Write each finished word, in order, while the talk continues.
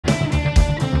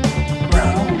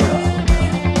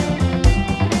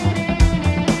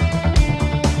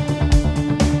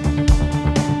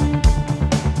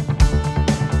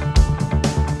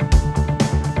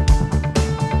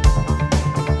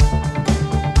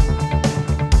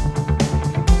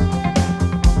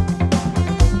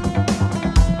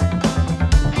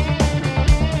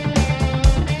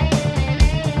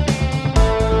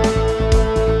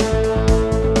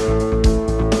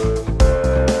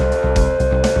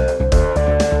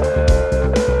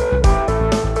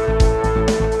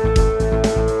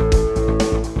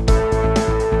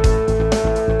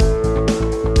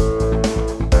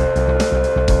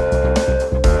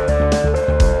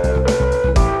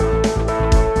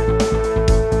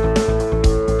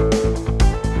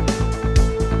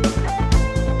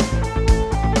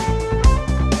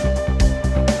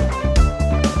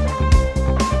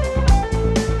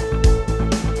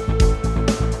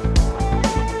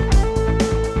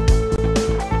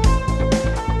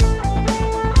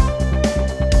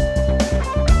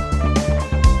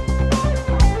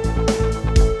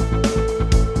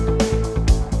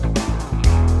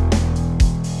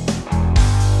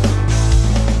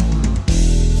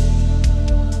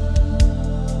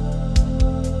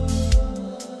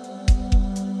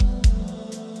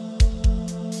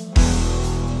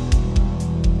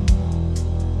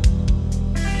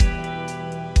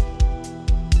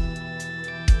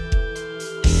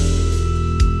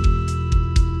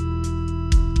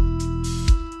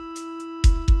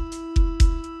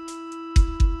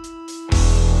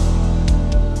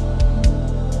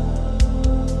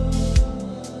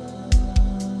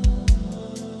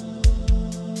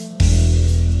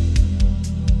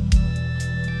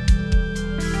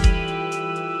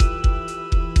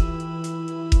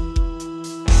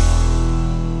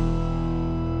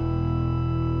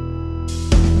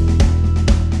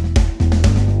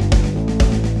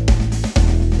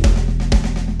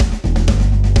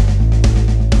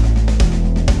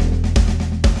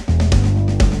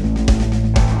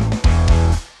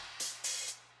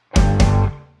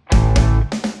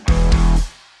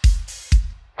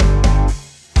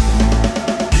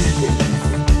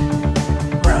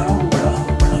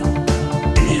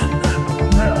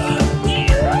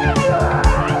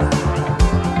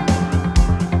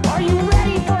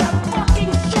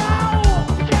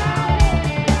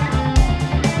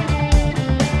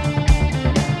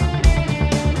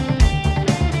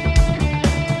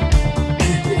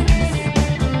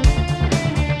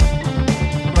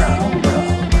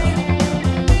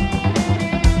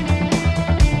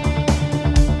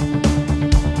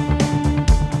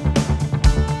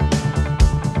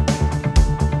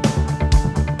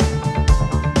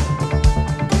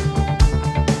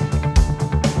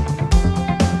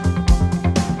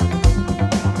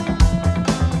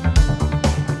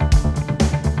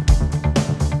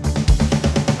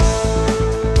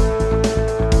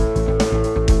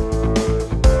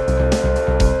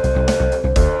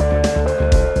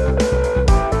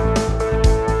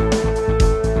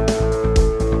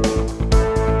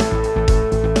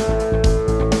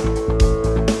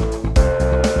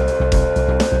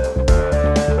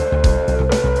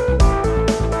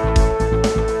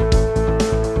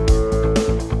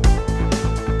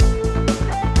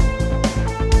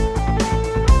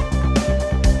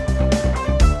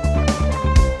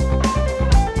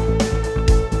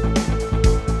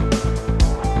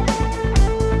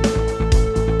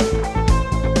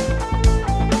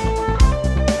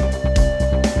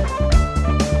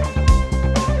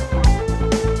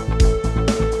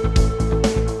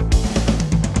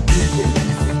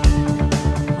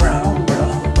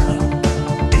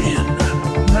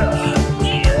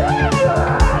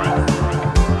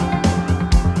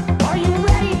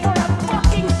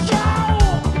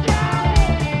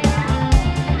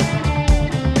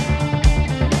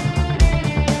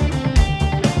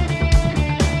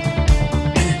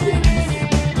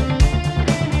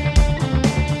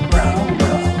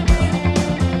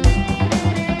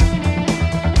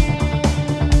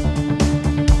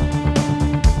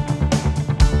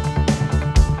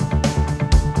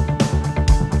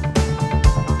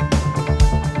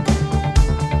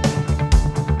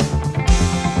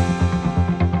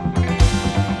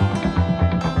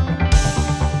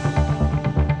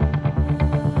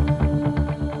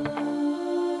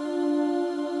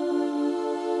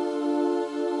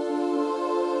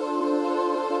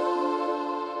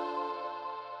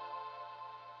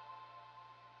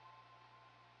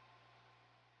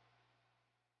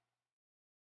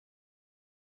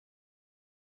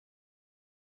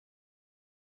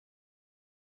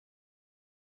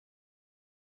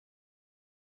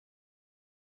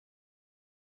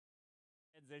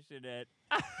transition it.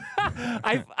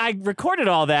 I recorded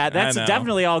all that. That's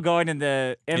definitely all going in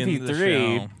the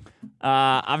MP3.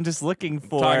 I'm just looking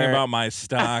for talking about my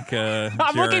stock.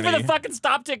 I'm looking for the fucking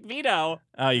stop tick Vito.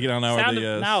 Oh, you don't know where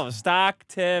the No, stock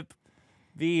tip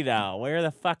Vito. Where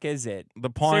the fuck is it? The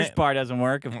point search bar doesn't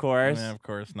work, of course. Yeah, of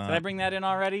course not. Did I bring that in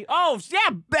already? Oh, yeah,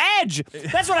 Edge.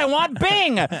 That's what I want.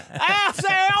 Bing.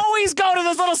 I always go to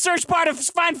this little search bar to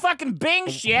find fucking Bing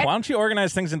shit. Why don't you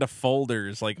organize things into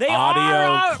folders like they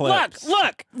audio clips?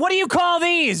 Look. What do you call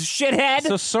these,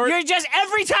 shithead? So You're just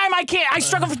every time I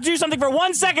struggle to do something for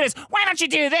 1 second. It's why don't you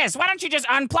do this? Why don't you just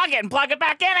unplug it and plug it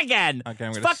back in again? Okay,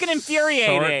 I'm it's gonna fucking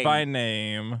infuriating. Sort by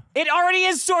name. It already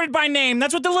is sorted by name.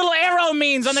 That's what the little arrow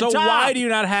means on the top. So why do you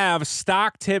not have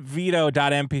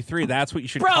stocktipvito.mp3? That's what you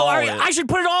should call it. I should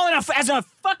put it all in as a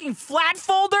fucking flat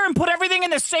folder and put everything in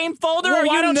the same folder? Well,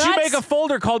 why don't nuts? you make a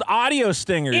folder called Audio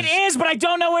Stingers? It is, but I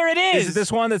don't know where it is. Is it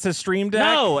this one that says Stream Deck?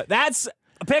 No, that's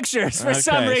pictures for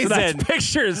some reason. So that's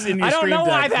pictures in your I don't Stream know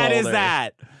why Deck that folder. is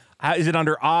that. Is it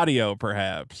under audio,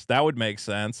 perhaps? That would make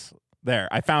sense. There,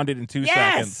 I found it in 2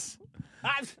 seconds.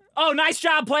 Oh, nice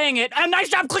job playing it. Nice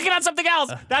job clicking on something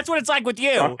else. That's what it's like with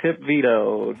you. Stock tip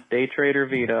Vito, day trader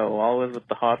Vito, always with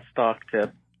the hot stock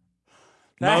tip.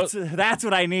 That's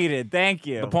what I needed. Thank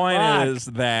you. The point is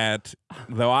that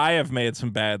though I have made some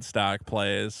bad stock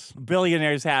plays,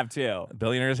 billionaires have too.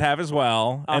 Billionaires have as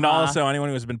well, and also anyone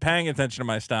who has been paying attention to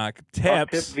my stock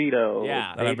tips tip Vito,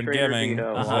 that I've been giving.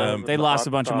 They lost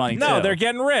a bunch of money. No, too. they're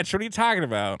getting rich. What are you talking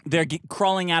about? They're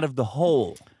crawling out of the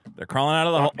hole. They're crawling out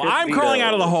of the hole. I'm crawling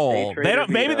out of the hole. They don't.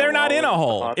 Maybe they're not in a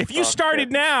hole. If you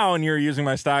started now and you're using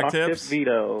my stock tips,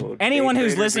 Vito, anyone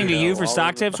who's listening to you for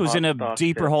stock tips was in a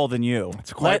deeper hole than you.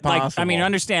 It's quite possible. I mean,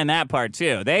 understand that part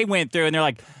too. They went through and they're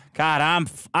like, God,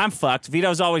 I'm fucked.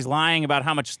 Vito's always lying about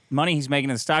how much money he's making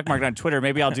in the stock market on Twitter.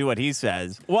 Maybe I'll do what he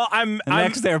says. Well,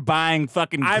 next they're buying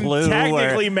fucking glue. I'm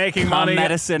technically making money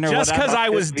medicine or just because I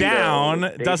was down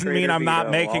doesn't mean I'm not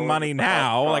making money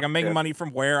now. Like I'm making money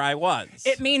from where I was.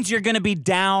 It means you're going to be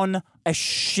down a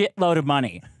shitload of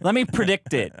money. Let me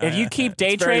predict it. If you keep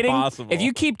day trading,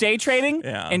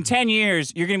 in 10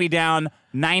 years you're going to be down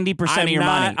 90% of your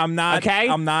money. I'm not. Okay.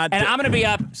 I'm not. And I'm going to be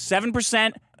up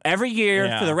 7%. Every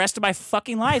year for the rest of my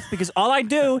fucking life because all I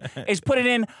do is put it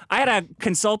in. I had a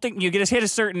consulting. You just hit a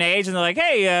certain age and they're like,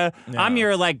 "Hey, I'm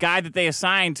your guy that they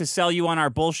assigned to sell you on our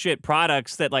bullshit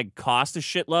products that cost a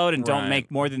shitload and don't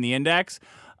make more than the index."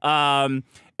 What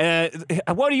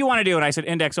do you want to do? And I said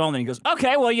index only. He goes,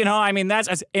 okay, well, I mean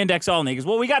that's index only. He goes,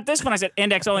 well, we got this one. I said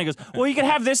index only. He goes, well, you could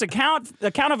have this account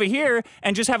over here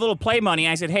and just have a little play money.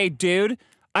 I said, hey, dude,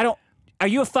 Are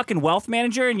you a fucking wealth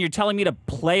manager and you're telling me to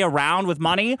play around with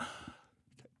money?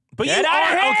 But you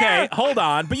are, okay, hold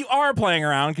on. But you are playing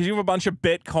around because you have a bunch of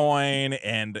Bitcoin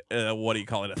and what do you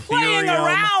call it? Ethereum. Playing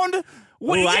around?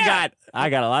 What do you got?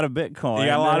 I got a lot of Bitcoin. You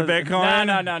got a lot of Bitcoin?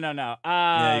 No.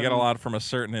 Yeah, you got a lot from a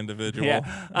certain individual. Yeah.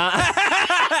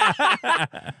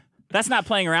 That's not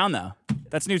playing around though.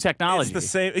 That's new technology. It's the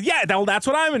same. Yeah, that's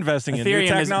what I'm investing in. New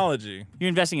technology. You're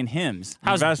investing in hymns.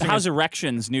 How's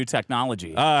erections new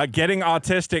technology? Getting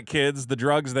autistic kids the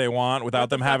drugs they want without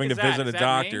them having to visit a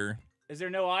doctor. Is there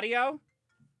no audio?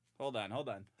 Hold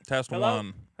on. Test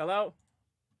one. Hello.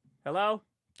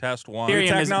 Test one. New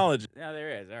technology. Yeah,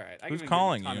 there is. All right. Who's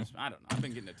calling you? I don't know. I've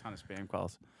been getting a ton of spam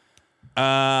calls.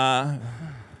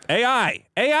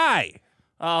 AI.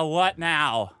 Oh, what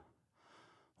now?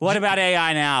 What about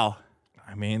AI now?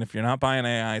 I mean, if you're not buying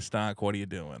AI stock, what are you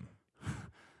doing?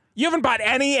 You haven't bought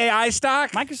any AI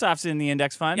stock? Microsoft's in the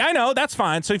index fund. Yeah, I know. That's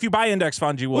fine. So if you buy index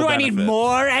funds, you will What do benefit. I need,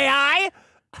 more AI?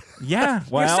 Yeah,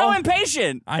 well. You're so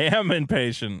impatient. I am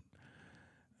impatient.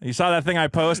 You saw that thing I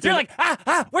posted? You're like,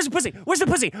 where's the pussy? Where's the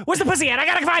pussy? Where's the pussy at? I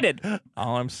gotta find it.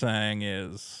 All I'm saying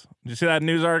is, did you see that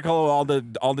news article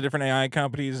of all the different AI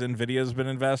companies NVIDIA's been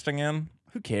investing in?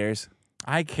 Who cares?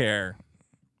 I care.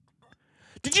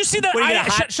 Did you see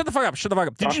that? Shut the fuck up. Shut the fuck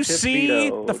up. Did you see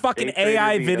the fucking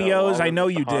AI videos? I know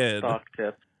you did.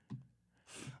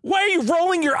 Why are you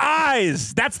rolling your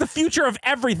eyes? That's the future of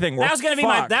everything. That was gonna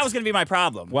be my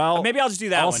problem. Well, maybe I'll just do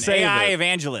that one. AI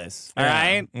Evangelists. All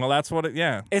right. Well, that's what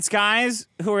It's guys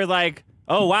who are like,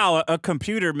 oh wow, a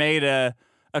computer made a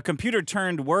computer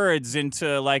turned words into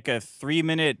a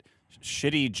 3-minute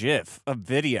shitty GIF of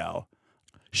video.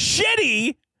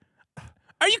 Shitty?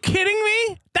 Are you kidding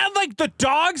me? That the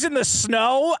dogs in the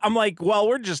snow? I'm like, well,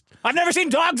 I've never seen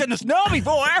dogs in the snow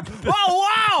before. Oh,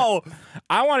 wow.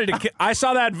 I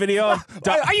saw that video.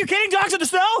 Are you kidding? Dogs in the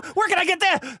snow? Where can I get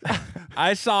that?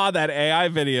 I saw that AI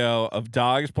video of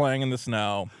dogs playing in the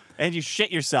snow. And you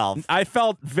shit yourself. I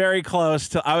felt very close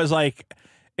to, I was like,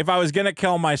 if I was gonna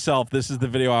kill myself, this is the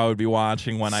video I would be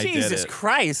watching when I did it. Jesus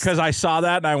Christ! Because I saw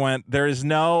that and I went, there is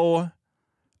no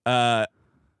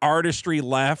artistry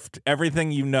left.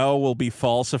 Everything you know will be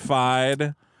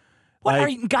falsified. What like, are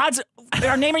you, God's?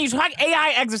 Our name are you talking?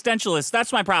 AI existentialists.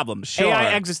 That's my problem. Sure.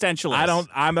 AI existentialists.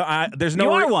 I don't. There's no.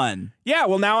 You are one. Yeah.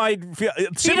 Well, now I feel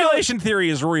simulation theory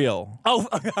is real. Oh,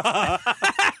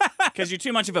 because you're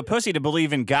too much of a pussy to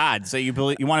believe in God. So you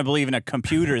want to believe in a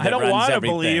computer that I don't runs want to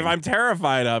everything. believe. I'm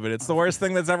terrified of it. It's the worst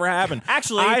thing that's ever happened.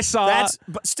 Actually, that's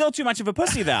still too much of a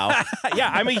pussy, though.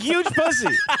 Yeah, I'm a huge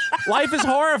pussy. Life is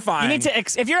horrifying. You need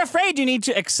to. If you're afraid, you need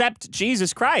to accept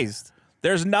Jesus Christ.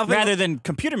 There's nothing rather than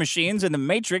computer machines in the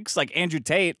Matrix like Andrew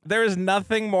Tate. There is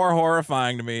nothing more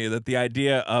horrifying to me than the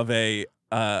idea of a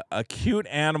cute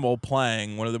animal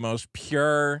playing one of the most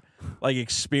pure like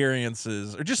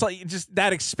experiences, or just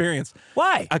that experience.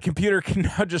 Why? A computer can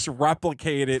now just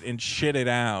replicate it and shit it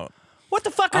out. What the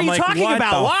fuck are you talking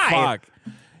about? Why? Fuck?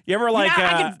 You ever like?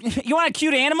 You want a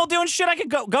cute animal doing shit? I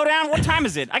could go down. What time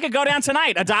is it? I could go down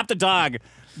tonight. Adopt a dog.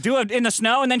 Do it in the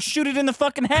snow and then shoot it in the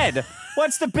fucking head.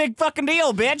 What's the big fucking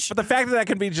deal, bitch? But the fact that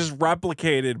can be just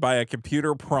replicated by a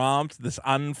computer prompt, this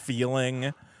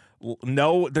unfeeling,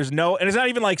 there's no, and it's not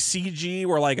even like CG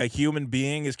where like a human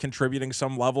being is contributing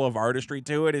some level of artistry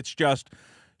to it. It's just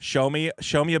show me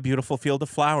a beautiful field of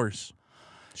flowers.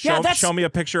 Show me a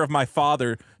picture of my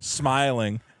father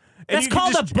smiling. That's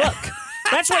called a book.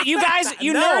 That's what you guys,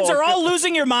 nerds are all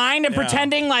losing your mind and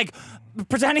pretending like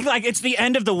it's the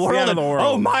end of the world. It's the end of the world.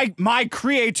 Oh, my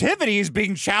creativity is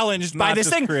being challenged by this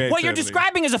thing. Creativity. What you're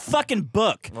describing is a fucking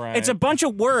book. Right. It's a bunch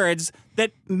of words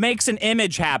that makes an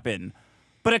image happen.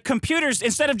 But a computer's,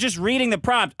 instead of just reading the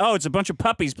prompt, oh, it's a bunch of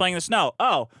puppies playing in the snow.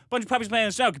 Oh, a bunch of puppies playing in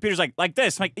the snow. Computer's like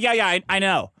this. I'm like, yeah, I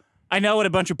know. I know what a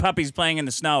bunch of puppies playing in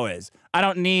the snow is. I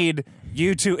don't need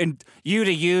you to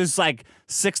use like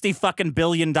 $60 fucking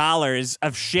billion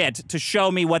of shit to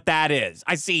show me what that is.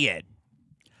 I see it.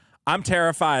 I'm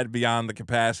terrified beyond the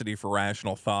capacity for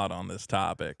rational thought on this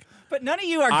topic. But none of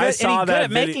you are good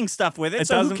at making stuff with it,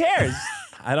 so who cares?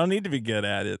 I don't need to be good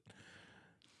at it.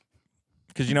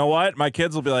 Because you know what? My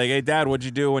kids will be like, hey, Dad, what'd you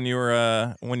do when you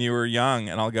were young?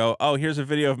 And I'll go, oh, here's a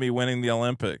video of me winning the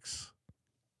Olympics.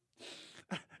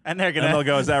 And they'll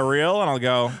go, is that real? And I'll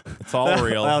go, it's all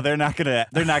real. Well, they're not gonna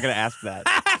ask that.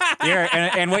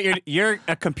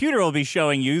 A computer will be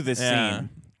showing you the scene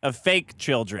of fake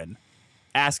children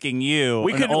asking you.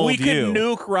 We could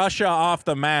nuke Russia off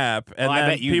the map, and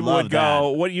then people would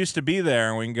go, "What used to be there?"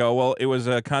 And we can go, "Well, it was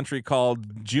a country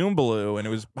called Jumblu, and it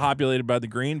was populated by the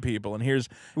green people. And here's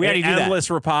an endless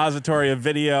repository of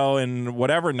video and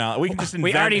whatever. Now we can just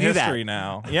invent history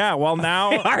now. Yeah, well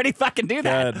now we already fucking do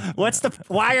that.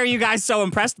 Why are you guys so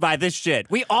impressed by this shit?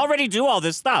 We already do all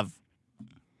this stuff.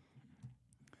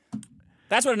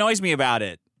 That's what annoys me about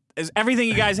it. Is everything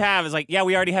you guys have is like, yeah,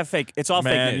 we already have fake. It's all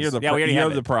fake news. You're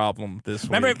the problem this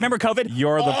week. Remember COVID?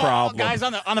 You're the problem. Guys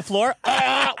on the floor.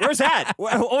 Where's that?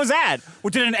 What was that?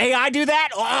 Did an AI do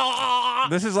that?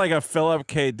 This is like a Philip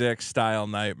K. Dick style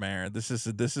nightmare. This is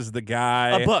the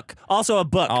guy. A book. Also a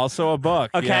book.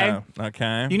 Okay. Yeah.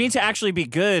 Okay. You need to actually be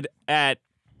good at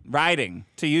writing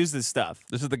to use this stuff.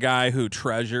 This is the guy who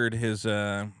treasured his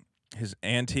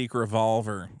antique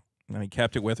revolver. And he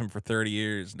kept it with him for 30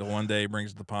 years until one day he brings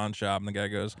it to the pawn shop, and the guy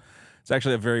goes, it's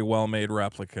actually a very well-made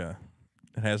replica.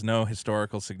 It has no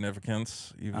historical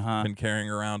significance. You've been carrying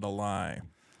around a lie.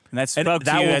 And that spoke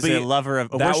to you as a worshiper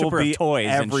of toys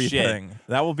and shit.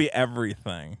 That will be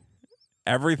everything.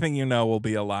 Everything you know will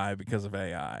be a lie because of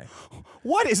AI.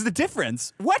 What is the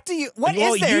difference? What is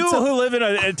there? You who live in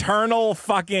an eternal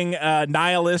fucking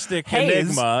nihilistic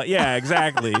enigma. Yeah,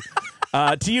 exactly.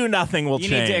 To you, nothing will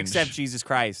change. You need to accept Jesus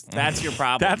Christ. That's your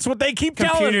problem. That's what they keep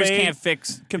telling me.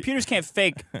 Computers can't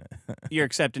fake your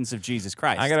acceptance of Jesus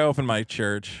Christ. I got to open my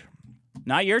church.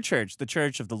 Not your church, the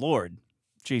church of the Lord,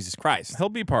 Jesus Christ. He'll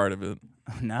be part of it.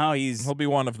 No, he'll be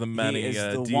one of the many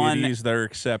deities that are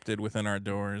accepted within our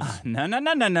doors. No.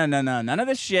 None of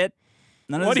this shit.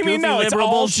 None of what this do you mean? No, it's all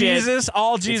bullshit. Jesus,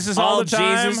 all Jesus, all the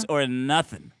time. Jesus or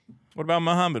nothing. What about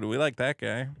Muhammad? We like that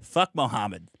guy. Fuck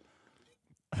Muhammad.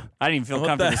 I didn't even feel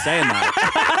comfortable saying that.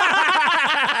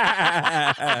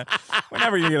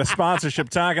 Whenever you get a sponsorship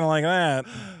talking like that.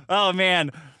 Oh,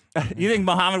 man. You think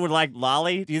Muhammad would like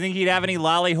lolly? Do you think he'd have any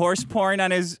lolly horse porn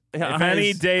on his If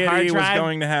any deity was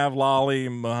going to have lolly,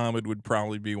 Muhammad would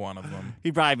probably be one of them.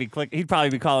 He'd probably be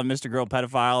calling Mr. Girl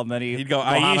pedophile, and then he'd go,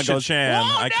 Aisha Chan,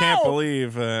 I can't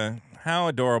believe how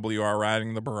adorable you are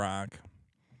riding the Barack.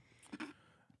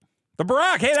 The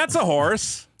Barack, hey, that's a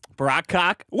horse. Barack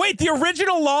cock? Wait, the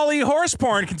original lolly horse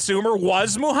porn consumer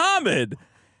was Muhammad,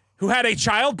 who had a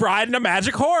child bride and a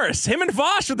magic horse. Him and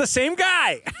Vosh are the same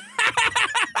guy.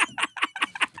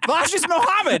 Vosh is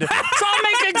Mohammed. It's all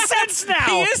making sense now.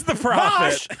 He is the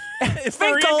prophet.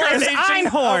 Finkel is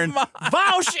Einhorn.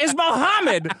 Vosh is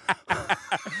Mohammed.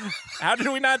 How did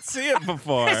we not see it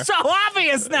before? It's so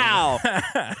obvious now.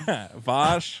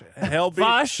 Vosh, Hellbeat.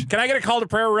 Vosh. Can I get a call to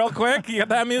prayer real quick? You got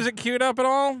that music queued up at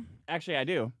all? Actually, I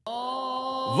do.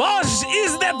 Vosh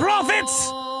is the prophet.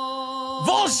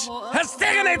 Vosh has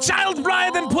taken a child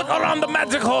bride and put her on the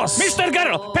magic horse. Mr.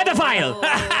 Girl, pedophile.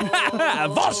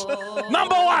 Vosh,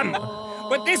 #1.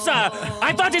 But this,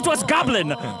 I thought it was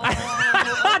Goblin.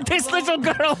 This little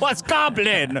girl was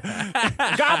Goblin.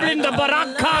 Goblin the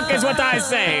Barak cock is what I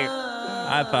say.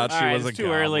 I thought she was a too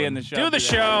goblin. early in the show. Do the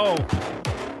show.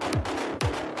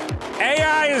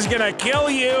 AI is gonna kill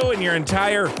you and your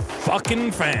entire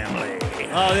fucking family.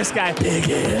 Oh, this guy.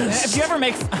 Biggest. If you ever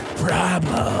make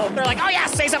problem. they're like, oh yeah,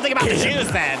 say something about the Jews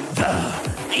then.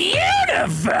 The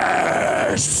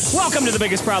universe. Welcome to the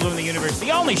biggest problem in the universe,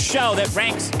 the only show that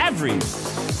ranks every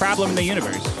problem in the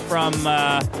universe, from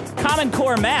Common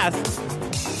Core math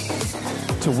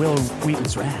to Will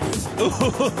Wheaton's wrath.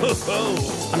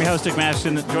 I'm your host, Dick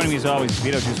Madison. Joining me as always,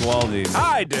 Vito Links.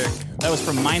 Hi, Dick. That was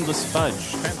from Mindless Fudge.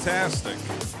 Fantastic.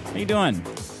 How you doing?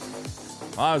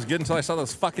 Well, I was good until I saw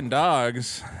those fucking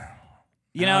dogs.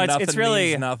 You know, it's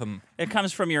really nothing. It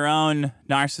comes from your own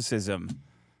narcissism.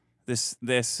 This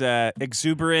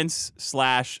exuberance /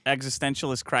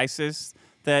 existentialist crisis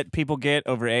that people get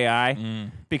over AI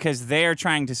because they're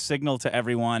trying to signal to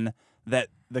everyone that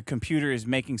the computer is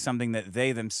making something that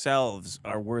they themselves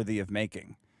are worthy of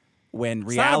making. When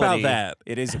reality, not about that.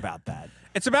 It is about that.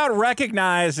 It's about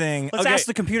recognizing. Let's ask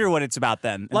the computer what it's about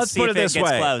then. Let's put it this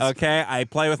way. Close. Okay, I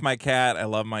play with my cat. I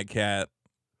love my cat.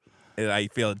 I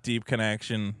feel a deep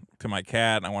connection to my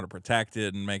cat, and I want to protect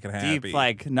it and make it happy. Deep,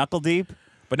 like knuckle deep?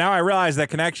 But now I realize that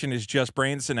connection is just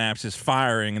brain synapses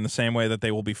firing in the same way that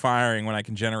they will be firing when I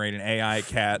can generate an AI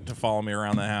cat to follow me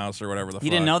around the house or whatever the fuck.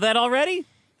 You didn't know that already?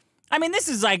 I mean, this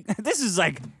is like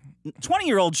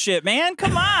 20-year-old shit, man.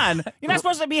 Come on. You're not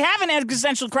supposed to be having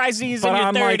existential crises in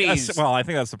your 30s. Well, I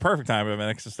think that's the perfect time of an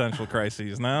existential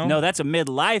crisis, no? No, that's a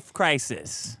midlife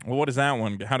crisis. Well, what does that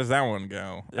one go? How does that one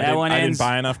go? That one I ends, didn't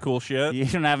buy enough cool shit? You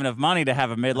don't have enough money to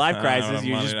have a midlife crisis.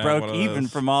 You just broke even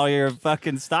from all your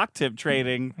fucking stock tip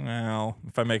trading. Well,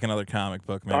 if I make another comic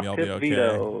book, maybe I'll be okay.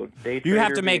 Vito, you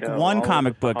have to make one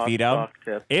comic book, Vito.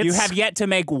 You have yet to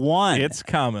make one. It's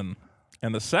coming.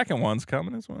 And the second one's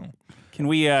coming as well. Can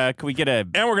we get a...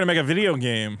 And we're going to make a video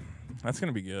game. That's going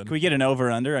to be good. Can we get an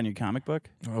over-under on your comic book?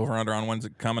 Over-under on when's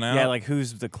it coming out? Yeah, like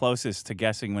who's the closest to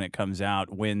guessing when it comes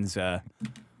out wins an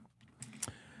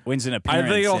appearance. I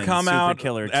think it'll come Super out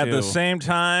Killer at 2. the same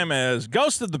time as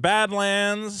Ghost of the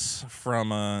Badlands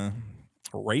from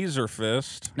Razor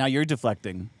Fist. Now you're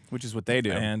deflecting, which is what they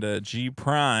do. And G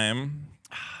Prime.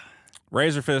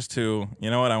 Razor Fist 2.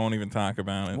 You know what? I won't even talk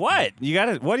about it. What?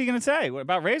 What are you gonna say? What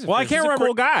about Razor Fist? Well, I can't remember. He's a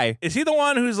cool guy. Is he the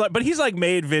one who's like? But he's like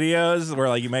made videos where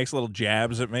like he makes little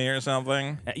jabs at me or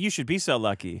something. You should be so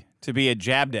lucky to be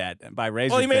jabbed at by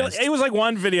Razor Fist. It was like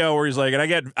one video where he's like,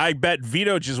 and I bet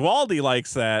Vito Giswaldi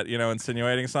likes that,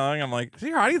 insinuating something. I'm like, is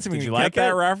your audience even get like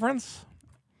that reference?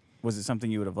 Was it something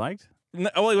you would have liked? No,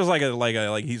 well, it was like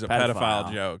he's a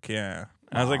pedophile joke. Yeah.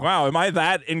 I was like, wow, am I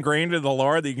that ingrained in the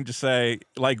lore that you can just say,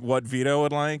 like, what Vito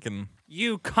would like? And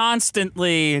you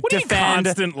constantly defend...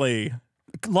 constantly?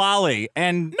 Lolly.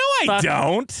 And no, I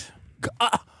don't.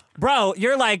 Bro,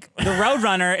 you're like the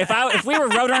Roadrunner. If we were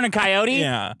Roadrunner and Coyote,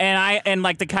 yeah. and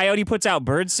the Coyote puts out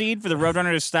birdseed for the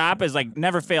Roadrunner to stop, is like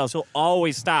never fails. He'll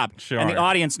always stop. Sure. And the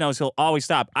audience knows he'll always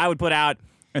stop. I would put out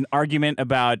an argument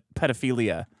about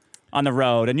pedophilia on the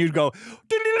road, and you'd go...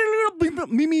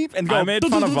 and go, I made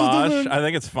fun of Vosh. I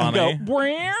think it's funny. And go,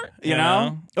 you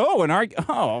know? Oh,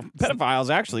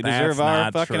 pedophiles actually deserve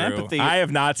our fucking empathy. I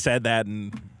have not said that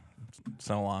in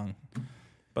so long,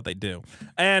 but they do.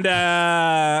 And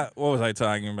what was I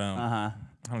talking about? I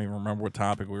don't even remember what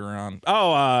topic we were on.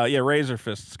 Oh, yeah, Razor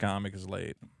Fist's comic is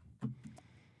late.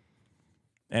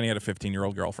 And he had a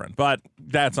 15-year-old girlfriend, but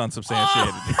that's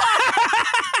unsubstantiated.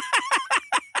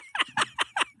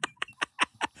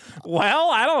 Well,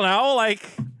 I don't know. Like,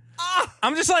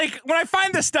 I'm just like, when I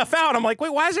find this stuff out, I'm like,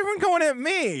 wait, why is everyone going at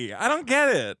me? I don't get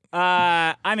it.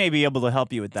 I may be able to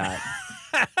help you with that.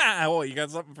 Well, you got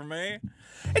something for me?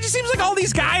 It just seems like all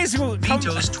these guys who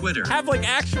Vito's Twitter have like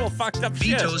actual fucked up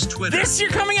Vito's shit. Twitter. This you're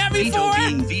coming at me Vito for?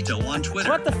 being Vito on Twitter.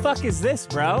 What the fuck is this,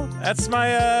 bro? That's my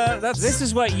This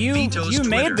is what you Vito's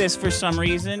made Twitter. this for some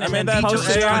reason and then Vito's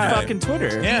posted it on AI. fucking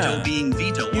Twitter. Yeah. Vito being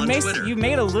Vito on Twitter. You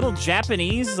made a little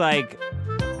Japanese like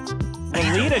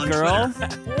Lolita girl.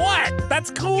 What?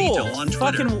 That's cool. Vito on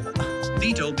Twitter. Fucking.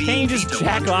 Vito being Can you just Vito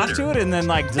jack on off Twitter. to it and then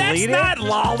like delete it? That's not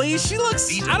Lolly. She looks.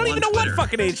 Vito I don't even know on what Twitter.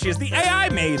 fucking age she is. The AI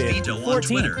made it. Vito on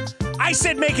 14. Twitter. I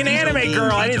said make an Vito anime being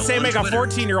girl. I Vito didn't say on make a Twitter.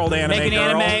 14-year-old anime Make an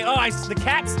girl. anime. Oh, the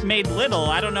cat's made little.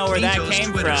 I don't know where Vito's that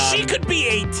came Twitter. from. She could be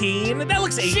 18. That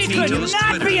looks 18. She could Vito's not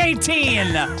Twitter. be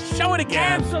 18. Show it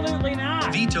again. Absolutely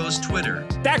not. Vito's Twitter.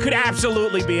 That could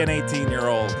absolutely be an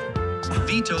 18-year-old.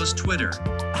 Vito's Twitter.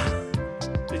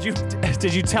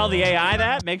 Did you tell the AI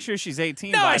that? Make sure she's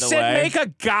 18. No, by I the said way. make a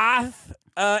goth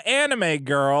anime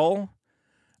girl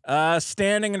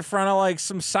standing in front of like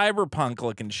some cyberpunk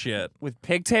looking shit. With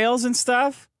pigtails and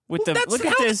stuff. With Well, the that's look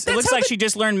at how- this. It that's looks how like they- she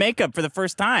just learned makeup for the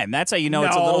first time. That's how you know no,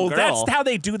 it's a little girl. that's how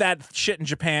they do that shit in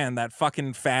Japan. That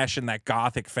fucking fashion, that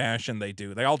gothic fashion they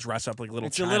do. They all dress up like little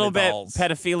It's a China little dolls.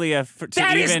 bit pedophilia.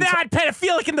 That is even not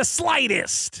pedophilic in the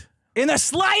slightest. in the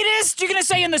slightest. You're gonna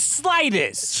say in the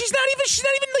slightest. She's not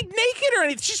even like naked or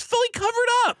anything. She's fully covered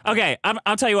up. Okay,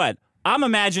 I'll tell you what. I'm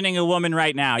imagining a woman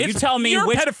right now. You tell me you're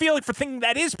which. pedophilic for thinking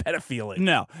that is pedophilic.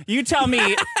 No, you tell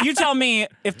me. You tell me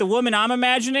if the woman I'm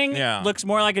imagining Yeah. looks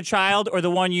more like a child or the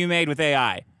one you made with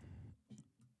AI.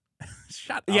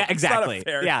 Shut up. Yeah, It's not a exactly.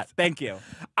 fair- Yeah, thank you.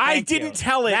 I Thank didn't you.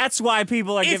 tell it. That's why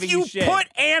people are If giving you shit. put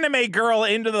anime girl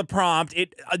into the prompt,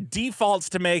 it defaults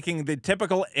to making the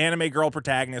typical anime girl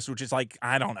protagonist, which is like,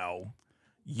 I don't know,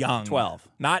 young. 12.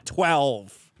 Not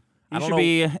 12. I You don't should know.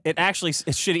 be.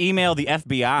 It should email the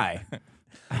FBI.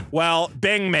 Well,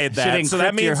 Bing made that, Should so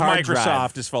that encrypt your means hard Microsoft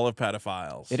drive. is full of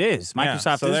pedophiles. It is. Yeah,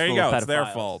 Microsoft so is there you full go. of It's their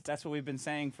pedophiles. fault. That's what we've been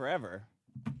saying forever.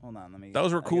 Hold on, let me.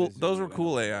 Those were I cool. gotta Those zoom were in.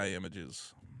 cool AI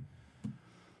images.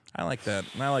 I like that.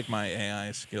 And I like my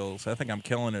AI skills. I think I'm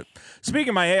killing it. Speaking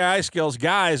of my AI skills,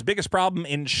 guys, biggest problem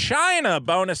in China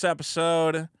bonus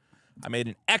episode. I made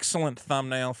an excellent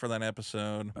thumbnail for that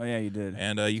episode. Oh yeah, you did.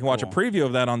 And you can watch a Cool. preview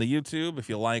of that on the YouTube if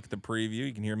you like the preview.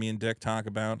 You can hear me and Dick talk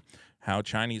about how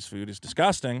Chinese food is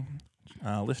disgusting.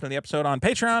 Listen to the episode on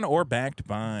Patreon or backed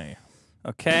by.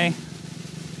 Okay.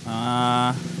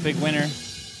 Big winner.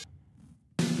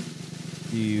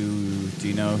 Do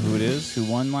you know who it is? Who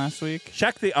won last week?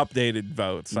 Check the updated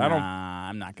votes. Nah, I don't.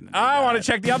 I'm not gonna. Do I that. want to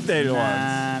check the updated ones.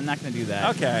 I'm not gonna do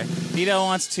that. Okay. Vito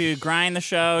wants to grind the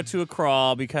show to a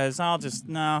crawl because I'll just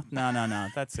no.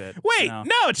 That's it. Wait, No.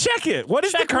 no, check it. What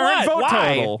is Check the current what? vote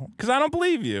Why? total? Because I don't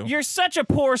believe you. You're such a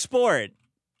poor sport.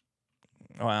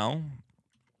 Well,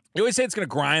 you always say it's going to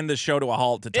grind the show to a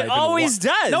halt to type It in always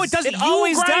one. does. No, it doesn't. It You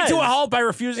always grind does. to a halt by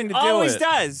refusing to do Always it.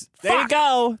 does. There you Fuck.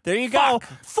 go. There you go. Fuck.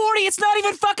 40. It's not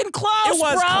even fucking close, It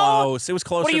was bro. close. It was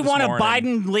close. What do you this want, morning. a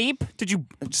Biden leap? Did you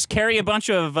just carry a bunch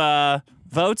of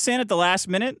votes in at the last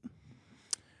minute?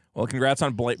 Well, congrats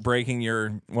on breaking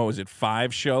your, what was it,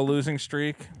 5-show losing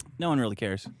streak. No one really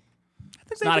cares.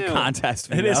 It's they not do. a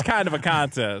contest. It is kind of a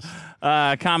contest.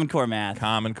 Common Core math.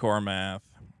 Common Core math.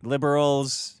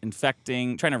 Liberals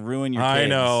infecting, trying to ruin your kids. I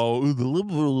know. The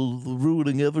liberals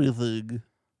ruining everything.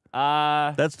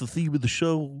 That's the theme of the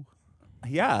show.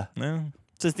 Yeah. Yeah.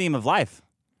 It's a theme of life.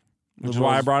 Which is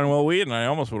why I brought in Will Wheaton. I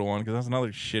almost would have won because that's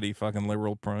another shitty fucking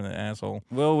liberal asshole.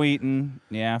 Will Wheaton.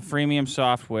 Yeah. Freemium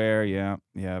software. Yeah.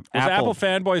 Yeah. Was Apple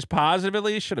fanboys positive at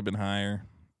least? Should have been higher.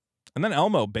 And then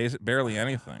Elmo, barely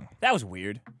anything. That was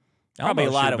weird. Elmo Probably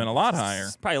a lot should have of been a lot higher.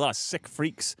 Probably a lot of sick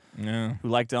freaks Yeah. who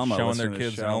liked Elmo. Showing their listening to the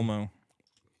kids show. Elmo.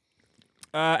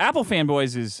 Apple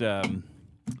fanboys is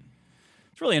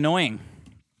it's really annoying.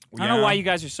 I don't know Yeah. why you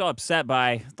guys are so upset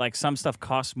by like some stuff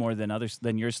costs more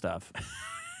than your stuff.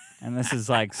 And this is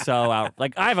like so out.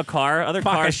 Like I have a car, other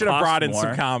Fuck, cars I should have cost brought in more.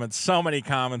 some comments. So many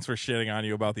comments were shitting on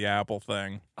you about the Apple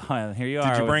thing. Here you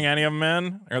are. Did you bring any of them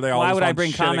in? Or are they all Why just would I on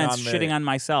bring comments on me? shitting on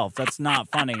myself? That's not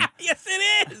funny. Yes,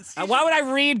 it is. Why would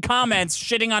I read comments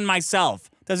shitting on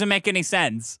myself? Doesn't make any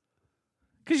sense.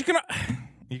 Because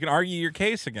you can argue your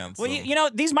case against Well, them. you know,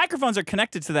 these microphones are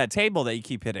connected to that table that you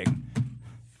keep hitting.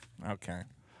 Okay.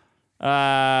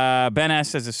 Ben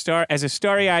S. As a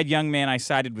starry-eyed young man, I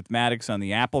sided with Maddox on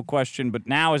the Apple question, but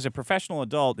now as a professional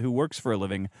adult who works for a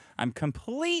living, I'm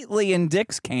completely in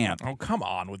Dick's camp. Oh, come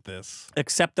on with this.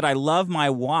 Except that I love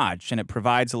my watch, and it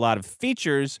provides a lot of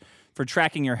features for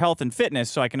tracking your health and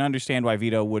fitness, so I can understand why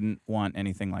Vito wouldn't want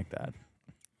anything like that.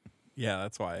 Yeah,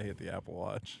 that's why I hate the Apple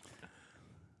Watch.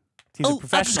 He's a I just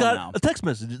professional got now. a text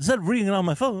message. Instead of reading it on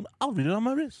my phone, I'll read it on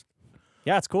my wrist.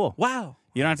 Yeah, it's cool. Wow.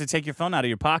 You don't have to take your phone out of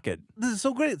your pocket. This is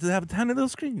so great to have a tiny little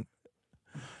screen.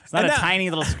 It's not a tiny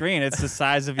little screen. It's the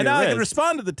size of your now wrist. I can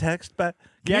respond to the text, but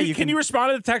can you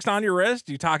respond to the text on your wrist?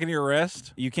 You talking to your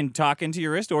wrist? You can talk into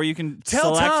your wrist, or you can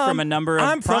select from a number of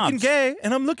I'm prompts. fucking gay,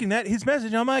 and I'm looking at his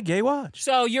message on my gay watch.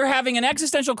 So you're having an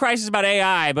existential crisis about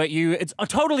AI, but it's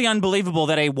totally unbelievable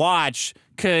that a watch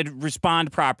could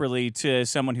respond properly to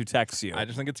someone who texts you. I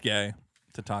just think it's gay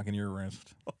to talk in your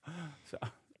wrist.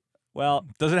 Well,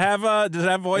 does it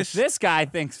have voice? This guy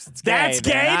thinks it's gay. That's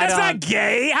gay. That's not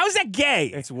gay. How is that gay?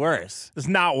 It's worse. It's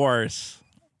not worse.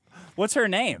 What's her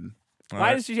name?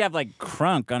 Why does she have like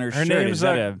crunk on her shirt? Her name's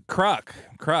Crucked.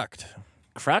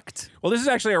 Crucked? Well, this is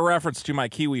actually a reference to my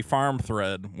Kiwi Farm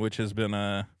thread, which has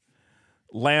been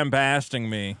lambasting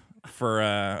me for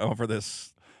over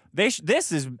this.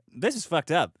 This is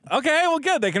fucked up. Okay, well,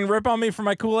 good. They can rip on me for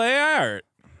my cool AI art.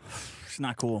 It's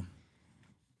not cool.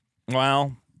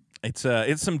 Well, it's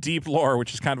some deep lore,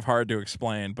 which is kind of hard to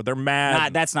explain, but they're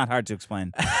mad. That's not hard to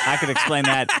explain. I could explain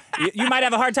that. You might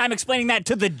have a hard time explaining that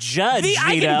to the judge, Vito.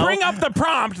 I can bring up the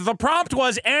prompt. The prompt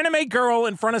was anime girl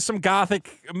in front of some gothic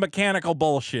mechanical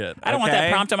bullshit. I don't want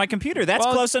that prompt on my computer. That's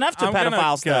close enough to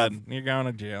pedophile stuff. You're going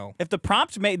to jail. If the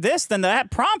prompt made this, then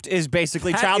that prompt is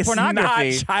basically child pornography.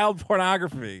 It's not child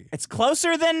pornography. It's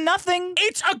closer than nothing.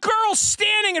 It's a girl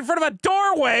standing in front of a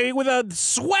doorway with a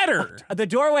sweater. The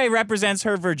doorway represents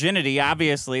her virginity,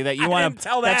 obviously. That you want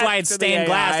to. That's why it's stained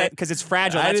glass, because it's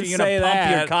fragile. That's why you're gonna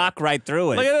pump your cock right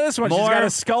through it. Look at this one. She's got a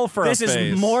skull for a face. This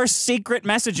is more secret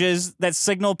messages that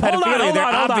signal pedophilia. They're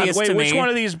obvious to me. Which one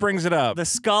of these brings it up? The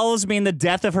skulls mean the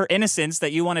death of her innocence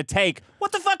that you want to take.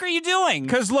 What the fuck are you doing?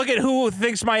 Because look at who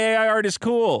thinks my AI art is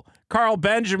cool. Carl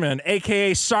Benjamin,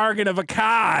 a.k.a. Sargon of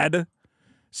Akkad,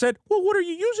 said, well, what are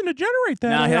you using to generate that?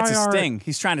 No, that's a sting.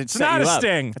 He's trying to set you up. It's not a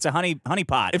sting. It's a honey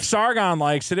pot. If Sargon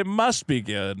likes it, it must be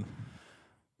good.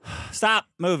 Stop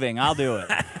moving. I'll do it.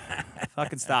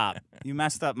 Fucking stop. You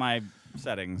messed up my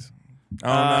settings. Oh,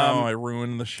 no, I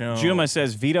ruined the show. Juma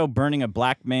says, Vito burning a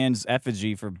black man's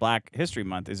effigy for Black History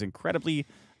Month is incredibly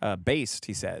based,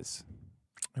 he says.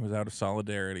 It was out of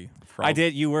solidarity. I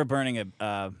did. You were burning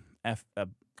a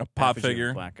pop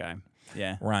figure. Black guy.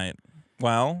 Yeah. Right.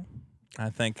 Well, I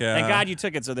think... Thank God you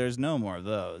took it, so there's no more of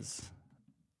those.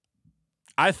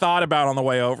 I thought about on the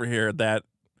way over here that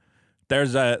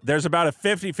there's about a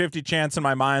 50-50 chance in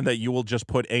my mind that you will just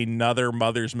put another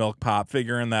Mother's Milk pop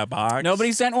figure in that box.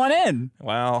 Nobody sent one in.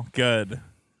 Well, good.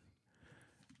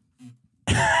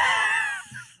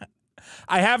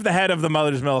 I have the head of the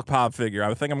Mother's Milk pop figure.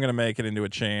 I think I'm going to make it into a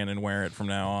chain and wear it from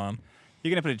now on.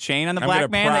 You're going to put a chain on the black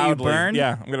man that you burned?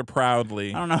 Yeah, I'm going to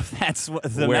proudly I don't know if that's what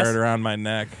the wear it around my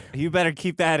neck. You better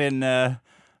keep that in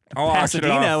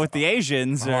Pasadena with the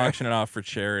Asians. I'll auction it off for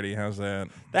charity. How's that?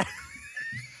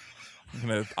 I'm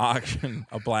going to auction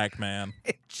a black man.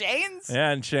 Chains?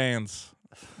 Yeah, in chains.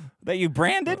 That you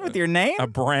branded with your name? A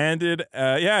branded,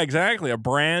 yeah, exactly. A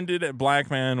branded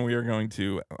black man. We are going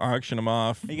to auction him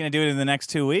off. Are you going to do it in the next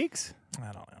 2 weeks? I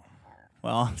don't know.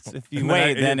 Well, if you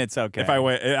wait, then it's okay. If I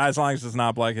wait, as long as it's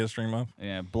not Black History Month.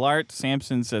 Yeah, Blart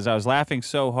Sampson says, I was laughing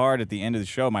so hard at the end of the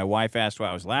show. My wife asked why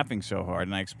I was laughing so hard,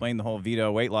 and I explained the whole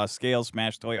Vito weight loss scale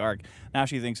smash toy arc. Now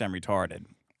she thinks I'm retarded.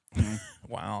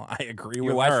 Wow, I agree your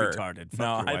with wife's her. retarded. Fuck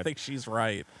no, your I wife. think she's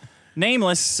right.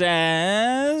 Nameless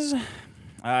says,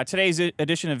 today's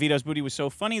edition of Vito's Booty was so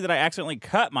funny that I accidentally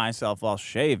cut myself while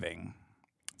shaving.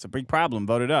 It's a big problem.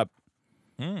 Voted up.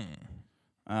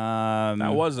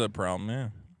 That was a problem, yeah.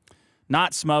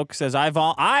 Not Smoke says, I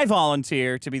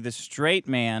volunteer to be the straight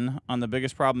man on the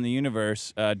biggest problem in the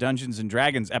universe, Dungeons and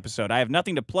Dragons episode. I have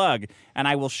nothing to plug, and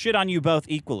I will shit on you both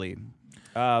equally.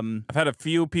 I've had a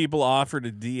few people offer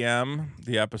to DM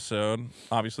the episode.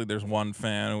 Obviously, there's one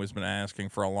fan who has been asking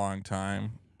for a long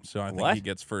time, so I think he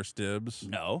gets first dibs.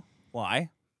 No. Why?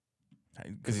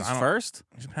 Because he's I don't- first?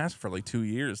 He's been asking for like 2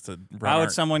 years to How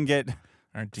would someone get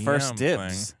our DM first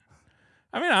dibs? thing.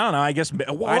 I mean, I don't know. I guess.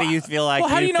 Why do you feel like? Well,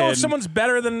 how do you know can... if someone's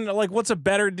better than like? What's a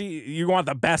better? You want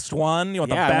the best one? You want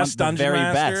the best I want the dungeon very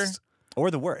master, best, or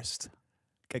the worst?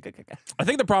 I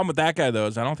think the problem with that guy though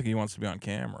is I don't think he wants to be on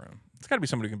camera. It's got to be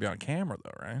somebody who can be on camera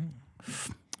though, right?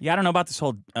 Yeah, I don't know about this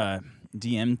whole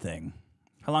DM thing.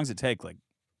 How long does it take? Like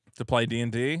to play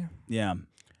D&D? Yeah,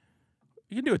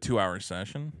 you can do a 2-hour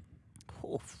session.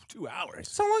 Oh, 2 hours.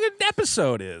 That's how long an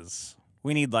episode is.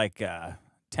 We need like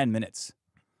 10 minutes.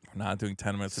 We're not doing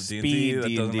 10 minutes of Speed D&D.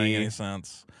 That doesn't make any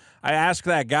sense. I asked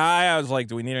that guy, I was like,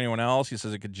 do we need anyone else? He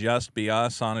says it could just be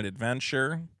us on an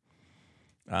adventure.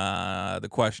 The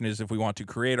question is if we want to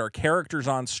create our characters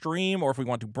on stream or if we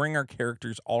want to bring our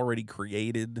characters already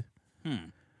created.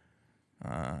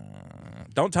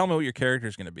 Don't tell me what your character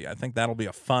is going to be. I think that'll be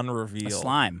a fun reveal. A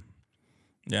slime.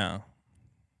 Yeah.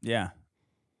 Yeah.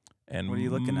 And what are you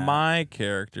looking at? My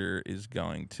character is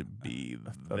going to be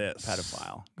this.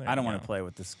 Pedophile. I don't want to play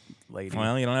with this lady.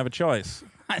 Well, you don't have a choice.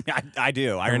 I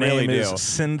do. I Her really name do. is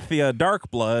Cynthia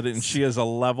Darkblood, and she is a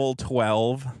level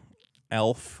 12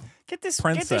 elf princess.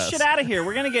 Get this shit out of here.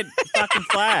 We're going to get fucking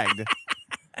flagged.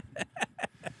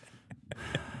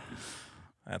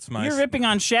 That's my. You're ripping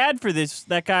on Shad for this.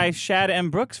 That guy Shad M.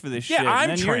 Brooks for this shit. Yeah, I'm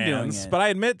and then trans, you're doing it. but I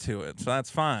admit to it, so that's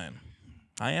fine.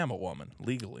 I am a woman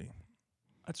legally.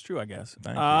 That's true, I guess.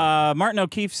 Thank you. Martin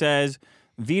O'Keefe says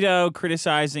Vito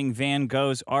criticizing Van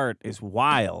Gogh's art is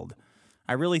wild.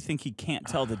 I really think he can't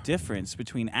tell the difference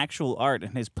between actual art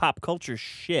and his pop culture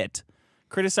shit.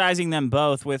 Criticizing them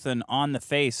both with an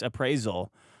on-the-face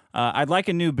appraisal. I'd like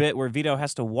a new bit where Vito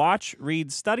has to watch,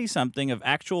 read, study something of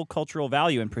actual cultural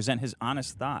value and present his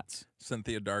honest thoughts.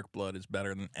 Cynthia Darkblood is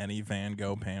better than any Van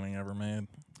Gogh painting ever made.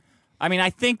 I mean, I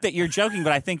think that you're joking,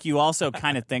 but I think you also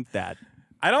kind of think that.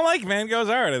 I don't like Van Gogh's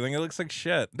art. I think it looks like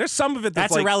shit. There's some of it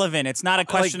that's like, irrelevant. It's not a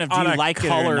question of do you like it or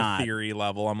color not. theory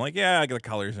level. I'm like, yeah, the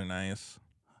colors are nice.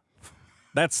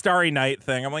 That Starry Night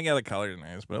thing, I'm like, yeah, the colors are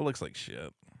nice, but it looks like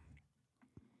shit.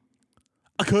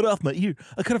 I cut off my ear.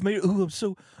 I cut off my ear. Ooh, I'm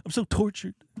so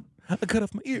tortured. I cut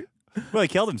off my ear. Well, he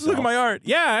killed himself. Look at my art.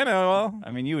 Yeah, I know. Well, I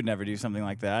mean, you would never do something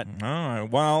like that. oh,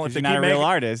 well, if you're they not keep a real making,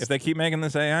 artist. if they keep making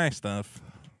this AI stuff,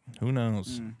 who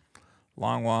knows?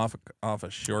 Long off a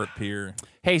short pier.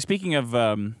 Hey, speaking of,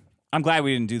 I'm glad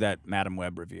we didn't do that Madam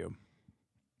Web review.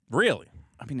 Really?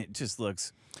 I mean, it just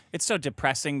looks, it's so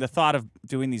depressing. The thought of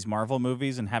doing these Marvel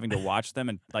movies and having to watch them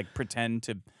and like pretend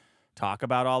to talk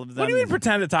about all of them. What do you mean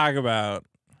pretend to talk about?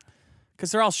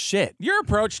 Because they're all shit. Your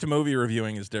approach to movie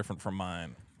reviewing is different from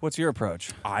mine. What's your approach?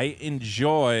 I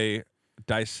enjoy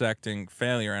dissecting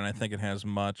failure, and I think it has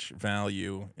much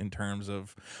value in terms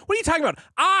of... What are you talking about?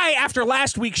 After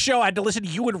last week's show, I had to listen to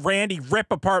you and Randy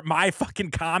rip apart my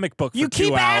fucking comic book for 2 hours. You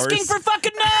keep asking for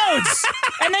fucking notes!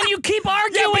 And then you keep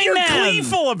arguing but you're them!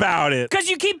 gleeful about it! Because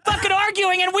you keep fucking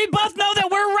arguing, and we both know that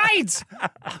we're right!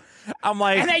 I'm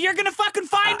like... And that you're gonna fucking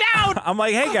find out! I'm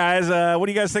like, hey guys, what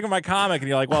do you guys think of my comic? And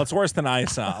you're like, well, it's worse than I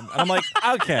saw. And I'm like,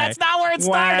 okay. That's not where it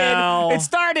started. Well, it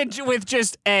started with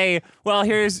just a, well,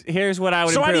 here's what I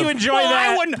would So improve. why do you enjoy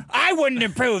that? I wouldn't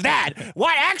improve that.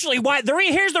 Why, actually,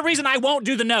 here's the reason I won't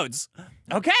do the notes.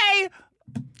 Okay?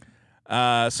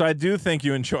 So I do think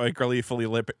you enjoy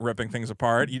gleefully ripping things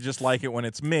apart. You just like it when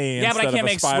it's me. Yeah, but I can't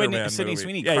make Spider-Man Sydney movie.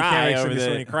 Sweeney yeah, cry you can't make over Sydney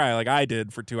Sweeney cry like I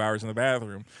did for 2 hours in the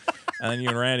bathroom. And then you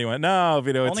and Randy went, no,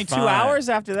 Vito, it's Only fine. 2 hours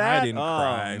after that? I didn't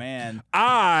cry. Oh, man.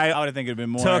 I would have think it'd been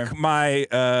more. took my,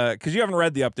 because you haven't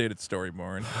read the updated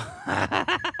storyboard,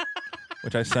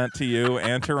 which I sent to you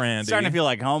and to Randy. It's starting to feel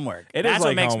like homework. It That's is like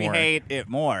what makes homework. me hate it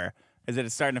more. Is that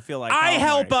it's starting to feel like I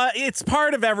homework. help. It's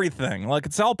part of everything. Like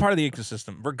it's all part of the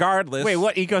ecosystem, regardless. Wait,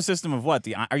 what ecosystem of what?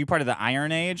 Are you part of the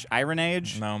Iron Age? Iron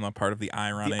Age? No, I'm not part of the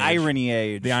Iron Age. Irony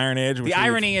Age. The Iron Age. The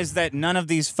irony is that none of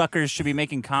these fuckers should be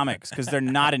making comics because they're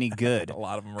not any good. A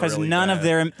lot of them are Because really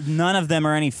none of them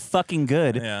are any fucking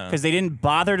good. Yeah. Because they didn't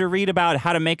bother to read about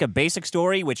how to make a basic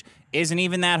story, which isn't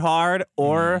even that hard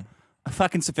or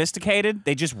fucking sophisticated.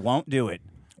 They just won't do it.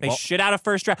 They shit out a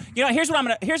first draft. You know, here's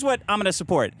what I'm gonna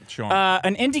support. Sure.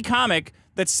 An indie comic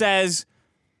that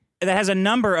has a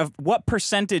number of what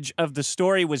percentage of the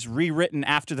story was rewritten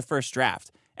after the first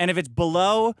draft. And if it's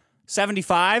below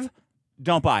 75,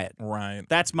 don't buy it. Right.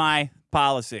 That's my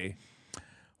policy.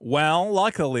 Well,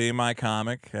 luckily, my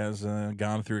comic has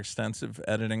gone through extensive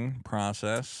editing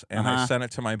process, and I sent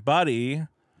it to my buddy who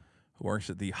works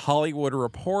at the Hollywood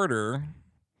Reporter,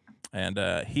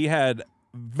 and he had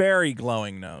very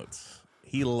glowing notes.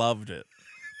 He loved it.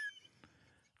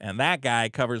 And that guy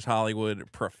covers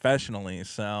Hollywood professionally,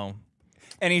 so.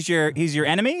 And he's your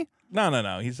enemy?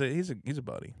 No. He's a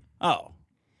buddy. Oh.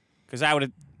 Because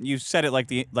you said it like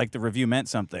the review meant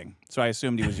something. So I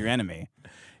assumed he was your enemy.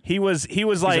 He was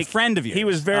like a friend of yours. He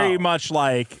was very much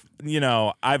like,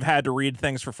 I've had to read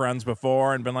things for friends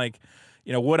before and been like,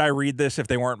 would I read this if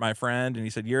they weren't my friend? And he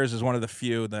said, yours is one of the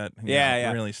few that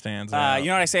really stands out. You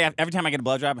know what I say? Every time I get a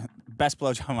blowjob, best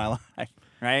blowjob of my life,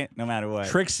 right? No matter what.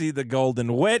 Trixie the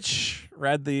Golden Witch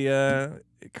read the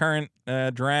current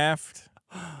draft.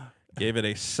 Gave it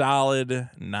a solid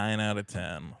 9 out of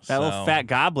 10. That little fat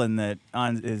goblin that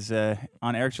is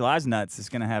on Eric July's nuts is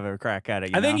going to have a crack at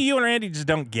it. I think you and Randy just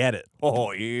don't get it.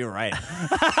 Oh, you're right.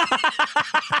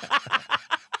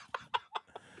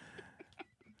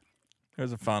 It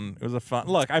was a fun.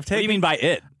 Look, I've taken. What do you mean by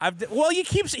it? He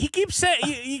keeps saying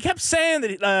you kept saying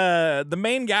that the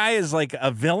main guy is like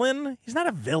a villain. He's not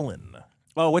a villain.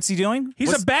 Oh, what's he doing?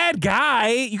 He's a bad guy.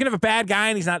 You can have a bad guy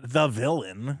and he's not the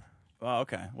villain. Oh,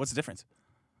 okay. What's the difference?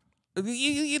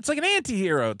 It's like an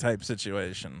anti-hero type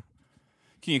situation.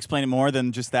 Can you explain it more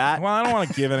than just that? Well, I don't want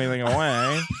to give anything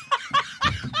away.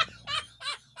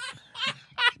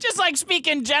 Just like speak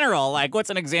in general. Like, what's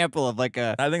an example of like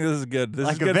a? I think this is good. This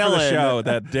like is good villain. for the show.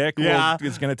 That Dick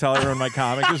is going to tell everyone my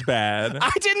comic is bad. I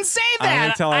didn't say that. I'm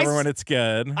going to tell everyone it's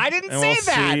good. I didn't and say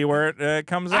we'll that. See where it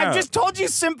comes out. I just told you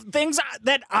some things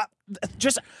that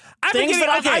just I'm things getting,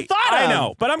 that I thought of. I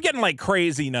know, but I'm getting like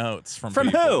crazy notes from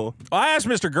people. Who? Well, I asked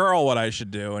Mr. Girl what I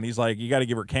should do, and he's like, "You got to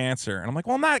give her cancer." And I'm like,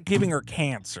 "Well, I'm not giving her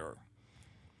cancer."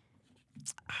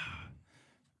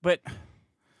 But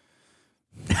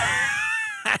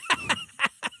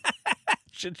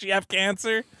should she have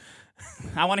cancer?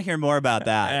 I want to hear more about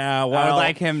that. Yeah, well, I would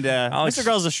like him to. Mr.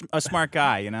 Girl's a smart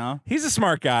guy, you know. He's a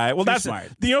smart guy. Well, that's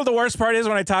smart. You know what the worst part is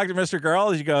when I talk to Mr.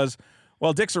 Girl is he goes,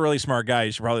 "Well, Dick's a really smart guy.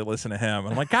 You should probably listen to him." And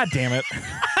I'm like, "God damn it."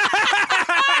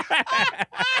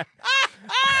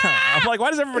 I'm like,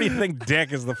 why does everybody think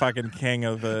Dick is the fucking king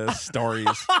of the stories?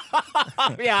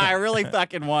 Yeah, I really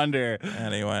fucking wonder.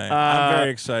 Anyway, I'm very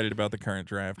excited about the current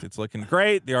draft. It's looking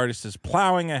great. The artist is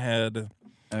plowing ahead.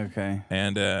 Okay.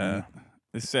 And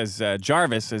this says,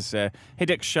 Jarvis says, hey,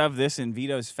 Dick, shove this in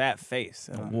Vito's fat face.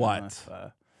 I don't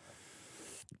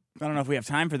know if we have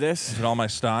time for this. Is it all my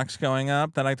stocks going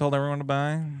up that I told everyone to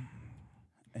buy?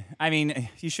 I mean,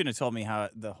 you shouldn't have told me how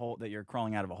that you're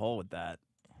crawling out of a hole with that.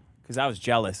 Because I was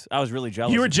jealous. I was really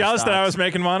jealous. You were jealous that I was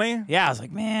making money? Yeah, I was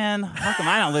like, man, how come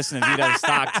I don't listen to Vito's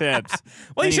stock tips?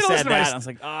 Well, you should listen to that. I was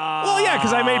like, oh. Well, yeah,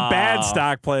 because I made bad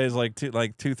stock plays like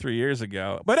 2-3 years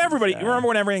ago. But everybody, remember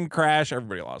when everything crashed?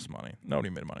 Everybody lost money. Nobody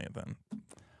made money then.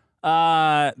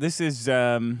 This is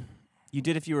you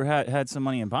did if you had some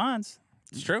money in bonds.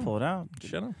 It's true. Pull it out.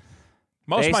 Should have.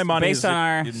 Most of my money based is on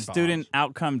our in student bonds.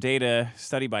 Outcome data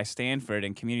study by Stanford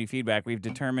and community feedback, we've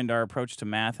determined our approach to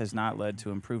math has not led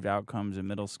to improved outcomes in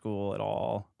middle school at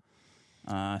all.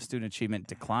 Student achievement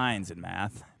declines in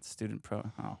math.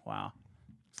 Oh, wow.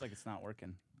 Looks like it's not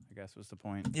working, I guess was the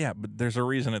point. Yeah, but there's a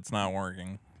reason it's not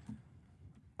working.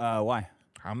 Why?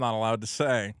 I'm not allowed to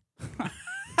say.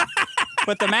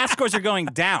 But the math scores are going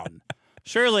down.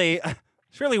 Surely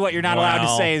what you're not allowed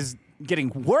to say is getting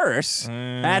worse.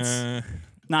 That's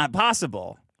not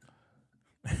possible.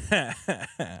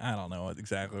 I don't know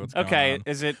exactly what's going on. Okay,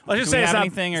 is it? Let's just say it's not,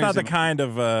 anything, it's or not is the it... kind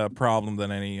of problem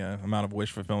that any amount of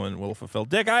wish fulfillment will fulfill.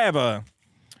 Dick, I have a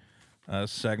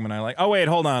segment I like. Oh, wait,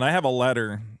 hold on. I have a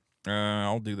letter.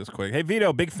 I'll do this quick. Hey,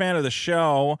 Vito, big fan of the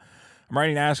show. I'm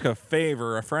writing to ask a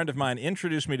favor. A friend of mine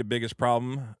introduced me to Biggest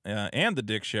Problem and The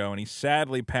Dick Show, and he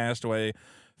sadly passed away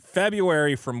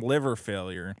February from liver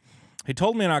failure. He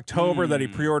told me in October that he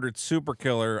pre-ordered Super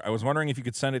Killer. I was wondering if you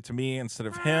could send it to me instead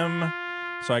of him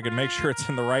so I could make sure it's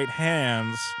in the right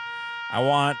hands. I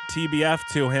want TBF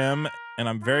to him, and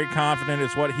I'm very confident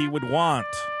it's what he would want.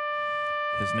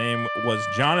 His name was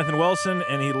Jonathan Wilson,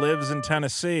 and he lives in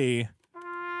Tennessee.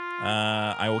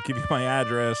 I will give you my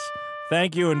address.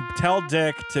 Thank you, and tell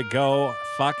Dick to go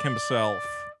fuck himself.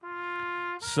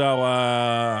 So,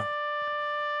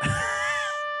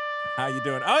 how you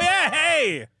doing? Oh, yeah,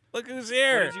 hey! Look who's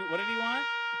here. What did he want?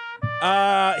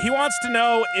 He wants to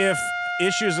know if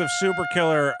issues of Super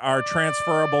Killer are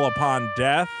transferable upon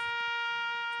death,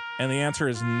 and the answer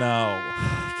is no.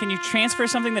 Can you transfer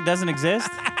something that doesn't exist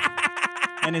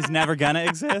and is never gonna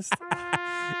exist?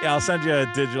 Yeah, I'll send you a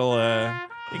digital,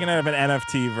 you can have an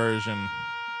NFT version.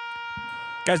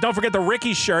 Guys, don't forget the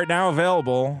Ricky shirt now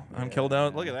available. I'm killed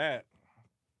out. Look at that.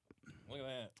 Look at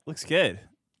that. Looks good.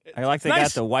 I like they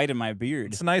got the white in my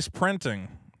beard. It's nice printing.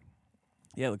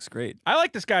 Yeah, it looks great. I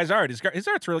like this guy's art. His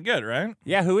art's really good, right?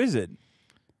 Yeah, who is it?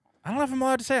 I don't know if I'm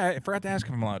allowed to say. I forgot to ask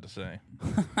if I'm allowed to say.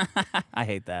 I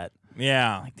hate that.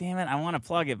 Yeah. Like, damn it, I want to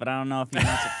plug it, but I don't know if he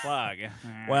wants a plug.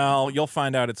 Well, you'll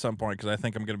find out at some point because I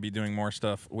think I'm going to be doing more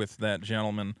stuff with that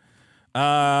gentleman.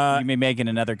 You be making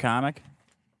another comic?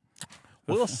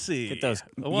 We'll see. Get those.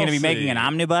 You're going to be making an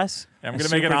omnibus? I'm going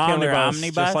to make an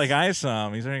omnibus, just like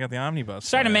Isom. He's already got the omnibus.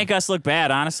 Starting to make us look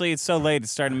bad, honestly. It's so late.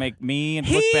 It's starting to make me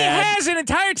look bad. He has an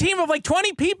entire team of like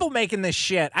 20 people making this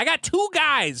shit. I got 2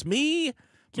 guys. Me,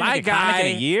 my guy.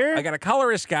 In a year? I got a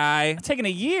colorist guy. It's taking a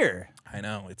year. I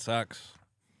know. It sucks.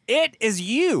 It is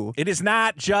you. It is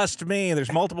not just me.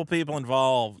 There's multiple people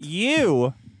involved.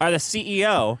 You are the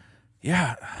CEO.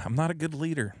 Yeah, I'm not a good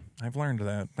leader. I've learned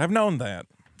that. I've known that.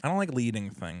 I don't like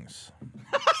leading things.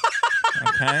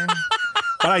 Okay?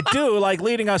 But I do like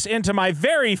leading us into my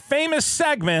very famous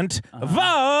segment,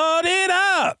 Vote It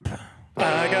Up!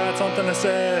 I got something to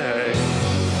say.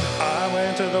 I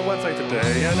went to the website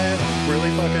today and it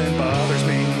really fucking bothers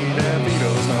me that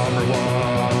Vito's #1.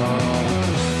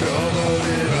 Go vote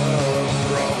it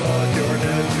up, or I'll fuck your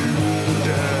dead to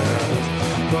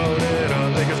death. Vote it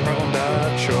up,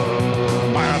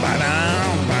 biggestproblem.show.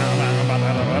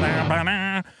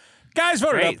 Guys,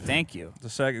 voted Great, up. thank you. Just a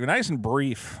second. Nice and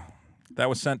brief. That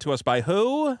was sent to us by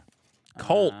who?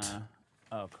 Colt.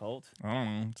 Colt? I don't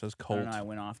know. It says Colt. I don't know. I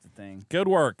went off the thing. Good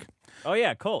work. Oh,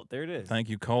 yeah, Colt. There it is. Thank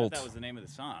you, Colt. That was the name of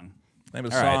the song. The name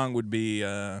of the song would be,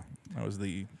 that was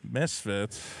the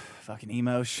Misfits. Fucking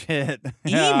emo shit.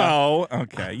 Emo?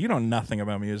 Okay, you know nothing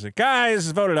about music.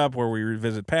 Guys, voted up where we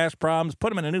revisit past problems, put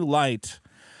them in a new light.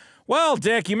 Well,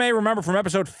 Dick, you may remember from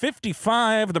episode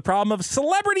 55 the problem of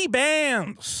celebrity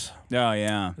bands. Oh,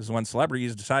 yeah. This is when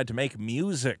celebrities decide to make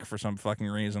music for some fucking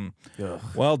reason. Ugh.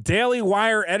 Well, Daily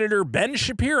Wire editor Ben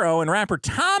Shapiro and rapper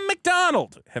Tom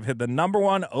MacDonald have hit the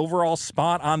 #1 overall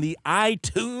spot on the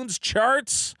iTunes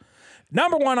charts,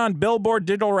 #1 on Billboard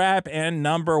Digital Rap, and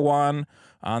 #1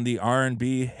 on the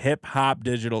R&B Hip Hop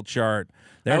Digital chart.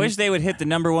 I wish they would hit the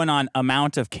 #1 on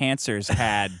amount of cancers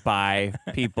had by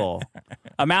people.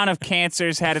 Amount of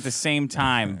cancers had at the same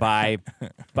time by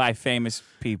famous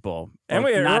people. And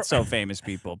not so famous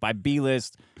people. By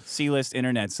B-list, C-list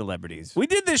internet celebrities. We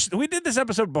did this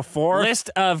episode before.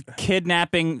 List of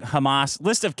kidnapped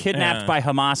by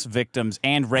Hamas victims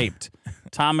and raped.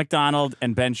 Tom MacDonald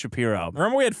and Ben Shapiro.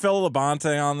 Remember we had Phil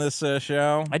Labonte on this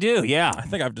show? I do, yeah. I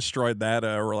think I've destroyed that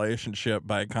relationship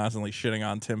by constantly shitting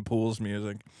on Tim Pool's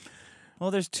music.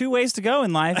 Well, there's two ways to go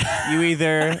in life. You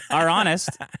either are honest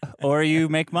or you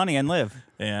make money and live.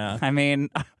 Yeah. I mean,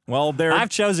 well, I've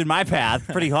chosen my path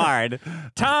pretty hard.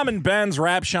 Tom and Ben's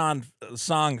rap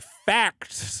song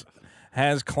Facts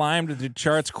has climbed the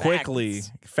charts quickly.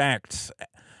 Facts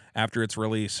after its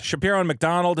release. Shapiro and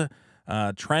MacDonald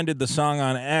trended the song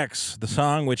on X, the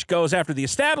song which goes after the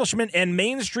establishment and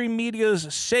mainstream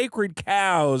media's sacred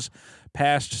cows,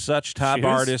 past such top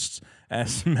artists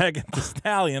as Megan Thee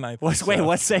Stallion. Wait,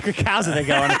 what sacred cows are they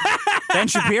going? Ben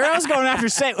Shapiro's going after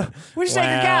which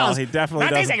sacred cows? He definitely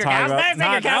not these sacred cows. Not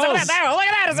sacred cows. Look at that! Look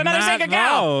at that! It's another sacred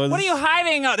cow. What are you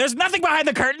hiding? Oh, there's nothing behind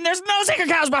the curtain. There's no sacred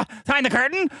cows behind the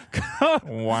curtain.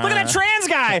 Wow. Look at that trans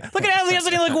guy. Look at how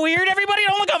doesn't he look weird? Everybody,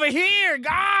 don't look over here.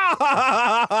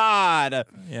 God.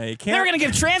 Yeah, you can't. They're gonna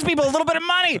give trans people a little bit of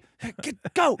money.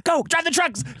 Go, drive the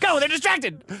trucks. Go. They're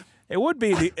distracted. It would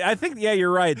be. I think. Yeah, you're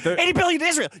right. 80 billion to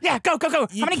Israel. Yeah, go. How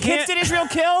many kids did Israel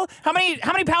kill? How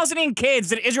many Palestinian kids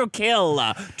did Israel kill?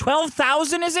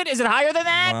 12,000? Is it? Is it higher than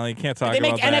that? Well, you can't talk did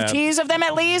about that. They make NFTs of them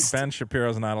at least. Ben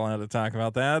Shapiro's not allowed to talk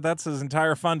about that. That's his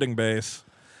entire funding base.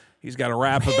 He's got to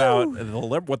rap about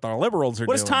what the liberals are doing.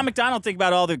 What does Tom MacDonald think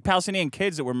about all the Palestinian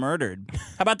kids that were murdered?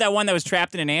 How about that one that was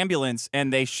trapped in an ambulance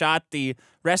and they shot the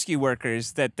rescue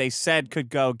workers that they said could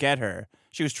go get her?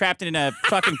 She was trapped in a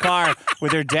fucking car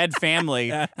with her dead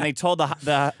family, and they told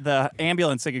the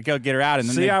ambulance they could go get her out. And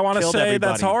then I want to say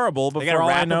everybody. That's horrible. But they got to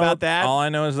rap about that. All I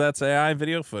know is that's AI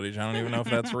video footage. I don't even know if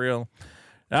that's real.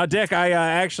 Now, Dick, I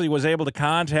actually was able to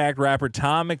contact rapper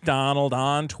Tom MacDonald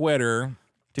on Twitter.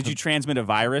 Did you transmit a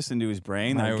virus into his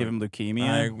brain that would give him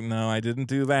leukemia? No, I didn't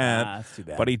do that. That's too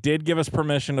bad. But he did give us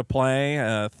permission to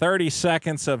play 30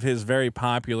 seconds of his very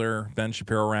popular Ben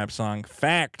Shapiro rap song,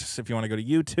 Facts, if you want to go to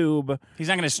YouTube. He's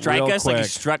not going to strike us like he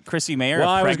struck Chrissy Mayer, Well,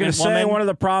 I was going to say, one of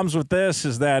the problems with this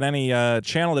is that any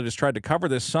channel that has tried to cover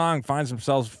this song finds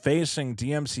themselves facing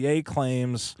DMCA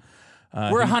claims.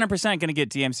 We're 100% going to get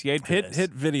DMCA'd for this.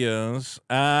 Hit videos.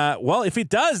 Well, if he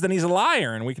does, then he's a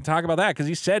liar, and we can talk about that because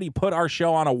he said he put our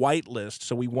show on a whitelist,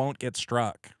 so we won't get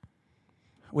struck.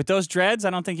 With those dreads, I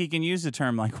don't think he can use the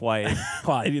term like white.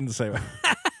 Well, he didn't say that.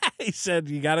 He said,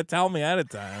 you got to tell me ahead of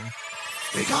time.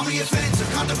 They call me offensive,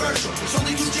 controversial. There's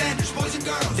only two genders, boys and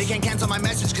girls. They can't cancel my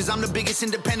message because I'm the biggest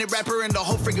independent rapper in the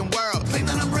whole freaking world. Claim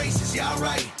that I'm racist, yeah,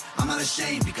 alright. I'm not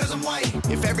ashamed because I'm white.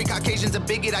 If every Caucasian's a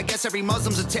bigot, I guess every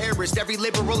Muslim's a terrorist. Every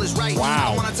liberal is right.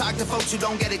 Wow. I want to talk to folks who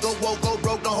don't get it. Go woke, go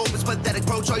broke, no hope, it's pathetic.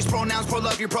 Pro-choice, pronouns,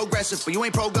 pro-love, you're progressive. But you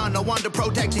ain't pro-gun, no one to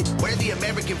protect it. Where the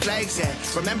American flags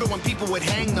at? Remember when people would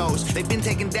hang those? They've been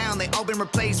taken down, they all been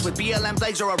replaced with BLM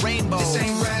flags or a rainbow. This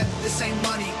ain't rap, this ain't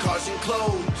money, cars and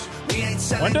clothes. We ain't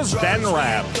selling when does Ben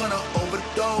rap?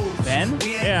 Ben?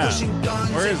 Yeah.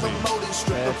 Where is he?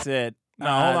 That's it. No,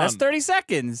 hold on. That's 30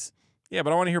 seconds. Yeah,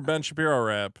 but I want to hear Ben Shapiro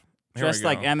rap. Just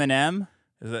like Eminem.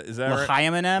 Is that right?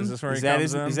 L'chaim Eminem? Is this where he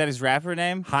comes in? Is that his rapper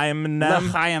name? Chaim Eminem?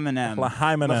 L'chaim Eminem.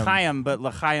 L'chaim Eminem. L'chaim, but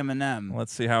L'chaim Eminem.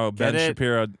 Let's see how Ben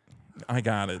Shapiro... I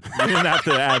got it. You didn't have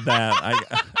to add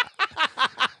that.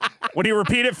 Would you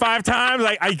repeat it 5 times?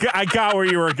 I got where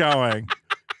you were going.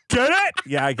 Get it?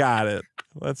 Yeah, I got it.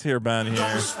 Let's hear Ben here.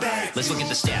 Let's look at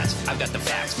the stats. I've got the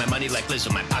facts. My money like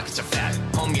Lizzo, my pockets are fat.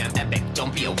 Homie, I'm epic.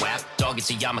 Don't be a whack. Dog, it's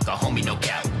a yarmulke. Homie, no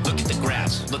cap. Look at the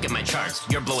graphs. Look at my charts.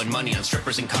 You're blowing money on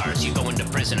strippers and cars. You go into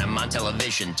prison. I'm on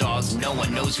television. Dog, no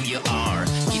one knows who you are.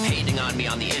 Keep hating on me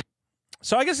on the internet.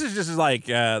 So I guess it's just like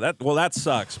that. Well, that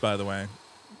sucks, by the way.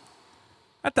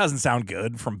 That doesn't sound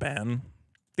good from Ben.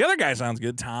 The other guy sounds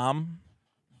good, Tom.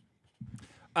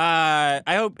 I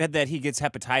hope that he gets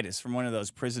hepatitis from one of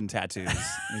those prison tattoos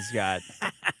he's got.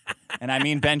 And I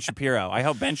mean Ben Shapiro. I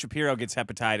hope Ben Shapiro gets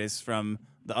hepatitis from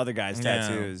the other guy's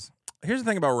tattoos. Here's the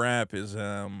thing about rap is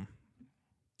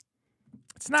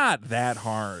it's not that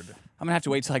hard. I'm going to have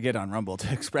to wait till I get on Rumble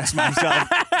to express myself.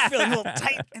 Feeling a little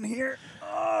tight in here.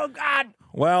 Oh, God.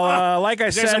 Well, like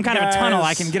I said, there's some kind of a tunnel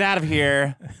I can get out of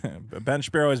here. Ben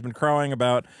Shapiro has been crowing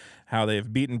about how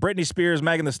they've beaten Britney Spears,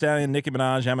 Megan Thee Stallion, Nicki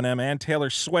Minaj, Eminem, and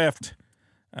Taylor Swift.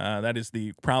 That is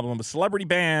the problem with celebrity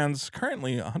bands.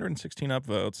 Currently 116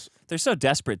 upvotes. They're so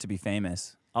desperate to be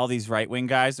famous. All these right-wing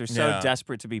guys, they're so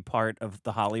desperate to be part of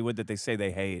the Hollywood that they say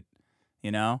they hate.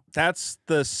 You know? That's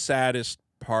the saddest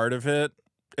part of it.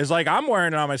 Is like, I'm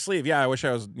wearing it on my sleeve. Yeah, I wish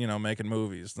I was, making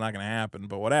movies. It's not going to happen,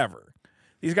 but whatever.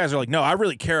 These guys are like, no, I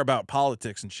really care about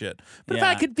politics and shit. But if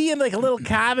I could be in like a little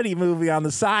comedy movie on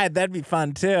the side, that'd be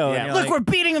fun too. Yeah. Look, we're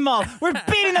beating them all. We're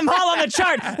beating them all on the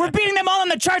chart. We're beating them all on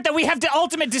the chart that we have the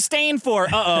ultimate disdain for.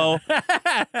 Uh-oh.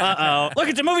 Uh-oh. Look,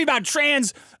 it's a movie about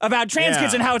trans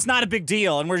kids and how it's not a big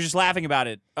deal, and we're just laughing about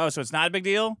it. Oh, so it's not a big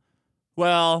deal?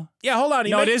 Well, yeah, hold on.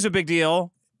 No, it is a big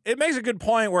deal. It makes a good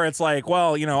point where it's like,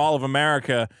 well, all of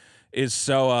America is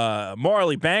so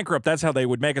morally bankrupt. That's how they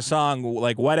would make a song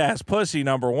like "Wet Ass Pussy"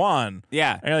 #1.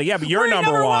 Yeah, and you're like, yeah, but you're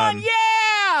number one.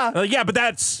 Yeah, like, yeah, but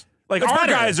that's like it's our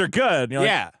better. guys are good. You're like,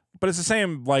 yeah, but it's the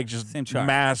same, like just same chart.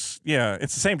 Mass. Yeah,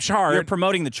 it's the same chart. You're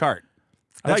promoting the chart.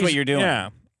 That's what you're doing. Yeah,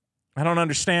 I don't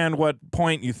understand what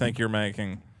point you think you're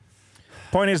making.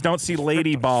 Point is, don't see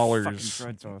Lady Ballers.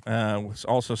 Was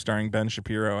also starring Ben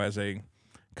Shapiro as a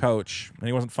coach, and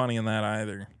he wasn't funny in that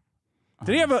either.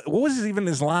 Did he have what was even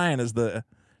his line as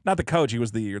not the coach, he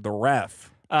was the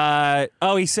ref.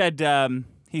 He said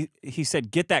he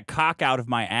said, "Get that cock out of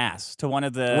my ass" to one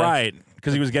of the right,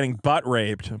 because he was getting butt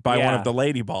raped by one of the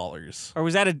Lady Ballers. Or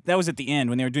was that was at the end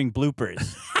when they were doing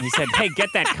bloopers? And he said, "Hey, get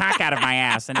that cock out of my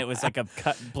ass," and it was like a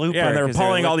cut blooper. Yeah, and they were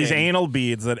pulling all these anal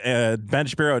beads that Ben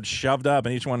Shapiro had shoved up,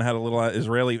 and each one had a little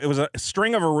Israeli. It was a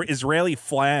string of Israeli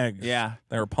flags. Yeah,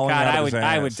 they were pulling out of his ass.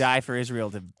 I would die for Israel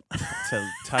to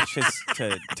touch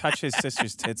his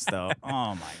sister's tits, though.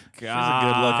 Oh my God, she's a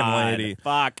good-looking lady.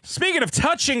 Fuck. Speaking of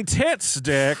touching tits,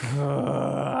 Dick, you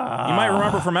might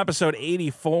remember from episode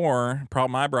 84,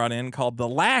 problem I brought in called "The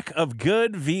Lack of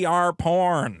Good VR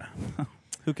Porn."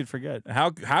 Who could forget?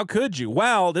 How could you?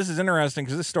 Well, this is interesting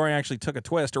because this story actually took a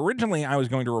twist. Originally, I was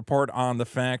going to report on the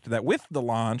fact that with the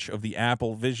launch of the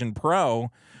Apple Vision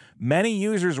Pro, many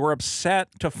users were upset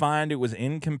to find it was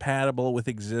incompatible with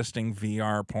existing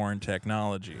VR porn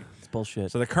technology. It's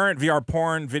bullshit. So the current VR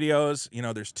porn videos,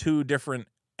 there's 2 different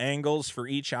angles for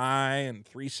each eye and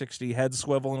 360 head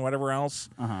swivel and whatever else.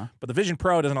 But the Vision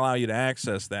Pro doesn't allow you to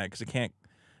access that because it can't.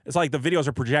 It's like the videos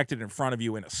are projected in front of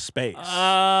you in a space.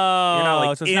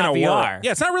 Oh, so it's not VR.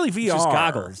 Yeah, it's not really VR. It's just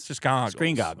goggles. It's just goggles.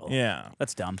 Screen goggles. Yeah.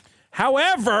 That's dumb.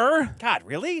 However. God,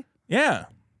 really? Yeah.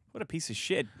 What a piece of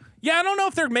shit. Yeah, I don't know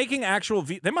if they're making actual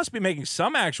they must be making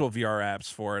some actual VR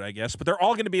apps for it, I guess, but they're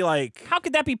all going to be like. How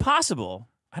could that be possible?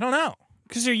 I don't know.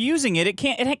 Because you're using it. It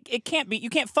can't be. You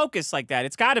can't focus like that.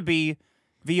 It's got to be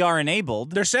VR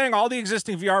enabled. They're saying all the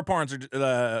existing VR porns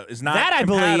is not that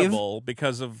compatible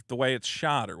because of the way it's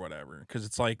shot or whatever. Because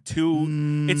it's like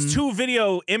it's 2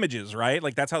 video images, right?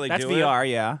 Like that's how they do it. That's VR,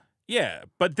 yeah. Yeah,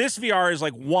 but this VR is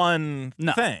like one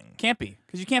thing. Can't be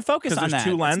because you can't focus on that. There's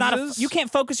 2 lenses. You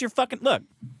can't focus your fucking look.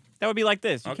 That would be like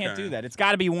this. You can't do that. It's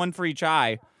got to be one for each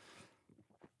eye.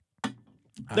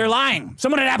 They're lying.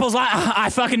 Someone at Apple's lying. I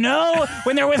fucking know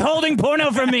when they're withholding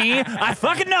porno from me. I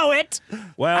fucking know it.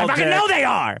 Well, I fucking know they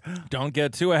are. Don't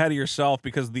get too ahead of yourself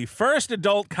because the first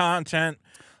adult content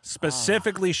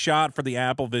specifically shot for the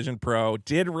Apple Vision Pro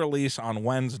did release on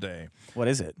Wednesday. What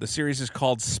is it? The series is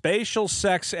called Spatial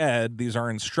Sex Ed. These are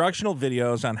instructional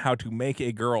videos on how to make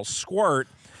a girl squirt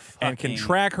and can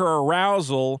track her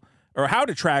arousal. Or how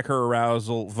to track her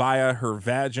arousal via her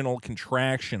vaginal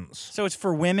contractions. So it's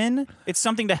for women? It's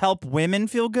something to help women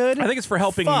feel good? I think it's for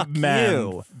helping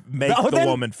men make the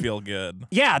woman feel good.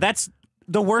 Yeah, that's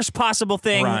the worst possible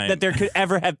thing that there could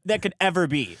ever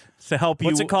be. To help you.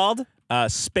 What's it called?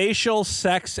 Spatial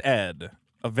Sex Ed.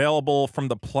 Available from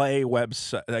the Play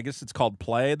website. I guess it's called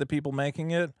Play, the people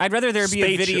making it. I'd rather there be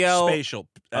a video. Spatial.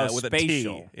 With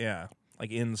spatial. a T. Yeah.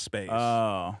 Like in space.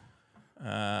 Oh.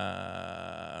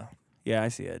 Yeah, I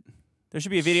see it. There should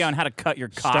be a video on how to cut your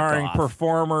cock starring off.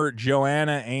 Performer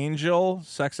Joanna Angel.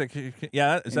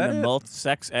 Yeah, is that it?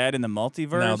 Sex Ed in the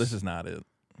multiverse? No, this is not it.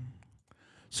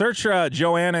 Search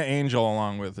Joanna Angel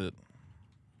along with it.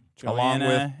 Joanna along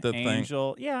with the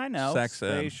Angel. thing. Yeah, I know. Sex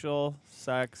Ed. Spatial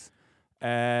Sex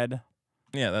Ed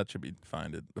Yeah, that should be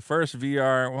find it. The first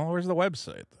VR. Well, where's the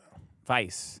website though?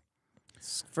 Vice.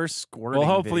 First squirting Well,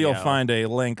 hopefully video. you'll find a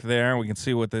link there. We can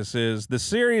see what this is. The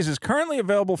series is currently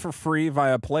available for free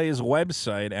via Play's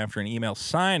website after an email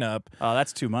sign-up. Oh,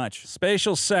 that's too much.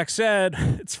 Spatial Sex Ed,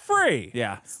 it's free.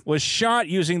 Yeah. Was shot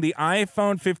using the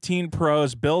iPhone 15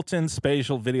 Pro's built-in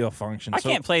spatial video function. I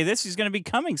can't play this. He's going to be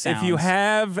coming sounds. If you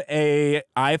have a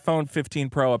iPhone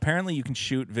 15 Pro, apparently you can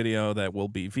shoot video that will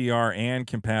be VR and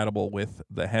compatible with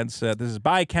the headset. This is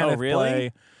by Kenneth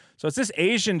Play. So it's this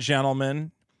Asian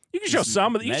gentleman. You can show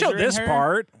some of it. You can show this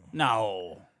part.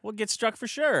 No. We'll get struck for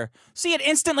sure. See, it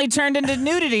instantly turned into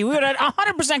nudity. We would have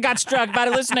 100% got struck by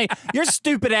listening. Your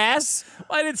stupid ass.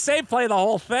 Well, I didn't say play the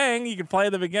whole thing. You can play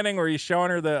the beginning where he's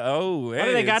showing her the, hey, why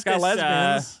do they got this,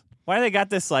 lesbians. Why do they got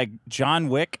this, like, John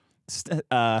Wick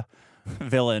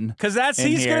villain? Because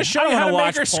he's going to show you how to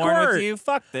make her squirt. With you.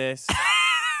 Fuck this.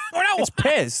 Oh, no. It's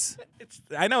piss.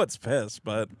 I know it's piss,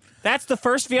 but that's the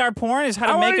first VR porn is how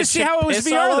to I make wanted a to see how it was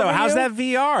VR though. How's you? that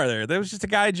VR there? There was just a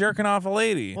guy jerking off a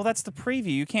lady. Well, that's the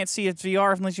preview. You can't see it's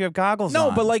VR unless you have goggles on.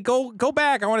 No, but like go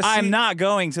back. I want to see. I'm not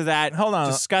going to that. Hold on.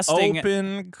 Disgusting.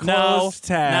 Open, close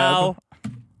tab. No.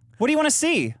 What do you want to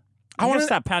see? I want to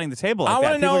stop pounding the table like that.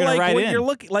 I want to know like what you're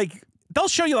looking like. They'll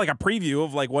show you like a preview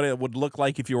of like what it would look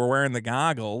like if you were wearing the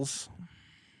goggles.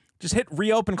 Just hit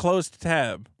reopen closed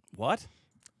tab. What?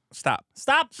 Stop.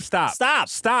 Stop. Stop. Stop.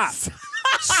 Stop.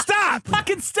 Stop.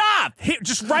 Fucking stop.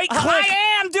 Just right click.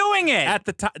 I am doing it. At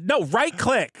the top. No, right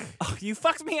click. Oh, you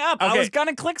fucked me up. Okay. I was going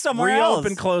to click somewhere else.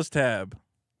 Reopen close tab.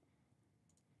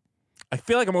 I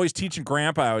feel like I'm always teaching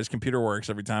Grandpa how his computer works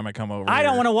every time I come over I here.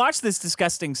 don't want to watch this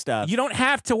disgusting stuff. You don't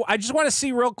have to. I just want to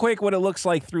see real quick what it looks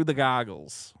like through the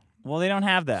goggles. Well, they don't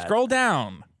have that. Scroll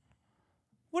down.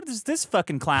 What is this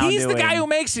fucking clown doing? He's the guy who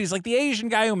makes it. He's like the Asian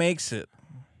guy who makes it.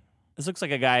 This looks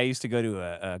like a guy I used to go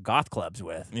to goth clubs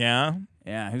with. Yeah?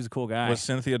 Yeah, he was a cool guy. Was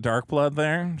Cynthia Darkblood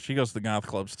there? She goes to the goth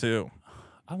clubs, too.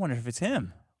 I wonder if it's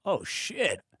him. Oh,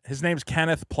 shit. His name's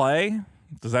Kenneth Play.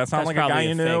 Does that sound That's like a guy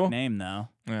you knew? Fake name, though.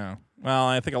 Yeah. Well,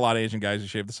 I think a lot of Asian guys who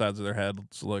shave the sides of their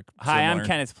heads look Hi, similar. I'm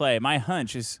Kenneth Play. My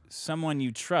hunch is someone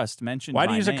you trust mentioned Why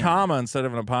do you use name. a comma instead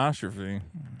of an apostrophe?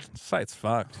 This site's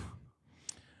fucked.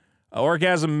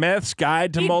 Orgasm Myths,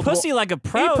 Guide to Eat Multiple... pussy like a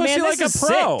pro. Eat pussy Man, like this a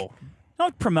is pro. Sick.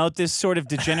 Don't promote this sort of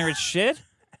degenerate shit.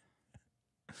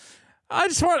 I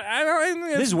just want...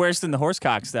 This is worse than the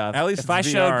horsecock stuff. At least if I it's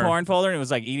showed VR. porn folder and it was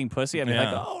like eating pussy, I'd be like,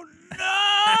 oh no!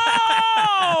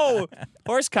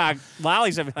 Horsecock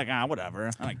lollies, I'd be like, whatever.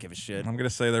 I don't give a shit. I'm going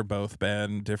to say they're both bad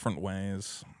in different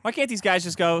ways. Why can't these guys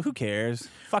just go, who cares?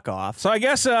 Fuck off. So I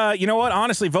guess, you know what?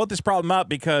 Honestly, vote this problem up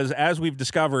because as we've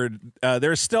discovered,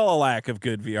 there's still a lack of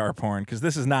good VR porn because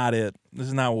this is not it. This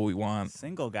is not what we want.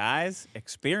 Single guys,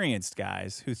 experienced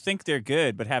guys who think they're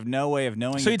good but have no way of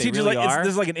knowing So he that they teaches really like are.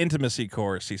 this is like an intimacy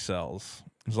course he sells.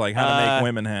 It's like how to make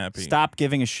women happy. Stop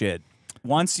giving a shit.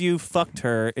 Once you fucked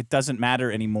her, it doesn't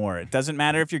matter anymore. It doesn't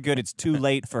matter if you're good. It's too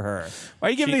late for her. Why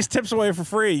are you giving these tips away for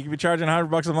free? You could be charging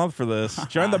 $100 a month for this.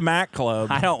 Join the Mac Club.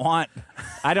 I don't want.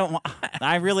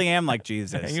 I really am like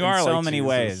Jesus. You are in so like many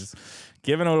Jesus. ways.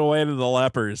 Giving it away to the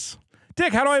lepers.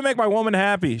 Dick, how do I make my woman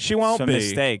happy? She won't It's a be.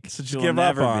 mistake. So just She'll give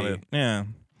up never on be. it. Yeah.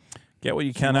 Get what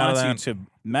you She can out of that. wants you to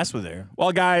mess with her.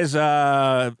 Well, guys,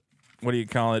 what do you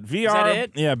call it? VR. Is that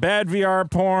it? Yeah, bad VR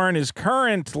porn is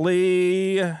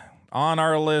currently on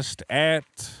our list at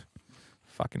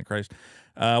fucking Christ.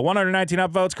 119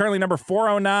 upvotes, currently number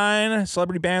 409.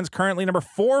 Celebrity bands currently number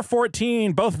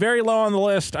 414. Both very low on the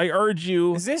list. I urge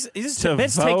you Is this to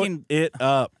it's vote taking? it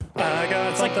up. I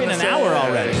got It's like something been to an hour say.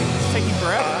 already. It's taking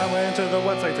forever. I went to the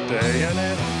website today and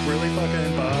it really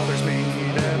fucking bothers me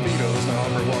that Vito's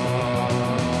number one.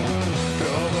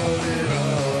 Go vote it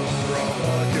up, or I'll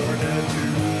fuck your dad to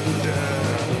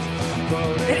death.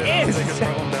 Vote It up, is. take it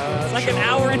from that It's like an show.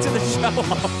 hour into the show.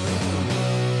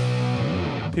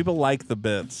 People like the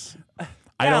bits.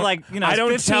 I don't like, I don't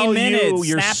 15 tell you minutes,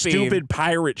 your snappy. stupid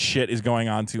pirate shit is going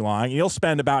on too long. You'll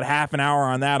spend about half an hour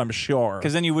on that, I'm sure.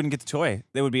 Because then you wouldn't get the toy.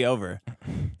 They would be over.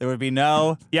 There would be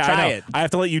no. Yeah, try I know. it. I have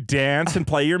to let you dance and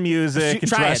play your music and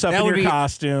Try dress it. up That in would your be-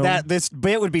 costume. This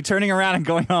bit would be turning around and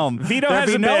going home. Vito There'd has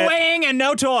be a no bit. weighing and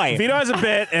no toy. Vito has a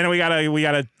bit, and we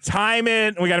gotta time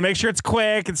it. And we gotta make sure it's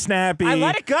quick and snappy. I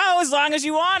let it go as long as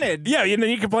you wanted. Yeah, and then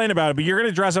you complain about it, but you're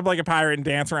gonna dress up like a pirate and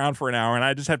dance around for an hour, and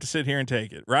I just have to sit here and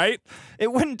take it, right?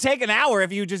 It wouldn't take an hour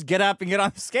if you just get up and get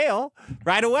on the scale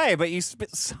right away, but you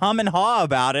hum and haw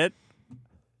about it.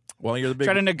 Well, you're the big.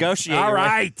 Try to negotiate. All your way.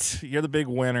 right, you're the big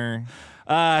winner.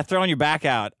 Throwing your back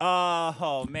out.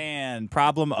 Oh, man.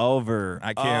 Problem over.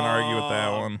 I can't argue with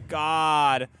that one.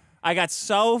 God. I got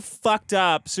so fucked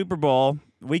up Super Bowl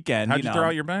weekend. How'd you know. throw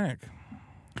out your back?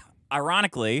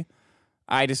 ironically,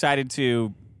 I decided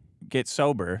to get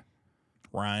sober.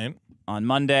 Right. On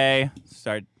Monday,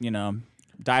 start,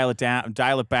 dial it down,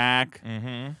 dial it back.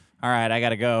 Mm-hmm. All right, I got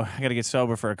to go. I got to get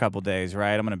sober for a couple days,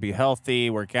 right? I'm going to be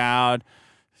healthy, work out,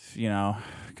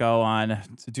 go on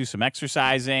to do some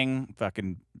exercising,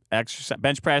 fucking exercise,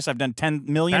 bench press. I've done 10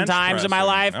 million times in my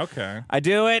life. Okay. I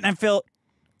do it, and I feel,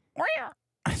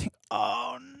 I think,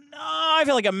 oh no, I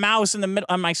feel like a mouse in the middle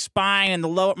on my spine and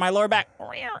my lower back.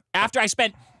 After I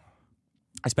spent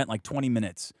like 20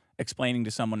 minutes explaining to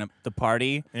someone at the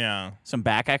party some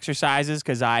back exercises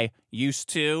because I used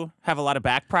to have a lot of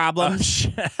back problems.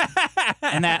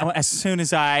 And that as soon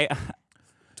as I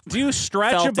do you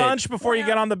stretch a bunch before you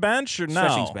get on the bench or no?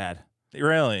 Stretching's bad.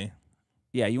 Really?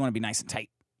 Yeah, you want to be nice and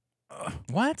tight.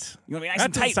 What? You want to be nice that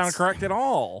and tight? That doesn't sound correct at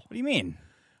all. What do you mean?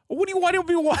 What do you want to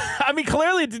be? I mean,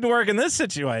 clearly it didn't work in this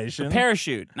situation. A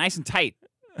parachute, nice and tight.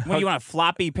 What, you want a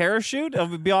floppy parachute? It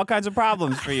would be all kinds of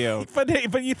problems for you.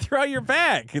 But you throw out your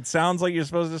back. It sounds like you're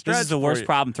supposed to stretch. This is the worst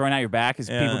problem, throwing out your back, is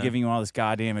people giving you all this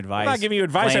goddamn advice. I'm not giving you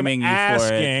advice. I'm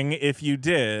asking if you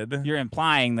did. You're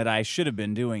implying that I should have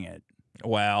been doing it.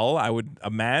 Well, I would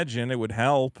imagine it would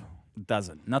help. It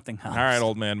doesn't. Nothing helps. All right,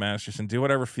 old man Masterson, do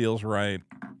whatever feels right.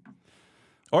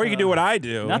 Or you can do what I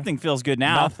do. Nothing feels good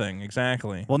now. Nothing,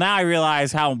 exactly. Well, now I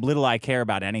realize how little I care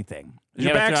about anything.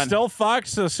 Your back's still fucked?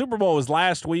 So the Super Bowl was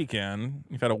last weekend.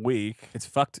 You've had a week. It's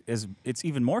fucked. It's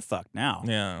even more fucked now.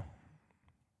 Yeah.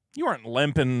 You weren't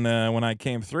limping when I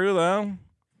came through, though.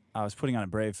 I was putting on a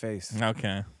brave face.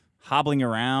 Okay. Hobbling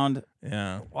around.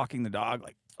 Yeah. Walking the dog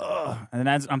like, ugh. And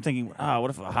then I'm thinking, what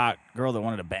if a hot girl that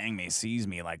wanted to bang me sees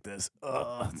me like this?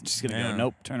 Ugh. She's going to go,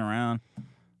 nope, turn around.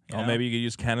 Well, maybe you could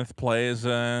use Kenneth Play's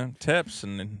tips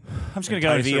and I'm just gonna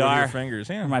go to VR. Your fingers,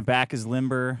 yeah. My back is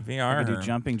limber. VR. I can do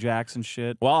jumping jacks and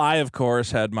shit. Well, I of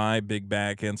course had my big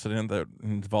back incident that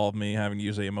involved me having to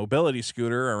use a mobility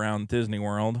scooter around Disney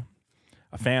World.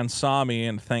 A fan saw me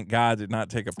and thank God did not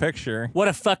take a picture. What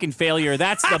a fucking failure!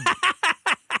 That's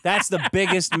the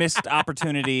biggest missed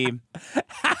opportunity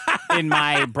in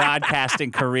my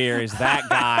broadcasting career. Is that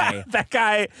guy? That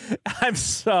guy. I'm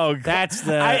so. That's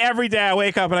the. Every day I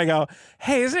wake up and I go,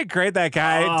 "Hey, isn't it great that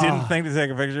guy didn't think to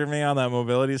take a picture of me on that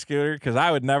mobility scooter? Because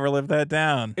I would never live that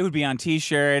down." It would be on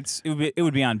T-shirts. It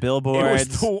would be on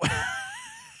billboards.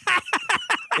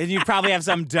 And you'd probably have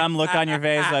some dumb look on your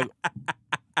face, like,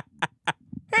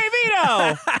 "Hey,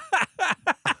 Vito."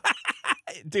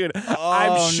 Dude,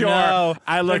 I'm sure no.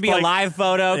 I look There'd be like a live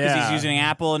photo because he's using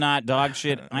Apple, not dog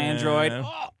shit Android.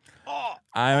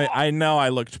 I know I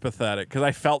looked pathetic because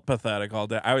I felt pathetic all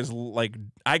day. I was like,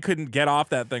 I couldn't get off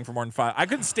that thing for more than 5. I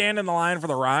couldn't stand in the line for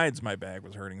the rides. My back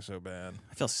was hurting so bad.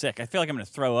 I feel sick. I feel like I'm going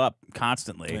to throw up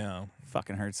constantly. Yeah.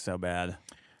 Fucking hurts so bad.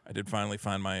 I did finally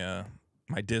find my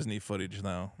my Disney footage,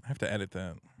 though. I have to edit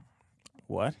that.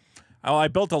 What? Oh, I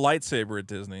built a lightsaber at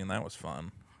Disney, and that was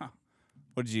fun. Huh.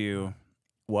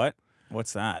 What?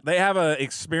 What's that? They have an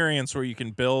experience where you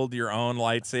can build your own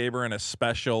lightsaber in a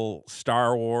special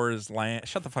Star Wars land.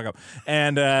 Shut the fuck up.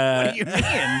 And what do you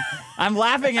mean? I'm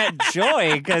laughing at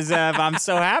joy because I'm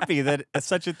so happy that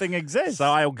such a thing exists. So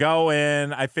I go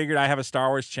in. I figured I have a Star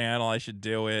Wars channel. I should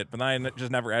do it. But then I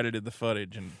just never edited the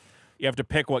footage. And you have to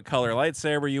pick what color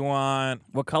lightsaber you want.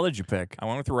 What color did you pick? I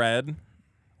went with red.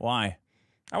 Why?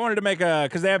 I wanted to make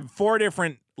because they have 4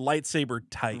 different lightsaber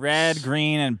types. Red,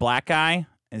 green, and black guy?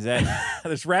 Is that?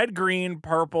 There's red, green,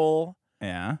 purple.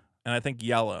 Yeah. And I think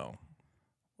yellow.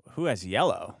 Who has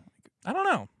yellow? I don't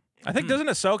know. I think doesn't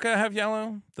Ahsoka have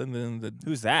yellow?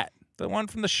 Who's that? The one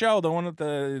from the show. The one with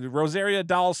the Rosaria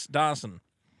Dawson.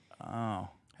 Oh. I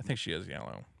think she has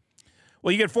yellow.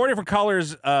 Well, you get 4 different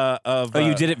colors of. Oh,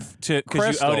 you did it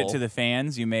because you owed it to crystal. the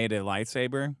fans. You made a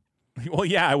lightsaber. Well,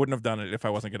 yeah, I wouldn't have done it if I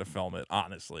wasn't going to film it.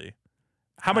 Honestly,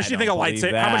 how much do you think don't believe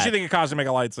lightsaber? How much that. do you think it cost to make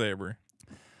a lightsaber?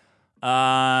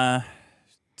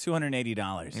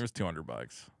 $280. It was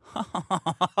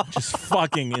 $200. Just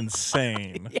fucking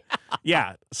insane.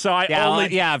 Yeah. So I only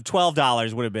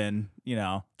 $12 would have been,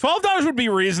 $12 would be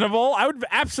reasonable. I would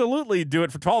absolutely do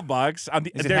it for $12.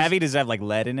 Is it heavy? Does it have like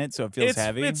lead in it so it feels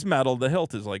heavy? It's metal. The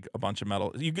hilt is like a bunch of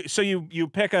metal. You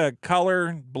pick a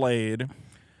color blade,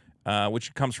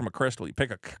 which comes from a crystal. You pick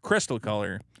a crystal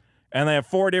color, and they have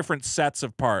 4 different sets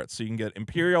of parts. So you can get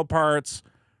Imperial parts,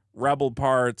 Rebel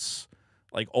parts,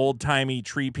 like old-timey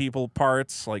tree people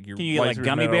parts. Like your Can you get like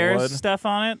gummy bears stuff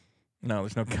on it? No,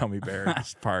 there's no gummy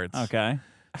bears parts. Okay.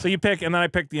 So you pick, and then I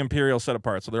picked the Imperial set of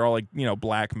parts. So they're all like,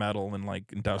 black metal and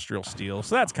like industrial steel.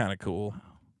 So that's kind of cool.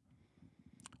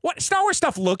 What Star Wars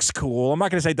stuff looks cool. I'm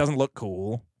not going to say it doesn't look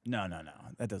cool. No.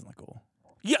 That doesn't look cool.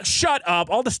 Yeah, shut up.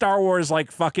 All the Star Wars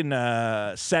like fucking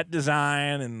set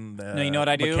design and no, you know what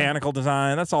I do? Mechanical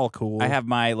design. That's all cool. I have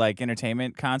my like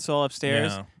entertainment console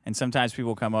upstairs, and sometimes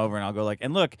people come over and I'll go like,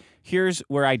 and look, here's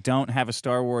where I don't have a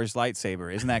Star Wars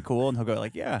lightsaber. Isn't that cool? And he'll go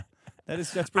like, yeah,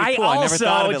 that's pretty cool. I never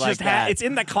thought of it like that. It's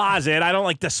in the closet. I don't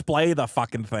like display the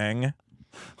fucking thing.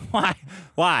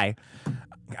 Why?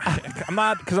 I'm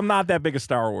not that big a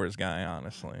Star Wars guy,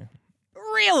 honestly.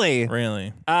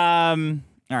 Really? All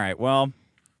right. Well,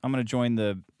 I'm gonna join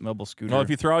the mobile scooter. Well, if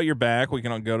you throw out your back, we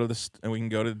can go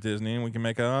to Disney and we can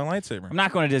make a lightsaber. I'm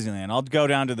not going to Disneyland. I'll go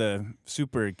down to the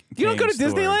Super. You don't go to store.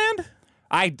 Disneyland?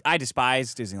 I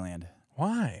despise Disneyland.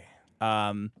 Why?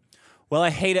 Well, I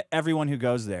hate everyone who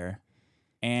goes there,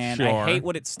 and I hate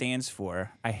what it stands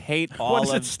for. I hate all What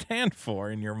does it stand for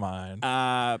in your mind?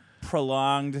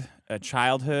 Prolonged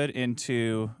childhood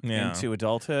into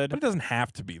adulthood. But it doesn't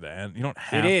have to be that. You don't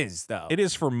have. It is though. It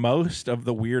is for most of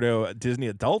the weirdo Disney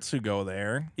adults who go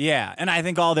there. Yeah, and I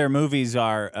think all their movies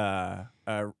are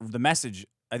the message.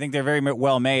 I think they're very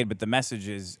well made, but the message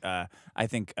is, I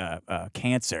think,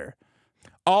 cancer.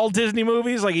 All Disney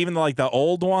movies, like even the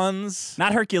old ones.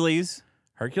 Not Hercules.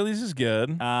 Hercules is good.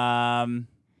 Mulan's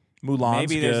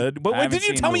good. But did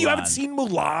you tell me you haven't seen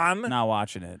Mulan? Not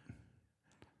watching it.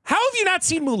 How have you not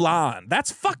seen Mulan?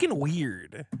 That's fucking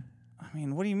weird. I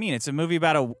mean, what do you mean? It's a movie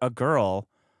about a girl.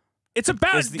 It's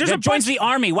about joins the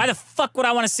army. Why the fuck would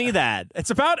I want to see that? It's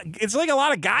like a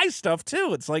lot of guy stuff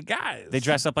too. It's like guys. They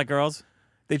dress up like girls?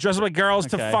 They dress up like girls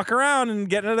to fuck around and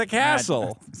get into the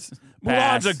castle.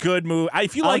 Mulan's a good movie.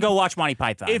 I'll go watch Monty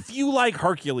Python. If you like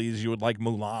Hercules, you would like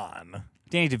Mulan.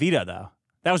 Danny DeVito, though.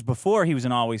 That was before he was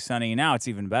in Always Sunny. Now it's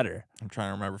even better. I'm trying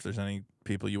to remember if there's any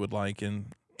people you would like in...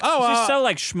 She's so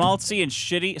like schmaltzy and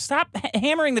shitty. Stop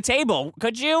hammering the table,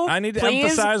 could you? I need to please?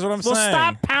 emphasize what I'm saying.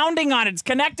 Stop pounding on it. It's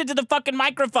connected to the fucking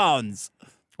microphones.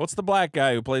 What's the black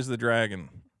guy who plays the dragon?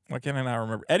 Why can't I not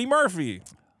remember? Eddie Murphy.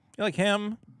 You like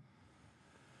him?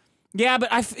 Yeah,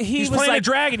 but he's playing a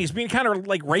dragon. He's being kind of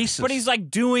like racist. But he's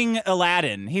like doing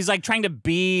Aladdin. He's like trying to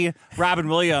be Robin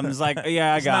Williams. Like,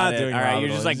 yeah, I got it. All right, you're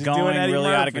just like going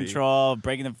really out of control,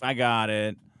 breaking the. I got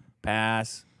it.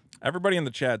 Pass. Everybody in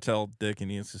the chat tell Dick he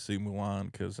needs to see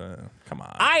Mulan because, come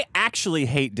on. I actually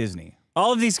hate Disney.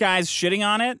 All of these guys shitting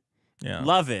on it,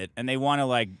 love it, and they want to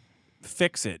like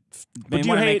fix it. But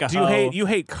you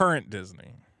hate current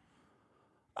Disney?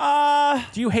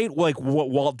 Do you hate like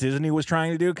what Walt Disney was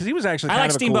trying to do? Because he was actually kind of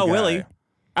a Steamboat cool guy. Willie.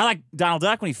 I like Donald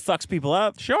Duck when he fucks people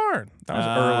up. Sure, that was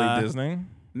early Disney.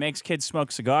 Makes kids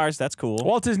smoke cigars. That's cool.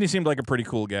 Walt Disney seemed like a pretty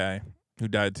cool guy who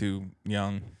died too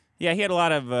young. Yeah, he had a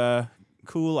lot of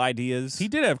cool ideas. He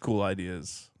did have cool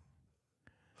ideas.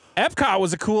 Epcot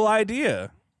was a cool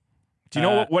idea. Do you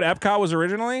know what Epcot was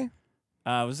originally?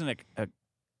 Wasn't it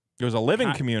It was a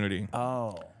living community.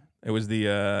 Oh. It was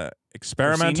the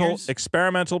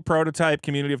experimental prototype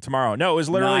community of tomorrow. No, it was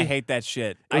literally. No, I hate that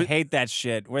shit. I hate that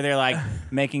shit where they're like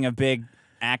making a big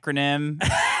acronym.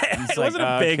 It wasn't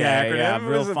a big acronym. Yeah, it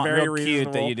was real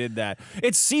cute that you did that.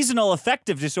 It's seasonal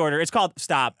affective disorder. It's called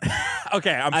stop.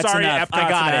 Okay, I'm That's sorry. Enough. Epcot's I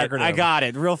got an it. acronym. I got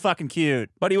it. Real fucking cute.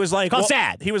 But he was like, it's called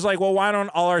sad. He was like, well, why don't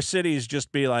all our cities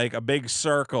just be like a big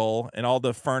circle, and all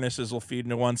the furnaces will feed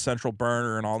into one central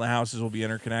burner, and all the houses will be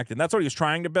interconnected. And that's what he was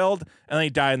trying to build, and then he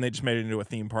died, and they just made it into a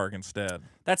theme park instead.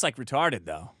 That's like retarded,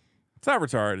 though. It's not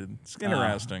retarded. It's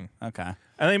interesting. Okay. And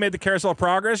then they made the Carousel of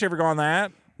Progress. You ever go on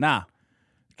that? Nah.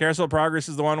 Carousel of Progress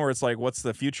is the one where it's like, what's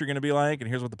the future going to be like? And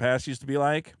here's what the past used to be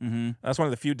like. Mm-hmm. That's one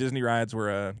of the few Disney rides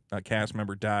where a cast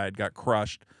member died, got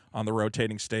crushed on the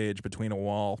rotating stage between a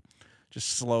wall. Just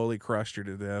slowly crushed her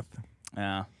to death.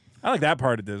 Yeah. I like that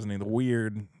part of Disney, the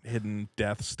weird hidden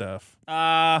death stuff.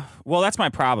 Well, that's my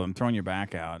problem, throwing your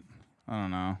back out. I don't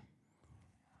know.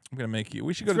 I'm going to make you.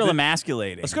 We should go to real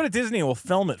emasculating. Let's go to Disney and we'll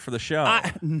film it for the show.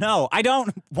 No, I don't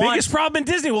want. Biggest problem in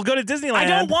Disney. We'll go to Disneyland. I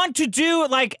don't want to do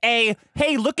like a,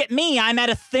 hey, look at me, I'm at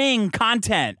a thing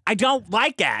content. I don't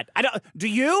like that. I don't. Do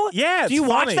you? Yeah, do you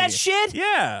funny. watch that shit?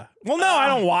 Yeah. Well, no, I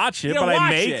don't watch it, but I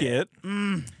make it.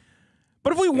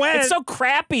 But if we went. It's so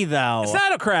crappy, though. It's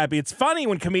not crappy. It's funny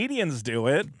when comedians do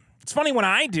it. It's funny when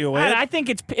I do it. I think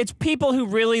it's people who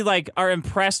really like are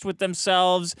impressed with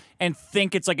themselves and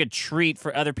think it's like a treat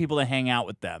for other people to hang out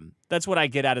with them. That's what I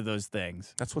get out of those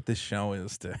things. That's what this show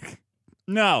is, Dick.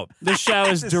 No, the show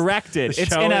is directed.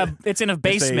 It's in a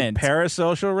basement. It's a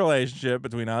parasocial relationship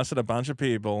between us and a bunch of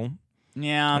people.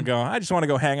 Yeah. I just want to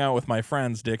go hang out with my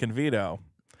friends, Dick and Vito.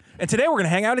 And today we're going to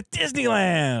hang out at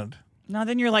Disneyland. No,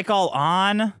 then you're like all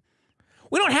on.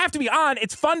 We don't have to be on.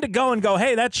 It's fun to go and go,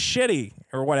 hey, that's shitty.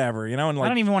 or whatever, you know. And like, I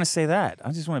don't even want to say that.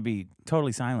 I just want to be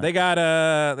totally silent. They got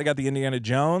the Indiana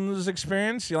Jones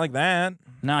experience. You like that?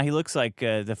 No, he looks like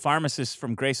the pharmacist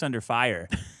from Grace Under Fire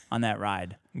on that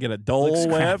ride. Get a Dole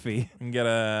Whip. Crappy. And get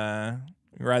a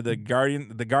ride the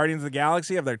Guardians of the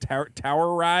Galaxy have their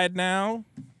tower ride now.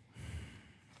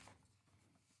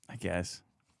 I guess.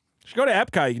 You should go to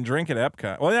Epcot. You can drink at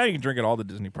Epcot. Well, now you can drink at all the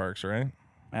Disney parks, right?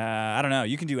 I don't know.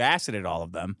 You can do acid at all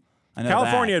of them. I know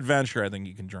California that. Adventure, I think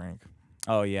you can drink.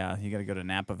 Oh yeah, you got to go to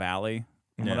Napa Valley,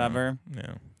 whatever.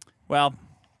 Yeah. Well,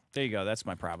 there you go. That's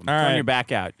my problem. All Turn right. your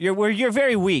back out. You're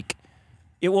very weak.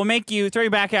 It will make you throw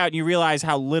your back out, and you realize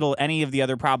how little any of the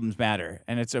other problems matter.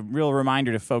 And it's a real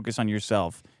reminder to focus on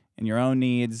yourself and your own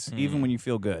needs, even when you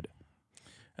feel good.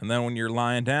 And then when you're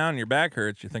lying down and your back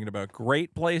hurts, you're thinking about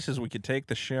great places we could take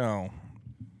the show,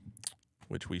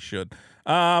 which we should.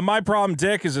 My problem,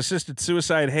 Dick, is assisted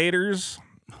suicide haters.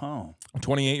 Oh. A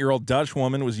 28-year-old Dutch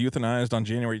woman was euthanized on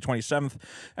January 27th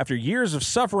after years of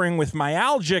suffering with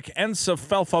myalgic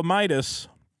encephalomyelitis,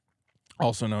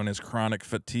 also known as chronic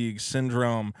fatigue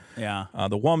syndrome. Yeah.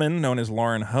 The woman, known as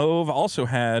Lauren Hove, also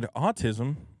had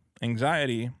autism,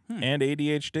 anxiety, and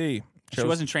ADHD. She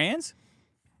wasn't trans?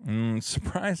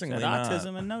 Surprisingly She not. had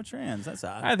autism and no trans. That's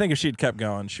odd. I think if she'd kept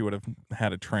going, she would have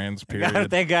had a trans period.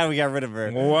 Thank God we got rid of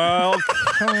her. Well,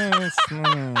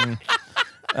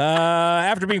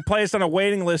 after being placed on a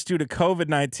waiting list due to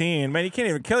COVID-19, man, you can't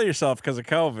even kill yourself because of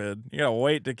COVID. You gotta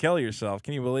wait to kill yourself.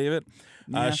 Can you believe it?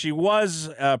 Yeah. She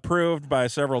was approved by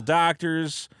several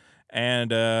doctors and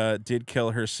did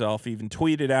kill herself. Even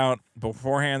tweeted out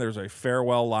beforehand. There was a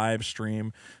farewell live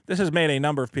stream. This has made a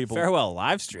number of people. Farewell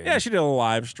live stream? Yeah, she did a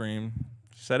live stream.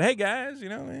 She said, "Hey guys, you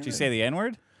know." Did you say the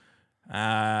N-word?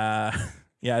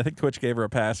 Yeah, I think Twitch gave her a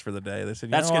pass for the day. They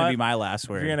said, That's going to be my last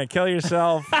word. If you're going to kill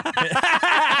yourself.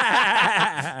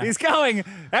 He's going.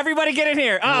 Everybody get in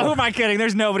here. Oh, who am I kidding?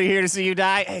 There's nobody here to see you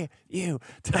die. Hey, you.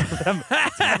 Tell them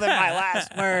my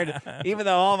last word, even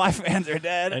though all my fans are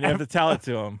dead. And you have to tell it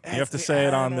to them. You have to say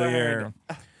it on the air.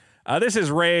 This has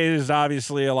raised,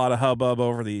 obviously, a lot of hubbub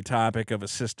over the topic of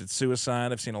assisted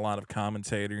suicide. I've seen a lot of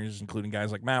commentators, including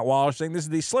guys like Matt Walsh, saying this is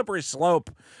the slippery slope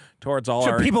towards all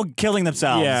our people killing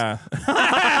themselves. Yeah.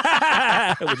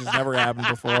 Which has never happened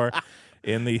before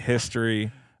in the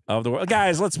history of the world.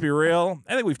 Guys, let's be real.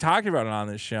 I think we've talked about it on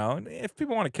this show. If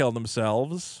people want to kill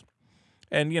themselves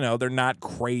and, you know, they're not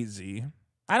crazy.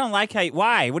 I don't like how.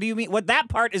 Why? What do you mean? What that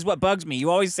part is what bugs me.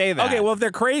 You always say that. Okay, well, if they're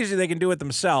crazy, they can do it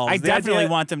themselves. I definitely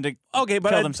want them to kill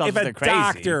themselves if they're crazy.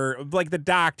 Doctor, like the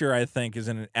doctor, I think, is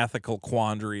in an ethical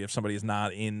quandary if somebody's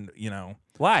not in, you know.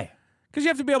 Why? Because you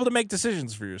have to be able to make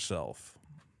decisions for yourself.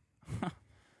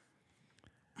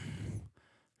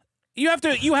 You have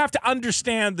to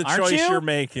understand the choice you're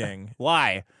making.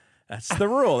 Why? That's the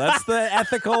rule. That's the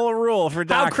ethical rule for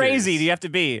doctors. How crazy do you have to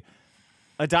be?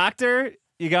 A doctor?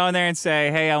 You go in there and say,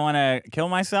 "Hey, I want to kill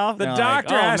myself." The and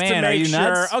doctor like, oh, has man, to make are you sure.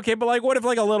 nuts? Okay, but like, what if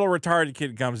like a little retarded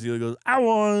kid comes to you and goes, "I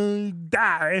want to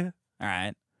die"? All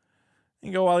right.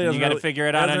 You go, well, you got to figure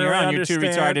it out on your own. You're too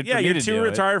retarded. Yeah, for me you're to too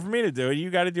do retarded it. for me to do it. You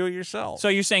got to do it yourself. So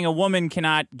you're saying a woman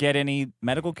cannot get any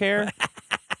medical care?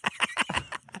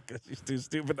 Because she's too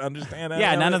stupid to understand.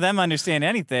 Yeah, none of them understand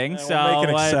anything. So we'll make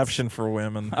an exception for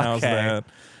women. How's Okay.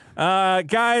 that?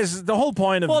 Guys, the whole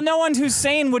point of no one who's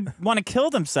sane would want to kill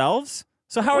themselves.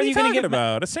 So how what are you going to talking get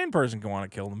about? A sane person can want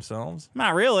to kill themselves.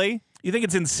 Not really. You think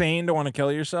it's insane to want to kill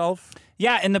yourself?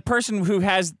 Yeah, and the person who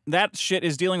has that shit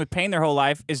is dealing with pain their whole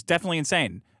life is definitely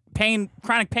insane.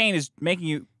 Chronic pain is making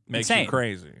you insane. You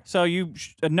crazy. So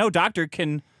no doctor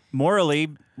can morally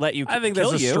let you. I think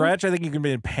kill that's a you. stretch. I think you can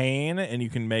be in pain and you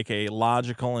can make a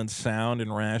logical and sound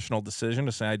and rational decision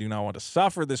to say, I do not want to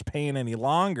suffer this pain any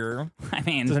longer. I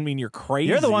mean, doesn't mean you're crazy.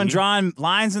 You're the one drawing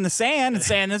lines in the sand and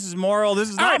saying this is moral, this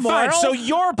is All not right, moral. fine. So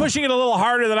you're pushing it a little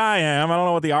harder than I am. I don't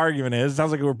know what the argument is. It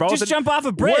sounds like we're both just jump off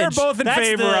a bridge. We're both in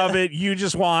favor of it. You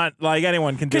just want like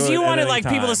anyone can do it. Because you wanted at any like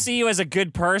people to time. see you as a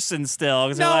good person still.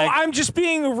 No, like, I'm just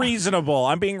being reasonable.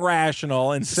 I'm being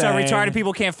rational and so saying. retarded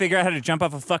people can't figure out how to jump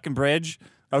off a fucking bridge.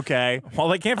 Okay. Well,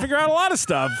 they can't figure out a lot of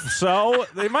stuff, so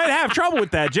they might have trouble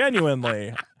with that.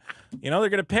 Genuinely. You know, they're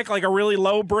going to pick like a really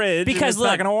low bridge Because and it's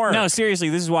not going to work. No, seriously,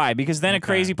 this is why. Because then a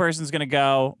crazy person's going to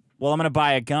go, well, I'm going to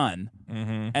buy a gun.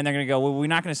 And they're going to go, well, we're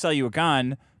not going to sell you a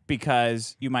gun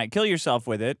because you might kill yourself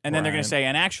with it. And then they're going to say,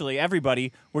 and actually,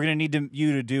 everybody, we're going to need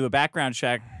you to do a background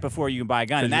check before you can buy a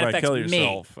gun. And that affects kill me.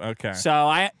 yourself. Okay.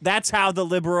 So that's how the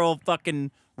liberal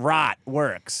fucking rot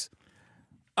works.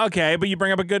 Okay, but you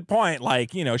bring up a good point.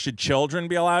 Like, you know, should children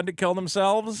be allowed to kill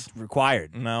themselves?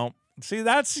 Required. No. See,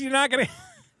 you're not going to...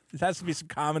 It has to be some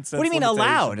common sense. What do you mean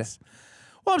allowed?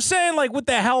 Well, I'm saying, like, with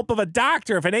the help of a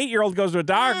doctor, if an 8-year-old goes to a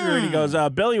doctor and he goes,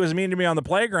 Billy was mean to me on the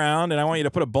playground and I want you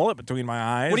to put a bullet between my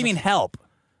eyes. What do you mean help?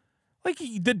 Like,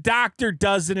 the doctor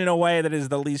does it in a way that is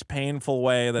the least painful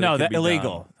way that it can be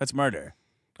illegal. done. That's murder.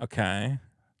 Okay.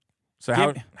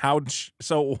 So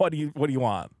so what do you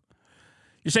want?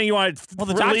 You're saying you want it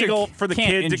illegal for the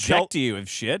kid to inject you of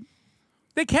shit?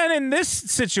 They can in this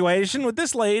situation with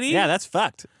this lady. Yeah, that's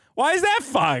fucked. Why is that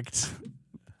fucked?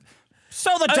 So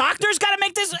the doctor's got to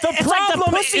make this. The it's problem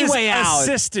like the pussy is way out.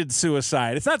 Assisted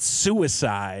suicide. It's not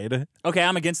suicide. Okay,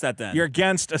 I'm against that then. You're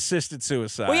against assisted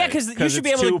suicide. Well, yeah, because you should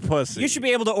be able to. Pussy. You should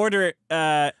be able to order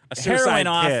a heroin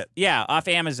kit. off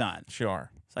Amazon. Sure.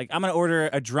 It's like, I'm going to order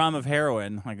a drum of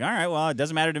heroin. Like, all right, well, it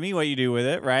doesn't matter to me what you do with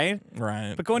it, right?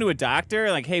 Right. But going to a doctor,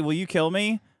 like, hey, will you kill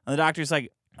me? And the doctor's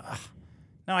like,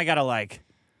 now I got to, like,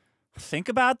 think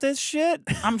about this shit?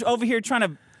 I'm over here trying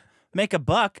to make a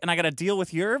buck, and I got to deal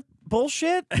with your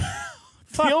bullshit?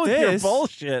 Fuck deal with this. your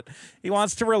bullshit. He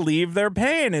wants to relieve their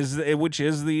pain, which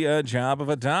is the job of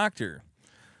a doctor.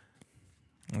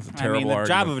 That's a terrible the argument.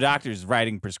 job of a doctor is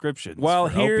writing prescriptions. Well,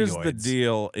 for here's opioids. the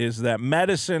deal, is that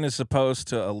medicine is supposed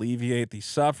to alleviate the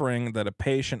suffering that a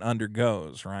patient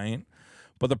undergoes, right?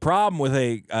 But the problem with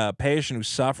a patient who's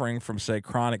suffering from, say,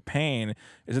 chronic pain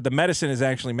is that the medicine is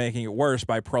actually making it worse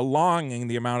by prolonging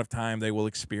the amount of time they will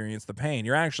experience the pain.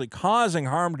 You're actually causing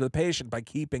harm to the patient by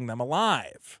keeping them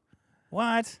alive.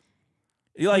 What?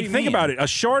 Think about it. A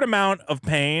short amount of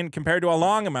pain compared to a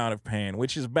long amount of pain,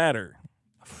 which is better?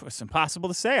 It's impossible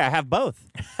to say. I have both.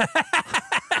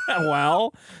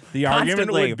 Well, the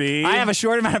argument would be... I have a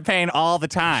short amount of pain all the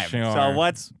time. Sure. So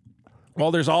what's...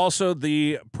 Well, there's also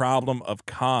the problem of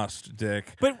cost,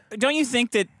 Dick. But don't you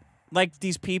think that, like,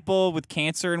 these people with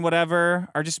cancer and whatever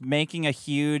are just making a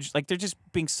huge... Like, they're just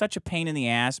being such a pain in the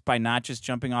ass by not just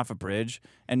jumping off a bridge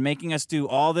and making us do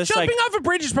all this, Jumping off a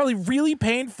bridge is probably really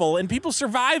painful, and people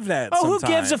survive that sometimes. Who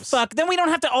gives a fuck? Then we don't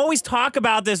have to always talk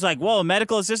about this, like, whoa,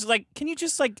 medical assistance. Like, can you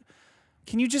just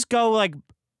go, like...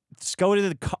 Just go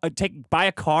to buy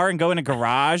a car and go in a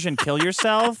garage and kill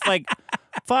yourself? Like,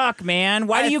 fuck, man.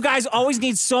 Why do you guys always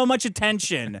need so much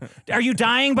attention? Are you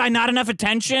dying by not enough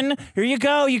attention? Here you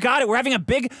go. You got it. We're having a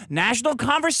big national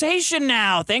conversation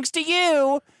now, thanks to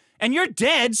you. And you're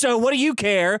dead, so what do you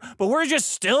care? But we're just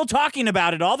still talking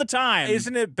about it all the time.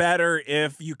 Isn't it better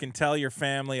if you can tell your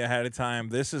family ahead of time,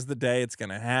 this is the day it's going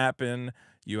to happen?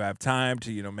 You have time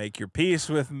to, make your peace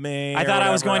with me. I thought I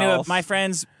was going to my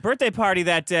friend's birthday party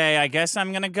that day. I guess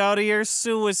I'm going to go to your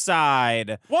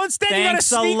suicide. Well, instead you got to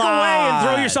sneak away and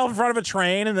throw yourself in front of a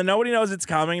train, and then nobody knows it's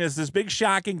coming. It's this big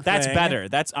shocking thing. That's better.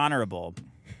 That's honorable.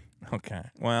 Okay,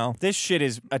 well. This shit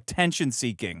is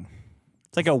attention-seeking.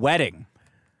 It's like a wedding.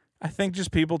 I think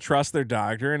just people trust their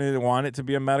doctor, and they want it to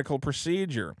be a medical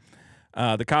procedure.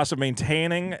 The cost of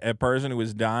maintaining a person who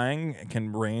is dying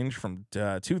can range from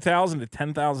 $2,000 to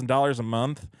 $10,000 a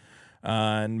month,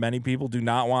 and many people do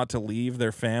not want to leave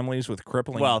their families with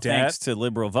crippling debt. Well, thanks to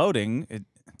liberal voting,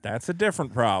 that's a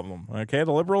different problem. Okay,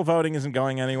 the liberal voting isn't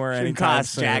going anywhere anytime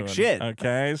soon. Jack shit.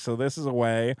 Okay, so this is a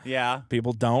way. Yeah.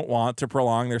 People don't want to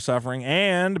prolong their suffering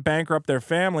and bankrupt their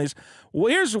families.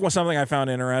 Well, here's something I found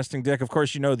interesting, Dick. Of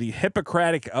course, the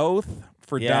Hippocratic Oath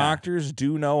for doctors: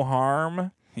 do no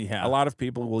harm. Yeah. A lot of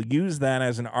people will use that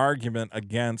as an argument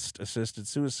against assisted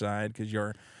suicide because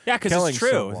you're because it's true.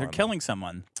 Someone. They're killing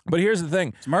someone. But here's the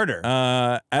thing. It's murder.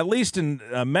 At least in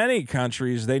many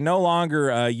countries, they no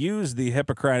longer use the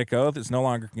Hippocratic Oath. It's no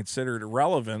longer considered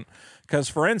irrelevant because,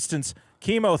 for instance,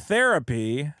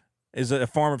 chemotherapy is a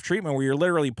form of treatment where you're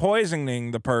literally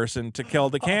poisoning the person to kill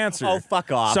the cancer. Oh,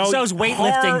 fuck off. So So's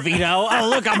weightlifting, Vito. Oh,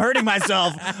 look, I'm hurting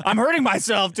myself. I'm hurting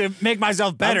myself to make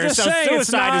myself better. So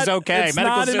suicide is okay. It's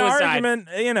Medical not suicide. an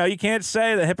argument. You can't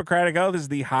say the Hippocratic Oath is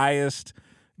the highest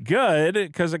good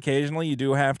because occasionally you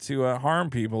do have to harm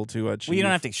people to achieve. Well, you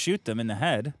don't have to shoot them in the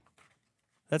head.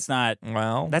 That's not.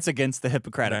 Well, that's against the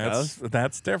Hippocratic Oath.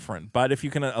 That's different. But if you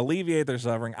can alleviate their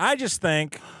suffering, I just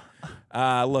think...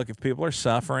 look, if people are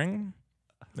suffering,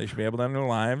 they should be able to end their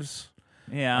lives.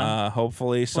 Yeah.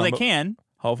 Hopefully, they can.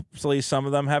 Hopefully, some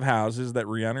of them have houses that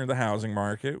re-enter the housing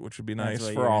market, which would be nice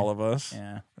for all of us.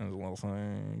 Yeah. As a little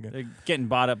thing. They're getting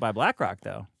bought up by BlackRock,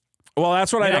 though. Well,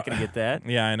 that's what You're not going to get that.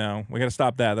 Yeah, I know. We got to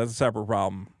stop that. That's a separate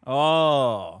problem.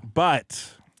 Oh.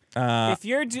 But if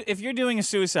you're doing a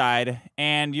suicide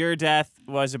and your death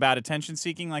was about attention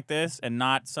seeking like this and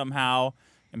not somehow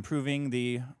improving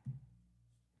the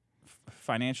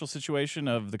financial situation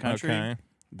of the country,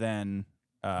 then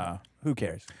who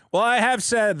cares? Well, I have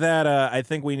said that I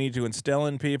think we need to instill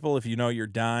in people, if you know you're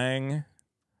dying,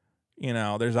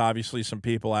 there's obviously some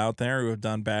people out there who have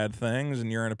done bad things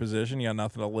and you're in a position, you have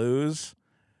nothing to lose.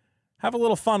 Have a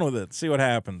little fun with it. See what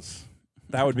happens.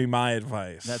 That would be my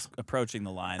advice. That's approaching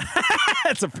the line.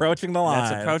 It's approaching the line.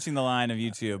 That's approaching the line of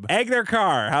YouTube. Egg their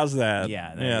car. How's that?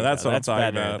 Yeah, that's what I'm talking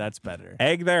about. That's better.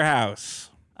 Egg their house.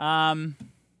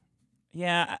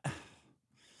 Yeah.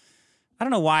 I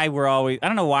don't know why I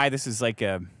don't know why this is like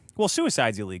well,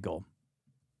 suicide's illegal.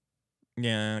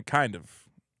 Yeah, kind of.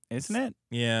 Isn't it?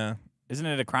 Yeah. Isn't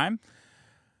it a crime?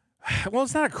 Well,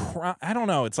 it's not a crime. I don't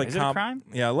know. It's like is it a crime?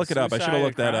 Yeah, look it up. I should have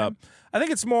looked that up. I think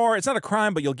it's not a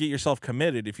crime, but you'll get yourself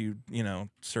committed if you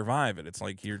survive it. It's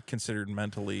like you're considered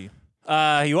mentally.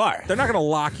 You are. They're not going to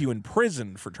lock you in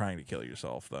prison for trying to kill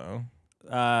yourself, though.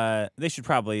 They should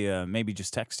probably maybe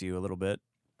just text you a little bit.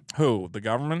 Who? The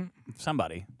government?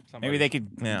 Somebody. Maybe they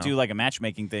could do like a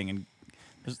matchmaking thing and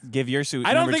just give your suicide.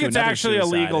 I don't think it's actually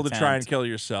illegal to try and kill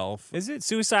yourself. Is it?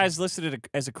 Suicide is listed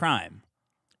as a crime.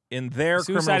 In their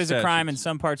suicide is a crime in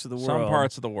some parts of the world. Some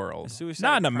parts of the world.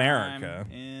 Not in America.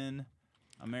 In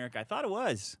America, I thought it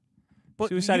was. But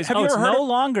suicide is no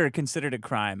longer considered a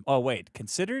crime. Oh wait,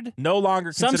 considered? No longer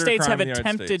considered. Some states a crime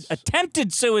have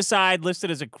attempted suicide listed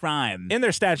as a crime in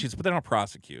their statutes, but they don't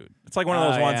prosecute. It's like one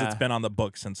of those ones that's been on the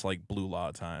books since like blue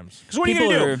law times. Because what are you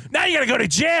gonna do? Now you gotta go to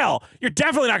jail. You're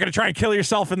definitely not gonna try and kill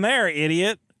yourself in there,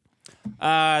 idiot.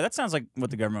 That sounds like what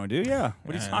the government would do. Yeah.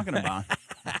 What are you talking about?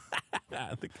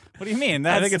 What do you mean?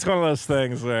 I think it's one of those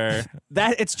things where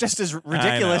it's just as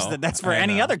ridiculous that's for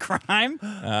any other crime.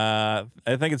 I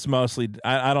think it's mostly.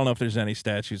 I don't know if there's any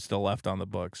statutes still left on the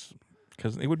books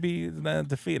because it would be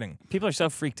defeating. People are so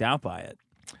freaked out by it.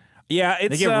 Yeah,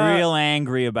 they get real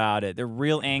angry about it. They're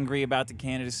real angry about the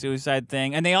Canada suicide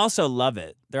thing, and they also love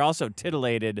it. They're also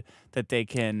titillated that they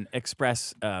can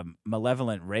express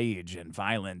malevolent rage and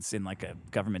violence in like a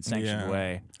government-sanctioned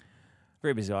way.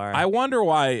 Very bizarre. I wonder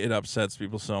why it upsets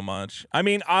people so much. I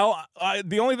mean,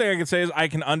 the only thing I can say is I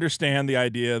can understand the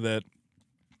idea that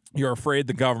you're afraid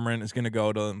the government is going to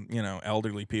go to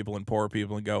elderly people and poor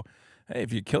people and go, hey,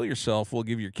 if you kill yourself, we'll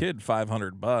give your kid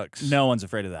 $500. No one's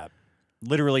afraid of that.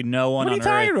 Literally no one on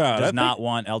Earth does not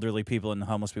want elderly people and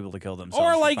homeless people to kill themselves.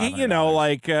 Or like, what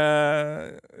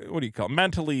do you call it?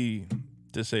 Mentally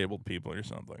disabled people or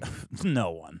something. No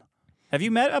one. Have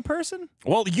you met a person?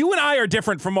 Well, you and I are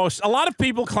different from most. A lot of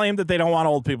people claim that they don't want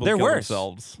old people to kill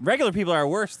themselves. Regular people are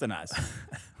worse than us.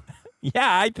 Yeah,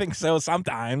 I think so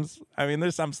sometimes. I mean,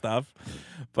 there's some stuff.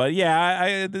 But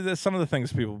yeah, some of the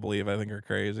things people believe I think are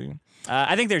crazy.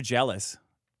 I think they're jealous.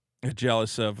 They're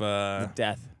jealous of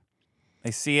death.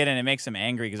 They see it and it makes them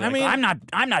angry because I'm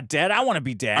not dead. I want to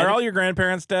be dead. Are all your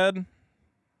grandparents dead?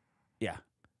 Yeah.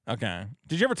 Okay.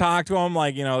 Did you ever talk to them,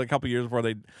 like, a couple years before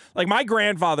they... Like, my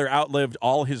grandfather outlived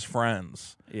all his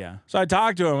friends. Yeah. So I'd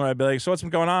talk to him, and I'd be like, so what's been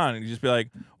going on? And he'd just be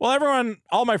like, well,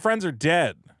 all my friends are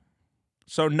dead.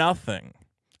 So nothing.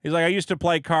 He's like, I used to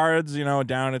play cards,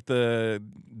 down at the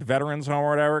veterans home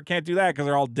or whatever. Can't do that because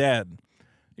they're all dead.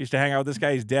 Used to hang out with this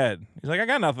guy. He's dead. He's like, I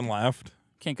got nothing left.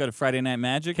 Can't go to Friday Night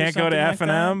Magic Can't go to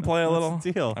F&M, play a little... What's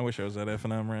the deal? I wish I was at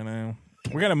F&M right now.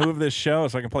 We're gonna move this show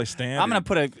so I can play standard. I'm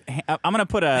gonna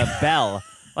put a bell,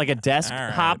 like a desk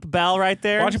hop bell, right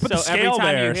there. Why don't you put the scale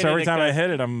there? So every time I hit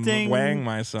it, I'm weighing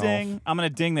myself. Ding. I'm gonna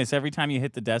ding this every time you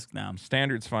hit the desk now.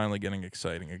 Standard's finally getting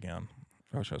exciting again.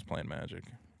 I wish I was playing Magic.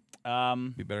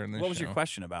 Be better than this. What was your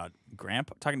question about?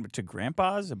 Talking to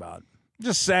grandpas about?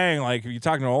 Just saying, like, if you're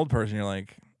talking to an old person, you're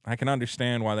like, I can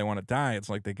understand why they want to die. It's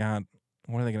like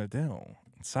what are they gonna do?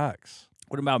 It sucks.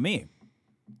 What about me?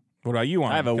 What about you?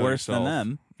 I have a worse than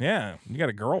them. Yeah, you got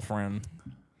a girlfriend.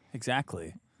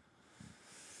 Exactly.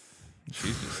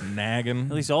 She's just nagging.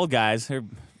 At least old guys, they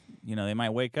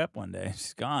might wake up one day.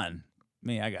 She's gone.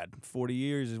 Me, I got 40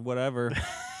 years, whatever.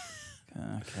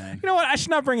 Okay. You know what? I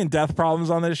should not bring in death problems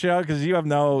on this show because you have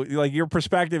your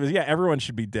perspective is, everyone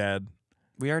should be dead.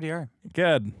 We already are.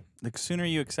 Good. The sooner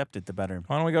you accept it, the better.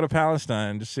 Why don't we go to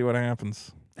Palestine just see what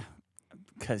happens?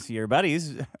 Because your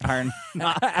buddies are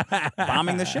not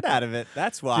bombing the shit out of it.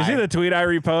 That's why. Did you see the tweet I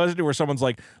reposted where someone's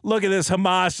like, look at this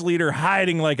Hamas leader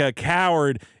hiding like a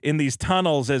coward in these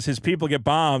tunnels as his people get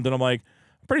bombed? And I'm like,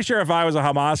 I'm pretty sure if I was a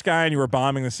Hamas guy and you were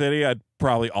bombing the city, I'd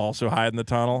probably also hide in the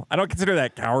tunnel. I don't consider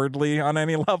that cowardly on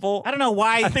any level. I don't know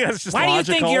why. I think that's just why logical.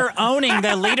 Do you think you're owning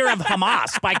the leader of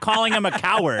Hamas by calling him a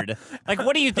coward? Like,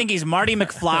 what do you think? He's Marty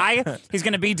McFly? He's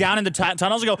going to be down in the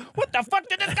tunnels and go, what the fuck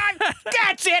did this guy?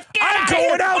 That's it. I'm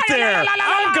going out there.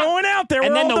 I'm going out there.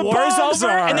 And then the war's over.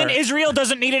 Are. And then Israel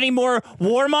doesn't need any more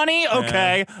war money.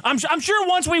 Okay. Yeah. I'm sure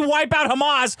once we wipe out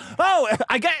Hamas,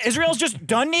 I get Israel's just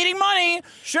done needing money.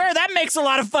 Sure, that makes a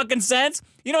lot of fucking sense.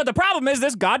 You know what the problem is?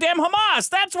 This goddamn Hamas.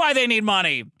 That's why they need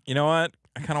money. You know what?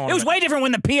 I kind of want. It was way different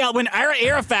when when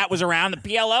Arafat was around. The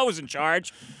PLO was in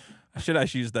charge. Should I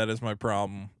use that as my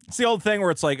problem? It's the old thing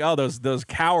where it's like, oh, those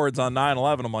cowards on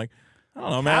 9/11. I'm like, I don't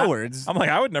know, man. Cowards? I'm like,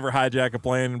 I would never hijack a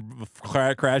plane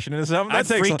crashing into something. I'd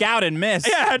freak out and miss.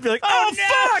 Yeah, I'd be like, oh no,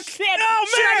 fuck! Shit, no, man!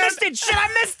 Shit, I missed it! Shit, I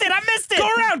missed it! I missed it! Go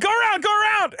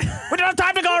around! We don't have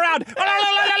time to go around.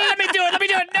 Let me do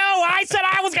it. No, I said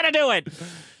I was gonna do it.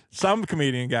 Some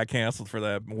comedian got canceled for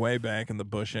that way back in the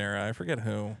Bush era. I forget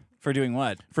who. For doing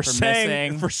what? For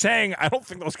saying I don't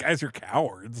think those guys are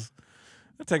cowards.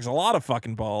 That takes a lot of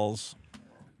fucking balls.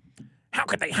 How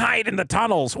could they hide in the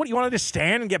tunnels? What, do you want to just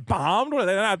stand and get bombed? What,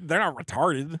 they're not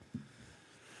retarded.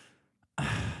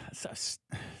 So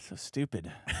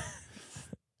stupid.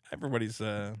 Everybody's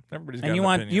got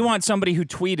and you want somebody who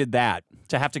tweeted that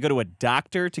to have to go to a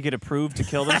doctor to get approved to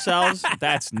kill themselves?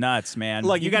 That's nuts, man.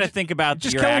 Like, you got to think about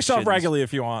just your kill actions. yourself regularly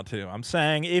if you want to. I'm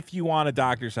saying if you want a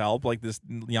doctor's help, like this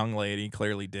young lady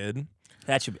clearly did.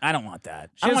 That should be. I don't want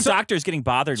that. I don't want doctors getting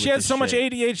bothered with this She had so much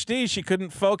shit. ADHD she couldn't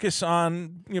focus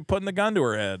on putting the gun to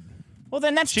her head. Well,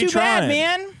 then that's She too tried. bad,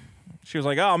 man. She was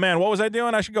like, "Oh man, what was I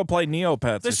doing? I should go play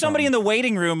Neopets." There's somebody in the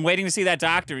waiting room waiting to see that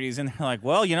doctor. He's in there like,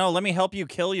 well, let me help you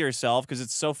kill yourself because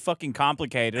it's so fucking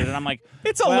complicated. And I'm like,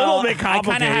 it's a little bit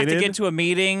complicated. I kind of have to get to a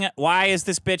meeting. Why is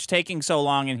this bitch taking so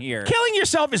long in here? Killing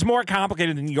yourself is more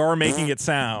complicated than you're making it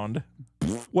sound.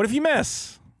 What if you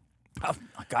miss? I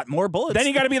got more bullets. Then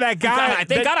you got to be that guy.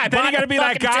 Then you got to be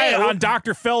that guy on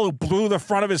Dr. Phil who blew the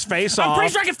front of his face off. I'm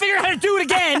pretty sure I can figure out how to do it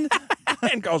again.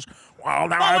 And goes, well,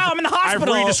 now I'm in the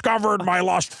hospital. I've rediscovered my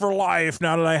lust for life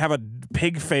now that I have a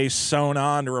pig face sewn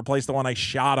on to replace the one I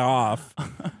shot off.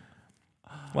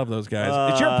 Love those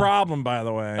guys. It's your problem, by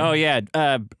the way. Oh yeah.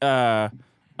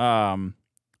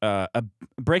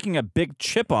 Breaking a big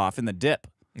chip off in the dip.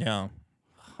 Yeah.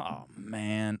 Oh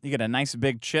man, you get a nice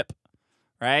big chip,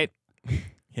 right?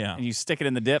 Yeah. And you stick it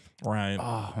in the dip. Right.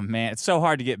 Oh man, it's so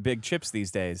hard to get big chips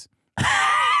these days.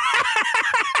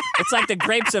 It's like the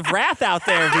grapes of wrath out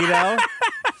there, Vito.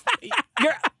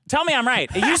 Tell me I'm right.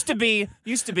 It used to be.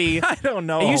 I don't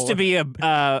know. It used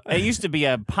to be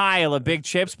a pile of big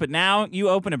chips, but now you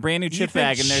open a brand new chip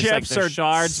bag and there's like the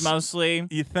shards mostly.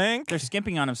 You think they're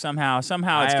skimping on them somehow?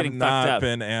 Somehow it's getting fucked up. I have not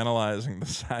been analyzing the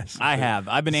size. I have.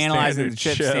 I've been analyzing the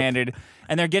chip standard,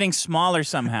 and they're getting smaller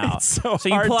somehow. So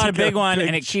you pull out a big one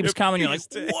and it keeps coming. You're like,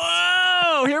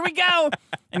 whoa, here we go.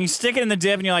 And you stick it in the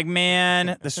dip, and you're like,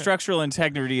 man, the structural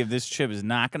integrity of this chip is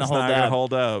not going to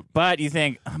hold up. But you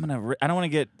think, I don't want to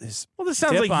get this. Well, this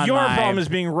sounds like your problem is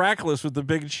being reckless with the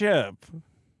big chip.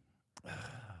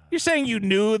 You're saying you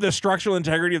knew the structural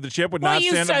integrity of the chip would not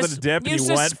stand up to the dip, and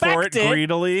you went for it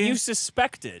greedily? You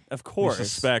suspect it, of course. You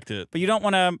suspect it. But you don't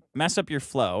want to mess up your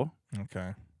flow.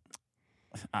 Okay.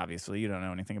 Obviously, you don't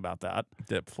know anything about that.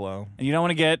 Dip flow. And you don't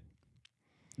want to get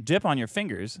dip on your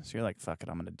fingers, so you're like, fuck it,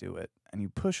 I'm going to do it. And you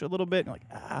push a little bit, and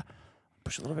you're like,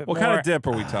 push a little bit more. What kind of dip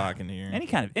are we talking here? Any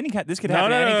kind. This could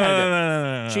happen. Any kind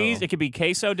of dip. Cheese. It could be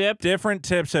queso dip. Different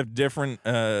tips have different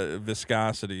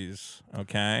viscosities.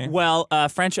 Okay. Well,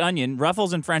 French onion,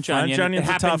 Ruffles and French onion. French onion's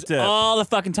it happens a tough dip all the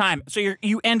fucking time. So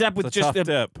you end up with just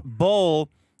a bowl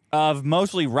of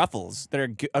mostly Ruffles that are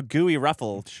a gooey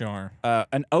Ruffle. Sure.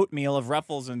 An oatmeal of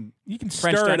Ruffles and you can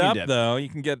French stir it up dip. though. You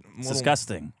can get it's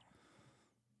disgusting.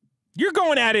 You're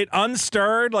going at it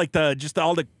unstirred, like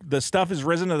all the stuff is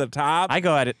risen to the top. I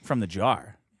go at it from the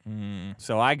jar.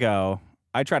 So I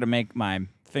try to make my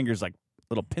fingers like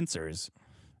little pincers.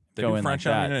 They do French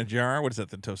onion in a jar. What is that?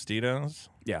 The Tostitos?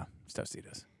 Yeah, it's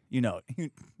Tostitos. You know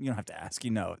it. You don't have to ask.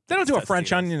 You know it. They don't do a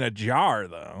French onion in a jar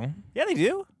though. Yeah, they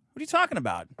do. What are you talking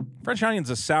about? French onion's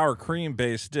a sour cream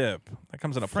based dip that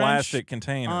comes in a plastic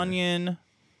container. Onion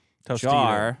Tostito.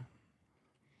 jar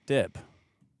dip.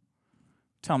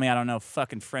 Tell me I don't know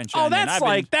fucking French onion.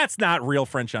 That's not real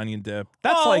French onion dip.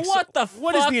 That's what the fuck?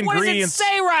 What is the ingredients? What does it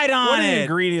say right on it? What are the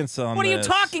ingredients on What are you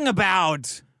talking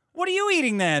about? What are you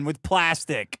eating then with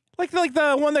plastic? Like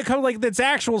the one that comes that's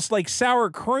actual like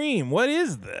sour cream. What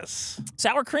is this?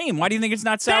 Sour cream. Why do you think it's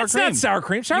not sour cream? That's not sour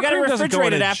cream. Sour you cream doesn't go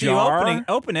in a after jar. you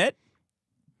open it.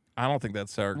 I don't think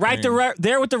that's sour cream. Right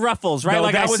there with the Ruffles, right? No,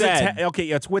 like I said. Okay,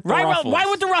 yeah, it's with the Ruffles. Why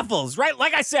with the Ruffles? Right,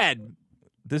 like I said.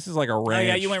 This is like a ranch. Oh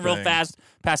yeah, you went real thing. fast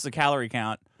past the calorie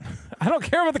count. I don't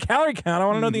care about the calorie count. I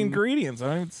want to know the ingredients. I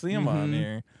don't even see them on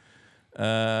here.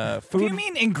 What do you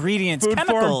mean ingredients? Food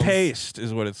Chemicals. form paste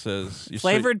is what it says.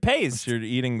 Flavored paste. You're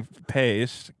eating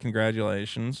paste.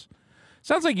 Congratulations.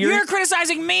 Sounds like you're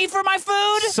criticizing me for my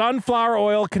food. Sunflower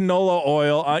oil, canola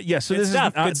oil. Yes, so good this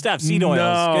stuff. is Good stuff. Seed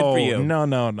oils. Good for you.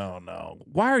 No.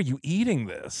 Why are you eating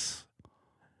this?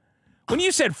 When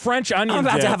you said French onion I'm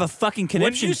about dip, to have a fucking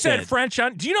conniption. When you said French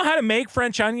onion, do you know how to make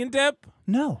French onion dip?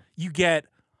 No. You get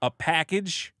a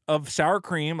package of sour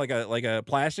cream, like a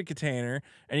plastic container,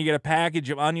 and you get a package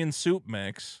of onion soup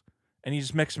mix, and you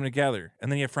just mix them together,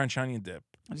 and then you have French onion dip.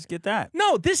 I just get that.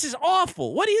 No, this is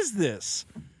awful. What is this?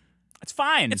 It's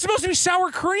fine. It's supposed to be sour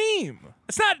cream.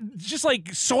 It's not just like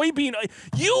soybean.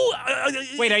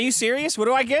 Wait, are you serious? What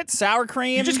do I get? Sour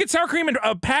cream? You just get sour cream and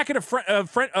a packet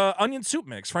of onion soup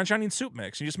mix, French onion soup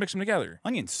mix. You just mix them together.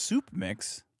 Onion soup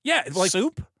mix? Yeah, like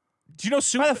soup? Do you know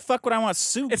soup? Why the fuck would I want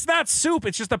soup? It's not soup.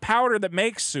 It's just a powder that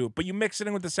makes soup, but you mix it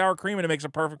in with the sour cream and it makes a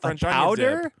perfect French onion dip.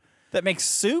 Powder that makes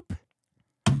soup?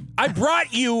 I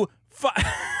brought you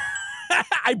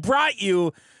I brought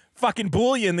you fucking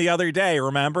bouillon the other day,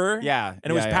 remember? Yeah.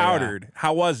 And it was powdered. Yeah.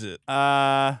 How was it?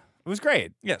 It was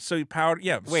great. Yeah, so you powdered,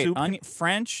 Wait, soup.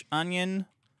 French onion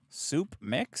soup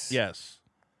mix? Yes.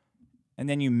 And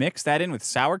then you mix that in with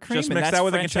sour cream? Just and mix that's that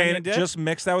with French a container. onion dip? Just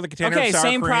mix that with a container okay, of sour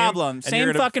same cream. problem.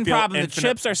 Same fucking problem. The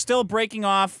chips are still breaking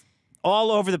off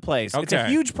all over the place. Okay. It's a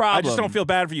huge problem. I just don't feel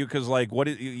bad for you because, like,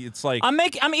 it's like I'm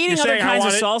eating other kinds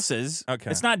of salsas. Okay.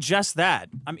 It's not just that.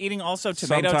 I'm eating also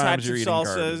tomato types of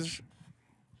salsas. Garbage.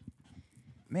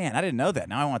 Man, I didn't know that.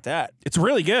 Now I want that. It's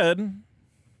really good.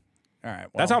 All right.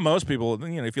 Well, that's how most people,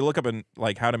 if you look up in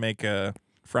like how to make a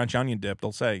French onion dip,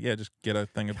 they'll say, yeah, just get a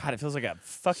thing of. God, it feels like a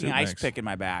fucking ice mix. pick in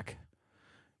my back.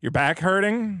 Your back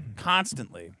hurting?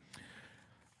 Constantly.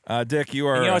 Dick, you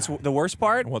are. And you know what's the worst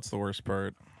part? What's the worst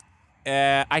part?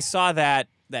 I saw that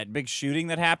big shooting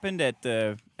that happened at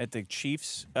the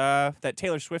Chiefs. That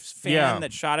Taylor Swift fan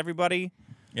that shot everybody.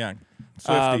 Yeah,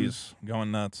 Swifties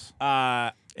going nuts.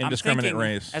 Indiscriminate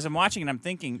race. As I'm watching it, I'm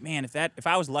thinking, man, if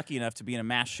I was lucky enough to be in a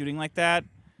mass shooting like that,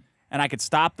 and I could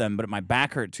stop them, but my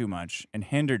back hurt too much and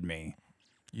hindered me,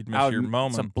 you'd miss your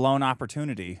moment. It's a blown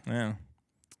opportunity. Yeah.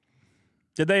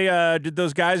 Did they? Did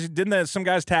those guys? Didn't some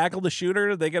guys tackle the shooter?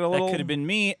 Did they get a little? That could have been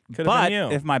me. Could have been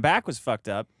you. If my back was fucked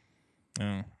up.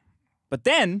 Yeah. But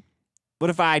then, what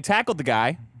if I tackled the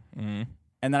guy, mm-hmm.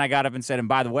 and then I got up and said, and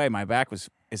by the way, my back was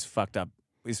fucked up.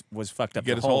 Was fucked up.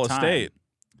 Get the his whole time. Estate.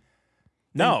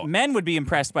 No, men would be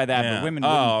impressed by that, but women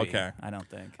wouldn't be. I don't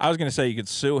think. I was going to say you could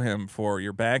sue him for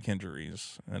your back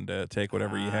injuries and take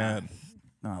whatever you had.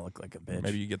 No, I look like a bitch.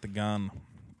 Maybe you get the gun.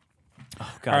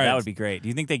 Oh God, that would be great. Do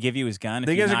you think they give you his gun?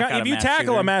 If you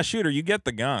tackle a mass shooter, you get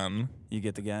the gun. You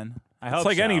get the gun. I hope it's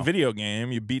like so. any video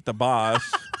game. You beat the boss.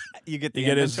 You get you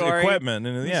get his equipment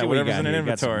and whatever's in an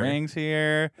inventory. Got some rings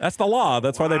here. That's the law.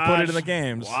 That's why they put it in the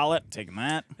games. Wallet, taking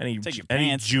that. Take your any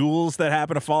pants. jewels that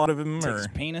happen to fall out of him, Take or his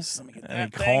penis. Let me get any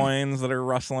that thing. coins that are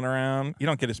rustling around. You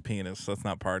don't get his penis. That's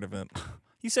not part of it.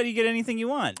 You said you get anything you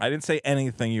want. I didn't say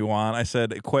anything you want. I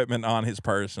said equipment on his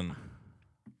person.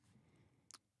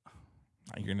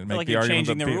 You're gonna make like the you're argument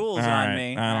changing the rules all on right.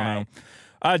 me. I don't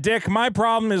know. Dick, my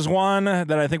problem is one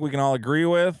that I think we can all agree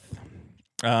with.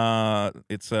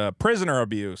 It's prisoner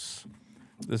abuse.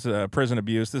 This is prison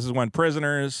abuse. This is when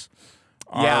prisoners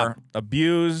are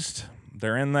abused.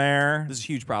 They're in there. This is a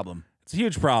huge problem. It's a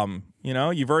huge problem. You know,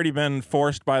 you've already been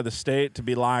forced by the state to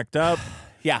be locked up.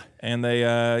 Yeah. And they,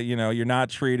 you're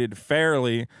not treated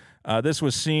fairly. This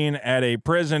was seen at a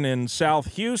prison in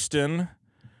South Houston,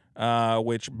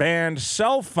 which banned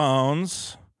cell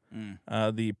phones.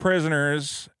 The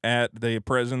prisoners at the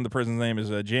prison's name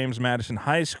is James Madison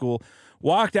High School,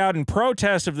 walked out in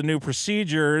protest of the new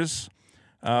procedures,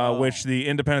 which the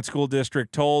independent school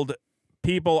district told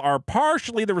people are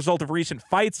partially the result of recent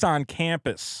fights on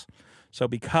campus. So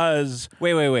because...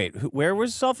 Wait. Where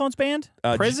was cell phones banned?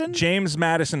 Prison? James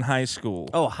Madison High School.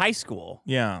 Oh, high school.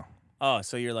 Yeah. Oh,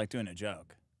 so you're like doing a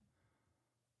joke.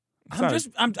 I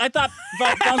thought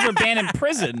phones were banned in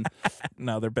prison.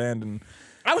 No, they're banned in...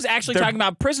 I was actually talking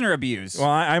about prisoner abuse. Well,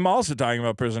 I'm also talking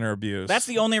about prisoner abuse. That's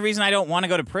the only reason I don't want to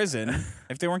go to prison.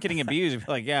 If they weren't getting abused, I'd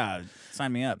be like, yeah,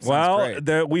 sign me up. Sounds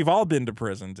great. We've all been to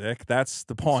prison, Dick. That's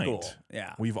the point. Cool.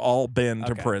 Yeah. We've all been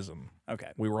to prison.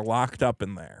 Okay. We were locked up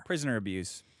in there. Prisoner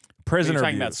abuse. Prisoner You're abuse.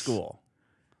 talking about school.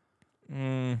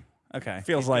 Okay.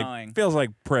 Feels like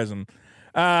prison.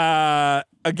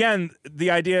 Again,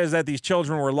 the idea is that these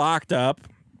children were locked up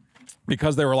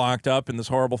because they were locked up in this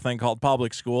horrible thing called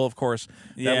public school. Of course,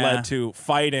 that led to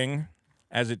fighting,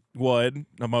 as it would.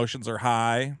 Emotions are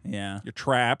high. Yeah. You're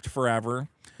trapped forever.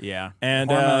 Yeah. And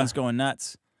hormones going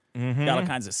nuts. Got all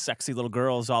kinds of sexy little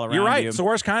girls all around you. You're right. It's the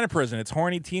worst kind of prison. It's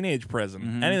horny teenage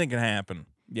prison. Anything can happen.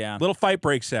 Yeah. Little fight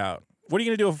breaks out. What are you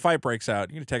going to do if a fight breaks out?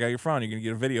 You're going to take out your phone. You're going to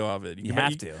get a video of it. You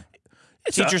have to.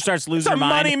 Teacher starts losing her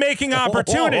mind. It's a money-making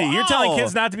opportunity. You're telling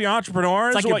kids not to be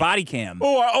entrepreneurs? It's like your body cam.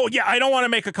 Oh, yeah, I don't want to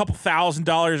make a couple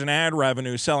 $1,000s in ad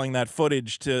revenue selling that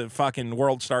footage to fucking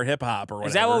World Star Hip Hop or whatever.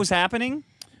 Is that what was happening?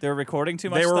 They were recording too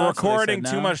much They stuff? were So recording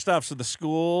said too no? much stuff, so the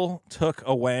school took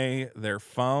away their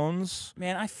phones.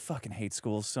 Man, I fucking hate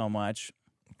schools so much.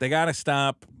 They got to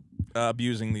stop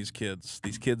abusing these kids.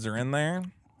 These kids are in there.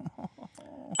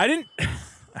 I didn't...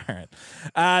 All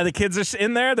right. The kids are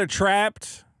in there. They're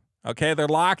trapped. Okay, they're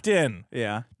locked in.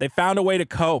 Yeah. They found a way to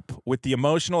cope with the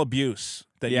emotional abuse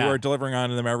that you are delivering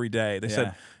onto them every day. They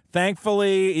said,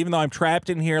 thankfully, even though I'm trapped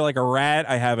in here like a rat,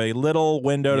 I have a little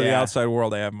window to the outside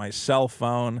world. I have my cell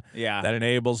phone that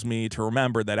enables me to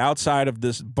remember that outside of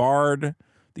these barred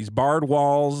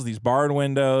walls, these barred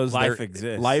windows, life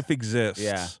exists. Life exists.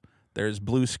 Yeah. There's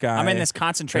blue sky. I'm in this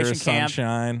concentration camp.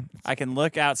 Sunshine. I can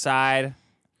look outside,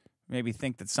 maybe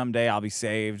think that someday I'll be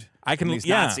saved. I can from these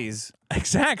Nazis.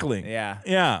 Exactly. Yeah.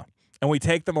 Yeah. And we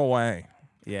take them away.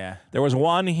 Yeah. There was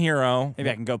one hero. Maybe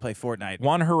I can go play Fortnite.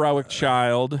 One heroic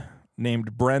child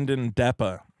named Brendan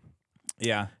Deppa.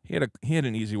 Yeah. He had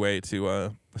an easy way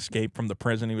to escape from the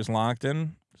prison he was locked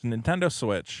in. It was a Nintendo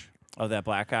Switch. Oh, that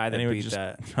black guy that beat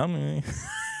that.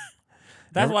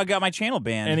 That's why I got my channel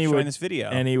banned showing this video.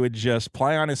 And he would just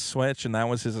play on his Switch, and that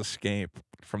was his escape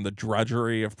from the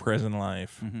drudgery of prison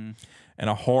life. Mm-hmm. And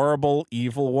a horrible,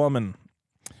 evil woman,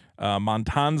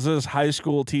 Montanza's high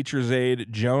school teacher's aide,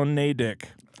 Joan Nadick,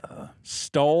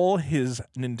 stole his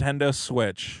Nintendo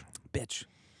Switch. Bitch.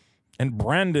 And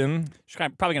Brendan... She's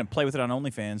probably going to play with it on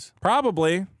OnlyFans.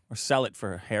 Probably. Or sell it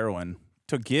for heroin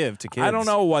to give to kids. I don't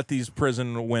know what these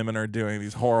prison women are doing,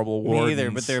 these horrible wardens. Me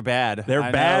either, but they're bad. They're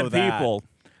I bad know that. people.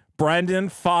 Brendan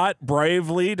fought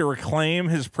bravely to reclaim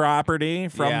his property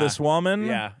from this woman.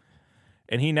 Yeah.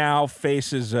 And he now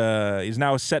faces, he's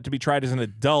now set to be tried as an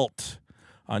adult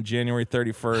on January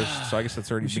 31st. So I guess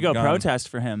that's already We should begun. go protest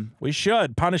for him. We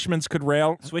should. Punishments could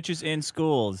rail. Switches in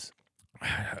schools.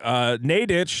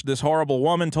 Nadich, this horrible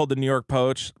woman, told the New York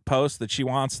Post that she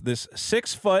wants this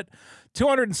 6 foot,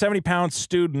 270-pound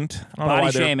student.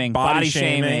 Body shaming. Body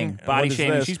shaming. Body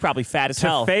shaming. She's probably fat as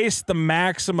hell. To face the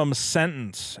maximum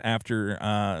sentence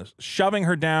after shoving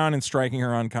her down and striking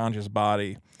her unconscious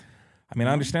body. I mean,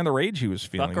 I understand the rage he was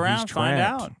feeling. Fuck around, find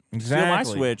out. Exactly. Steal my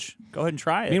Switch. Go ahead and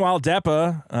try it. Meanwhile,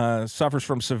 Deppa suffers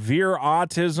from severe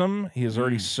autism. He has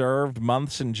already served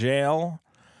months in jail.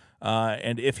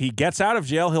 And if he gets out of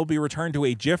jail, he'll be returned to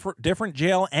a different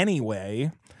jail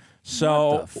anyway. So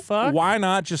What the fuck? Why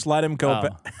not just let him go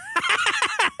back?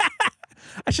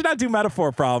 I should not do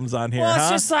metaphor problems on here, Well, it's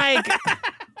huh? just like...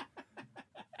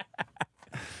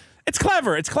 It's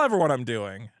clever. It's clever what I'm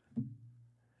doing.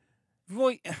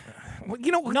 Well,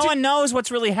 you know, no one knows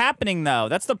what's really happening, though.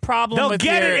 That's the problem. They'll with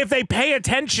get your... it if they pay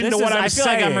attention to what I'm saying.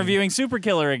 I feel like I'm reviewing Super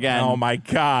Killer again. Oh my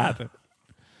god.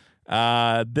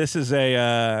 This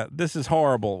is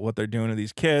horrible what they're doing to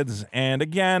these kids. And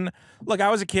again, look, I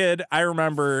was a kid. I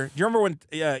remember. Do you remember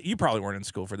when? You probably weren't in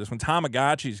school for this. When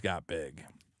Tamagotchis got big,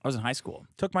 I was in high school.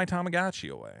 Took my Tamagotchi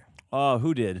away. Oh,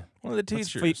 who did? One of the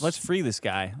teachers. Let's free this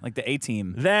guy, like the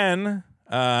A-team. Then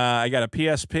I got a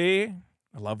PSP.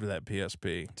 I loved that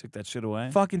PSP. Took that shit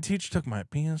away. Fucking teacher took my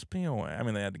PSP away. I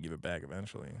mean, they had to give it back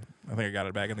eventually. I think I got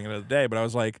it back at the end of the day. But I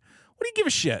was like, what do you give a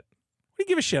shit? What do you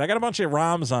give a shit? I got a bunch of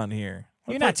ROMs on here.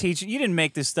 You're not teaching. You didn't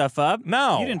make this stuff up.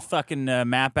 No. You didn't fucking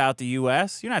map out the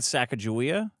U.S. You're not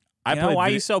Sacagawea. Why played are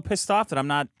you so pissed off that I'm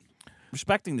not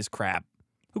respecting this crap?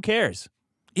 Who cares?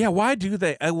 Yeah, why do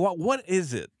they? What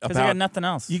is it about? Because I got nothing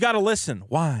else. You got to listen.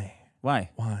 Why?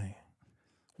 Why?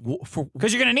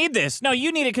 Because you're going to need this. No,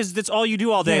 you need it because that's all you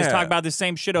do all day is talk about the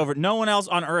same shit over. No one else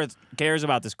on earth cares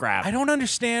about this crap. I don't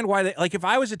understand why they, like, if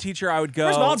I was a teacher, I would go.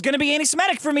 First of all, it's going to be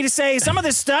anti-Semitic for me to say some of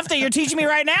this stuff that you're teaching me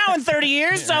right now in 30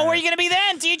 years. So where are you going to be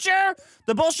then, teacher?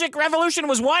 The bullshit revolution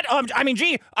was what? I mean,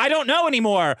 gee, I don't know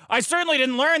anymore. I certainly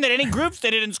didn't learn that any groups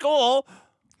did it in school.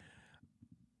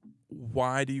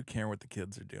 Why do you care what the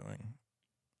kids are doing?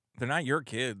 They're not your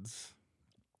kids.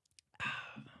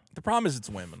 The problem is it's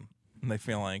women. And they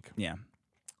feel like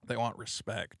they want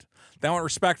respect. They want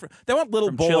respect they want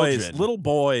little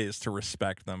boys to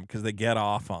respect them because they get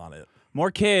off on it.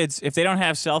 More kids, if they don't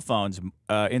have cell phones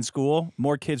in school,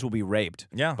 more kids will be raped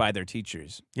by their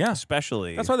teachers. Yeah.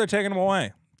 Especially. That's why they're taking them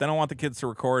away. They don't want the kids to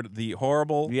record the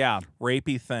horrible,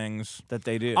 rapey things that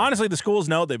they do. Honestly, the schools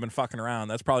know they've been fucking around.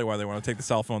 That's probably why they want to take the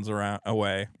cell phones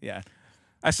away. Yeah.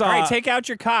 I saw. All right, take out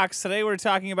your cocks. Today we're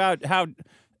talking about how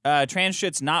trans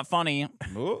shit's not funny.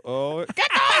 Get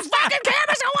those fucking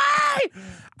cameras away!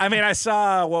 I mean, I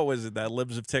saw, what was it, that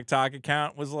Libs of TikTok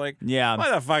account was like,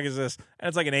 what the fuck is this? And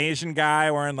it's like an Asian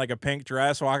guy wearing like a pink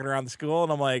dress walking around the school,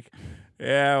 and I'm like,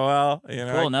 yeah, well, you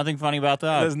know. Cool, nothing funny about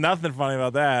that. There's nothing funny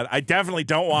about that. I definitely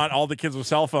don't want all the kids with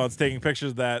cell phones taking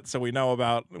pictures of that so we know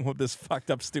about this fucked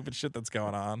up stupid shit that's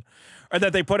going on. Or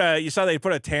that they put you saw they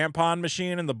put a tampon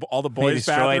machine in all the boys'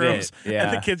 bathrooms. Yeah.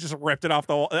 And the kids just ripped it off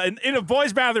the wall. In a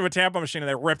boys' bathroom, a tampon machine, and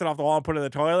they ripped it off the wall and put it in the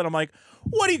toilet. I'm like,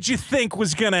 what did you think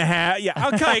was going to happen? Yeah,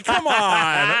 okay, come on.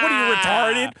 What are you,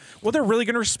 retarded? Well, they're really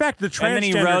going to respect the transgender And then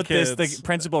he wrote kids. this, the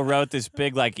principal wrote this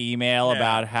big email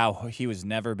about how he was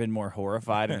never been more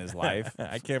horrified in his life.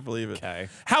 I can't believe it. Okay.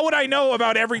 How would I know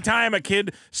about every time a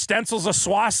kid stencils a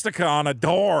swastika on a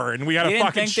door and we got to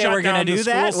fucking shut down the school system? You didn't think they were going to do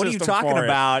that? What are you talking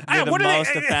about? You're the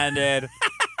most offended.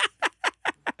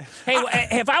 Hey,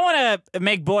 if I want to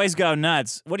make boys go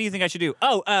nuts, what do you think I should do?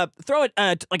 Oh, throw it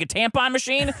like a tampon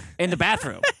machine in the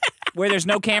bathroom where there's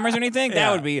no cameras or anything?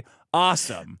 That would be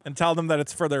awesome. And tell them that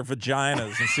it's for their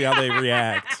vaginas and see how they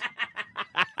react.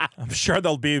 I'm sure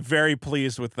they'll be very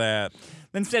pleased with that.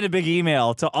 Then send a big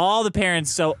email to all the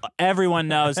parents so everyone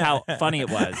knows how funny it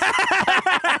was.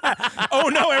 Oh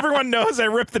no! Everyone knows I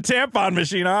ripped the tampon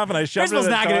machine off and I shoved it in the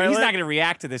toilet. He's not gonna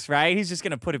react to this, right? He's just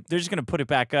gonna put it. They're just gonna put it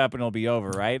back up and it'll be over,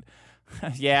 right?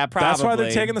 Yeah, probably. That's why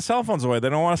they're taking the cell phones away. They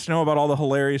don't want us to know about all the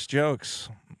hilarious jokes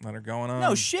that are going on.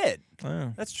 No shit.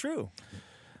 Yeah. That's true.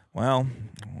 Well,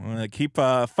 keep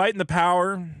fighting the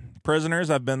power. Prisoners,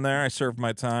 I've been there. I served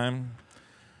my time.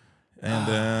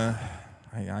 And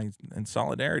I in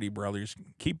solidarity, brothers,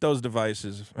 keep those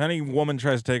devices. If any woman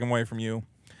tries to take them away from you,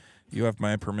 you have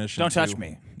my permission. Don't touch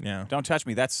me. Yeah. Don't touch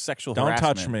me. That's sexual Don't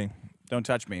harassment. touch me. Don't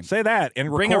touch me. Say that and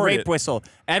bring a rape it. whistle.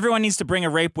 Everyone needs to bring a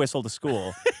rape whistle to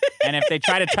school. And if they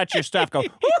try to touch your stuff, go.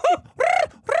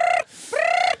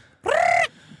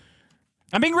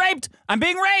 I'm being raped. I'm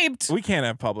being raped. We can't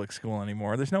have public school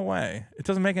anymore. There's no way. It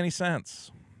doesn't make any sense.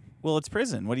 Well, it's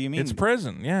prison. What do you mean? It's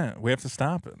prison. Yeah, we have to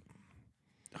stop it.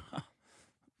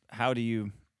 How do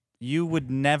you? You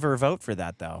would never vote for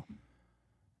that, though.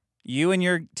 You and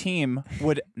your team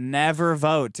would never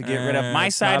vote to get rid of. My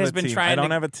side has been trying. I don't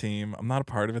have a team. I'm not a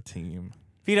part of a team.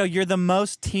 Vito, you're the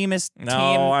most teamist team.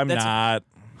 No, I'm not.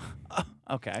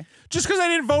 Okay. Just because I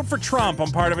didn't vote for Trump,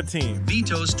 I'm part of a team.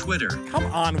 Vito's Twitter. Come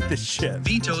on with this shit.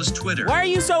 Vito's Twitter. Why are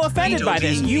you so offended Vito by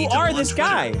this? being You Vito are on this Twitter.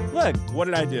 guy. Look. What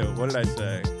did I do? What did I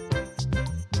say?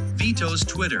 Vito's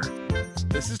Twitter.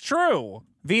 This is true.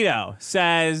 Vito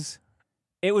says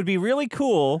it would be really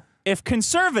cool if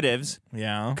conservatives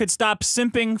could stop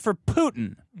simping for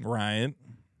Putin. Right.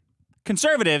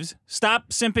 Conservatives, stop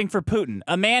simping for Putin,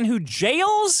 a man who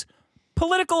jails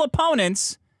political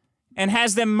opponents and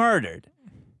has them murdered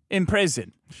in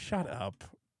prison. Shut up.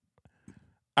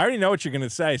 I already know what you're going to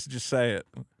say, so just say it.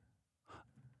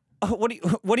 What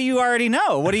do you already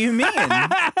know? What do you mean?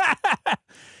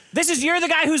 You're the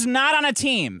guy who's not on a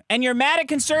team, and you're mad at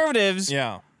conservatives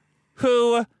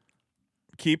who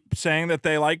keep saying that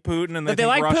they like Putin and they think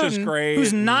like Russia's Putin, great.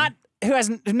 Who has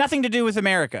nothing to do with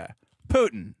America.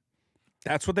 Putin.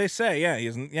 That's what they say. Yeah, he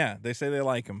isn't. Yeah, they say they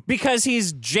like him because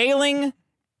he's jailing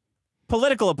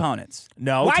political opponents.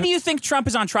 No. Why do you think Trump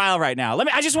is on trial right now?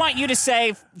 I just want you to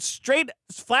say straight,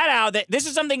 flat out that this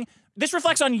is something. This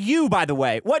reflects on you, by the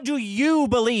way. What do you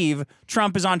believe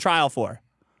Trump is on trial for?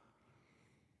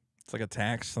 It's like a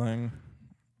tax thing.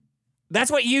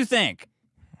 That's what you think.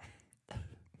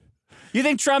 You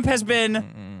think Trump has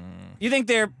been. You think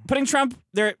they're putting Trump.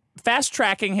 They're fast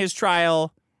tracking his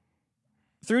trial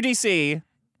through D.C.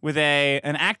 with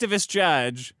an activist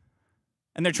judge,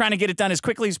 and they're trying to get it done as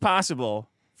quickly as possible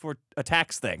for a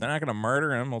tax thing. They're not going to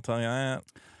murder him, I'll tell you that.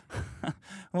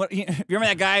 What, you remember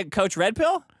that guy, Coach Red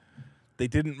Pill? They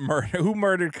didn't murder. Who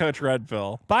murdered Coach Red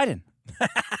Pill? Biden.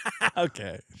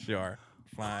 Okay, sure.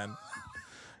 Fine.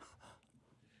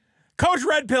 Coach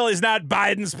Red Pill is not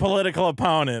Biden's political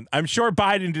opponent. I'm sure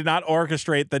Biden did not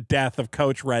orchestrate the death of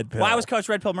Coach Red Pill. Why was Coach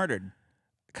Red Pill murdered?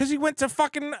 Because he went to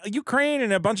fucking Ukraine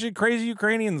and a bunch of crazy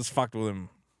Ukrainians fucked with him.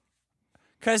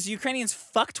 Because Ukrainians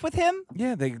fucked with him?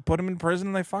 Yeah, they put him in prison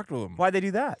and they fucked with him. Why'd they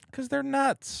do that? Because they're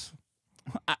nuts.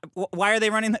 Why are they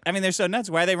running? They're so nuts.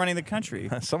 Why are they running the country?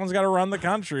 Someone's got to run the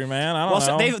country, man. I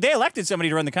don't know. They elected somebody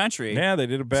to run the country. Yeah, they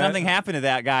did a bad. Something happened to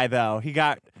that guy, though. He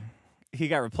got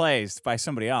replaced by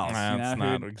somebody else. That's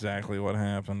not exactly what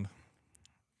happened.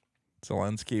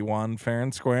 Zelensky won fair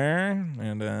and square,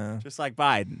 and just like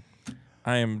Biden.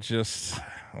 I am just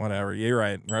whatever. You're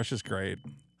right. Russia's great.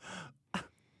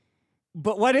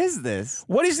 But what is this?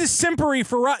 What is this simpery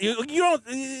for Russia? You don't.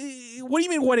 What do you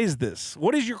mean? What is this?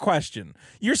 What is your question?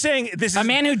 You're saying this is a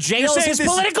man who jails his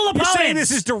political opponents. You're saying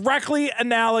this is directly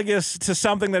analogous to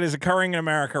something that is occurring in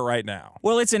America right now.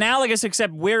 Well, it's analogous,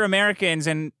 except we're Americans,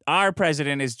 and our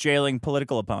president is jailing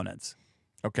political opponents.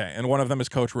 Okay, and one of them is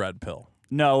Coach Red Pill.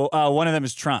 No, one of them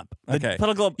is Trump. The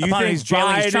political opponent is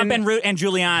jailing Trump and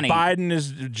Giuliani. Biden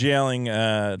is jailing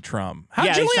Trump. How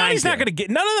Giuliani's not going to get?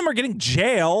 None of them are getting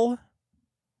jail.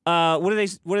 What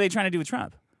are they trying to do with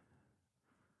Trump?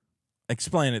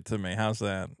 Explain it to me. How's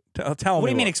that? Tell me. What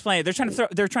do you mean explain it?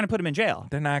 They're trying to put him in jail.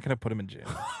 They're not going to put him in jail.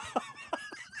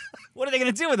 What are they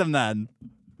going to do with him then?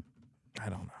 I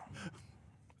don't know.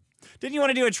 Didn't you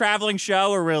want to do a traveling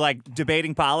show where we're like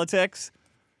debating politics?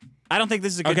 I don't think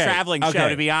this is a good traveling show,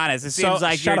 to be honest. It seems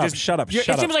like shut you're up, just shut up. It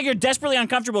seems like you're desperately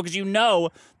uncomfortable because you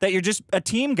know that you're just a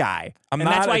team guy, and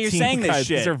that's why you're saying this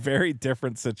shit. These are very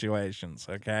different situations.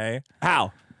 Okay.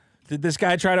 How? Did this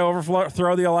guy try to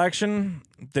overthrow the election?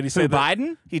 Did he say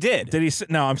Biden? He did. Did he?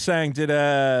 No, I'm saying did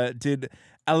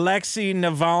Alexei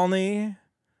Navalny?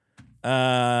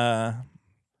 No,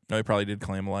 he probably did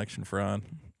claim election fraud.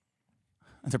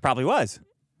 There probably was.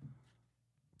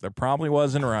 There probably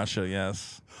was in Russia,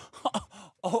 yes.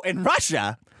 Oh, in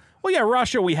Russia? Well, yeah,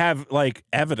 Russia, we have, like,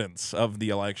 evidence of the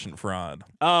election fraud.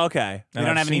 Oh, okay. We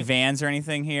don't have any vans or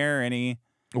anything here? Or any...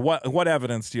 What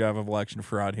evidence do you have of election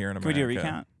fraud here in America? Can we do a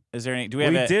recount? Is there any? Do we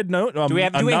have? Did note a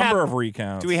number of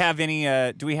recounts. Do we have any?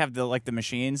 Do we have the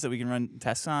machines that we can run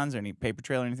tests on? Is there any paper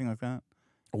trail or anything like that?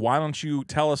 Why don't you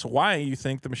tell us why you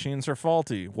think the machines are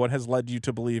faulty? What has led you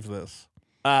to believe this?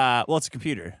 Well, it's a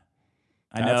computer.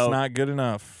 I know. That's not good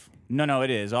enough. No, it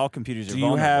is. All computers are vulnerable.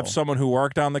 vulnerable. Do you have someone who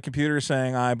worked on the computer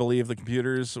saying, I believe the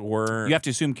computers were... You have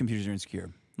to assume computers are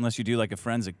insecure, unless you do like a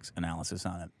forensics analysis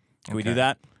on it. Can we do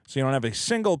that? So you don't have a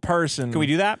single person... Can we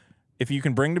do that? If you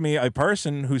can bring to me a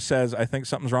person who says, I think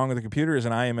something's wrong with the computers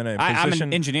and I am in a position... I'm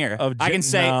an engineer. I can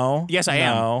say, yes, I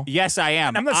am. Yes, I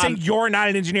am. I'm not saying you're not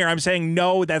an engineer. I'm saying,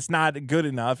 no, that's not good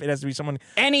enough. It has to be someone...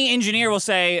 Any engineer will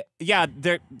say, yeah,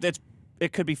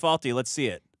 it could be faulty. Let's see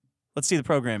it. Let's see the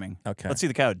programming. Okay. Let's see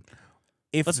the code.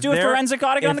 Let's do a forensic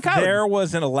audit on the code. If there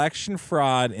was an election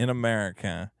fraud in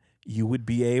America, you would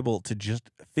be able to just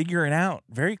figure it out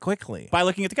very quickly. By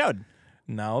looking at the code.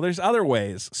 No, there's other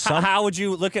ways. How would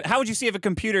you see if a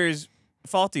computer is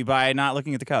faulty by not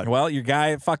looking at the code? Well, your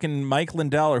guy, fucking Mike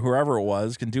Lindell or whoever it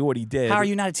was, can do what he did. How are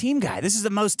you not a team guy? This is the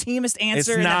most teamist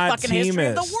answer in the fucking history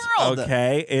of the world.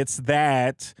 Okay, it's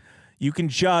that you can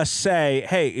just say,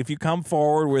 hey, if you come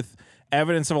forward with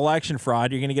evidence of election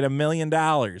fraud, you're going to get $1 million.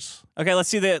 Okay, let's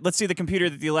see the computer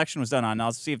that the election was done on.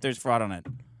 I'll see if there's fraud on it.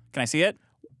 Can I see it?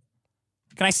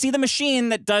 Can I see the machine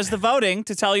that does the voting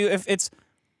to tell you if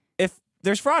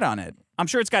there's fraud on it? I'm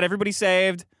sure it's got everybody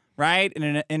saved, right?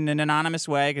 In an anonymous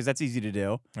way, because that's easy to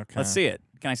do. Okay. Let's see it.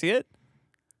 Can I see it?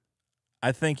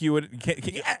 I think you would.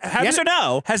 Yes or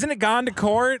no? Hasn't it gone to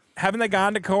court? Haven't they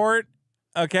gone to court?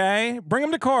 Okay, bring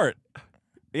them to court.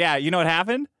 Yeah, you know what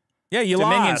happened? Yeah, you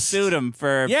Dominion lost. sued him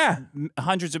for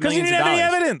hundreds of millions of dollars. Because you didn't have any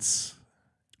evidence.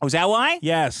 Oh, is that why?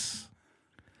 Yes.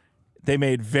 They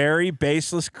made very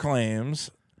baseless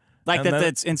claims. Like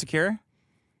that's insecure?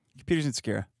 Computer's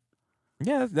insecure.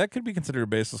 Yeah, that could be considered a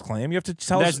baseless claim. You have to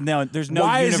tell us. There's no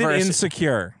why universe. Is it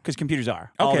insecure? Because computers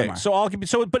are. Okay, all of them are. so all can be.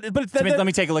 So, but let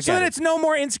me take a look at it. So then it's no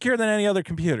more insecure than any other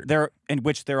computer.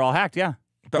 They're all hacked, yeah.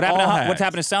 What happened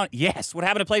to Sony? Yes. What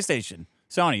happened to PlayStation?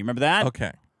 Sony, remember that?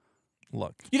 Okay.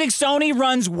 Look. You think Sony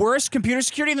runs worse computer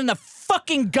security than the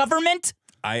fucking government?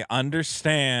 I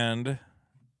understand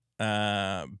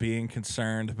being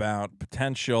concerned about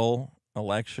potential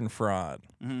election fraud.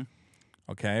 Mm-hmm.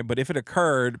 Okay, but if it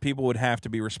occurred, people would have to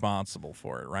be responsible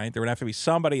for it, right? There would have to be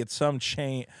somebody at some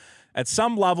chain, at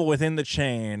some level within the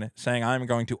chain, saying, "I'm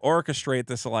going to orchestrate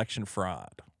this election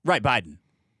fraud." Right, Biden,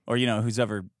 or who's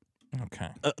ever. Okay.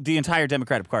 The entire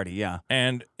Democratic Party, yeah.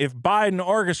 And if Biden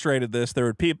orchestrated this, there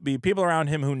would be people around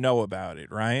him who know about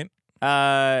it, right?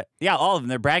 Yeah, all of them.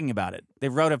 They're bragging about it. They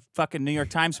wrote a fucking New York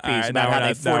Times piece about how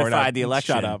they fortified the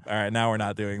election. Shut up. All right, now we're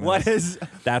not doing this. What is...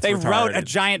 That's They retarded. wrote a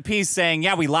giant piece saying,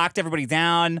 yeah, we locked everybody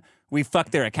down. We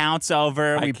fucked their accounts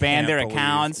over. We banned their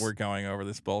accounts. We're going over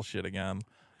this bullshit again.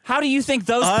 How do you think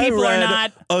those people are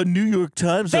not... a New York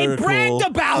Times article. They bragged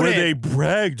about it! Where they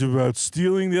bragged about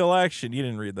stealing the election. You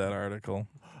didn't read that article.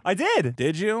 I did.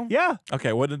 Did you? Yeah.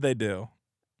 Okay, what did they do?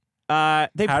 How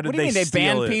did they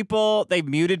banned people? They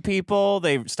muted people.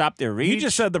 They stopped their reach. You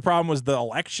just said the problem was the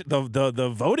election,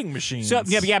 the voting machines. So,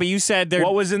 yeah, but you said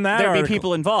what was in that there'd article? be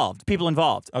people involved. People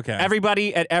involved. Okay.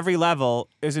 Everybody at every level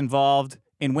is involved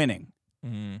in winning.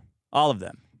 Mm-hmm. All of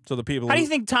them. So the people. How do you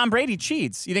think Tom Brady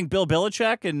cheats? You think Bill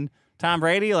Belichick and Tom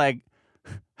Brady, how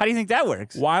do you think that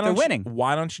works? They're winning.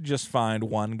 Why don't you just find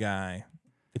one guy?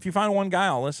 If you find one guy,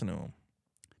 I'll listen to him.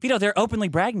 Vito, they're openly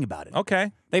bragging about it.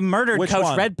 Okay. They murdered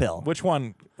Coach Red Pill. Which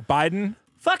one? Biden?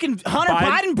 Fucking Hunter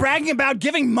Biden bragging about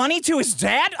giving money to his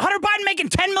dad? Hunter Biden making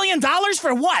 $10 million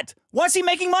for what? What's he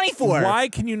making money for? Why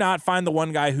can you not find the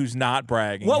one guy who's not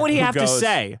bragging? What would he have to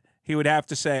say? He would have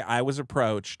to say, I was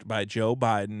approached by Joe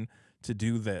Biden to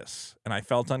do this, and I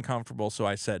felt uncomfortable, so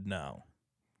I said no.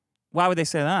 Why would they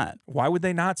say that? Why would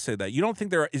they not say that? You don't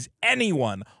think there is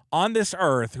anyone on this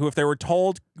earth who, if they were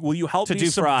told, will you help me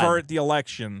subvert the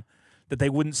election, that they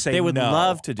wouldn't say no? They would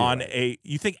love to do it.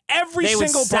 You think every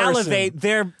single person... They would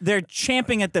salivate. They're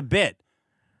champing at the bit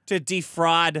to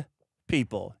defraud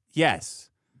people. Yes.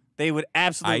 They would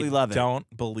absolutely love it. I don't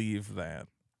believe that.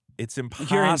 It's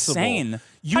impossible. You're insane.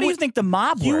 How do you think the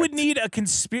mob worked? You would need a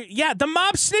conspiracy. Yeah, the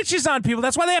mob snitches on people.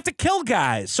 That's why they have to kill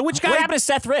guys. So which guy? What happened to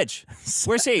Seth Rich?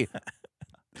 Where's he?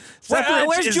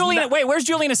 Where's Julian? Wait, where's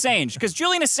Julian Assange? Because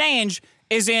Julian Assange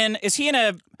is he in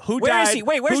a... Where is he?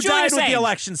 Wait, where's Julian Assange? With the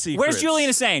election secrets? Where's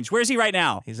Julian Assange? Where's he right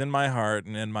now? He's in my heart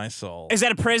and in my soul. Is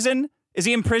that a prison? Is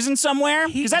he in prison somewhere?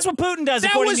 Because that's what Putin does,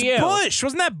 according to you. That was Bush.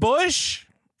 Wasn't that Bush?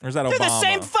 Or is that Obama? They're the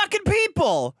same fucking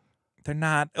people. They're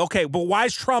not. Okay, but why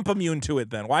is Trump immune to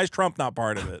it then? Why is Trump not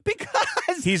part of it?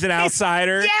 Because he's an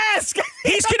outsider. Yes,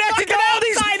 he's connected to all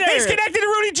these. He's connected to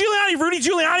Rudy Giuliani. Rudy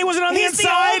Giuliani wasn't on the inside.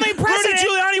 He's the only president.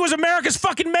 Rudy Giuliani was America's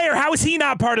fucking mayor. How is he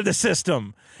not part of the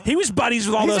system? He was buddies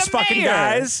with all those fucking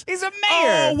guys. He's a mayor.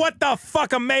 Oh, what the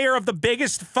fuck? A mayor of the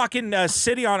biggest fucking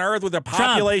city on earth with a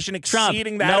population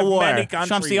exceeding that of many countries.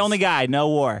 Trump's the only guy. No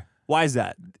war. Why is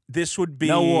that? This would be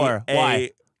no war. Why?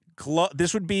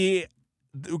 This would be.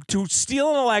 To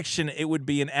steal an election, it would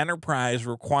be an enterprise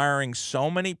requiring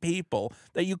so many people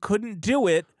that you couldn't do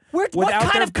it. What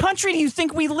kind of country do you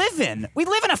think we live in? We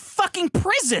live in a fucking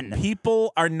prison.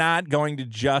 People are not going to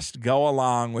just go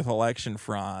along with election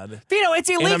fraud. Vito, it's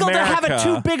illegal to have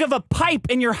too big of a pipe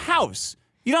in your house.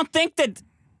 You don't think that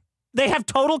they have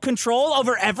total control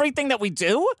over everything that we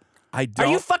do? I don't. Are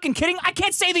you fucking kidding? I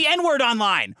can't say the N-word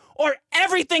online or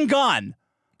everything gone.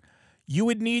 You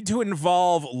would need to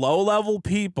involve low-level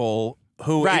people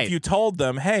who, if you told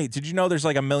them, hey, did you know there's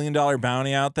like $1 million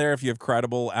bounty out there if you have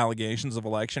credible allegations of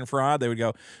election fraud? They would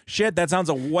go, shit, that sounds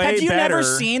way better. Have you never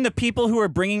seen the people who are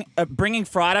bringing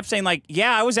fraud up saying like,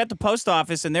 yeah, I was at the post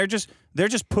office and they're just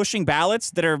pushing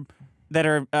ballots that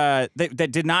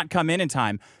did not come in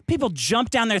time. People jump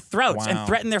down their throats and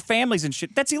threaten their families and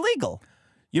shit. That's illegal.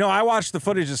 You know, I watched the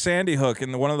footage of Sandy Hook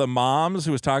and one of the moms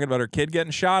who was talking about her kid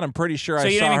getting shot. I'm pretty sure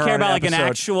I saw her on an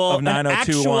episode of 90210. So you didn't even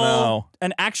care about like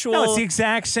an actual... No, it's the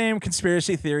exact same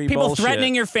conspiracy theory people bullshit.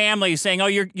 Threatening your family, saying, "Oh,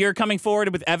 you're coming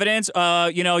forward with evidence.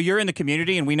 You know, you're in the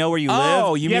community and we know where you live."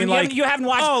 Oh, you haven't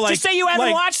watched? Oh, just say you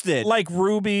haven't watched it. Like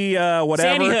Ruby, whatever.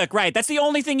 Sandy Hook, right? That's the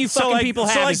only thing you fucking people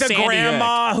have. So like is the Sandy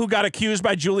grandma Hook. who got accused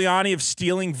by Giuliani of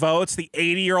stealing votes, the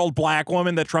 80-year-old black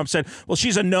woman that Trump said, well,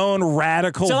 she's a known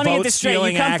radical so let me get this straight.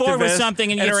 vote-stealing You come forward with activist.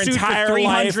 something and you get sued for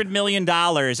 $300 million,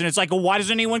 and it's like, well, why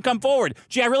doesn't anyone come forward?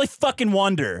 Gee, I really fucking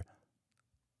wonder.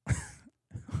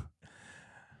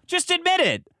 Just admit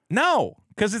it. No,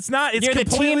 because it's not. It's you're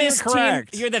completely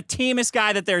incorrect. You're the teamest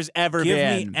guy that there's ever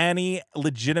been. Give me any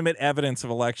legitimate evidence of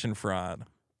election fraud.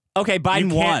 Okay,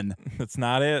 Biden won. That's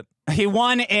not it. He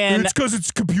won in... It's because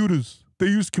it's computers. They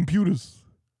use computers.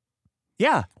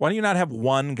 Yeah. Why do you not have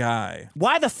one guy?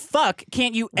 Why the fuck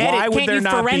can't you edit? Why would can't there you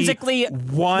not forensically? be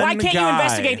one why can't guy? you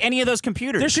investigate any of those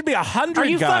computers? There should be 100 guys. Are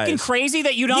you fucking crazy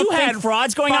that you don't think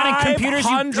fraud's going on in computers?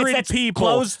 500 people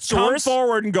closed source? Come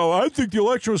forward and go, I think the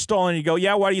election was stolen. And you go,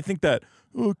 yeah, why do you think that?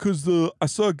 Oh, because I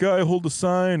saw a guy hold a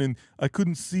sign and I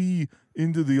couldn't see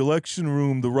into the election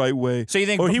room the right way. So you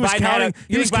think he was Biden counting?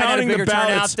 He was counting a bigger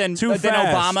turnout than fast.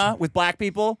 Obama with black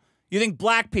people? You think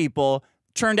black people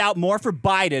turned out more for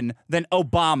Biden than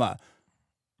Obama?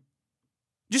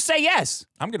 Just say yes.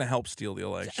 I'm going to help steal the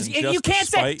election. You can't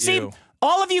say. See,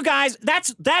 all of you guys,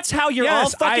 that's how you're all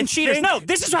fucking cheaters. No,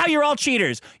 this is how you're all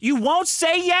cheaters. You won't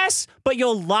say yes, but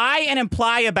you'll lie and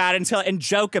imply about it and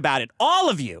joke about it. All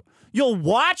of you. You'll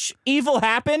watch evil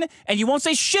happen, and you won't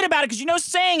say shit about it because you know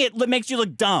saying it makes you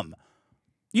look dumb.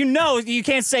 You know you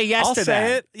can't say yes to that. I'll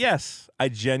say it. Yes, I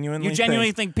genuinely. You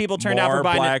genuinely think people turned out for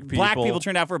Biden? Black people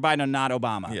turned out for Biden and not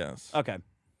Obama. Yes. Okay.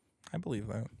 I believe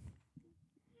that.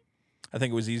 I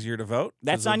think it was easier to vote.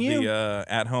 That's on you. The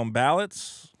at-home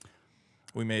ballots.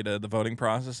 We made the voting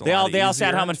process a lot easier. They all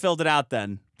sat home and filled it out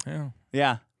then. Yeah.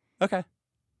 Yeah. Okay.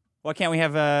 Why can't we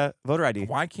have a voter ID?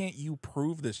 Why can't you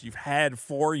prove this? You've had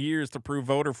 4 years to prove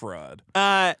voter fraud.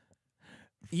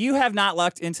 You have not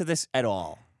looked into this at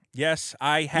all. Yes,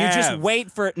 I have. You just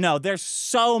wait for... No, there's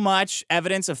so much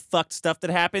evidence of fucked stuff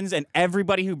that happens, and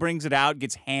everybody who brings it out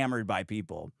gets hammered by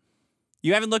people.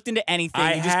 You haven't looked into anything.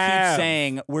 You just keep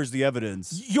saying, where's the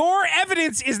evidence? Your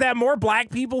evidence is that more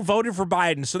black people voted for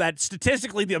Biden, so that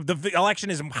statistically the election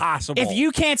is impossible. If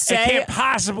you can't say... It can't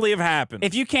possibly have happened.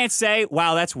 If you can't say,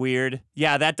 wow, that's weird.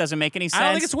 Yeah, that doesn't make any sense. I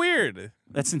don't think it's weird.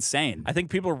 That's insane. I think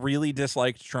people really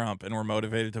disliked Trump and were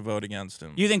motivated to vote against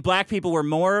him. You think black people were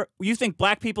more... You think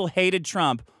black people hated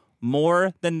Trump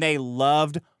more than they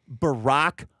loved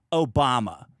Barack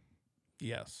Obama.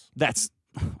 Yes. That's,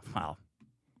 wow.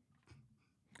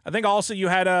 I think also you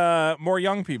had more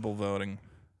young people voting.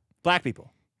 Black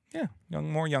people. Yeah,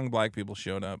 more young black people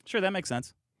showed up. Sure, that makes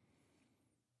sense.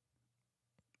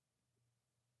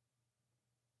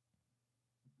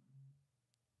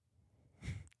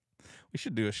 We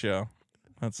should do a show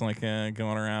that's like going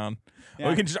around. Yeah. Or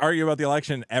we can just argue about the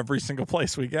election every single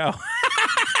place we go.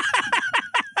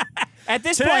 At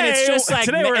this point,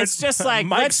 it's just like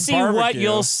Mike's let's see barbecue. what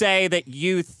you'll say that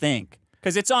you think.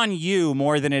 Because it's on you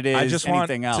more than it is I just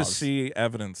anything want else. to see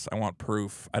evidence. I want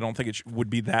proof. I don't think it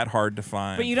would be that hard to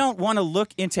find. But you don't want to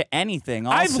look into anything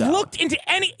also. I've looked into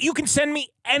any. You can send me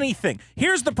anything.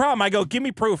 Here's the problem. I go, give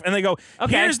me proof. And they go,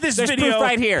 okay, here's this there's video. proof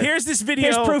right here. Here's this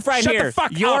video. Here's proof right Shut here. The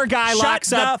fuck Your up. guy Shut locks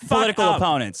the up fuck political up.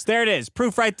 opponents. There it is.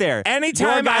 Proof right there.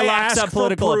 Anytime Your guy I locks ask up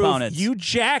political for proof, opponents. you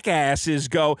jackasses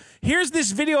go, here's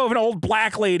this video of an old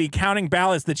black lady counting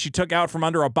ballots that she took out from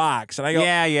under a box. And I go,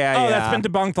 yeah. That's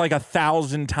been debunked like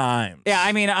 1,000 times. Yeah,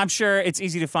 I mean, I'm sure it's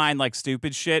easy to find like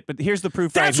stupid shit, but here's the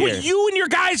proof That's right here. what you and your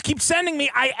guys keep sending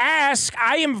me. I ask.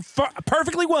 I am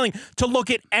perfectly willing to look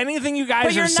at anything you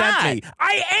guys have sent me.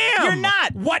 I am. You're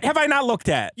not. What have I not looked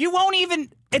at? You won't even.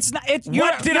 It's not. It's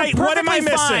What am I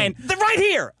missing? Right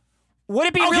here. Would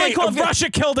it be really cool if Russia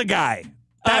killed a guy?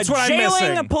 That's what I'm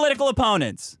jailing missing. Political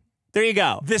opponents. There you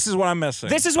go. This is what I'm missing.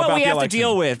 This is what we have to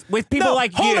deal with people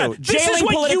like you. On. This is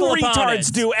what you retards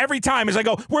opponents. do every time. Is I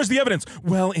go, where's the evidence?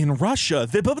 Well, in Russia,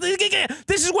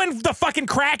 this is when the fucking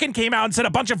Kraken came out and said a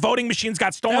bunch of voting machines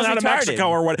got stolen out of Mexico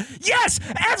or what. Yes,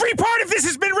 every part of this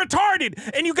has been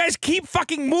retarded, and you guys keep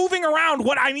fucking moving around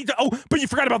what I need to. Oh, but you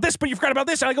forgot about this. But you forgot about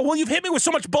this. And I go, well, you've hit me with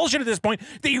so much bullshit at this point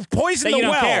that you've poisoned the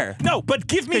well. Care. No, but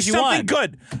give me something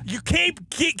good. You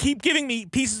keep giving me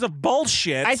pieces of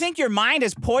bullshit. I think your mind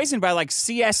is poisoned by like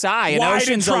CSI and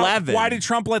Ocean's 11. Why did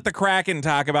Trump let the Kraken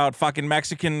talk about fucking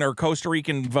Mexican or Costa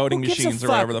Rican voting machines or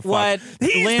whatever the fuck? What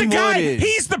He's Lynn the guy. Wood is.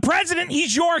 He's the president.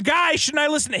 He's your guy. Shouldn't I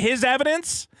listen to his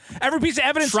evidence? Every piece of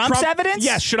evidence. Trump's evidence?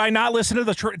 Yes. Should I not listen to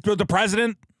the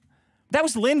president? That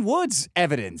was Lynn Wood's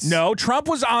evidence. No, Trump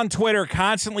was on Twitter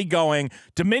constantly going,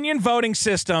 Dominion voting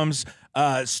systems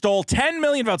stole 10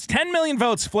 million votes. 10 million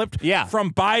votes flipped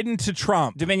from Biden to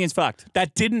Trump. Dominion's fucked.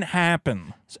 That didn't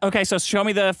happen. Okay, so show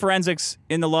me the forensics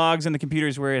in the logs and the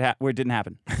computers where it didn't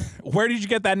happen. Where did you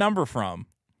get that number from?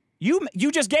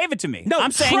 You just gave it to me. No,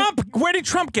 I'm saying Trump. Where did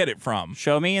Trump get it from?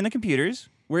 Show me in the computers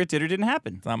where it did or didn't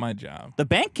happen. It's not my job. The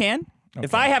bank can. Okay.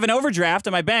 If I have an overdraft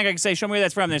in my bank, I can say, show me where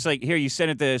that's from. And it's like, here, you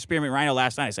sent it to Spearmint Rhino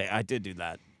last night. I say, I did do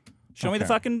that. Show me the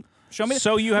fucking... Show me.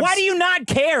 So you have. Why do you not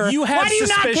care? You have Why do you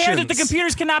not care that the suspicions.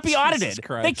 computers cannot be audited?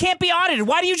 They can't be audited.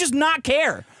 Why do you just not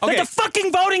care that the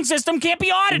fucking voting system can't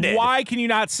be audited? Why can you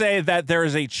not say that there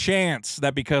is a chance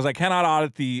that because I cannot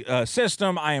audit the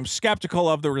system, I am skeptical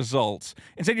of the results?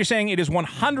 Instead, you're saying it is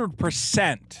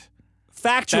 100%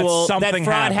 factual that fraud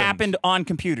happened. happened on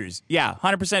computers. Yeah,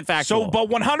 100% factual. So, but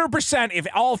 100%, if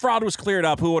all fraud was cleared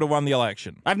up, who would have won the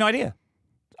election? I have no idea.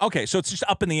 Okay, so it's just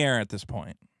up in the air at this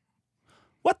point.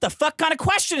 What the fuck kind of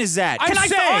question is that? Can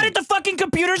I audit the fucking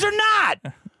computers or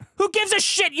not? Who gives a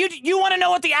shit? You want to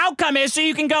know what the outcome is so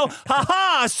you can go,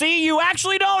 ha-ha, see, you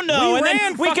actually don't know. We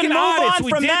then we can move audits. on we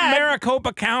from did that.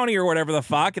 Maricopa County or whatever the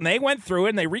fuck, and they went through it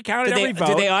and they recounted every vote.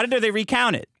 Did they audit or they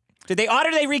recount it? Did they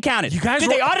audit or they recount it? You guys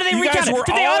did they audit or they recount it?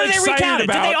 Did they audit or they recount it?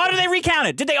 Did they audit or they recount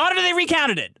it? Did they audit or they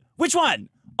recounted it? Which one?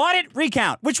 Audit,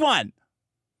 recount. Which one?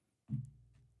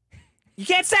 You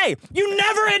can't say. You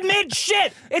never admit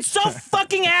shit. It's so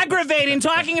fucking aggravating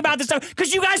talking about this stuff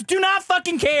because you guys do not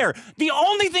fucking care. The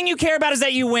only thing you care about is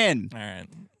that you win. All right.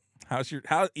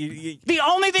 The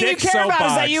only thing you care about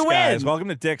is that you win. Guys. Welcome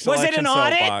to Dick's Was it an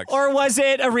audit Soapbox. or was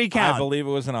it a recount? I believe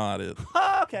it was an audit.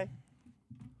 Oh, okay.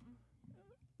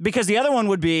 Because the other one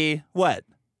would be what?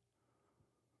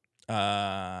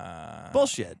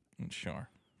 Bullshit. Sure.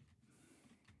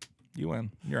 You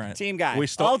win. You're right. Team guy.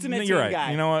 Ultimate team right.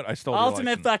 guy. You know what? I stole Ultimate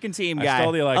the election. fucking team guy. I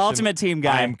stole the election. Ultimate team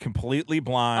guy. I'm completely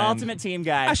blind. Ultimate team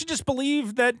guy. I should just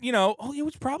believe that, it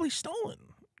was probably stolen.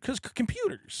 Because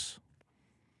computers.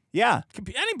 Yeah.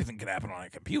 Anything could happen on a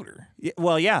computer.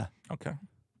 Well, yeah. Okay.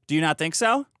 Do you not think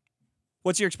so?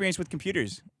 What's your experience with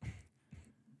computers?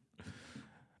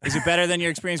 Is it better than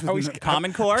your experience with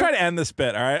Common Core? Try to end this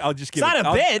bit, all right? I'll just give it. It's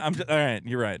not a bit. All right,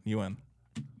 you're right. You win.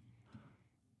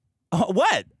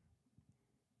 What?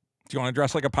 Do you want to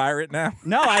dress like a pirate now?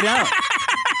 No, I don't.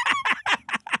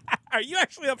 Are you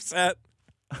actually upset?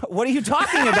 What are you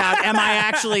talking about? Am I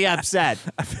actually upset?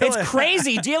 It's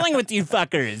crazy dealing with you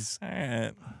fuckers.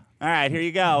 All right, here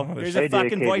you go. Here's a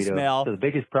fucking voicemail. So the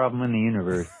biggest problem in the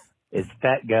universe is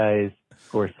fat guys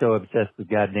who are so obsessed with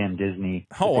goddamn Disney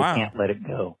that they can't let it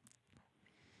go.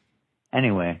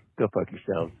 Anyway, go fuck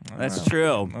yourselves. That's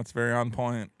true. That's very on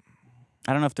point.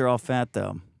 I don't know if they're all fat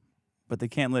though, but they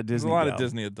can't let Disney. There's a lot go. of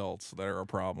Disney adults that are a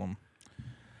problem.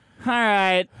 All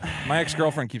right. My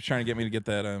ex-girlfriend keeps trying to get me to get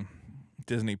that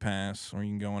Disney pass, where you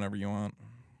can go whenever you want.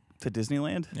 To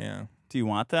Disneyland? Yeah. Do you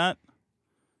want that?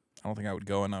 I don't think I would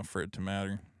go enough for it to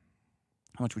matter.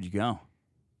 How much would you go?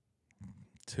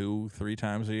 2-3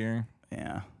 times a year.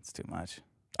 Yeah, it's too much.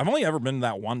 I've only ever been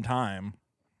that one time.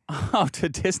 Oh, to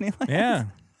Disneyland? Yeah.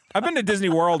 I've been to Disney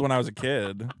World when I was a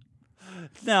kid.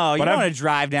 No, you don't want to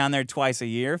drive down there twice a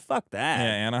year. Fuck that. Yeah,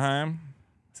 Anaheim.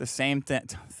 It's the same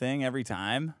thing every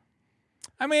time.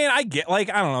 I mean, I get, like,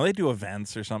 I don't know, they do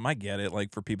events or something. I get it,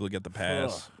 like, for people to get the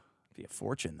pass. Ugh. Be a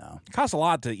fortune, though. It costs a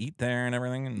lot to eat there and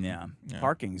everything. And, yeah.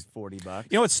 Parking's $40.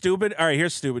 You know what's stupid? All right,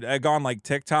 here's stupid. I go on, like,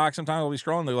 TikTok sometimes. I'll be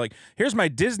scrolling. They're like, here's my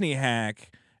Disney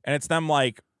hack. And it's them,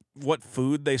 like, what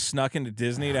food they snuck into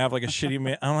Disney to have, like, a shitty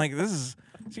meal. I'm like, this is...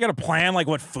 So you got to plan, like,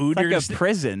 what food it's you're like a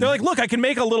prison. They're like, look, I can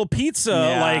make a little pizza.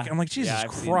 Yeah. Like, I'm like, Jesus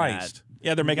Christ.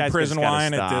 Yeah, they're making prison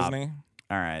wine at Disney.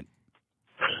 All right.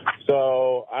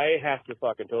 So I have to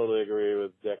fucking totally agree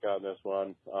with Dick on this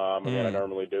one. I mean, I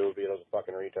normally do. Vito's a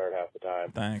fucking retard half the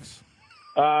time. Thanks.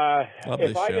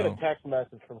 If I get a text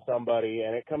message from somebody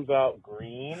and it comes out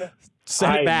green,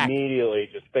 I immediately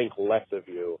just think less of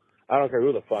you. I don't care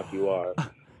who the fuck you are.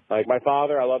 Like my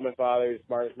father, I love my father. He's the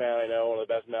smartest man I know, one of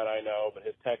the best men I know, but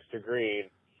his texts are green.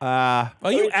 You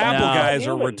Apple guys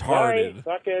are retarded.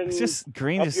 Fucking it's just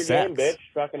green up as your sex. game, bitch.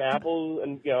 Fucking Apple,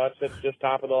 and you know that's just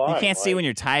top of the line. You can't see when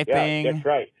you're typing. Yeah, that's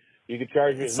right. You could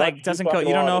charge me. It's like doesn't go.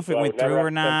 You don't know if it went through or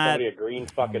not. A green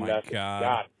fucking message.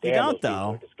 God you damn, don't those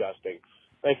though. people are disgusting.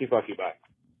 Thank you. Fuck you. Bye.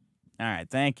 All right.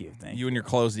 Thank you. You and your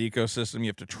closed ecosystem. You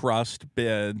have to trust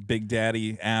Big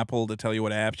Daddy Apple to tell you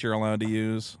what apps you're allowed to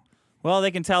use. Well,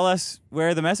 they can tell us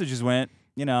where the messages went.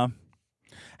 You know.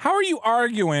 How are you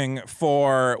arguing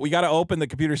for we got to open the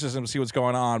computer system to see what's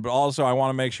going on, but also I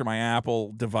want to make sure my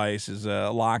Apple device is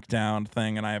a lockdown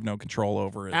thing and I have no control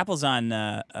over it? Apple's on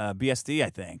BSD,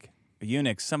 I think.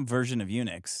 Unix, some version of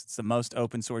Unix. It's the most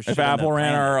open source If shit on the Apple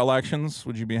ran planet. our elections,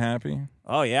 would you be happy?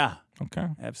 Oh, yeah. Okay.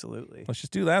 Absolutely. Let's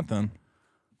just do that then.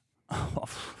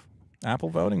 Apple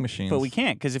voting machines. But we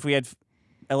can't, because if we had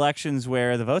elections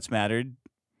where the votes mattered,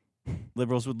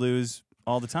 liberals would lose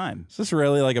all the time. Is this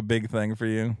really like a big thing for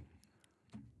you?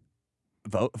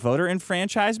 Voter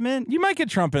enfranchisement? You might get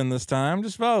Trump in this time.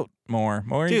 Just vote more.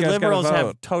 Dude, you guys liberals gotta vote.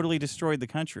 have totally destroyed the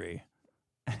country.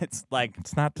 It's like...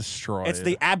 It's not destroyed. It's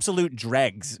the absolute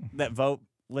dregs that vote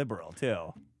liberal,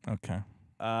 too. Okay.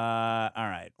 All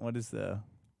right. What is the...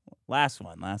 Last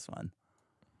one.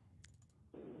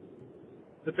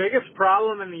 The biggest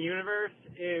problem in the universe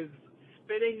is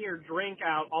spitting your drink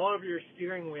out all over your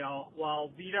steering wheel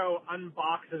while Vito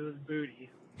unboxes his booty.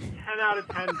 10 out of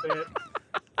 10 bit.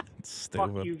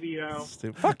 Stupid. Fuck you, Vito.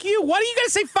 Stupid. Fuck you. Why do you gotta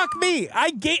say fuck me?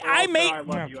 I made. I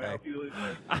love you. I hope you lose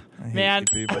it. Man.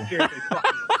 People. Seriously, fuck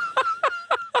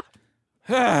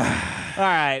you. All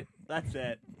right. That's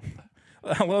it.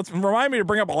 Well, remind me to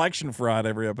bring up election fraud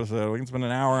every episode. We can spend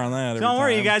an hour on that. Don't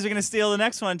worry. You guys are going to steal the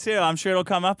next one, too. I'm sure it'll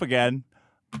come up again.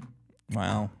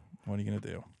 Wow. What are you going to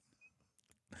do?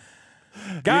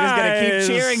 You're just going to keep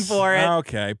cheering for it.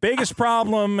 Okay. Biggest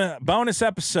Problem bonus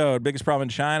episode. Biggest Problem in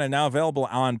China. Now available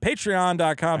on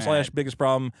patreon.com/biggest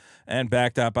problem and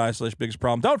back.by/biggest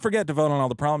problem. Don't forget to vote on all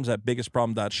the problems at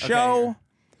biggestproblem.show. Okay.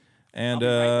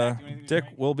 And Dick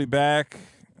will be back.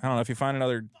 I don't know if you find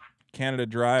another Canada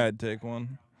Dry, I'd take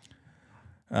one.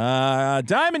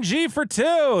 Diamond G for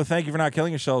 2. Thank you for not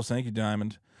killing yourselves. Thank you,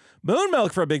 Diamond. Moon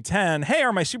Milk for a big 10. Hey,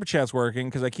 are my super chats working?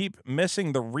 Because I keep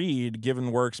missing the read,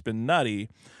 given work's been nutty.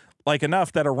 Like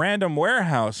enough that a random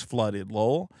warehouse flooded,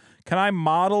 lol. Can I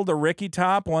model the Ricky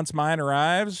top once mine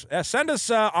arrives? Send us,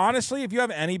 honestly, if you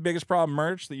have any Biggest Problem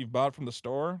merch that you've bought from the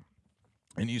store,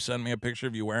 and you send me a picture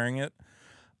of you wearing it,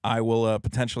 I will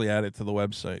potentially add it to the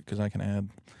website, because I can add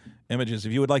images.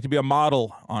 If you would like to be a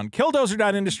model on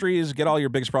Killdozer.Industries, get all your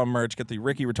Biggest Problem merch, get the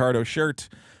Ricky Retardo shirt.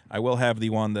 I will have the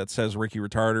one that says Ricky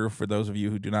Retarder for those of you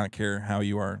who do not care how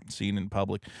you are seen in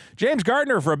public. James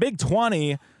Gardner for a big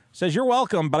 20 says, you're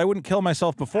welcome, but I wouldn't kill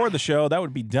myself before the show. That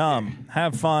would be dumb.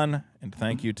 Have fun, and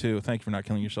thank you, too. Thank you for not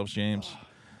killing yourselves, James.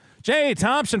 Jay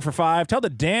Thompson for 5. Tell the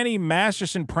Danny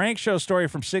Masterson prank show story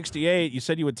from 68. You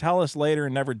said you would tell us later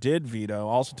and never did, Vito.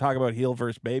 Also talk about heel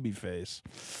versus babyface.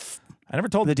 I never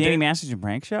told the Danny Masterson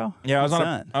prank show. Yeah, I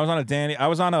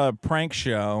was on a prank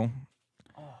show,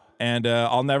 and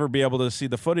I'll never be able to see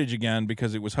the footage again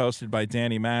because it was hosted by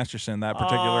Danny Masterson that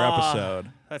particular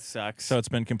episode. That sucks. So it's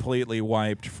been completely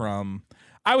wiped from.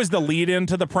 I was the lead-in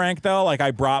to the prank, though. Like,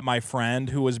 I brought my friend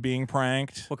who was being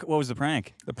pranked. What was the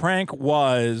prank? The prank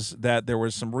was that there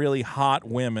was some really hot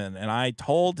women, and I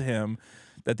told him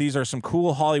that these are some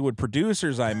cool Hollywood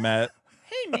producers I met.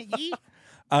 Hey, Mickey.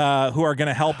 Who are going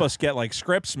to help us get, like,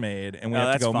 scripts made, and we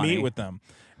have to go meet with them.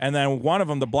 And then one of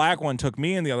them, the black one, took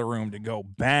me in the other room to go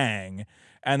bang,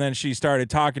 and then she started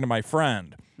talking to my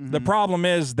friend. The problem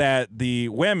is that the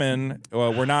women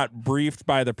were not briefed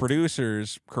by the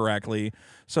producers correctly.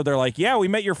 So they're like, yeah, we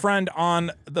met your friend on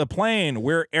the plane.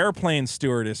 We're airplane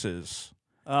stewardesses.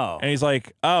 Oh. And he's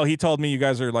like, oh, he told me you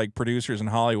guys are like producers in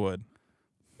Hollywood.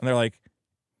 And they're like,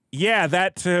 yeah,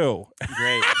 that too.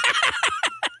 Great.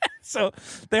 So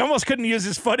they almost couldn't use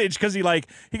his footage because he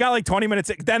got like 20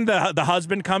 minutes. Then the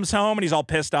husband comes home and he's all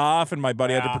pissed off. And my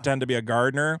buddy had to pretend to be a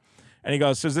gardener. And he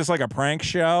goes, so is this like a prank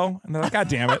show? And they're like, God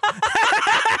damn it.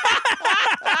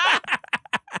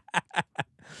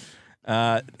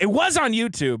 It was on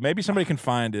YouTube. Maybe somebody can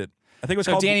find it. I think it was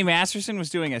called... Danny Masterson was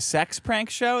doing a sex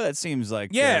prank show? That seems like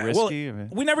risky. Well,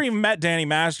 we never even met Danny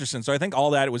Masterson, so I think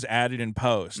all that was added in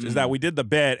post, is that we did the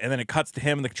bit, and then it cuts to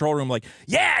him in the control room like,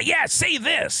 yeah, say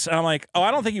this. And I'm like, oh,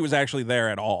 I don't think he was actually there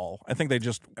at all. I think they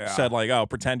just said like, oh,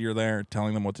 pretend you're there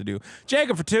telling them what to do.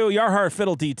 Jacob for 2, Yarhart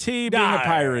Fiddle DT, being a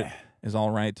pirate is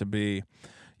all right to be.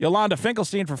 Yolanda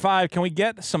Finkelstein for 5, can we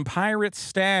get some pirate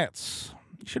stats?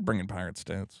 You should bring in pirate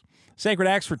stats. Sacred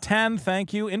Acts for 10,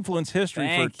 thank you. Influence History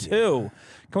for 2.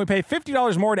 Can we pay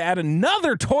 $50 more to add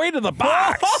another toy to the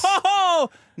box?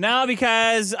 No,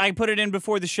 because I put it in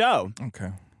before the show. Okay.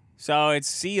 So it's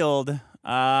sealed. We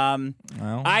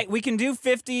can do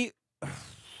 50.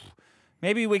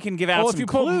 Maybe we can give out some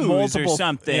clues or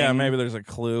something. Yeah, maybe there's a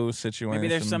clue situation. Maybe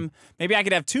there's some. Maybe I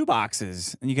could have 2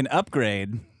 boxes and you can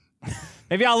upgrade.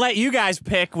 Maybe I'll let you guys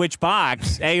pick which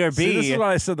box, A or B. See, this is what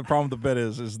I said the problem with the bit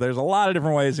is there's a lot of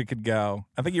different ways it could go.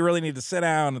 I think you really need to sit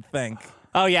down and think.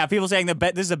 Oh, yeah. People saying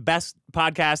this is the best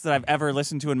podcast that I've ever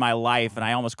listened to in my life, and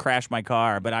I almost crashed my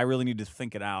car, but I really need to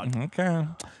think it out. Okay.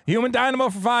 Human Dynamo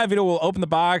for 5. Vito will open the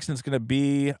box, and it's going to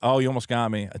be, oh, you almost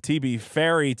got me, a TB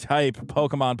Fairy type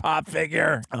Pokemon pop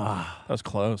figure. That was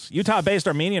close. Utah-based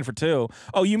Armenian for 2.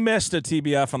 Oh, you missed a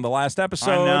TBF on the last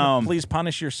episode. I know. Please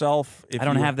punish yourself. I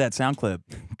don't have that sound clip.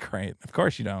 Great. Of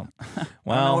course you don't. Well,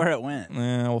 I don't know where it went.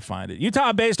 We'll find it.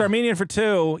 Utah-based Armenian for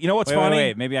 2. You know what's funny?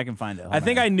 Wait. Maybe I can find it. I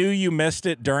think I knew you missed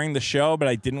it during the show, but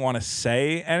I didn't want to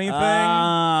say anything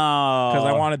because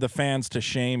I wanted the fans to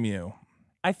shame you.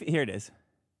 Here it is.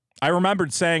 I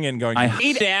remembered saying it and going, I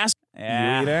hate ass.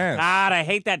 Yeah. You eat ass. God, I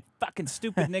hate that fucking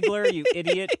stupid niggler, you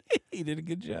idiot. He did a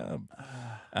good job.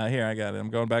 Here, I got it. I'm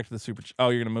going back to the super... Oh,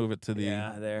 you're going to move it to the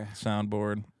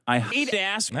soundboard. I hate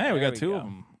ass. Hey, we got 2 of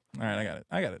them. All right,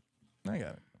 I got it.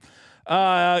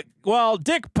 Well,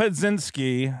 Dick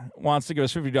Podzinski wants to give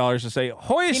us $50 to say,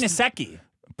 hoist... Pinisecki.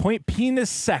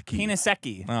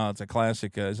 Pinisecki. Oh, it's a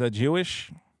classic. Is that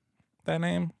Jewish, that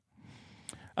name?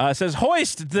 It says,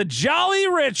 hoist the Jolly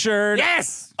Richard.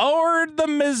 Yes! O'er the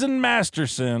Mizzen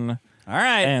Masterson. All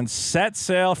right. And set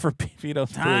sail for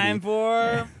Vito's Time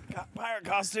for pirate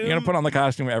costume. You're going to put on the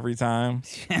costume every time?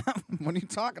 Yeah. What are you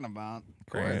talking about?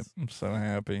 Great. I'm so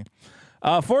happy.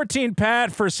 14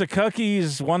 Pat for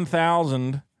Sakukis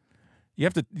 1,000. You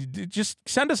have to just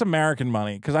send us American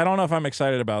money because I don't know if I'm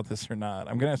excited about this or not.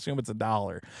 I'm going to assume it's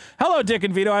 $1. Hello, Dick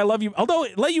and Vito. I love you. Although,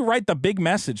 let you write the big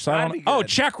message. So I don't. Oh,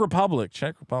 Czech Republic.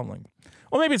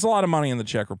 Well, maybe it's a lot of money in the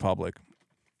Czech Republic.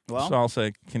 Well, so I'll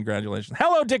say congratulations.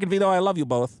 Hello, Dick and Vito. I love you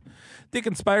both. Dick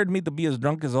inspired me to be as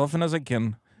drunk as often as I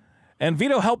can. And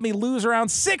Vito helped me lose around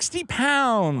 60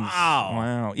 pounds.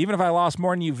 Wow. Even if I lost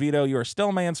more than you, Vito, you are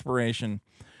still my inspiration.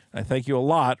 I thank you a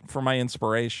lot for my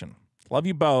inspiration. Love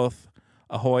you both.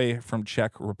 Ahoy from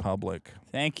Czech Republic.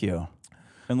 Thank you.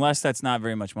 Unless that's not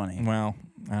very much money. Well,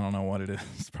 I don't know what it is.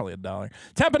 It's probably $1.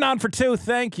 Tempanon for 2.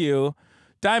 Thank you.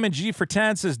 Diamond G for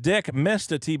 10 says, Dick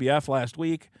missed a TBF last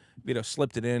week. Vito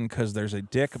slipped it in because there's a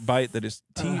Dick bite that is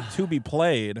to be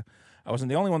played. I wasn't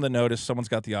the only one that noticed. Someone's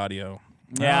got the audio.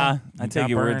 Yeah, I take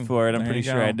your word for it. I'm pretty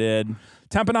sure I did.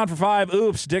 Tempanon for 5.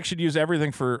 Oops, Dick should use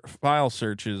everything for file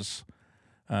searches.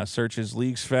 Searches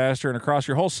leaks faster and across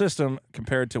your whole system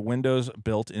compared to Windows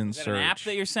built-in search. Is that an app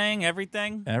that you're saying?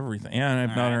 Everything? Everything. Yeah,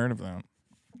 I've not heard of that.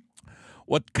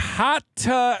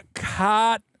 Wakata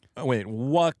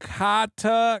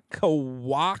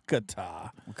Kawakata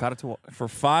for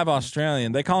 5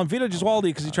 Australian. They call him Vito Gesualdi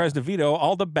because he tries to veto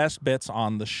all the best bits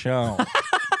on the show.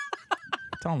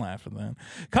 Don't laugh at that.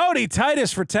 Cody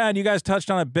Titus for 10. You guys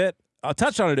touched on it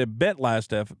a bit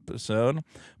last episode,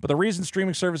 but the reason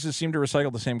streaming services seem to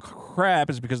recycle the same crap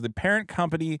is because the parent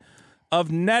company of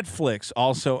Netflix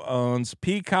also owns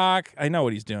Peacock. I know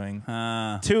what he's doing.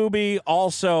 Tubi,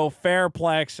 also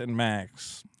Fairplex and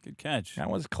Max. Good catch. That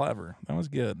was clever. That was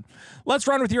good. Let's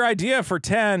run with your idea for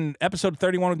 10. Episode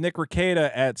 31 with Nick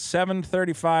Rekieta at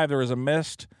 7:35. There was a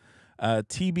missed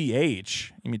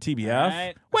TBH. You mean TBF?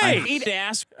 Right. Wait. I need to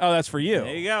ask. Oh, that's for you.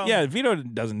 There you go. Yeah, Vito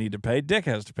doesn't need to pay. Dick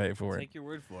has to pay for it. Take your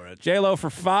word for it. J-Lo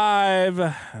for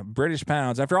 5 British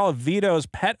pounds. After all of Vito's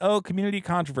pet-o community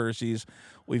controversies,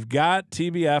 we've got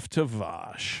TBF to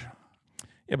Vosh.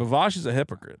 Yeah, but Vosh is a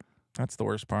hypocrite. That's the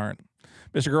worst part.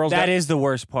 Mr. Girls. That is the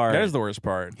worst part. That is the worst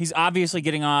part. He's obviously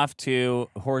getting off to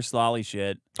horse lolly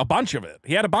shit. A bunch of it.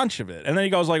 He had a bunch of it. And then he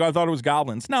goes like, I thought it was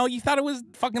goblins. No, you thought it was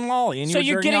fucking lolly. And So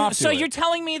you were you're off to you're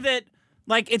telling me that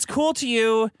like it's cool to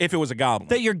you if it was a goblin.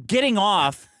 That you're getting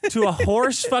off to a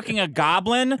horse fucking a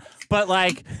goblin, but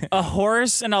like a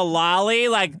horse and a lolly,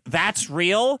 like that's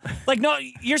real? Like no,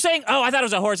 you're saying, oh, I thought it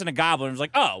was a horse and a goblin. It was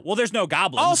like, oh, well, there's no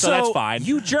goblins, also, so that's fine.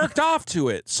 You jerked off to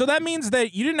it. So that means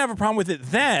that you didn't have a problem with it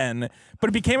then, but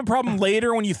it became a problem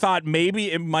later when you thought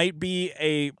maybe it might be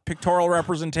a pictorial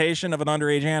representation of an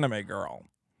underage anime girl.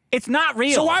 It's not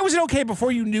real. So why was it okay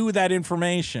before you knew that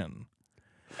information?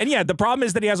 And yeah, the problem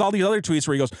is that he has all these other tweets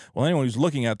where he goes, well, anyone who's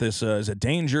looking at this is a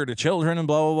danger to children and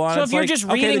blah, blah, blah. So it's if you're like, just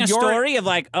okay, reading a story of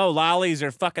like, oh, lollies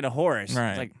are fucking a horse, right.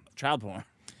 It's like child porn.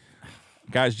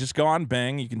 Guys, just go on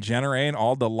Bing. You can generate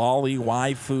all the lolly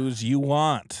waifus you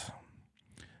want.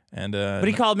 And but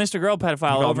he called Mr. Girl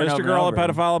pedophile over and over. Mr. Girl a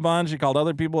pedophile a bunch. He called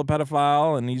other people a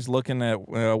pedophile, and he's looking at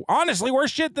honestly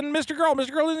worse shit than Mr. Girl.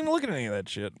 Mr. Girl isn't even looking at any of that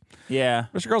shit. Yeah,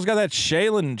 Mr. Girl's got that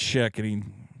Shaylin chick, and he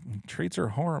treats her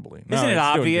horribly. Isn't it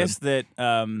obvious that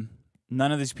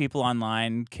none of these people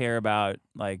online care about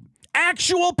like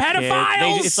actual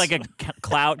pedophiles? It's like a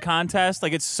clout contest.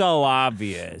 Like it's so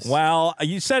obvious. Well,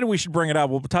 you said we should bring it up.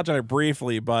 We'll touch on it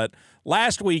briefly, but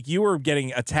last week you were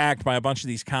getting attacked by a bunch of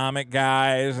these comic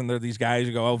guys, and they're these guys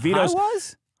who go, "Oh, Vito's." I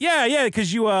was. Yeah,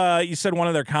 because you said one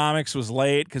of their comics was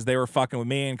late because they were fucking with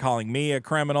me and calling me a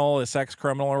criminal, a sex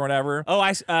criminal or whatever. Oh,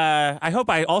 I hope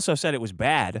I also said it was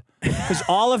bad because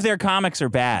all of their comics are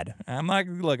bad. I'm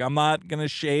not gonna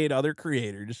shade other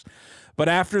creators, but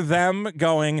after them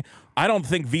going, I don't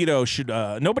think Vito should.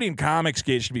 Nobody in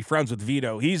Comicsgate should be friends with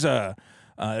Vito. He's a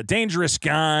dangerous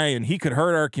guy, and he could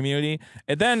hurt our community.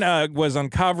 It then was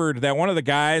uncovered that one of the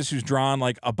guys who's drawn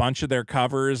like a bunch of their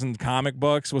covers and comic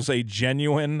books was a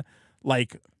genuine,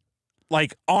 like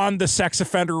on the sex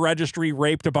offender registry,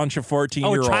 raped a bunch of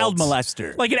 14-year-olds. Oh, child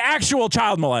molester. Like an actual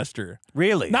child molester.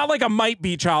 Really? Not like a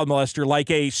might-be child molester, like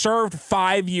a served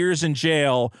 5 years in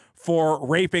jail for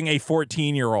raping a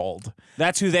 14-year-old.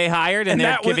 That's who they hired, and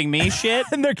they're giving me shit?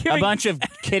 And they're giving... A bunch of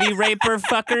kitty raper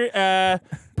fucker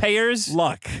payers?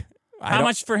 Look. How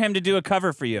much for him to do a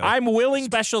cover for you? I'm willing...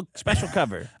 Special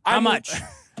cover. How much?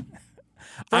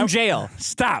 From jail.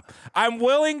 Stop. I'm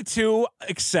willing to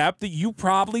accept that you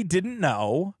probably didn't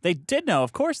know. They did know.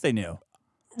 Of course they knew.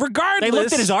 Regardless. They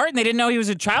looked at his art and they didn't know he was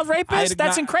a child rapist?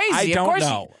 That's crazy. I don't of course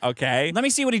know, okay? Let me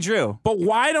see what he drew. But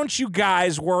why don't you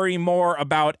guys worry more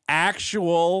about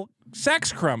actual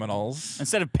sex criminals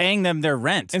instead of paying them their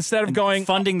rent? Instead of going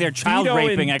funding their child Vito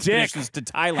raping expeditions to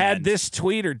Thailand. Had this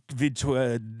tweet or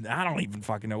I don't even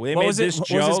fucking know. What was this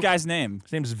guy's name?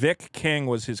 His name's Vic King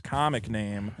was his comic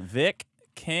name. Vic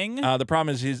King? The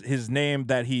problem is his name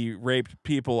that he raped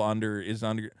people under is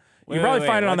under. You probably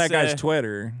find it on that guy's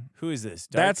Twitter. Who is this?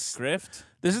 That's Grift?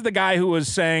 This is the guy who was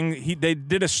saying they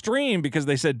did a stream because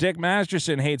they said Dick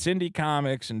Masterson hates indie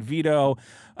comics and Vito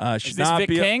should not be. Is this Vic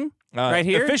King? Right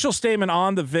here? Official statement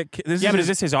on the Vic. But is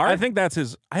this his art? I think that's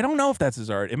his. I don't know if that's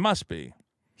his art. It must be.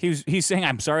 He's saying,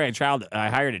 I'm sorry, I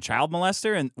hired a child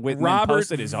molester and Robert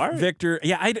posted his art? Victor.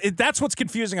 Yeah, that's what's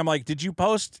confusing. I'm like, did you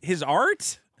post his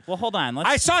art? Well, hold on.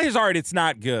 I saw his art. It's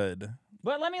not good.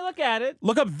 But let me look at it.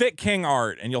 Look up Vic King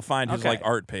art, and you'll find his like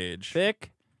art page.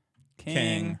 Vic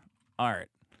King art.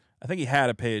 I think he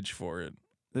had a page for it.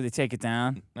 Did they take it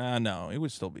down? No, it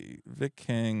would still be Vic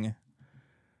King. Is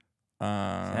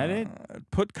that it?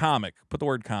 Put comic. Put the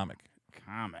word comic.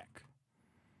 Comic.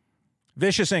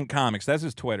 Vicious Ink Comics. That's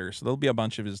his Twitter. So there'll be a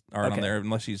bunch of his art on there,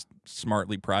 unless he's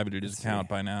smartly privated his account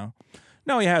by now.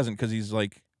 No, he hasn't, because he's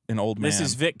like an old man. This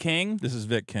is Vic King? This is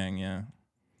Vic King, yeah.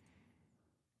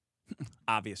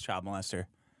 Obvious child molester.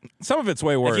 Some of it's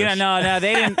way worse. They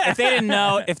didn't. If they didn't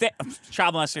know,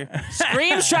 child molester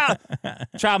screams child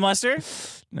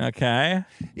molester. Okay.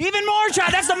 Even more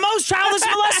child. That's the most childless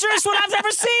molesterous one I've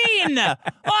ever seen.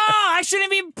 Oh, I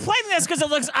shouldn't be playing this because it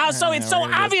looks so. It's so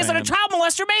obvious that a child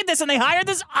molester made this, and they hired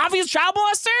this obvious child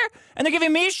molester, and they're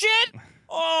giving me shit.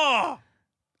 Oh.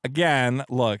 Again,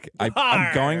 look,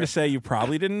 I'm going to say you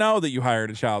probably didn't know that you hired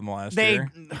a child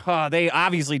molester. They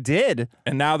obviously did.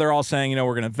 And now they're all saying,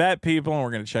 we're going to vet people and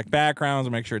we're going to check backgrounds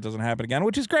and make sure it doesn't happen again,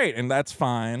 which is great, and that's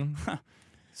fine.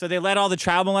 So they let all the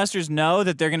child molesters know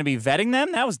that they're going to be vetting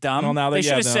them? That was dumb. Well, now they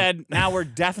should have said, now we're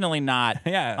definitely not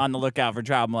on the lookout for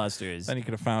child molesters. Then you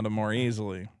could have found them more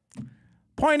easily.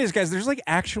 Point is, guys, there's like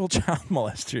actual child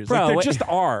molesters. Bro, there just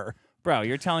are. Bro,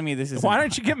 you're telling me this is... Why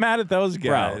don't you get mad at those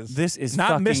guys? Bro, this is not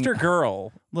fucking... Mr.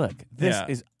 Girl. Look, this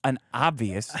is an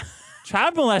obvious...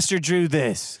 child molester drew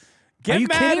this. Get Are you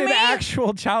mad kidding at me?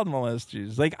 actual child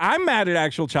molesters. Like, I'm mad at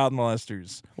actual child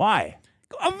molesters. Why?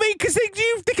 I mean, because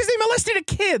they molested a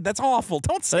kid. That's awful.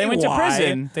 Don't say they went why. to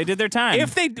prison. They did their time.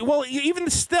 Even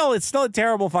still, it's still a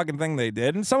terrible fucking thing they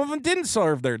did, and some of them didn't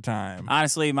serve their time.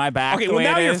 Honestly, my back. Okay, the way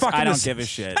now it you're is, fucking. I don't give a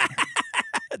shit.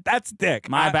 That's dick.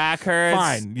 My back hurts.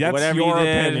 Fine, that's whatever your you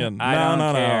did, opinion. I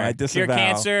don't care. I disavow. Cure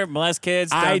cancer, molest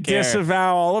kids. Don't I care.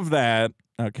 disavow all of that.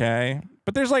 Okay,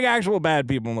 but there's like actual bad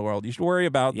people in the world. You should worry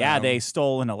about. Yeah, them. they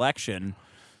stole an election.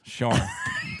 Sure.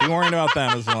 Be worrying about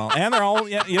them as well. And they're all,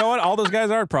 you know what? All those guys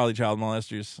are probably child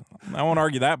molesters. I won't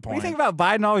argue that point. What do you think about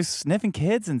Biden always sniffing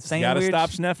kids and saying You gotta weird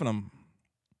stop sniffing them.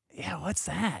 Yeah, what's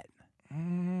that?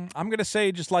 I'm going to say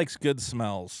he just likes good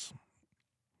smells.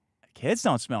 Kids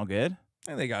don't smell good.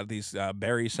 And they got these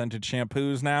berry-scented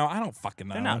shampoos now. I don't fucking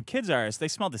know. They're not. Kids are. They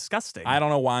smell disgusting. I don't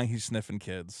know why he's sniffing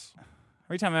kids.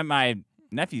 Every time I'm at my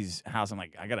nephew's house, I'm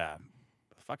like, I got a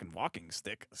fucking walking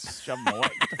stick. Shove them away.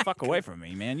 Get the fuck away from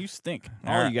me, man. You stink.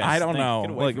 All you guys I don't stink. know.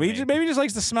 Get away Like, from me. maybe he just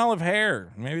likes the smell of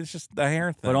hair. Maybe it's just the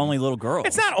hair thing. But only little girls.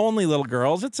 It's not only little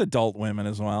girls. It's adult women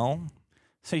as well.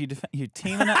 So you're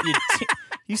teaming up.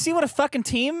 You see what a fucking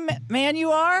team man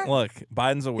you are? Look,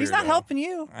 Biden's a weirdo. He's not helping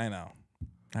you. I know.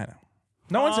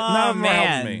 No one's none of them are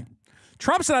helping me.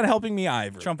 Trump's not helping me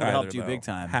either. Trump would have helped you big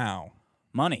time. How?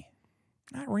 Money.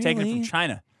 Not really. Taking it from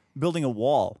China. Building a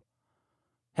wall.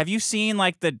 Have you seen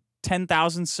like the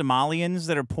 10,000 Somalians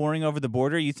that are pouring over the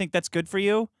border? You think that's good for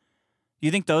you?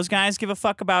 You think those guys give a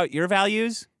fuck about your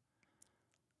values?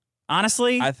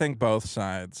 Honestly? I think both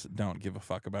sides don't give a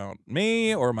fuck about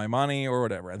me or my money or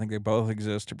whatever. I think they both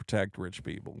exist to protect rich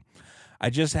people. I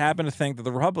just happen to think that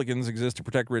the Republicans exist to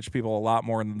protect rich people a lot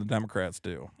more than the Democrats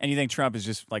do. And you think Trump is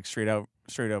just like straight up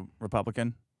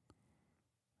Republican?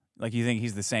 Like you think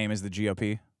he's the same as the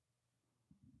GOP?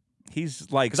 He's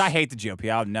like... Because I hate the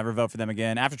GOP. I'll never vote for them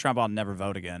again. After Trump, I'll never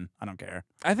vote again. I don't care.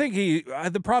 I think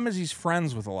the problem is he's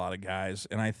friends with a lot of guys,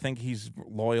 and I think he's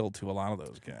loyal to a lot of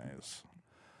those guys.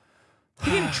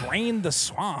 He didn't drain the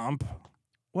swamp.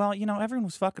 Well, you know, everyone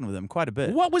was fucking with him quite a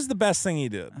bit. What was the best thing he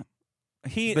did?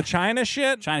 The China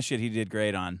shit? China shit he did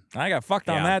great on. I got fucked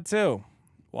on that, too.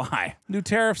 Why? New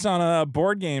tariffs on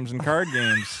board games and card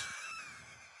games.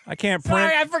 I can't print.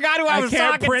 Sorry, I forgot who I was talking to.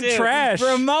 I can't print trash. For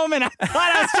a moment, I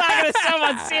thought I was talking to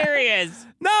someone serious.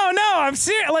 No, I'm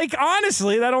serious. Like,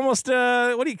 honestly, that almost,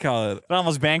 what do you call it? That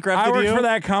almost bankrupted I you? worked for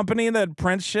that company that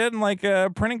prints shit, and, like,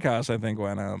 printing costs, I think,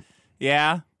 went up.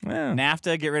 Yeah? Yeah.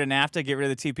 NAFTA, get rid of NAFTA, get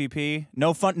rid of the TPP.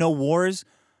 No fun, no wars.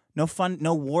 No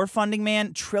war funding,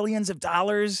 man. Trillions of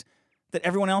dollars that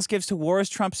everyone else gives to wars.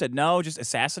 Trump said no, just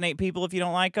assassinate people if you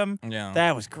don't like them. Yeah.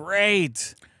 That was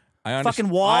great. Fucking I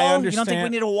wall? understand. You don't think we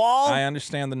need a wall? I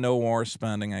understand the no war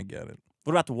spending. I get it.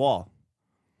 What about the wall?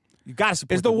 You got to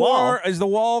support Is the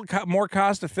wall more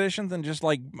cost efficient than just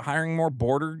like hiring more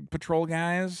border patrol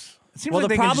guys? It seems like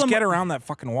they can just get around that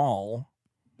fucking wall.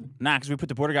 Nah, because we put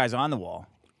the border guys on the wall.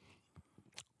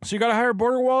 So you got to hire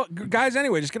border wall guys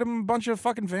anyway. Just get them a bunch of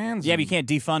fucking vans. Yeah, but you can't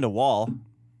defund a wall.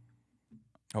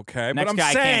 Okay, Next but I'm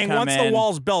guy saying can't come once in. the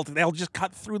wall's built, they'll just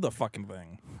cut through the fucking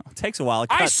thing. It takes a while. To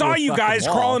cut I saw through a you fucking guys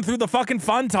wall. crawling through the fucking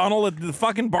fun tunnel at the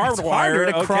fucking barbed It's wire.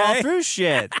 harder to crawl okay? through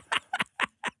shit.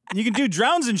 You can do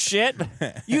drones and shit.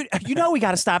 You know we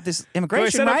got to stop this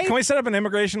immigration, right? Can we set up an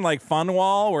immigration like fun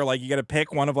wall where like you got to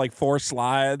pick one of like 4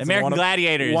 slides? American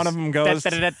Gladiators. One of them goes.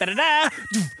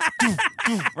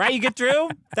 Right, you get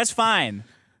through. That's fine.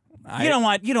 You don't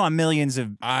want millions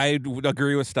of. I would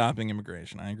agree with stopping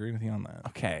immigration. I agree with you on that.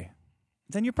 Okay,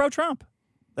 then you're pro-Trump.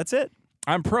 That's it.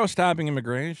 I'm pro stopping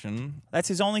immigration. That's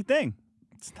his only thing.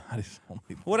 It's not his only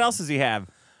thing. What else does he have?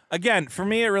 Again, for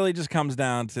me, it really just comes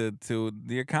down to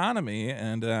the economy,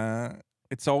 and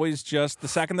it's always just the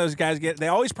second those guys they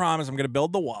always promise, I'm going to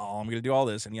build the wall, I'm going to do all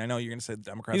this, and I know you're going to say the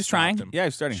Democrats. He was trying. Him. Yeah, he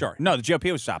was starting. Sure. No, the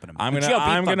GOP was stopping him. I'm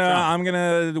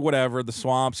gonna whatever. The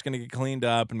swamp's going to get cleaned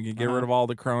up, and get rid of all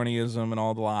the cronyism and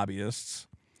all the lobbyists.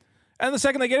 And the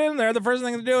second they get in there, the first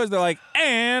thing they do is they're like,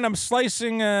 and I'm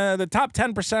slicing the top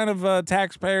 10% of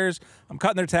taxpayers. I'm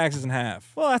cutting their taxes in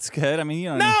half. Well, that's good. I mean, you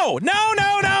know.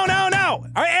 No.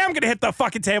 I am going to hit the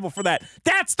fucking table for that.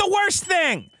 That's the worst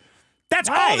thing. That's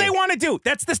all they want to do.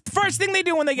 That's the first thing they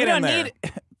do when they get in there.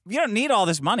 You don't need all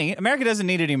this money. America doesn't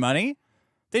need any money.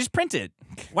 They just print it.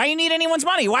 Why do you need anyone's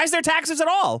money? Why is there taxes at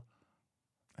all?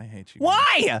 I hate you.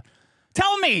 Why?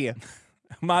 Tell me.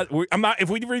 I'm not. If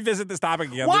we revisit this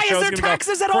topic again, why is there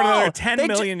taxes at all? For another 10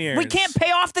 million years. We can't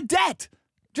pay off the debt.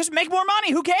 Just make more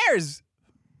money. Who cares?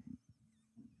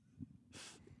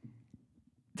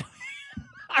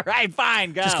 All right,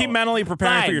 fine, go. Just keep mentally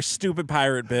preparing for your stupid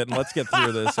pirate bit, and let's get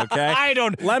through this, okay? I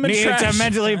don't need to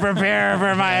mentally prepare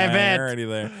for my bit. You're already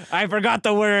there. I forgot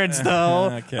the words,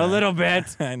 though, a little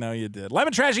bit. I know you did.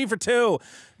 Lemon Trash E for 2.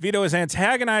 Vito is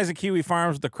antagonizing Kiwi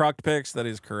Farms with the Crucked picks. That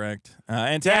is correct.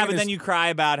 Yeah, but then you cry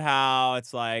about how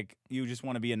it's like you just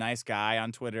want to be a nice guy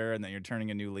on Twitter, and then you're turning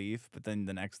a new leaf, but then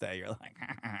the next day you're like...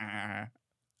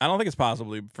 I don't think it's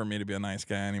possible for me to be a nice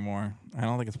guy anymore. I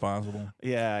don't think it's possible.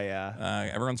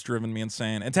 Yeah. Everyone's driven me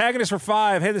insane. Antagonist for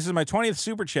 5. Hey, this is my 20th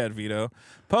super chat, Vito.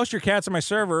 Post your cats on my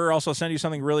server, or also send you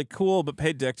something really cool, but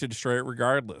pay Dick to destroy it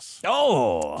regardless.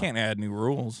 Oh. Can't add new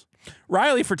rules.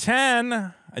 Riley for 10.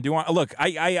 I do want look.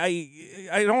 I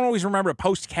don't always remember to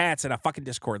post cats in a fucking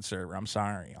Discord server. I'm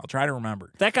sorry. I'll try to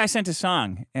remember. That guy sent a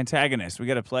song, Antagonist. We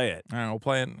got to play it. All right, we'll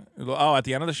play it. Oh, at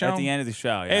the end of the show. At the end of the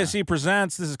show. Yeah. ASC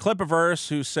presents. This is Clipiverse,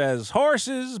 who says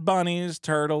horses, bunnies,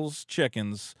 turtles,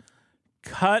 chickens.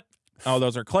 Cut. Oh,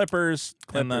 those are clippers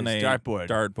and then a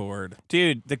dartboard.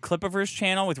 Dude, the Clipiverse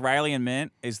channel with Riley and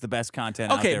Mint is the best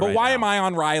content. Okay, out there but right why now. am I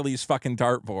on Riley's fucking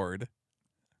dartboard?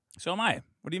 So am I.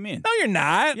 What do you mean? No, you're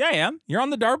not. Yeah, I am. You're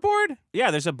on the dartboard? Yeah,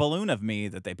 there's a balloon of me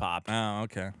that they popped. Oh,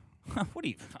 okay. What do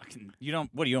you fucking? You don't.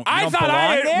 What do you? I don't thought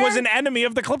I there? was an enemy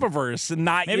of the Clipiverse, and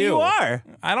not Maybe you. you are.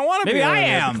 I don't want to be. Maybe an I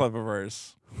enemy am. of the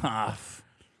Clipiverse.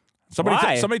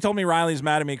 Why? Somebody told me Riley's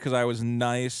mad at me because I was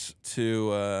nice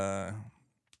to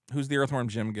who's the Earthworm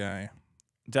Jim guy?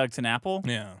 Doug Tenapple?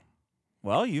 Yeah.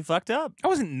 Well, you fucked up. I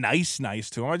wasn't nice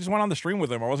to him. I just went on the stream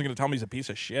with him. I wasn't going to tell him he's a piece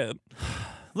of shit.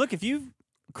 Look, if you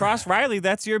cross Riley,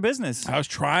 that's your business. I was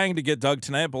trying to get Doug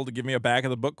Tenapple to give me a back of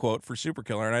the book quote for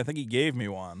Superkiller, and I think he gave me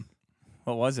one.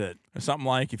 What was it? Something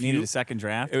like, if you needed a second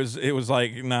draft? It was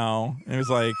like, no. It was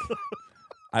like,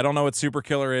 I don't know what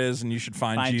Superkiller is, and you should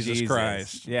find Jesus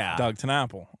Christ. Yeah. Doug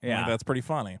Tenapple. Yeah. Like, that's pretty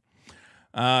funny.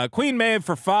 Queen Maeve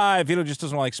for 5. Vito just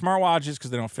doesn't like smartwatches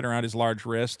because they don't fit around his large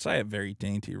wrists. I have very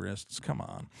dainty wrists. Come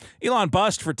on. Elon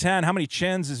Bust for 10. How many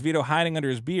chins is Vito hiding under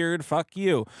his beard? Fuck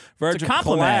you. It's a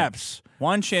compliment. Collapse.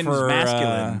 One chin is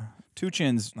masculine. 2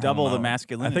 chins double the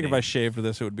masculinity. I think if I shaved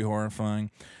this, it would be horrifying.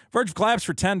 Verge of collapse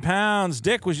for 10 pounds.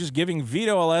 Dick was just giving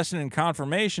Vito a lesson in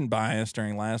confirmation bias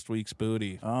during last week's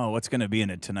booty. Oh, what's going to be in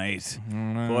it tonight?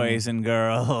 Boys and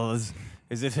girls.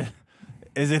 Is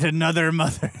it another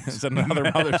mother? It's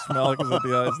another mother's milk. Is that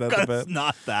the eyes? That's a bit. It's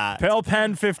not that. Pale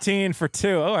Pen 15 for 2.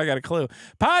 Oh, I got a clue.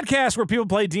 Podcast where people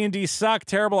play D&D suck.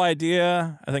 Terrible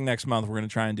idea. I think next month we're going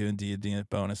to try and do a D&D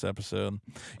bonus episode.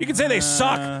 You can say they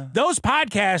suck. Those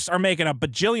podcasts are making $1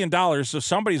 bajillion, so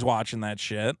somebody's watching that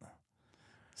shit.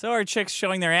 So are chicks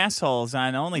showing their assholes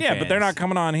on OnlyFans. Yeah, but they're not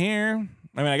coming on here.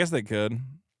 I mean, I guess they could.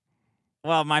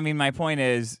 Well, I mean, my point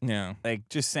is, yeah, like,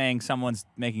 just saying someone's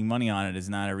making money on it is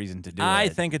not a reason to do it. I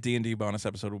think a D&D bonus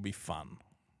episode would be fun.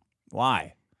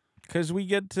 Why? Because we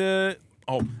get to...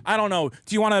 Oh, I don't know.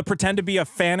 Do you want to pretend to be a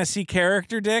fantasy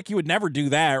character, Dick? You would never do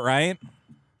that, right?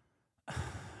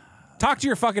 Talk to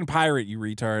your fucking pirate, you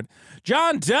retard.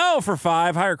 John Doe for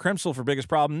 5. Hire Crimsel for biggest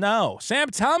problem. No. Sam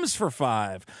Tums for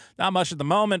 5. Not much at the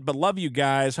moment, but love you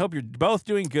guys. Hope you're both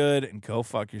doing good, and go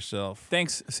fuck yourself.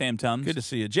 Thanks, Sam Tums. Good to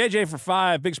see you. JJ for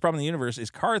 5. Biggest problem in the universe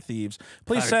is car thieves.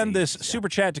 Please send this super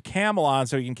chat to Camelot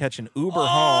so he can catch an Uber home.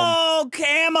 Oh,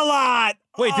 Camelot!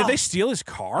 Wait, did they steal his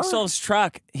car? They stole his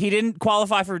truck. He didn't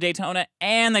qualify for Daytona,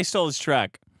 and they stole his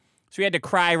truck. So he had to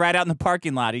cry right out in the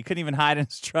parking lot. He couldn't even hide in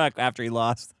his truck after he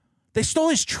lost. They stole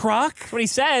his truck? That's what he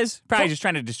says. Probably just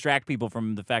trying to distract people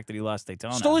from the fact that he lost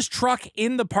Daytona. Stole his truck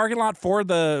in the parking lot for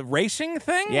the racing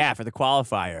thing? Yeah, for the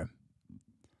qualifier.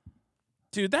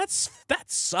 Dude, that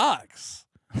sucks.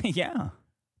 Yeah.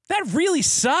 That really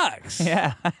sucks.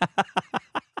 Yeah.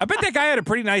 I bet that guy had a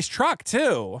pretty nice truck,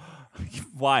 too.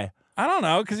 Why? I don't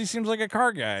know, because he seems like a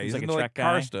car guy. He's like into a truck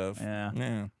car guy? stuff.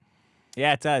 Yeah.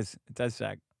 Yeah, it does. It does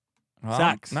suck. Well,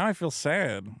 sucks. Now I feel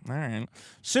sad. All right.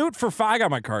 Suit for 5. I got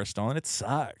my car stolen. It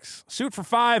sucks. Suit for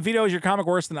 5. Vito, is your comic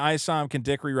worse than ISOM? Can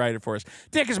Dick rewrite it for us?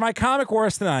 Dick, is my comic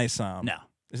worse than ISOM? No.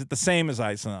 Is it the same as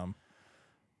ISOM?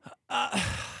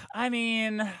 I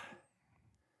mean,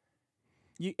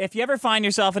 If you ever find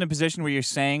yourself in a position where you're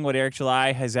saying what Eric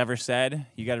July has ever said,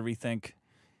 you got to rethink.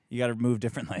 You got to move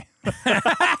differently.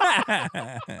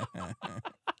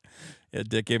 Yeah,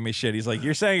 Dick gave me shit. He's like,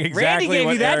 you're saying exactly Randy gave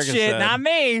what you that Eric shit, said. not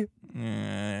me.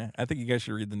 I think you guys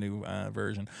should read the new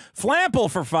version. Flample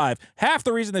for 5. Half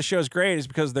the reason this show is great is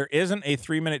because there isn't a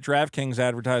 3-minute DraftKings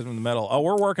advertisement in the middle. Oh,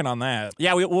 we're working on that.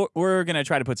 Yeah, we're going to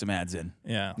try to put some ads in.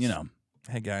 Yeah. You know.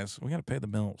 Hey, guys, we got to pay the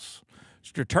bills.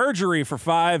 Strategery for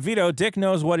 5. Vito, Dick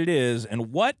knows what it is,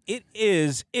 and what it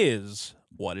is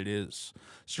what it is.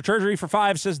 Strategery for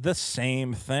 5 says the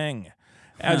same thing.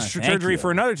 As Strategery for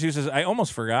another 2 says, I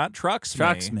almost forgot, Trucks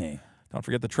Me. Don't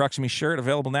forget the Trucks Me shirt,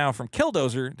 available now from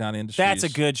Killdozer.Industries. That's a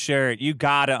good shirt. You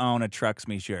got to own a Trucks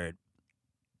Me shirt.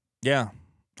 Yeah.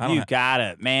 You got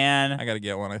it, man. I got to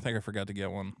get one. I think I forgot to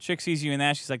get one. Chick sees you in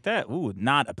that. She's like, that, ooh,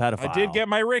 not a pedophile. I did get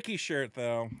my Ricky shirt,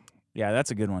 though. Yeah, that's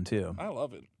a good one, too. I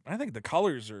love it. I think the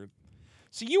colors are...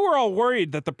 See, you were all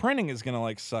worried that the printing is going to,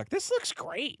 like, suck. This looks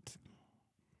great.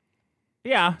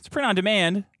 Yeah, it's print on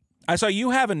demand. I saw you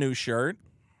have a new shirt.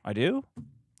 I do?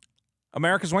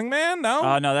 America's Wingman?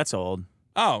 No? No, that's old.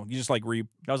 Oh, you just, like, That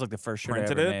was, like, the first shirt I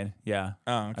ever made. Yeah.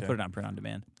 Oh, okay. I put it on print on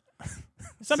demand.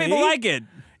 Some people like it.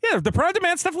 Yeah, the print on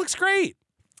demand stuff looks great.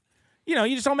 You know,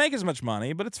 you just don't make as much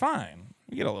money, but it's fine.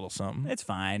 You get a little something. It's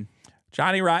fine.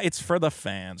 Johnny Rock, it's for the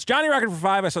fans. Johnny Rocket for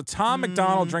 5. I saw Tom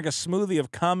McDonald drink a smoothie of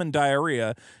cum and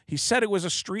diarrhea. He said it was a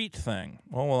street thing.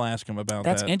 Well, we'll ask him about that.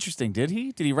 That's interesting. Did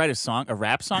he? Did he write a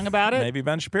rap song about it? Maybe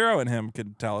Ben Shapiro and him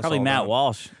could tell us. Probably all Matt about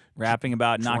Walsh rapping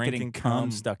about not drinking getting cum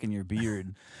cum stuck in your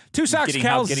beard. 2 Socks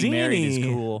Getting married is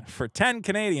cool. Calzini for 10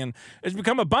 Canadian. It's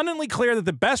become abundantly clear that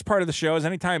the best part of the show is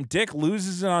anytime Dick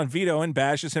loses it on Vito and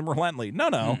bashes him relentlessly.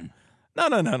 No.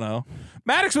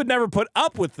 Maddox would never put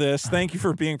up with this. Thank you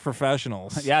for being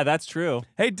professionals. Yeah, that's true.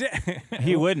 Hey,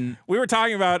 he wouldn't. We were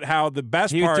talking about how the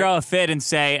best He part... would throw a fit and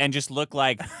say, and just look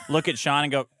at Sean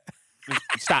and go,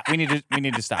 stop. We need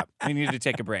to stop. We need to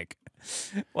take a break.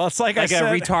 Well, it's like a I said,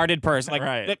 retarded person. Like,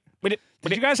 right. Did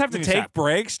you guys have to take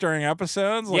breaks during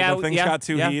episodes? Like when things got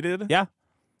too heated? Yeah.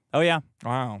 Oh, yeah.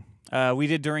 Wow. We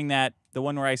did during the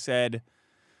one where I said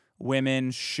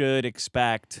women should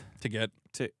expect to get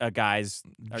guys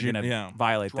are going to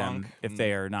violate them if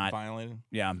they are not violated.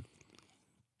 Yeah.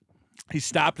 He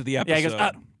stopped the episode. Yeah, he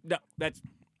goes, no,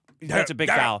 that's a big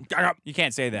foul. You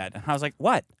can't say that. I was like,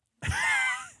 what?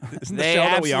 Isn't the show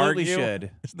that we argue?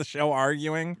 Should. Isn't the show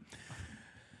arguing?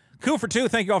 Koof for 2.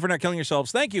 Thank you all for not killing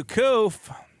yourselves. Thank you, Koof.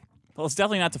 Well, it's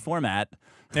definitely not the format.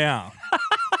 Yeah.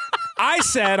 I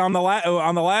said on the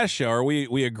last show, or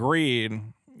we agreed.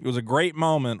 It was a great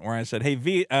moment where I said, "Hey,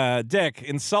 Dick,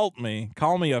 insult me,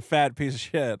 call me a fat piece of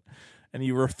shit," and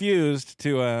you refused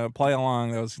to play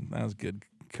along. That was good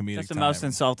comedic. That's the most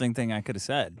insulting thing I could have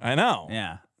said. I know.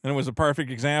 Yeah. And it was a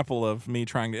perfect example of me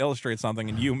trying to illustrate something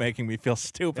and you making me feel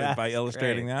stupid by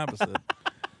illustrating the opposite.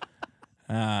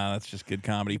 That's just good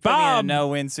comedy. Put me in a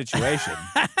no-win situation.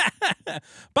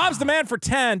 Bob's the man for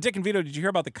 10. Dick and Vito, did you hear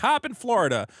about the cop in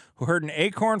Florida who heard an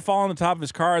acorn fall on the top of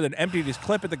his car, then emptied his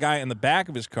clip at the guy in the back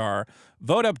of his car?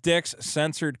 Vote up Dick's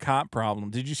censored cop problem.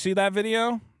 Did you see that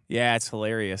video? Yeah, it's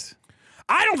hilarious.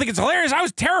 I don't think it's hilarious. I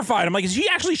was terrified. I'm like, is he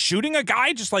actually shooting a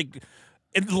guy just like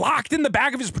locked in the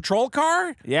back of his patrol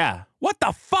car? Yeah. What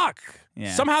the fuck?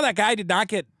 Yeah. Somehow that guy did not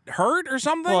get hurt or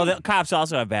something? Well, the cops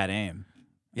also have bad aim.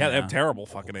 Yeah, they have terrible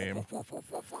fucking aim.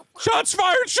 Shots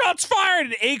fired! Shots fired!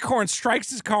 And Acorn strikes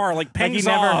his car like pings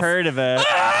like he never off. heard of it.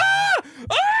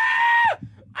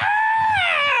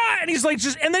 And he's like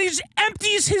and then he just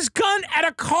empties his gun at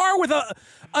a car with a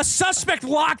suspect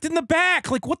locked in the back.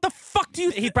 Like, what the fuck do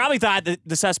you? He probably thought that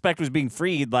the suspect was being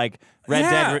freed, like Red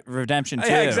Dead Redemption 2.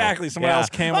 Yeah, exactly. Someone else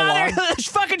came along. This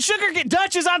fucking sugar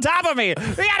Dutch is on top of me. We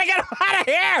gotta get him out of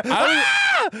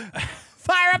here.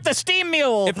 Fire up the steam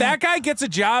mule. If that guy gets a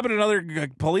job at another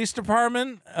police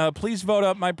department, please vote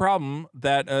up my problem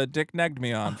that Dick negged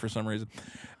me on for some reason.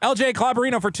 LJ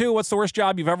Clabarino for 2. What's the worst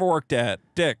job you've ever worked at?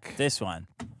 Dick. This one.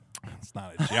 It's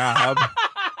not a job.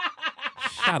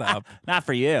 Shut up. Not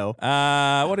for you.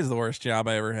 What is the worst job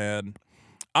I ever had?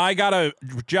 I got a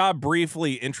job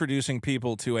briefly introducing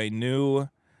people to a new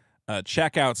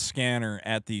checkout scanner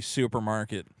at the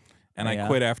supermarket, and I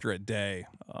quit after a day.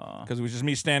 Because it was just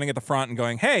me standing at the front and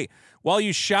going, hey, while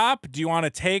you shop, do you want to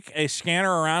take a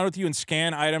scanner around with you and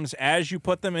scan items as you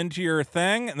put them into your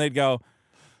thing? And they'd go,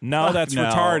 no, that's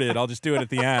retarded. I'll just do it at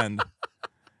the end.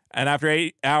 And after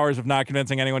 8 hours of not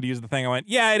convincing anyone to use the thing, I went,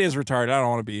 yeah, it is retarded. I don't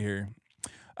want to be here.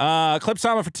 Clip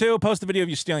Sama for 2. Post a video of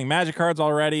you stealing magic cards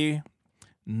already.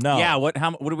 No. Yeah, what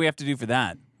do we have to do for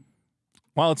that?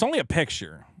 Well, it's only a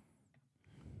picture.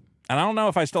 And I don't know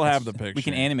if I still have the picture. We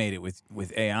can animate it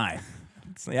with AI.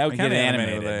 Yeah, we can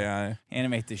animate with animated. AI.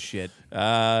 Animate this shit.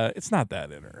 It's not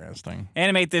that interesting.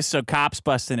 Animate this so cops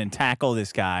bust in and tackle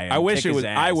this guy. And I wish kick it his was.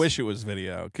 ass. I wish it was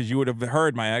video because you would have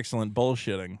heard my excellent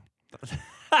bullshitting.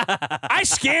 I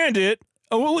scanned it.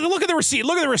 Oh, look at the receipt.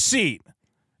 Look at the receipt.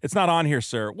 It's not on here,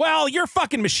 sir. Well, your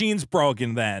fucking machine's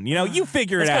broken. Then you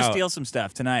figure it out. Let's go steal some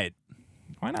stuff tonight.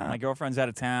 Why not? My girlfrine's out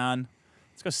of town.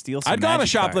 Let's go steal some. I'd go on a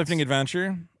magic shoplifting cards.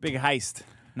 adventure. Big heist.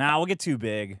 Nah, we'll get too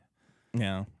big.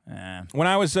 Yeah. When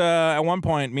I was at one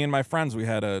point, me and my friends, we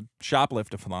had a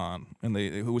shoplift-a-thon, and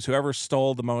it was whoever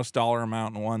stole the most dollar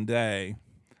amount in one day.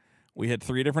 We hit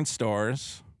 3 different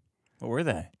stores. What were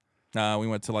they? We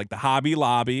went to like the Hobby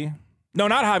Lobby. No,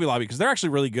 not Hobby Lobby, because they're actually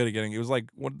really good at getting. It was like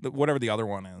whatever the other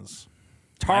one is,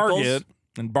 Target Michael's?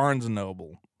 and Barnes and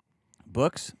Noble.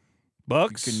 Books.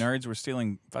 Books. You nerds were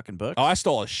stealing fucking books. Oh, I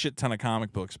stole a shit ton of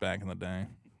comic books back in the day.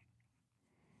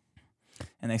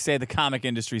 And they say the comic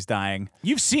industry's dying.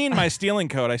 You've seen my stealing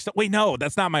coat. Wait, no,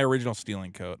 that's not my original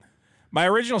stealing coat. My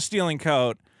original stealing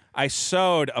coat, I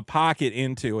sewed a pocket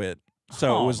into it.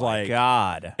 So it was like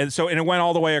God. And it went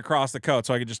all the way across the coat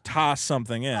so I could just toss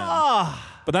something in. Oh.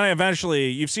 But then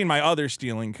you've seen my other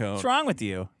stealing coat. What's wrong with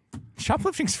you?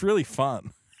 Shoplifting's really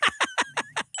fun.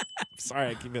 Sorry,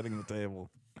 I keep hitting the table.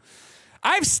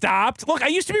 I've stopped. Look, I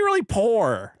used to be really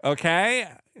poor, okay?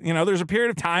 There's a period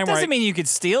of time where Doesn't mean you could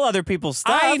steal other people's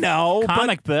stuff. I know.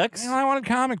 Comic books. I wanted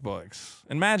comic books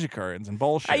and magic cards and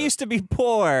bullshit. I used to be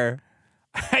poor.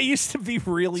 I used to be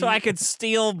really... So I could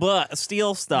steal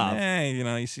stuff.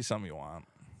 You see something you want.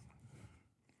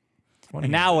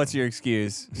 And now what's your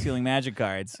excuse? Stealing magic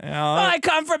cards. Oh,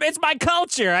 it's my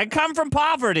culture. I come from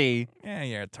poverty. Yeah,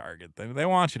 you're a Target. They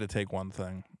want you to take one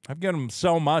thing. I've given them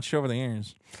so much over the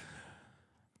years.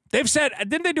 They've said,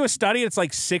 didn't they do a study? It's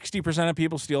like 60% of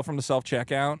people steal from the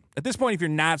self-checkout. At this point, if you're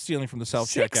not stealing from the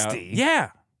self-checkout. 60?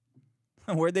 Yeah.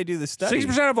 Where'd they do the study?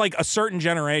 60% of like a certain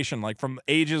generation, like from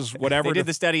ages whatever. They did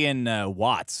the study in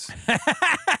Watts.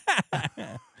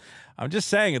 I'm just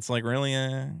saying, it's like really,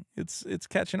 it's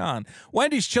catching on.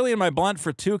 Wendy's chili in my blunt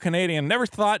for $2 Canadian. Never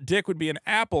thought Dick would be an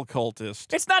Apple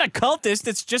cultist. It's not a cultist.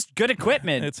 It's just good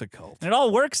equipment. It's a cult. And it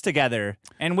all works together.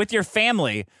 And with your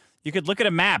family, you could look at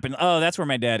a map and, that's where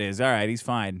my dad is. All right, he's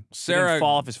fine. Sarah he didn't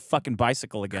fall off his fucking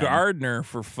bicycle again. Gardner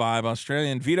for $5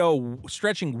 Australian. Vito,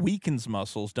 stretching weakens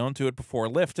muscles. Don't do it before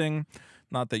lifting.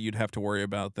 Not that you'd have to worry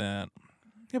about that.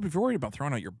 Yeah, but if you're worried about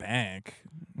throwing out your back,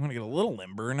 you want to get a little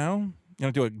limber, no? You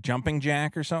want to do a jumping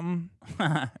jack or something?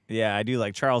 Yeah, I do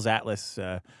like Charles Atlas.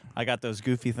 I got those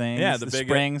goofy things. Yeah, the big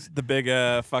springs. The big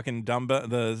fucking dumbbell,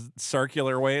 the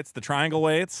circular weights, the triangle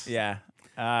weights. Yeah.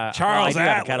 Charles Atlas.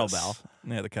 got a kettlebell.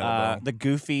 Yeah, the kettlebell. The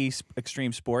goofy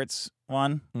extreme sports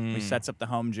one. He sets up the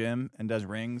home gym and does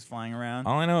rings flying around.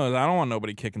 All I know is I don't want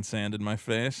nobody kicking sand in my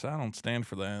face. I don't stand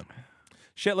for that.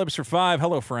 Shit Lips for $5.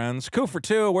 Hello, friends. Coup for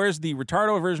 $2. Where's the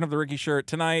retardo version of the Ricky shirt?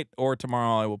 Tonight or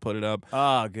tomorrow I will put it up.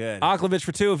 Oh, good. Aklovich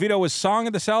for $2. Vito, was Song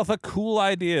of the South a cool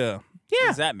idea? Yeah. What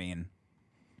does that mean?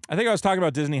 I think I was talking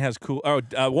about Disney has cool... Walt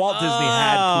Disney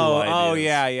had cool ideas. Oh,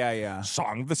 yeah.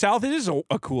 Song of the South is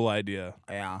a cool idea.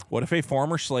 Yeah. What if a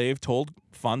former slave told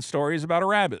fun stories about a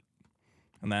rabbit?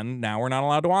 And then now we're not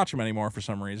allowed to watch them anymore for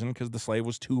some reason because the slave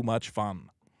was too much fun.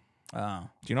 Oh.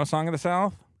 Do you know Song of the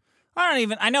South?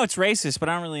 I know it's racist, but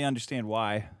I don't really understand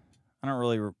why. I don't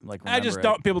really remember I just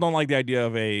don't. People don't like the idea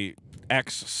of a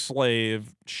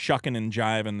ex-slave shucking and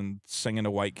jiving and singing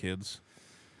to white kids.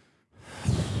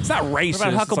 It's not racist. What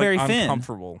about Huckleberry it's like Finn?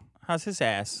 uncomfortable. How's his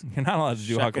ass? You're not allowed to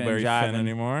do Shucking Huckleberry and Finn jiving.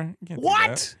 anymore. You can't do What?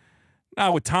 that.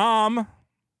 Not with Tom.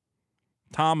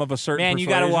 Tom of a certain Man, you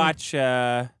got to persuasion. watch.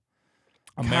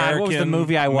 God, what was the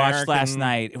movie I watched last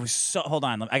night? It was so. Hold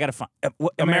on, I got to find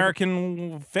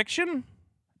American Fiction.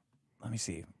 Let me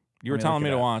see. You were telling me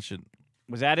to watch it.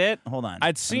 Was that it? Hold on.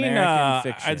 I'd seen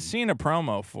American Fiction. I'd seen a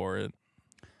promo for it.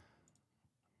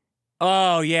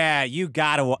 Oh yeah, you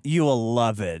will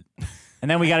love it. And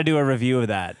then we got to do a review of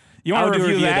that. You want to do a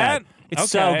review of that?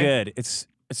 It's so good. It's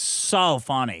so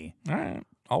funny. All right,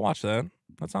 I'll watch that.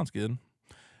 That sounds good.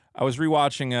 I was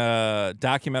rewatching a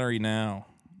documentary now.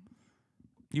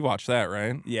 You watched that,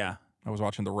 right? Yeah. I was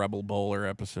watching the Rebel Bowler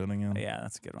episode again. Yeah,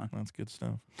 that's a good one. That's good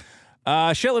stuff.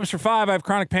 Shit Lips for $5. I have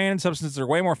chronic pain and substances are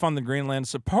way more fun than Greenland.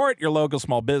 Support your local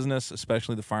small business,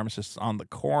 especially the pharmacists on the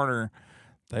corner.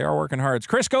 They are working hard. It's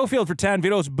Chris Schofield for 10.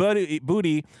 Vito's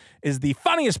booty is the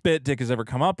funniest bit Dick has ever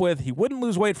come up with. He wouldn't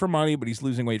lose weight for money, but he's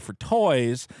losing weight for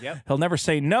toys. Yep. He'll never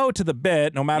say no to the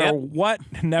bit, no matter what.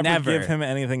 Never give him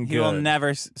anything good. He will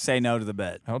never say no to the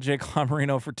bit. LJ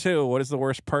Clamarino for 2. What is the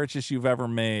worst purchase you've ever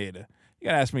made? You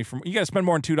gotta ask me you gotta spend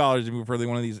more than $2 for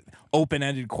one of these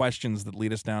open-ended questions that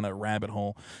lead us down a rabbit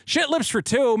hole. Shit Lips for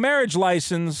 2. Marriage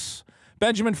license.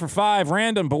 Benjamin for 5,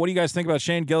 random, but what do you guys think about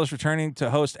Shane Gillis returning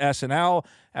to host SNL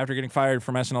after getting fired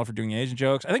from SNL for doing Asian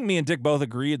jokes? I think me and Dick both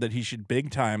agreed that he should big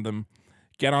time them,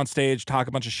 get on stage, talk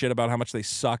a bunch of shit about how much they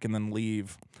suck, and then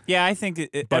leave. Yeah, I think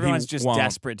everyone's just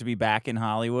desperate to be back in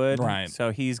Hollywood. Right. So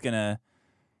he's going to,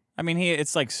 I mean,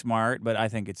 it's like smart, but I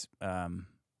think it's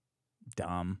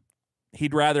dumb.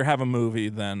 He'd rather have a movie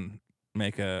than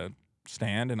make a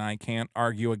stand, and I can't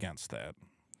argue against that.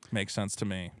 Makes sense to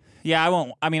me. Yeah, I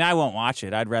won't watch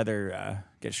it. I'd rather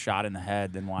get shot in the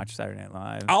head than watch Saturday Night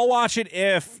Live. I'll watch it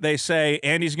if they say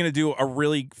Andy's going to do a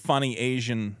really funny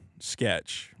Asian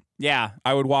sketch. Yeah.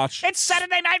 I would watch. It's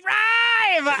Saturday Night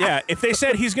Live! Yeah, if they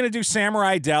said he's going to do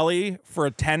Samurai Deli for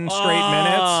 10 straight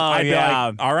minutes, I'd be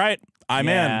like, all right, I'm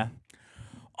in.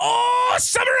 Oh,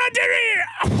 Samurai Deli!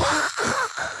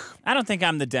 I don't think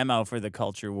I'm the demo for the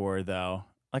culture war, though.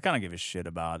 Like, I don't give a shit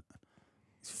about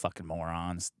these fucking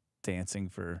morons dancing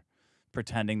for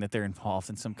pretending that they're involved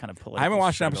in some kind of political. I haven't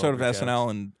watched an episode of jokes.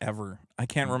 SNL in ever. I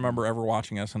can't remember ever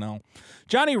watching SNL.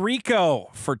 Johnny Rico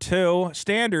for 2.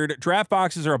 Standard. Draft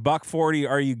boxes are $1.40.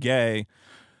 Are you gay?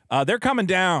 They're coming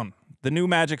down. The new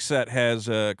Magic set has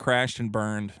crashed and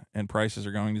burned, and prices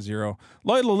are going to 0.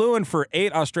 Lloyd Lelewin for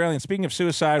 8 Australian. Speaking of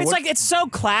suicide, it's so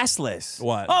classless.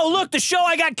 What? Oh, look, the show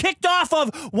I got kicked off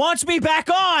of wants me back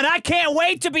on. I can't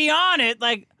wait to be on it.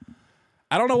 Like,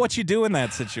 I don't know what you do in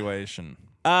that situation.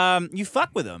 You fuck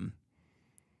with them.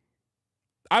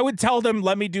 I would tell them,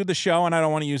 let me do the show, and I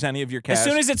don't want to use any of your cast. As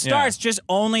soon as it starts, just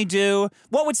only do...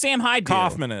 What would Sam Hyde do?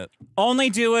 Kaufman it. Only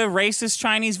do a racist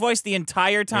Chinese voice the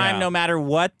entire time, no matter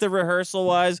what the rehearsal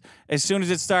was. As soon as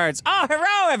it starts, oh,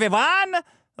 hello, everyone!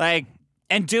 Like,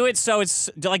 and do it so it's...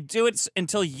 Like, do it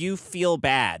until you feel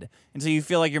bad. Until you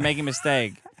feel like you're making a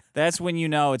mistake. That's when you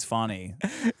know it's funny.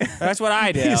 That's what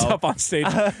I do. He's up on stage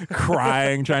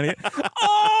crying, trying to get...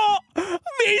 Oh!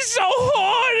 He's so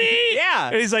horny. Yeah.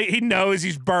 And he's like, he knows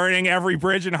he's burning every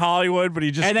bridge in Hollywood, but he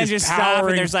just and then is just stop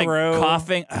and there's through. like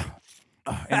coughing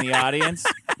in the audience.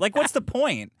 Like, what's the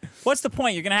point? What's the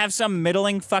point? You're gonna have some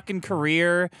middling fucking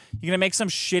career. You're gonna make some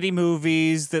shitty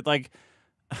movies that like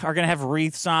are gonna have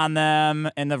wreaths on them,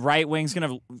 and the right wing's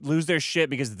gonna lose their shit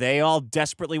because they all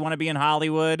desperately want to be in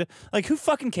Hollywood. Like, who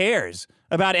fucking cares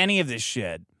about any of this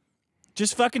shit?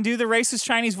 Just fucking do the racist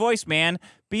Chinese voice, man.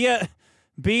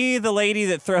 Be the lady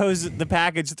that throws the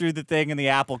package through the thing in the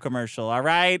Apple commercial, all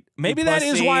right? Maybe that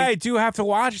is why I do have to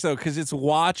watch, though, because it's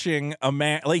watching a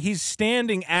man. Like, he's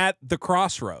standing at the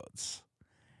crossroads.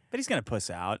 But he's going to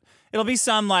puss out. It'll be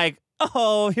some like,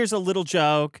 oh, here's a little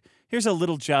joke. Here's a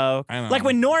little joke. I know. Like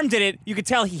when Norm did it, you could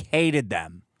tell he hated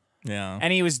them. Yeah.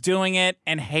 And he was doing it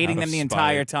and hating them the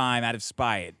entire time out of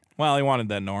spite. Well, he wanted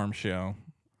that Norm show.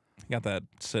 He got that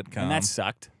sitcom. And that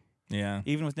sucked. Yeah.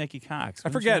 Even with Nikki Cox. I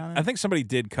forget. I think somebody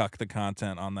did cuck the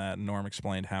content on that, and Norm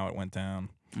explained how it went down.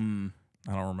 I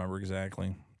don't remember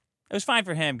exactly. It was fine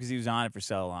for him because he was on it for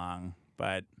so long,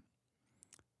 but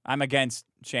I'm against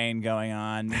Shane going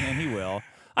on, and he will.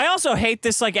 I also hate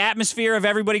this like atmosphere of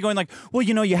everybody going like, well,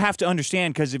 you know, you have to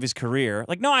understand because of his career.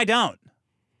 Like, no, I don't.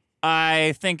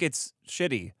 I think it's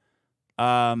shitty.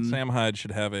 Sam Hyde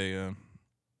should have a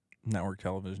network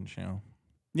television show.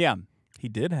 Yeah. He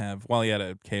did have, well, he had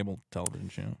a cable television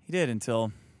show. He did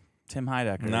until Tim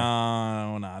Heidecker.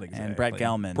 No, not exactly. And Brett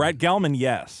Gelman. Brett Gelman,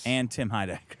 yes. And Tim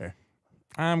Heidecker.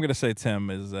 I'm going to say Tim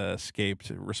has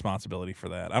escaped responsibility for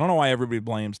that. I don't know why everybody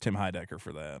blames Tim Heidecker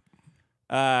for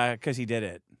that. Because he did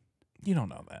it. You don't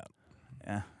know that.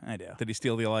 Yeah, I do. Did he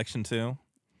steal the election too?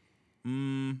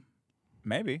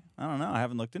 Maybe. I don't know. I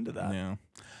haven't looked into that. Yeah.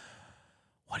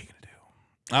 What are you going to do?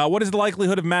 What is the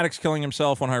likelihood of Maddox killing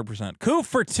himself? 100%. Coup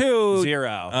for 2. 0.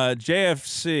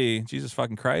 JFC. Jesus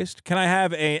fucking Christ. Can I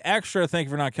have a extra? Thank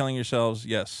you for not killing yourselves.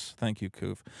 Yes. Thank you,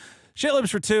 Coof. Shitlibs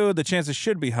for 2. The chances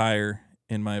should be higher,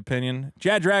 in my opinion.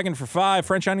 Jad Dragon for 5.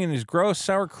 French onion is gross.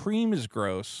 Sour cream is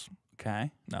gross.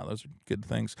 Okay. No, those are good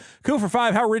things. Cool for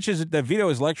 5. How rich is it that Vito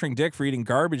is lecturing Dick for eating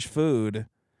garbage food?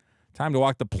 Time to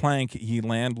walk the plank, ye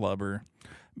landlubber.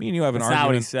 Me and you have an That's not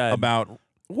what he argument said. about...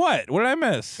 What? What did I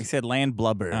miss? He said land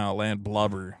blubber. Oh, land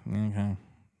blubber. Okay.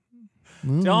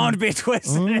 Don't be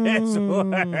twisting his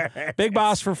words. Big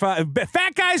Boss for 5.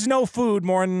 Fat guys know food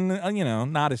more than,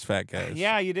 not as fat guys.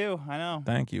 Yeah, you do. I know.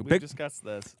 Thank you. We discussed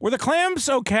this. Were the clams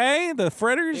okay? The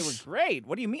fritters? They were great.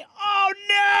 What do you mean? Oh,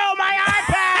 no, my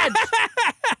iPad!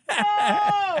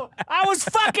 No! I was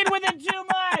fucking with it too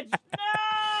much!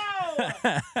 No!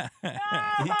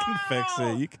 You can fix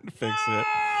it. You can fix no!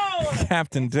 it.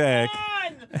 Captain Dick.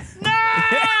 No!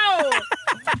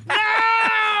 No!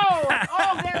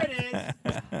 Oh, there it is.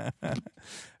 I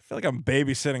feel like I'm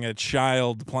babysitting a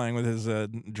child playing with his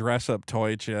dress-up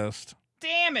toy chest.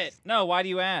 Damn it. No, why do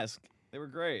you ask? They were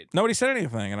great. Nobody said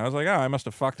anything, and I was like, oh, I must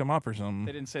have fucked them up or something.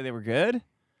 They didn't say they were good?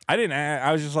 I didn't.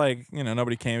 I was just like,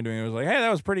 nobody came to me and was like, hey,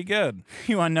 that was pretty good.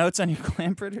 You want notes on your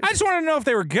clam fritters? I just wanted to know if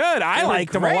they were good. I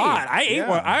liked them a lot. I ate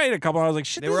one. I ate a couple. And I was like,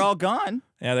 shit. They were all gone.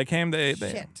 Yeah, they came. They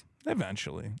Shit.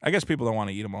 Eventually. I guess people don't want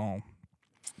to eat them all.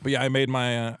 But yeah, I made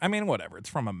my. I mean, whatever. It's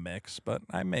from a mix, but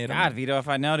I made them. God, Vito, if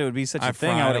I known it would be such a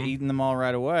thing, I would have eaten them all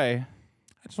right away.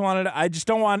 I just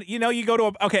don't want. You go to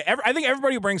a. Okay, I think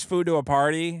everybody who brings food to a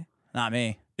party. Not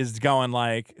me. Is going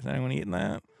like, is anyone eating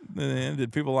that?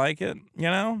 Did people like it?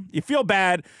 You feel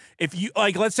bad if you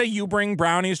let's say you bring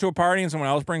brownies to a party and someone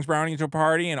else brings brownies to a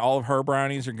party and all of her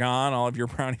brownies are gone, all of your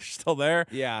brownies are still there.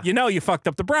 Yeah. You fucked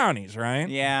up the brownies, right?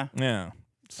 Yeah. Yeah.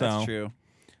 So that's true.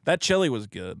 That chili was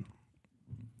good.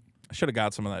 I should have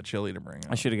got some of that chili to bring.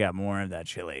 I should have got more of that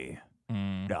chili.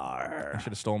 I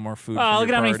should have stolen more food. Oh, from look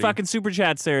your at how many party. fucking super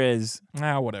chats there is.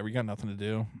 Whatever. You got nothing to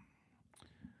do.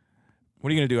 What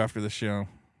are you gonna do after this show?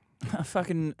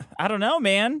 I don't know,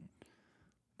 man.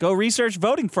 Go research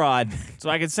voting fraud so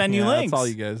I can send you links. That's all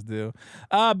you guys do.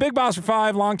 Big Boss for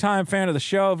 5, longtime fan of the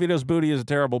show. Vito's booty is a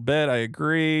terrible bit. I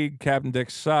agree. Captain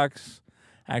Dick sucks.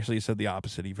 Actually, he said the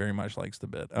opposite. He very much likes the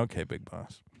bit. Okay, Big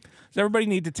Boss. Does everybody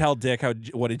need to tell Dick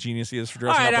what a genius he is for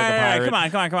dressing up like a pirate? All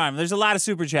right, come on. There's a lot of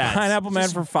super chats. Pineapple Man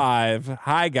for 5.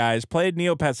 Hi, guys. Played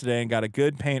Neopets today and got a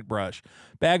good paintbrush.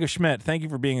 Bag of Schmidt, thank you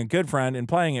for being a good friend and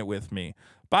playing it with me.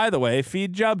 By the way,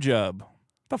 feed Jub Jub.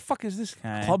 The fuck is this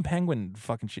Club Penguin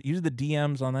fucking shit? Use the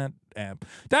DMs on that app.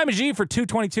 Diamond G for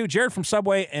 222. Jared from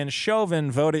Subway and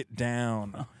Chauvin vote it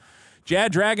down.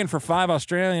 Jad Dragon for 5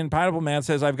 Australian. Pineapple Man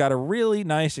says, I've got a really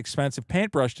nice, expensive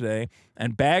paintbrush today,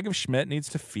 and Bag of Schmidt needs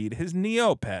to feed his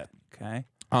Neopet. Okay.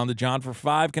 On the John for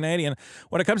 5 Canadian.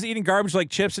 When it comes to eating garbage like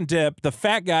chips and dip, the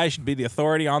fat guy should be the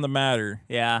authority on the matter.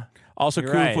 Yeah. Also,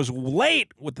 Koof was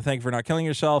late with the thank you for not killing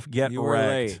yourself. You were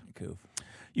late, Koof.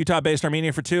 Utah-based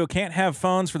Armenian for 2. Can't have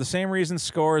phones for the same reason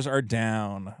scores are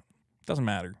down. Doesn't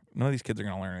matter. None of these kids are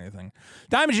going to learn anything.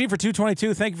 Diamond G for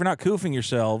 222. Thank you for not koofing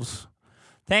yourselves.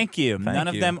 Thank you. None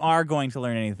of them are going to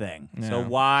learn anything. Yeah. So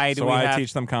why do I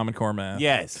teach them Common Core math?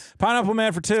 Yes. Pineapple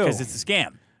Man for 2. Because it's a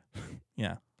scam.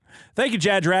 Yeah. Thank you,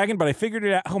 Jad Dragon, but I figured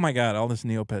it out. Oh, my God, all this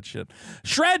Neopet shit.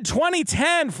 Shred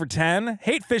 2010 for 10.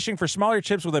 Hate fishing for smaller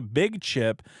chips with a big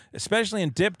chip, especially in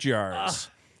dip jars.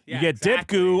 You get dip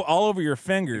goo all over your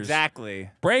fingers. Exactly.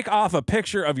 Break off a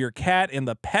picture of your cat in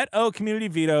the Pet-O community,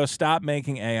 Vito. Stop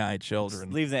making AI children.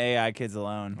 Just leave the AI kids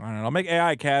alone. All right, I'll make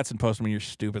AI cats and post them in your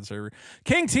stupid server.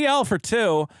 King TL for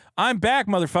 2. I'm back,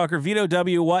 motherfucker. Vito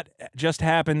W. What just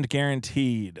happened?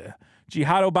 Guaranteed.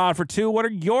 Jihado Bot for 2. What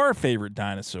are your favorite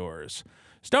dinosaurs?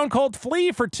 Stone Cold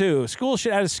Flea for 2. School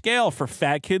shit out of scale for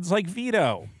fat kids like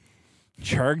Vito.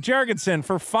 Churg Jurgensen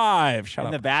for 5. Shut up.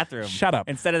 In the bathroom. Shut up.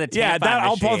 Instead of the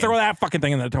I'll throw that fucking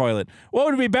thing in the toilet. What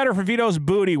would be better for Vito's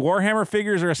booty? Warhammer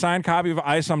figures or a signed copy of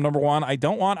ISOM #1? I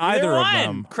don't want either of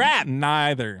them. Crap.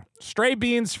 Neither. Stray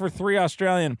Beans for 3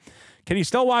 Australian. Can you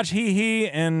still watch Hee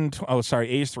and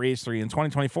Age 3 in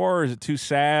 2024, or is it too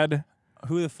sad?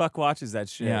 Who the fuck watches that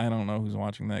shit? Yeah, I don't know who's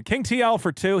watching that. King TL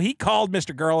for 2. He called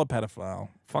Mr. Girl a pedophile.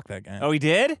 Fuck that guy. Oh, he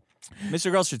did?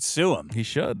 Mr. Girl should sue him. He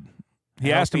should.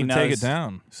 He asked him to take it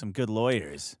down. Some good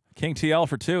lawyers. King TL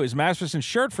for 2. Is Masterson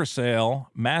shirt for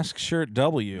sale? Mask shirt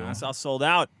W. It's all sold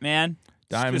out, man.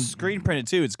 Diamond. It's just screen printed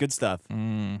too. It's good stuff.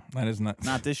 That is not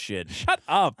this shit. Shut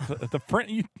up. The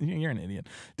print. You're an idiot.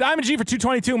 Diamond G for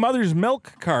 222. Mother's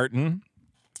milk carton.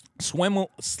 Slim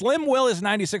Will is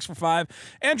 96 for 5.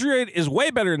 Android is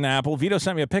way better than Apple. Vito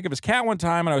sent me a pic of his cat one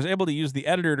time, and I was able to use the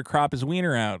editor to crop his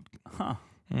wiener out. Huh.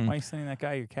 Why are you sending that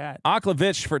guy your cat?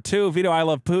 Aklavich for 2. Vito, I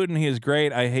love Putin. He is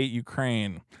great. I hate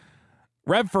Ukraine.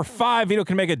 Rev for 5. Vito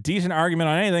can make a decent argument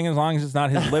on anything as long as it's not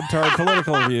his libtard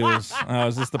political views.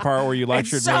 Is this the part where you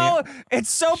lectured me? It's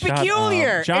so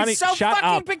peculiar. Johnny, it's so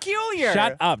fucking peculiar.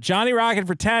 Shut up. Johnny Rocket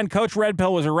for 10. Coach Red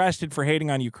Pill was arrested for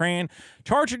hating on Ukraine.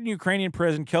 Tortured in Ukrainian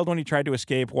prison. Killed when he tried to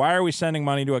escape. Why are we sending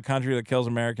money to a country that kills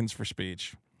Americans for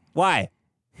speech? Why?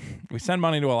 We send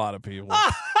money to a lot of people.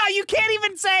 You can't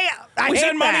even say we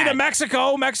send money to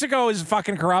Mexico. Mexico is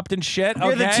fucking corrupt and shit.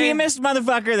 You're the teamest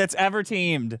motherfucker that's ever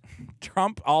teamed.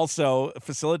 Trump also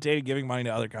facilitated giving money to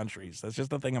other countries. That's just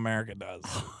the thing America does.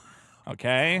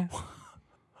 Okay?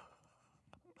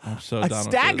 I'm so done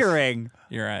staggering. With this.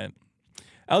 You're right.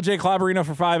 LJ Clavarino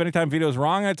for 5. Anytime Vito's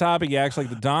wrong on a topic, he acts like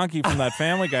the donkey from that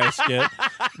Family Guy skit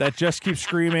that just keeps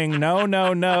screaming, no,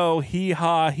 no, no,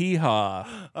 hee-haw,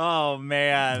 hee-haw. Oh,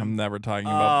 man. I'm never talking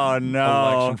about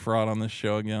election fraud on this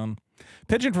show again.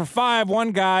 Pigeon for 5.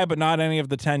 One guy, but not any of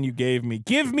the 10 you gave me.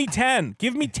 Give me 10.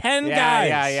 Give me 10 guys.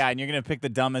 Yeah. And you're going to pick the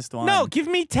dumbest one. No, give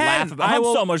me 10. I'm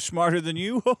so much smarter than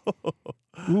you.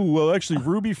 Ooh, well, actually,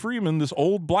 Ruby Freeman, this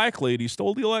old black lady,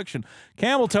 stole the election.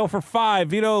 Campbell for 5.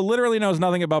 Vito literally knows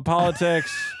nothing about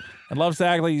politics and loves to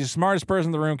act like he's the smartest person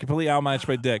in the room, completely outmatched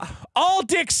by Dick. All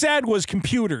Dick said was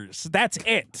computers. That's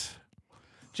it.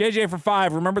 JJ for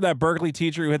 5. Remember that Berkeley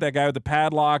teacher who hit that guy with the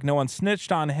padlock? No one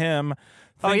snitched on him.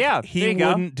 Oh, yeah. He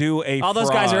wouldn't do a All those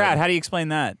guys are out. How do you explain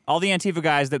that? All the Antifa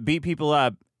guys that beat people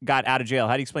up got out of jail.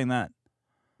 How do you explain that?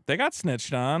 They got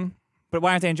snitched on. But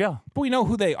why aren't they in jail? But we know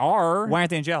who they are. Why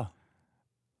aren't they in jail?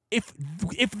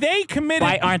 If they committed...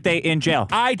 Why aren't they in jail?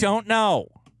 I don't know.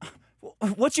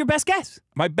 What's your best guess?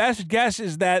 My best guess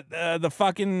is that the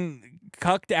fucking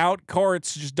cucked out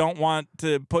courts just don't want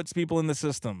to put people in the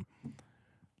system.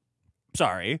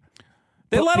 Sorry.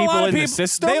 They let a lot of in people, the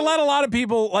system? They let a lot of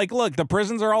people, like, look, the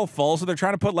prisons are all full, so they're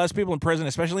trying to put less people in prison,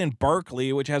 especially in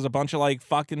Berkeley, which has a bunch of, like,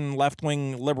 fucking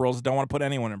left-wing liberals that don't want to put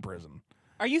anyone in prison.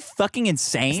 Are you fucking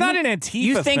insane? It's not an Antifa thing.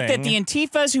 You think that the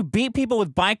Antifas who beat people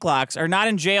with bike locks are not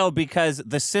in jail because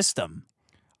the system?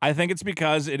 I think it's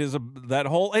because it is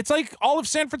it's like all of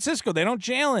San Francisco. They don't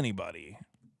jail anybody.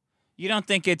 You don't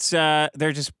think it's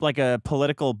they're just like a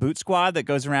political boot squad that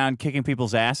goes around kicking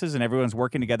people's asses and everyone's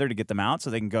working together to get them out so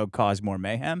they can go cause more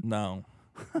mayhem? No.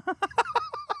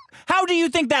 How do you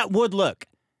think that would look?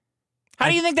 How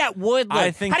do you think that would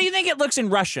look? How do you think it looks in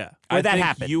Russia where that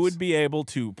happens? You would be able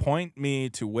to point me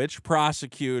to which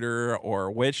prosecutor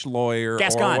or which lawyer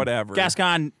or whatever.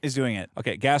 Gascon is doing it.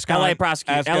 Okay, Gascon. LA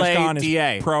prosecutor. LA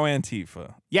DA. Is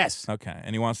pro-Antifa. Yes. Okay,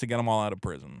 and he wants to get them all out of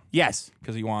prison. Yes.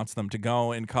 Because he wants them to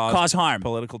go and cause harm.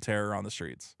 Political terror on the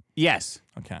streets. Yes.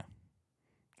 Okay.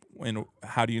 And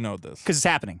how do you know this? Because it's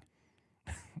happening.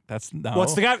 That's no. Well,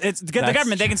 it's the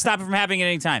government. They can stop it from happening at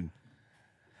any time.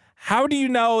 How do you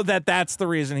know that that's the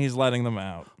reason he's letting them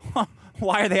out?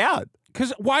 Why are they out?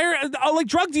 Because why are like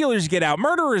drug dealers get out,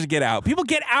 murderers get out, people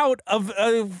get out of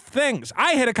things.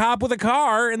 I hit a cop with a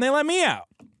car and they let me out.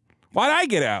 Why'd I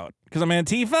get out? Because I'm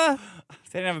Antifa?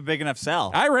 They didn't have a big enough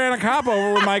cell. I ran a cop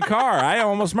over with my car. I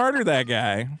almost murdered that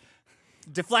guy.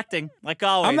 Deflecting, like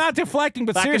always. I'm not deflecting,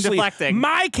 but seriously, deflecting.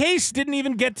 My case didn't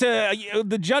even get to,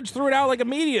 the judge threw it out like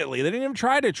immediately. They didn't even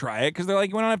try it because they're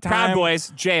like, we don't have time. Proud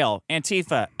Boys, jail.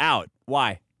 Antifa, out.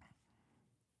 Why?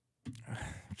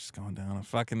 Just going down a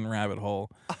fucking rabbit hole.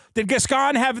 Did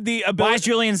Gascon have the ability? Why is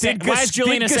Julian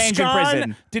Assange in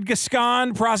prison? Did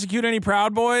Gascon prosecute any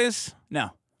Proud Boys? No.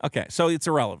 Okay, so it's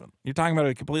irrelevant. You're talking about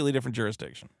a completely different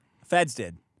jurisdiction. Feds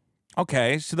did.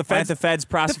 Okay, so the feds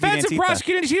prosecute the feds Antifa. have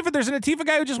prosecuted Antifa. There's an Antifa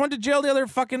guy who just went to jail the other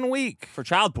fucking week. For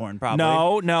child porn, probably.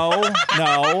 No.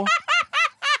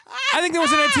 I think there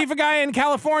was an Antifa guy in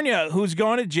California who's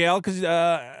going to jail because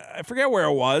I forget where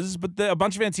it was, but a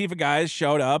bunch of Antifa guys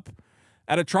showed up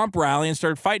at a Trump rally and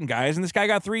started fighting guys, and this guy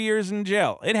got 3 years in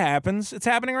jail. It happens. It's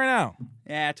happening right now.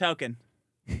 Yeah, token.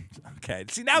 Okay,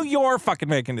 see, now you're fucking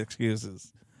making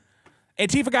excuses.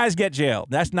 Antifa guys get jailed.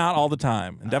 That's not all the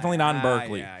time, and definitely not in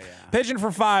Berkeley. Yeah. Pigeon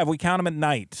for 5. We count them at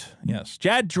night. Yes.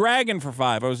 Jad Dragon for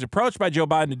 5. I was approached by Joe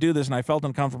Biden to do this, and I felt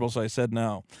uncomfortable, so I said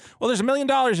no. Well, there's $1 million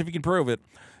if you can prove it.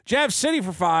 Jav City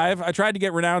for 5. I tried to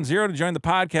get Renowned Zero to join the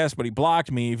podcast, but he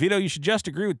blocked me. Vito, you should just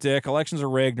agree with Dick. Elections are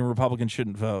rigged, and Republicans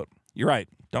shouldn't vote. You're right.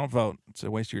 Don't vote. It's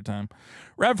a waste of your time.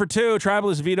 Rev for 2.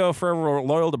 Tribalist Vito, forever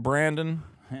loyal to Brandon.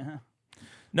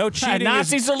 No cheating.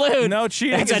 Nazi salute. No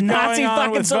cheating. That's a Nazi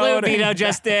fucking salute Vito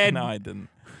just did. No, I didn't.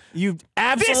 You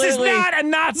absolutely. This is not a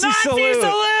Nazi salute.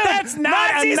 That's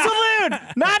not Nazi salute.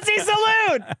 Nazi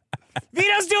salute.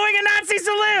 Vito's doing a Nazi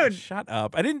salute. Shut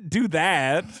up. I didn't do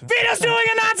that. Vito's doing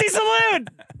a Nazi salute.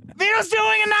 Vito's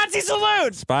doing a Nazi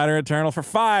salute. Spider Eternal for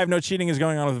 5. No cheating is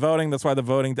going on with voting. That's why the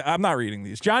voting... I'm not reading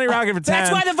these. Johnny Rocket for 10.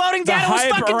 That's why the voting data was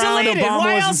fucking deleted. Obama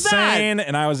Why was else insane, not?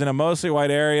 and I was in a mostly white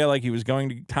area like he was going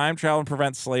to time travel and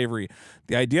prevent slavery.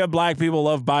 The idea of black people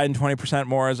love Biden 20%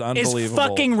 more is unbelievable. Is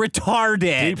fucking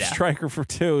retarded. Deep Striker for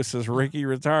 2 says Ricky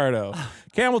Retardo.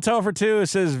 Camel Toe for 2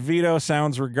 says Vito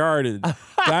sounds regarded.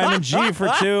 Diamond G for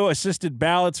 2. Assisted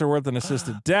ballots are worth an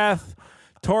assisted death.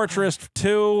 Torturist for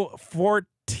 2.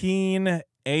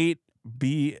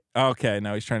 14.8B. Okay,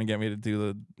 now he's trying to get me to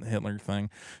do the Hitler thing.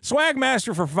 Swag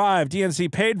Master for 5.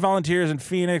 DNC paid volunteers in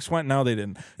Phoenix. No, they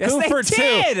didn't. Yes, they for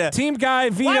did. 2. Team Guy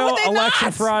Vito. Election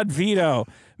not? fraud Vito.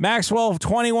 Maxwell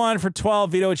 21 for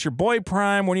 12. Vito, it's your boy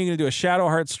Prime. When are you going to do a Shadow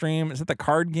Heart stream? Is that the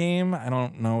card game? I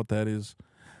don't know what that is.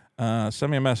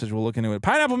 Send me a message. We'll look into it.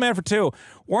 Pineapple Man for 2.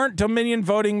 Weren't Dominion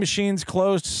voting machines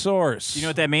closed source? You know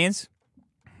what that means?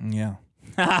 Yeah.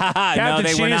 Captain no,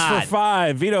 they Cheese were not. for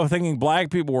 5. Vito thinking black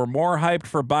people were more hyped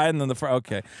for Biden than the...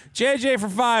 Okay. JJ for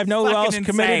 5. No who else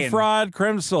committed fraud.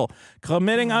 Crimsel.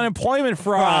 Committing unemployment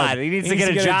fraud. He needs to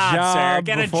get a job, sir.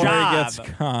 Get a before job. He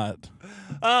gets caught.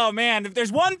 Oh, man. If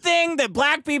there's one thing that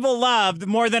black people loved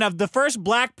more than of the first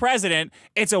black president,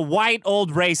 it's a white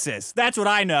old racist. That's what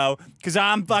I know, because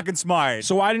I'm fucking smart.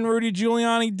 So why didn't Rudy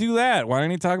Giuliani do that? Why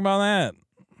didn't he talk about that?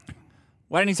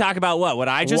 Why didn't he talk about what? What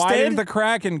I just did? Why didn't the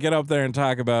Kraken get up there and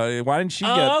talk about it? Why didn't she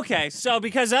get... Oh, okay. So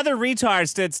because other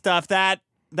retards did stuff, doesn't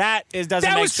make sense.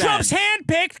 That was Trump's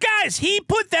handpicked guys. He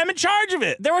put them in charge of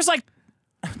it. There was like...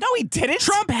 No, he didn't.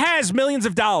 Trump has millions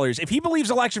of dollars. If he believes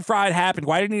election fraud happened,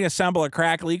 why didn't he assemble a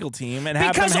crack legal team and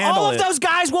have them handle it? Because all of those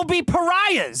guys will be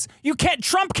pariahs.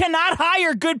 Trump cannot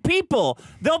hire good people.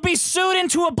 They'll be sued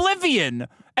into oblivion.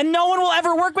 And no one will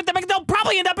ever work with them. They'll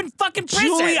probably end up in fucking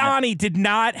prison. Giuliani did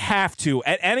not have to,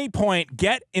 at any point,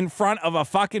 get in front of a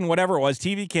fucking whatever it was,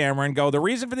 TV camera, and go, the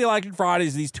reason for the election fraud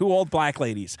is these two old black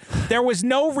ladies. There was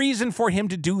no reason for him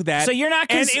to do that. So you're not...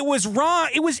 And it was wrong.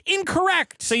 It was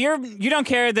incorrect. So you don't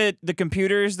care that the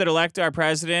computers that elect our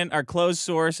president are closed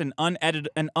source and unedited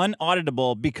and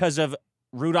unauditable because of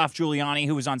Rudolph Giuliani,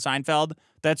 who was on Seinfeld?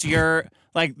 That's your...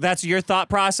 that's your thought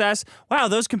process? Wow,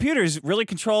 those computers really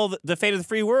control the fate of the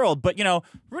free world. But,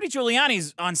 Rudy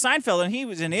Giuliani's on Seinfeld, and he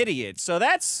was an idiot. So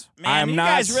that's, man, you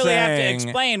guys really have to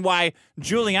explain why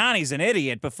Giuliani's an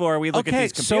idiot before we look at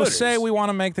these computers. So say we want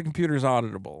to make the computers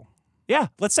auditable. Yeah,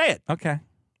 let's say it. Okay.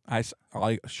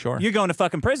 Sure. You're going to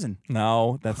fucking prison.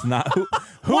 No, that's not.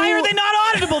 Why are they not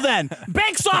auditable then?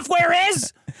 Bank software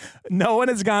is. No one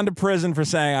has gone to prison for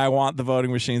saying, I want the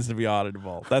voting machines to be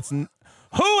auditable.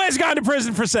 Who has gone to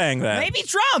prison for saying that? Maybe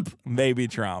Trump. Maybe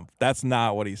Trump. That's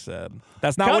not what he said.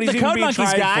 That's not what he's even being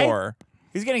tried for.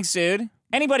 He's getting sued.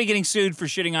 Anybody getting sued for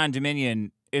shitting on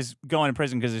Dominion is going to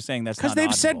prison because they're saying that's not because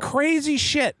they've said crazy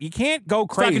shit. You can't go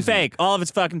crazy. Fucking fake. All of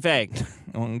it's fucking fake.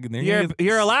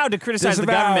 You're allowed to criticize the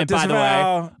government, by the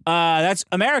way. That's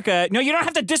America. No, you don't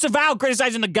have to disavow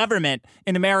criticizing the government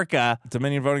in America.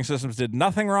 Dominion voting systems did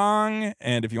nothing wrong,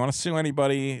 and if you want to sue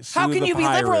anybody, sue How can you be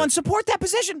pirate. liberal and support that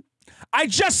position? I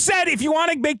just said if you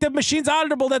want to make the machines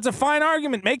auditable, that's a fine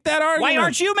argument. Make that argument. Why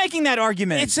aren't you making that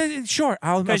argument? Sure.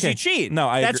 Because you cheat.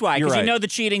 No, that's why. Because you know the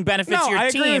cheating benefits your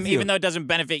team, even though it doesn't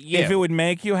benefit you. If it would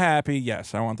make you happy,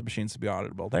 yes, I want the machines to be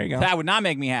auditable. There you go. That would not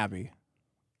make me happy.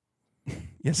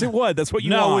 Yes, it would. That's what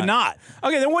you want. No, it would not.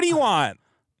 Okay, then what do you want?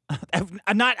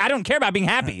 I don't care about being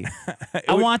happy.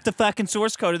 I want the fucking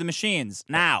source code of the machines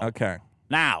now. Okay.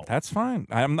 Now. That's fine.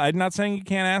 I'm not saying you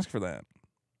can't ask for that.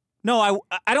 No,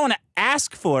 I don't want to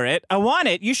ask for it. I want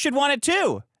it. You should want it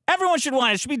too. Everyone should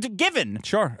want it. It should be given.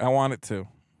 Sure, I want it too.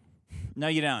 No,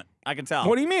 you don't. I can tell.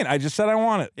 What do you mean? I just said I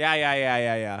want it.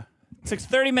 Yeah. It took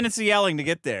 30 minutes of yelling to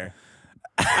get there.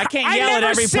 I can't yell at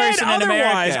every person in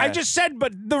America. I just said,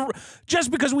 but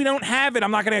just because we don't have it, I'm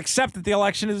not going to accept that the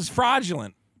election is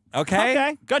fraudulent. Okay?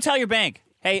 Okay. Go tell your bank.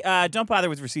 Hey, don't bother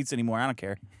with receipts anymore. I don't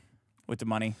care with the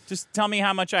money. Just tell me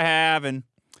how much I have, and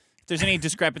if there's any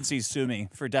discrepancies, sue me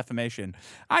for defamation.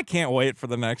 I can't wait for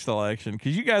the next election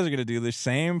because you guys are going to do the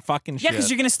same fucking shit. Yeah, because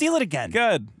you're going to steal it again.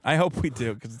 Good. I hope we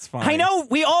do because it's fun. I know.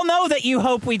 We all know that you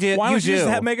hope we do. Why don't you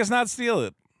just make us not steal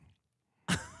it?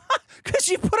 Because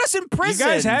you put us in prison.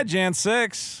 You guys had Jan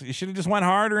 6. You should have just went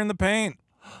harder in the paint.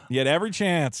 You had every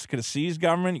chance. Could have seized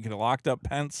government. You could have locked up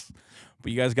Pence.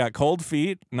 But you guys got cold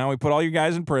feet. Now we put all you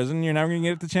guys in prison. You're never going to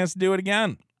get the chance to do it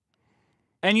again.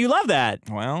 And you love that.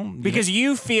 Well, because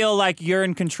you feel like you're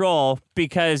in control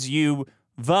because you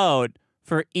vote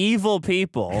for evil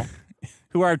people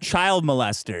who are child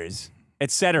molesters,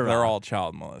 etc. They're all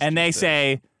child molesters. And they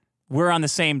say, we're on the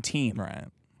same team. Right.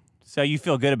 So you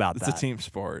feel good about that. It's a team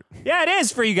sport. Yeah, it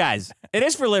is for you guys. It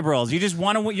is for liberals. You just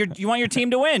want to. You want your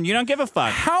team to win. You don't give a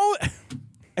fuck. How?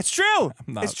 It's true.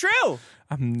 It's true.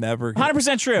 I'm never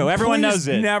 100% true. Everyone knows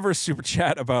it. Never super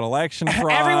chat about election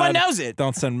fraud. Everyone knows it.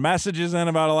 Don't send messages in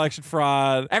about election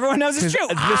fraud. Everyone knows it's true.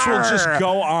 This will just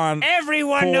go on.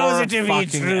 Everyone knows it to be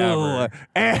true.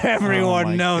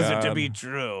 Everyone knows God. it to be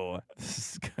true.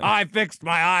 I fixed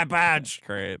my eye patch.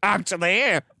 Great.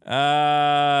 Actually.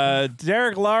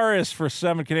 Derek Laris for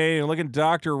 7 Canadian. Look at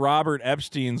Dr. Robert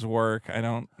Epstein's work.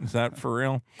 Is that for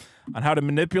real? On how to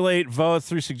manipulate votes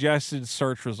through suggested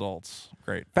search results.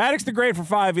 Great. Faddix the Great for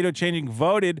 5. Vito changing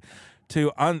voting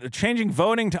to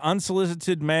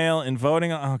unsolicited mail and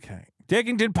voting. Okay.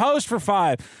 Dickington Post for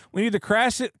 5. We need the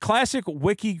classic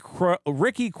Ricky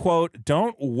quote,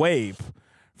 "Don't wape,"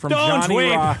 from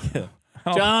Johnny Rocket.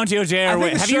 Don't you dare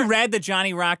wait. Have you read the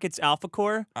Johnny Rockets Alpha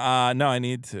Core? No, I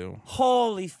need to.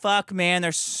 Holy fuck, man.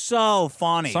 They're so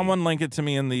funny. Someone link it to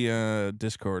me in the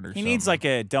Discord or something. He needs like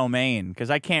a domain because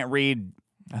I can't read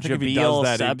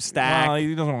Jabil Substack. Well,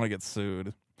 he doesn't want to get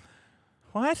sued.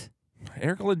 What?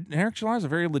 Eric July is a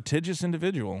very litigious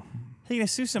individual. He's going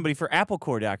to sue somebody for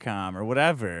applecore.com or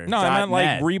whatever. No, I meant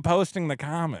like reposting the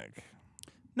comic.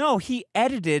 No, he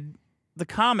edited the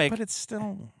comic. But it's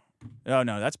still... Oh,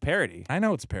 no, that's parody. I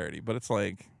know it's parody, but it's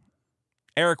like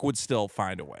Eric would still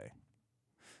find a way.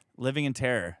 Living in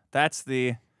terror. That's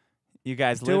the... You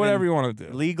guys do whatever you want to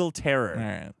do. Legal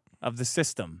terror of the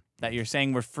system that you're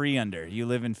saying we're free under. You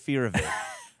live in fear of it.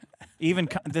 Even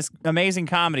this amazing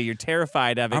comedy, you're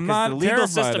terrified of it because the legal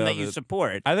system that you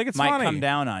support I think it's might funny. come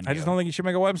down on you. I just don't think you should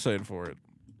make a website for it.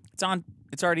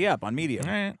 It's already up on Medium.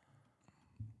 All right.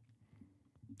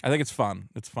 I think it's fun.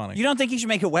 It's funny. You don't think you should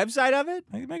make a website of it?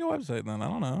 I can make a website then. I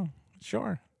don't know.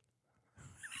 Sure.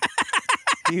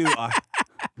 You are.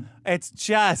 It's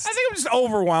just. I think I'm just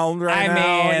overwhelmed right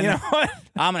now. I mean, you know what?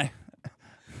 I'm gonna.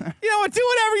 You know what? Do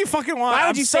whatever you fucking want. Why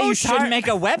would you say you shouldn't make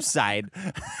a website?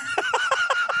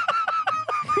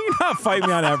 You're not fighting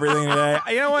me on everything today.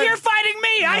 You know what? You're fighting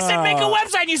me. I said make a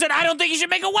website, and you said I don't think you should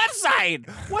make a website.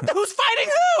 Who's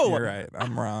fighting who? You're right.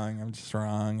 I'm wrong. I'm just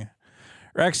wrong.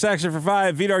 Rex Sexer for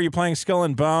 5. Vito, are you playing Skull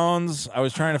and Bones? I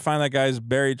was trying to find that guy's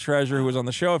buried treasure who was on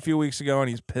the show a few weeks ago, and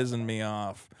he's pissing me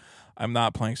off. I'm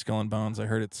not playing Skull and Bones. I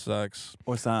heard it sucks.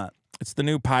 What's that? It's the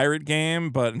new pirate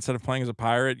game, but instead of playing as a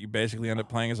pirate, you basically end up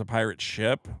playing as a pirate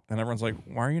ship. And everyone's like,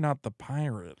 why are you not the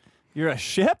pirate? You're a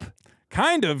ship?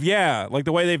 Kind of, yeah. Like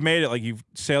the way they've made it, like you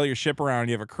sail your ship around and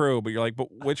you have a crew, but you're like, but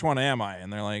which one am I?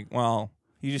 And they're like, well,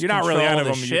 you're not really out of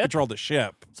them. You control the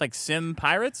ship. It's like Sim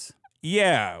Pirates?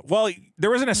 Yeah. Well,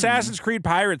 there was an Assassin's Creed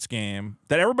Pirates game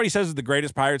that everybody says is the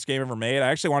greatest Pirates game ever made. I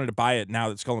actually wanted to buy it now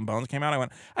that Skull and Bones came out. I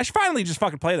went, I should finally just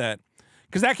fucking play that.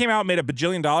 Because that came out and made $1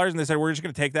 bajillion, and they said, we're just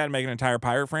going to take that and make an entire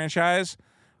pirate franchise.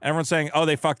 And everyone's saying, oh,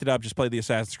 they fucked it up. Just play the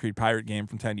Assassin's Creed Pirate game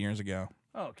from 10 years ago.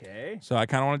 Okay. So I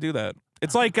kind of want to do that.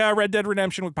 It's like Red Dead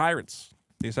Redemption with pirates,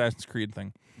 the Assassin's Creed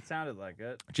thing. It sounded like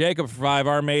it. Jacob for 5,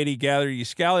 R-Matey, gather ye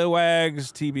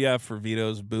scallywags, TBF for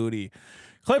Vito's booty.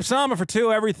 Clip Sama for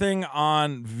 2, everything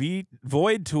on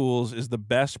Void Tools is the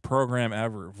best program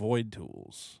ever. Void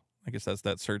Tools. I guess that's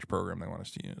that search program they want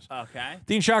us to use. Okay.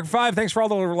 Dean Shocker 5, thanks for all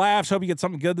the laughs. Hope you get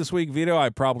something good this week, Vito.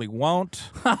 I probably won't.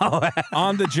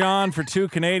 On the John for 2,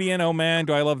 Canadian. Oh, man,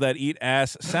 do I love that eat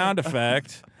ass sound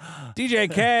effect.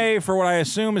 DJ K, for what I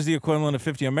assume is the equivalent of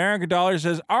 50 American dollars,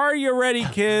 says, are you ready,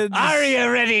 kids? Are you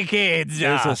ready, kids?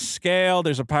 There's a scale,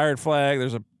 there's a pirate flag,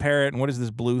 there's a parrot, and what is this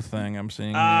blue thing I'm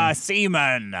seeing?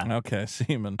 Seaman. Okay,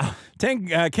 Seaman. King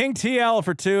TL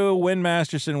for 2, Win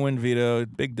Masterson, Win Vito.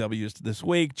 Big W's this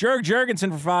week.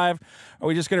 Jurgensen for 5. Are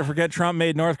we just going to forget Trump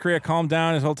made North Korea calm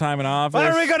down his whole time in office?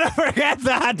 Why are we going to forget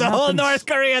that? The whole North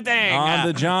Korea thing. On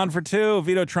the John for 2,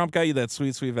 Vito, Trump got you that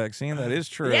sweet, sweet vaccine. That is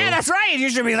true. Yeah, that's right. You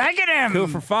should be liking him. 2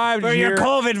 for 5. For your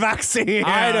COVID vaccine.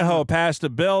 Idaho passed a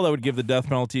bill that would give the death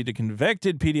penalty to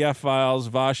convicted PDF files.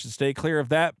 Vosh should stay clear of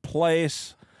that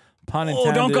place. Pun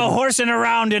intended. Oh, don't go horsing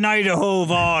around in Idaho,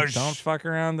 Vosh. Don't fuck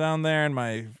around down there, and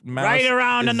my mouse right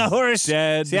around in the horse.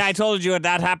 Dead. See, I told you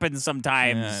that happens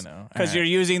sometimes. Yeah, I know. Because you're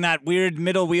using that weird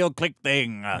middle wheel click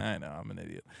thing. I know, I'm an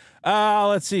idiot.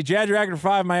 Let's see. Jad Dragon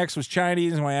 5, my ex was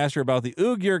Chinese, and when I asked her about the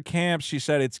Uyghur camps, she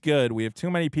said it's good. We have too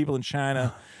many people in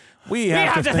China. We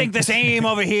have to think the same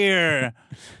over here.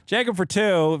 Jacob for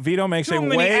 2, Vito makes too a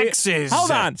many way... X's.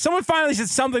 Hold on. Someone finally said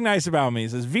something nice about me. He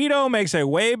says, Vito makes a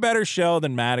way better show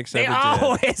than Maddox ever did. They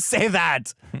always say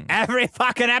that. Every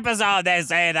fucking episode they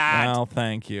say that. Well,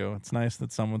 thank you. It's nice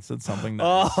that someone said something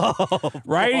nice.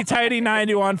 Righty Tighty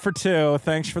 91 for 2.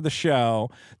 Thanks for the show.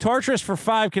 Torturous for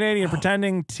 5, Canadian,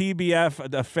 pretending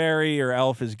TBF, a fairy or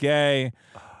elf is gay.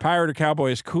 Pirate or cowboy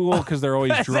is cool because they're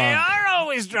always drunk. They are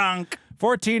always drunk.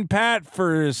 14 Pat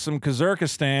for some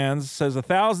Kazurkistans says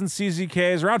 1,000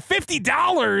 CZKs around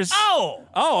 $50.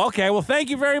 Oh, okay. Well,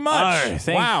 thank you very much. Oh,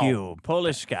 thank you,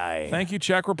 Polish guy. Thank you,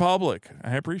 Czech Republic.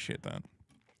 I appreciate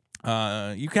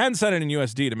that. You can set it in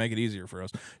USD to make it easier for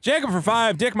us. Jacob for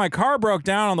 5. Dick, my car broke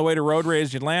down on the way to road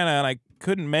race Atlanta, and I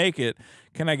couldn't make it.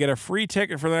 Can I get a free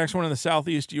ticket for the next one in the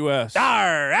Southeast U.S.?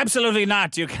 Absolutely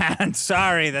not. You can't.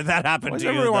 Sorry that happened to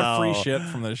you, though. Want free shit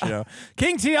from this show.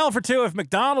 King TL for 2. If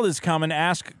McDonald is coming,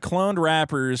 ask cloned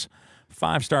rappers.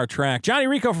 5-star track. Johnny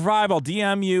Rico for 5. I'll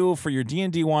DM you for your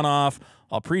D&D one-off.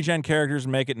 I'll pre-gen characters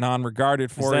and make it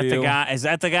non-regarded for you. Is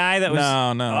that the guy that was?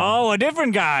 No. Oh, a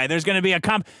different guy. There's going to be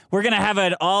we're going to have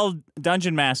an all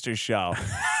Dungeon Masters show.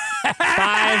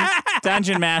 5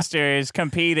 Dungeon Masters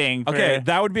competing. Okay,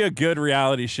 that would be a good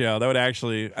reality show. That would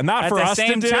actually, not for us to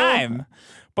do. At the same time.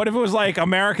 But if it was like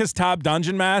America's Top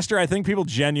Dungeon Master, I think people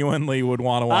genuinely would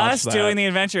want to watch that. Us doing the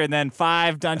adventure and then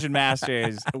 5 Dungeon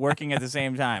Masters working at the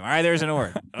same time. All right, there's an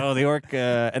orc. Oh, the orc,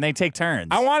 and they take turns.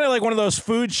 I wanted like one of those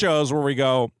food shows where we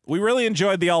go, we really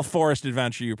enjoyed the Elf Forest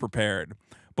adventure you prepared.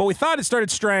 But we thought it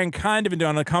started straying kind of into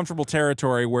uncomfortable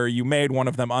territory where you made one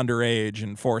of them underage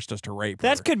and forced us to rape her.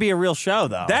 That could be a real show,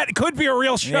 though. That could be a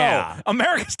real show. Yeah.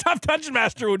 America's Top Dungeon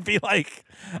Master would be like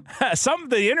something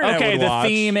the internet okay, would the watch.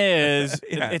 theme is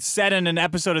Yeah. it's set in an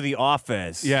episode of The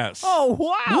Office. Yes. Oh,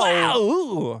 wow.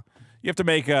 Wow. You have to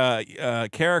make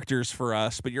characters for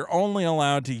us, but you're only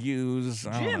allowed to use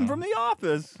Jim from The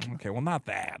Office. Okay, well, not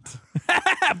that.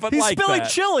 But He's like spilling that.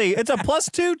 chili. It's a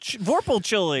 +2 Vorpal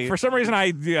chili. For some reason,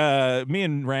 me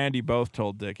and Randy both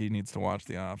told Dick he needs to watch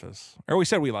The Office, or we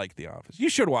said we like The Office. You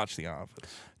should watch The Office.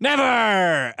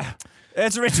 Never.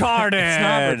 It's retarded. It's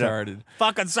not retarded.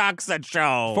 Fucking sucks, that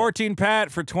show. 14 Pat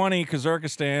for 20.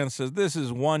 Kazakhstan says this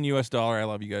is $1 US. I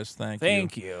love you guys.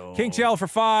 Thank you. King TL for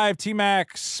 5. T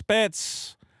Max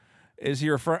Spitz is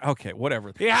here for okay,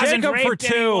 whatever. He hasn't Jacob raped for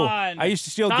 2. anyone. I used to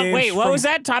steal games. Wait, what from- was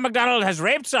that? Tom McDonald has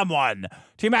raped someone.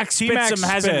 T-Max Spitzum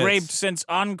hasn't Spitz. raped since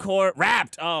Encore.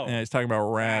 Rapped. Oh. Yeah, he's talking about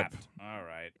rap. All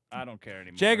right. I don't care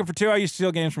anymore. Jacob for 2. I used to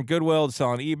steal games from Goodwill to sell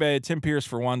on eBay. Tim Pierce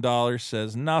for $1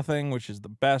 says nothing, which is the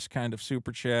best kind of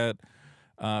super chat.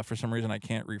 For some reason, I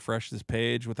can't refresh this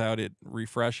page without it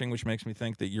refreshing, which makes me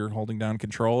think that you're holding down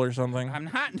control or something. I'm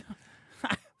not.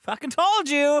 I fucking told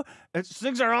you.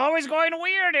 Things are always going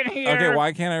weird in here. Okay,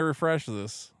 why can't I refresh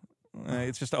this?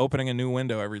 It's just opening a new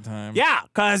window every time. Yeah,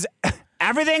 because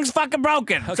everything's fucking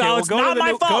broken. Okay, so well, it's go to not the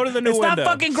my new- fault. go to the new it's window. not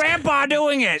fucking Grandpa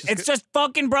doing it. It's just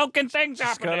fucking broken things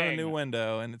Just happening. go to the new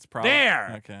window, and it's probably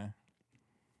There. Okay.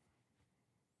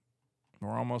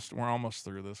 We're almost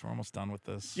through this. We're almost done with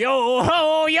this. Yo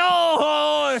ho, yo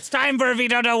ho! It's time for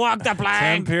Vito to walk the Tim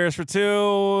plank. Pierce for 2.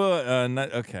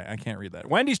 Okay, I can't read that.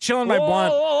 Wendy's chilling my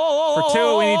blunt for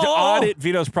 2. We need to audit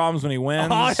Vito's problems when he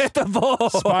wins. Audit the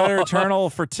vote. Spider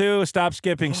Eternal for 2. Stop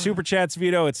skipping super chats,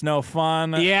 Vito. It's no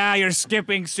fun. Yeah, you're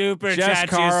skipping super Jess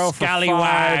chats, you Caro for 5.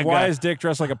 scallywag. Why is Dick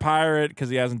dressed like a pirate? Because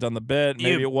he hasn't done the bit. Maybe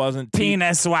You it wasn't.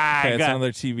 penis wag. Okay, it's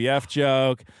another TVF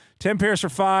joke. Tim Pierce for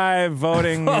 5.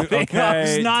 Voting. Okay.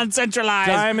 Okay. Non-centralized.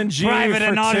 Diamond G private for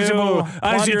and knowledgeable 2. as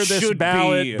Plunder it this should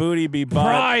ballot. be. Booty be butt.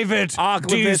 Private, Aklovich for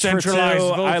 2. decentralized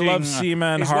voting. I love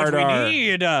semen. is Hard what R. we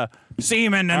need.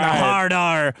 Semen and All the right. hard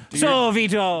R. So, your-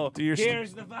 Vito, do your-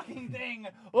 here's the fucking thing.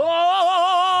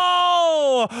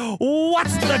 Oh!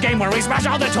 What's the game where we smash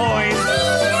all the toys?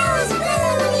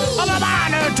 I'm a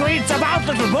man who tweets about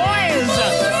little boys.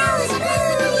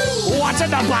 What's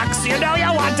in the box? You know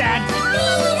you want it.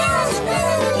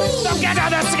 So get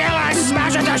on the scale and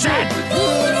smash it to shit.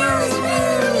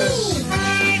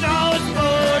 Vito's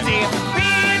booty.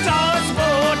 Vito's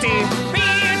booty.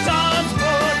 Vito's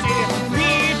booty.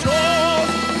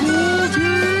 Vito's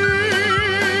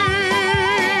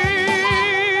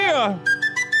booty.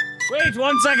 Wait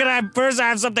 1 second. First, I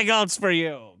have something else for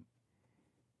you.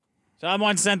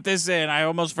 Someone sent this in. I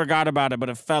almost forgot about it, but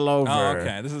it fell over. Oh,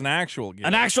 okay. This is an actual gift.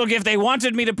 An actual gift. They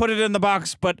wanted me to put it in the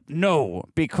box, but no,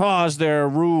 because there are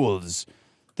rules.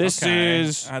 This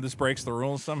is this breaks the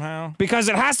rules somehow. because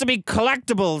it has to be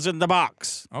collectibles in the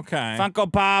box. Okay.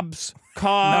 Funko Pops, No,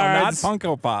 cards. not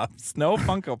Funko Pops. No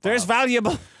Funko Pops. There's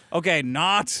valuable. Okay,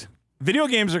 not. Video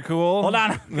games are cool. Hold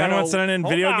on. Is anyone sending in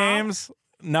Hold video on. games?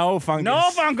 No Funko. No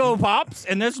Funko Pops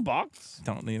in this box.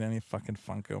 Don't need any fucking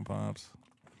Funko Pops.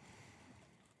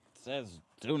 It says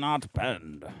do not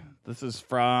bend. This is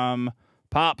from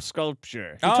Pop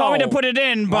Sculpture. He told me to put it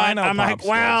in, but know I'm Pop like,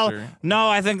 well, Sculpture. no,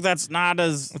 I think that's not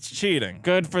as It's cheating.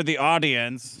 good for the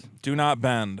audience. Do not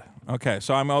bend. Okay,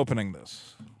 so I'm opening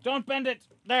this. Don't bend it.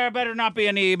 There better not be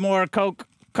any more Coke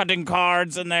cutting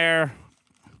cards in there.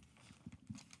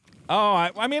 Oh,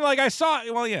 I mean, like I saw.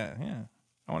 Well, yeah.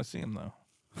 I want to see him though.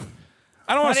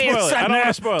 I don't want to What are you spoil it. I sitting don't want there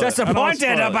to spoil it. I don't wanna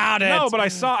disappointed spoil about it? No, but I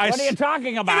saw. What are you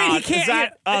talking about? I mean, he can't. Is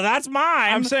that, oh, that's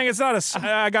mine. I'm saying it's not a.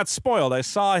 I got spoiled. I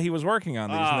saw he was working on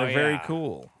these, and Oh, they're very yeah.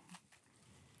 cool.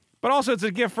 But also, it's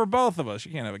a gift for both of us.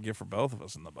 You can't have a gift for both of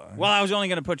us in the box. Well, I was only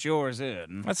going to put yours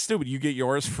in. That's stupid. You get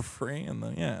yours for free, and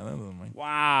then that doesn't make.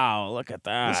 Wow, look at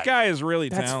that. This guy is really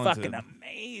That's talented. fucking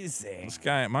amazing. This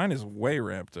guy, mine is way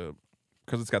wrapped up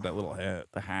because it's got that little hat.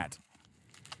 The hat.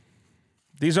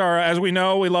 These are, as we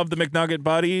know, we love the McNugget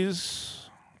Buddies.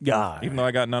 Yeah. Even though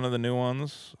I got none of the new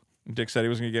ones. Dick said he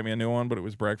was going to get me a new one, but it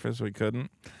was breakfast, so he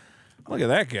couldn't. Look at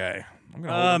that guy. I'm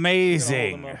gonna hold him-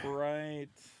 Amazing. I'm gonna hold him up right.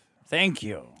 Thank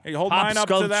you. Hey, hold Pop mine up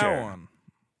to that Sculpture. one.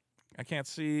 I can't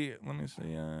see. Let me see.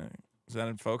 Is that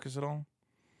in focus at all?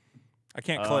 I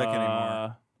can't click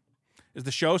anymore. Is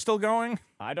the show still going?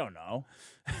 I don't know.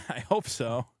 I hope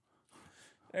so.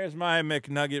 There's my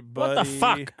McNugget buddy. What the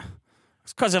fuck?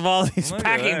 It's because of all these Look at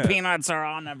packing that. peanuts are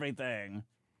on everything.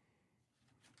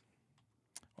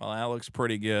 Well, that looks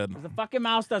pretty good. The fucking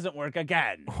mouse doesn't work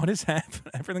again. What is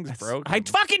happening? Everything's broken. I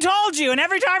fucking told you, and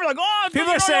every time you're like, oh,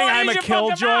 people are saying I'm a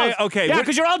killjoy. Okay, yeah,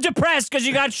 because you're all depressed because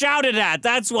you got shouted at.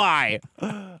 That's why.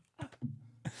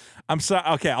 I'm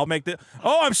sorry. Okay, I'll make the.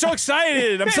 Oh, I'm so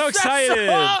excited! I'm so excited!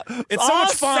 It's so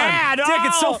much fun, sad. Dick.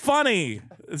 It's so funny.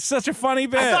 It's such a funny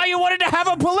bit. I thought you wanted to have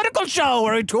a political show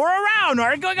where we tour around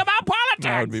arguing about politics.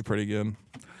 That would be pretty good.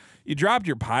 You dropped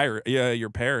your pirate. Yeah, your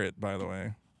parrot, by the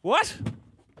way. What?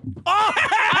 Oh!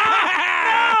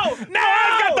 No!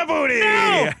 I've got the booty!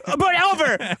 No! But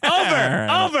over!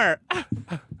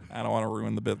 I don't want to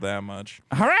ruin the bit that much.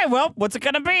 All right, well, what's it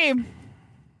going to be?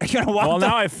 You're gonna walk well,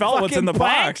 now I felt what's in the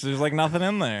plank? box. There's like nothing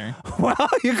in there. Well,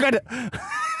 you could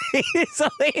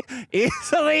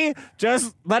easily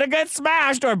just let it get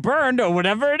smashed or burned or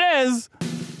whatever it is.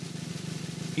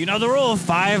 You know the rule,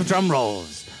 5 drum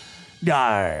rolls.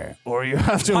 Dar. Or you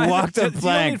have to walk the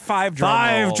plank. You need 5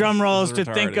 drum rolls. Drum rolls to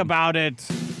think about it.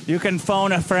 You can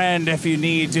phone a friend if you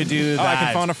need to do that. Oh, I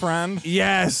can phone a friend?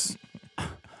 Yes.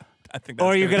 I think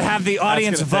or you could have the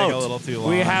audience vote. Take a little too long.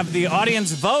 We have the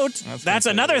audience vote. That's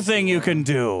another thing you can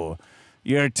do.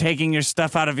 You're taking your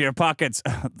stuff out of your pockets.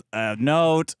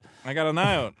 Note. I got a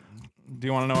note. Do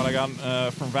you want to know what I got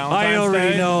from Valentine's Day? I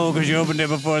already know because you opened it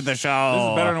before the show. This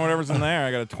is better than whatever's in there.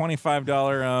 I got a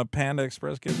 $25 Panda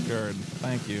Express gift card.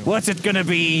 Thank you. What's it gonna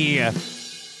be?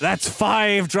 That's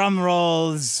 5 drum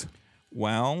rolls.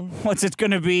 Well, what's it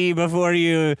gonna be before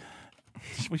you?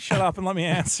 Should we shut up and let me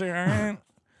answer? All right.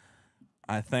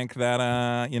 I think that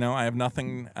I have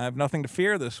nothing to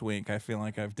fear this week. I feel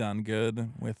like I've done good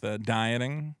with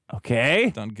dieting.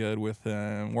 Okay. Done good with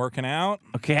working out.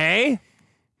 Okay.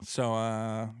 So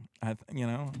I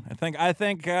think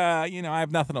I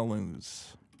have nothing to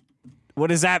lose. What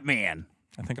does that mean?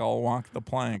 I think I'll walk the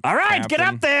plank. All right, Captain. get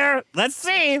up there. Let's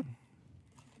see.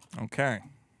 Okay.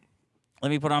 Let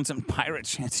me put on some pirate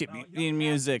shanty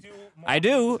music. I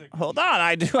do. Hold on.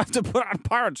 I do have to put on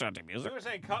pirate shanty music. I was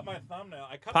going to say cut my thumbnail.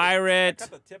 I cut pirate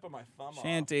the tip of my thumb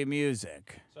shanty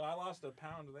music. So I lost a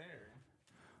pound there.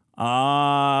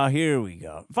 Here we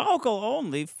go. Vocal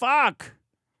only. Fuck.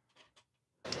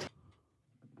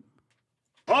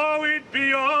 Oh, we'd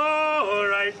be all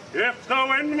right if the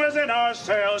wind was in our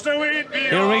sails. So we'd be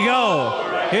Here we go.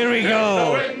 Right. Here we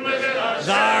go.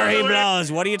 There he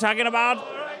blows. What are you talking about?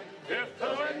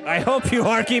 I hope you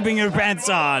are keeping your pants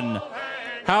on.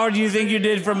 How do you think you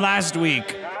did from last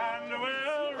week?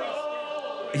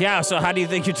 Yeah, so how do you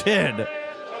think you did?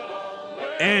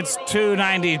 It's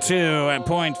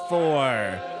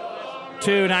 292.4.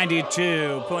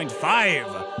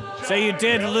 292.5. So you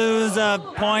did lose a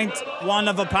 0.1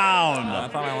 of a pound. I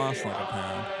thought I lost like a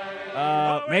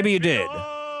pound. Maybe you did.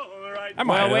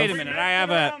 Well, wait a minute.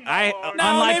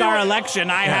 Unlike our election,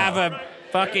 I have a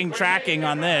fucking tracking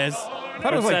on this. I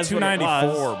thought it was like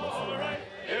 294 before.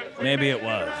 Maybe it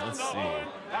was. Let's see.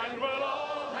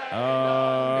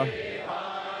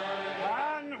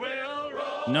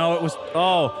 No, it was.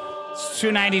 Oh, it's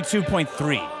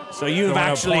 292.3. So you've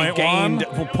actually gained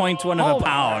 0.1 of a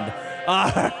pound.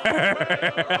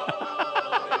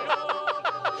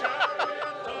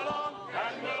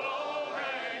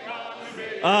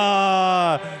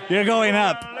 You're going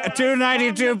up.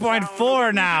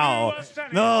 292.4 now.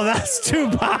 No, that's too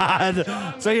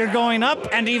bad. So you're going up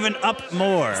and even up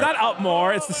more. It's not up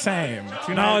more. It's the same.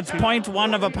 No, it's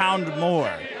 0.1 of a pound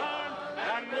more.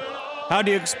 How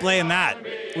do you explain that?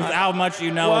 With how much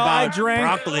you know about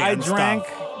broccoli and I stuff. drank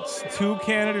 1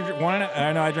 Canada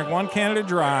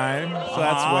Dry. So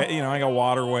that's weight, I got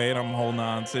water weight I'm holding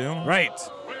on to. Right.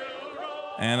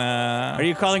 And are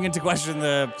you calling into question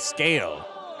the scale?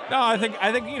 No, I think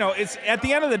it's at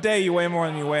the end of the day you weigh more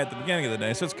than you weigh at the beginning of the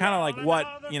day. So it's kind of like what,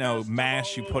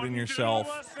 mass you put in yourself.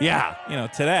 Yeah.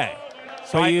 Today.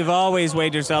 So you've always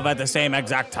weighed yourself at the same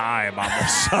exact time on the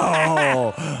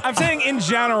show. I'm saying in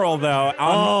general though,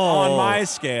 on my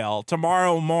scale,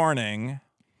 tomorrow morning,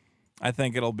 I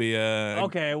think it'll be a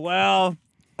Okay, well,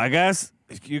 I guess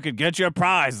you could get your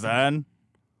prize then.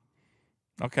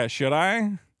 Okay, should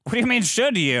I? What do you mean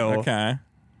should you? Okay.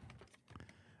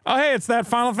 Oh, hey, it's that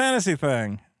Final Fantasy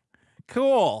thing.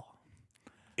 Cool.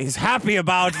 He's happy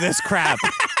about this crap.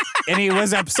 And he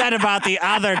was upset about the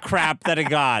other crap that he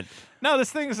got. No,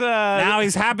 this thing's now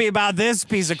he's happy about this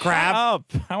piece of crap.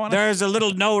 Shut up. There's a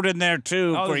little note in there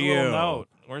too for you. Little note.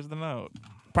 Where's the note?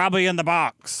 Probably in the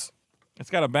box.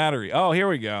 It's got a battery. Oh, here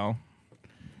we go.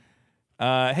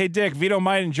 Hey, Dick, Vito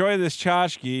might enjoy this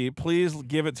tchotchke. Please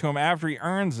give it to him after he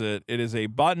earns it. It is a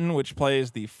button which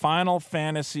plays the Final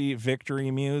Fantasy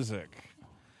victory music.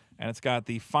 And it's got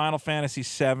the Final Fantasy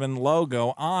VII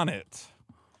logo on it.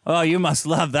 Oh, you must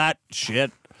love that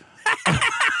shit.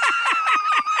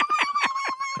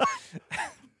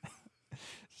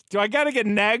 Do I got to get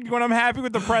negged when I'm happy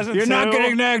with the present? You're too? not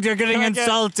getting negged. You're getting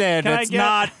insulted. It's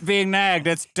not being negged.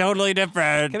 It's totally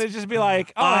different. Can it just be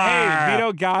like, oh, hey,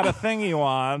 Vito got a thing he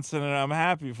wants, and I'm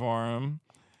happy for him,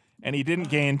 and he didn't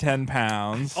gain 10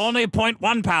 pounds. Only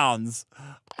 0.1 pounds.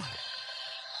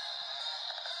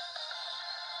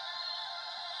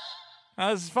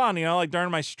 This is fun, you know, like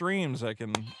during my streams, I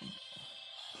can...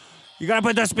 You gotta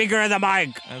put the speaker in the mic.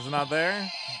 Is it not there?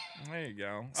 There you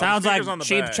go. Sounds like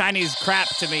cheap Chinese crap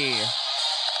to me.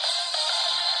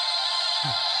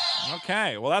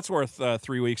 Okay, well, that's worth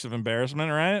 3 weeks of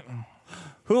embarrassment, right?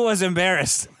 Who was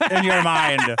embarrassed in your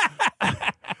mind?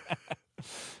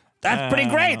 That's pretty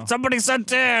great. Somebody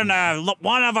sent in a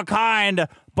one-of-a-kind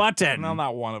button. No,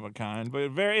 not one of a kind, but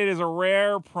it is a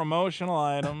rare promotional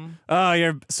item. Oh,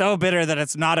 you're so bitter that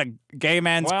it's not a gay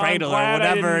man's cradle or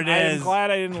whatever it is. I'm glad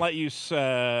I didn't let you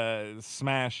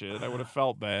smash it. I would have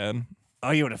felt bad. Oh,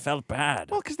 you would have felt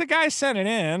bad. Well, because the guy sent it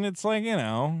in. It's like, you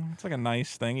know, it's like a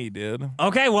nice thing he did.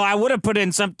 Okay, well, I would have put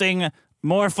in something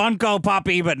more Funko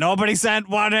Poppy, but nobody sent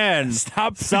one in.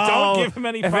 Stop. So don't give him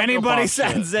any if Funko anybody Pop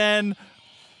sends shit. in...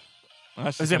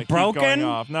 Is it broken?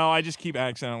 No, I just keep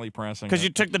accidentally pressing. Because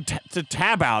you took the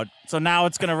tab out, so now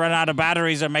it's going to run out of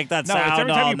batteries and make that sound all night.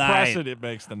 Every time you press it, it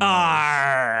makes the noise.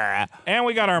 Arr. And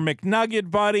we got our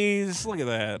McNugget buddies. Look at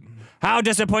that. How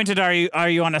disappointed are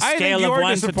you on a scale of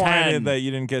 1 to 10? I think you're disappointed that you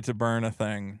didn't get to burn a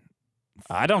thing.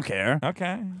 I don't care.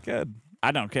 Okay, good.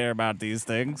 I don't care about these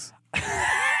things.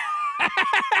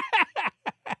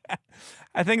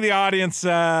 I think the audience,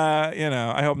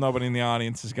 I hope nobody in the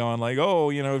audience is going like, oh,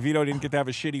 Vito didn't get to have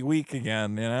a shitty week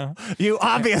again, you know? You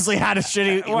obviously had a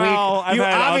shitty week. You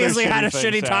obviously had a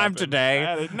shitty time today.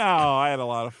 I had a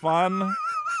lot of fun.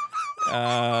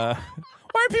 Why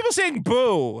are people saying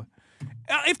boo?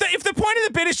 If the point of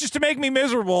the bit is just to make me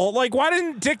miserable, like, why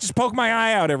didn't Dick just poke my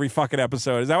eye out every fucking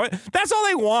episode? Is that what? That's all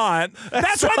they want.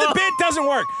 That's why the bit doesn't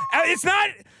work.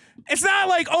 It's not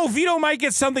like, oh, Vito might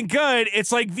get something good.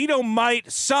 It's like Vito might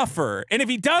suffer. And if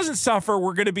he doesn't suffer,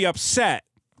 we're going to be upset.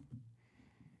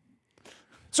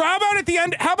 So how about at the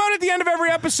end of every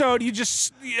episode, you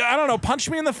just, I don't know, punch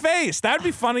me in the face? That'd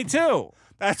be funny, too.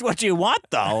 That's what you want,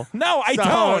 though. No, I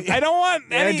don't. I don't want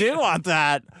any... I do want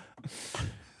that.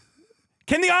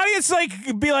 Can the audience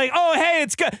be like, oh, hey,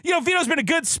 it's good. Vito's been a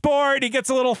good sport. He gets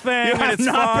a little thing. You and have it's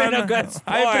not fun. been a good sport.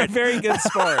 I've been a very good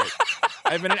sport.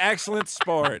 I've been an excellent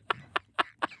sport.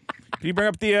 Can you bring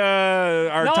up the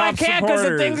our no, top I can't because the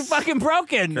supporters? thing's fucking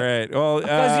broken. Great. Well,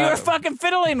 because you were fucking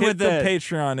fiddling with the it.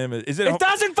 Patreon image. It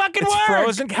doesn't fucking work.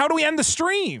 Frozen. How do we end the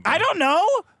stream? I don't know.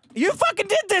 You fucking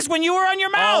did this when you were on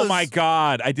your mouse. Oh my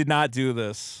god, I did not do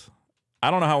this. I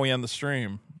don't know how we end the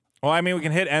stream. Well, I mean, we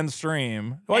can hit end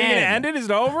stream. Well, you gonna end it? Is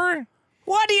it over?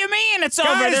 What do you mean it's over?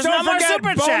 Guys, There's don't no more forget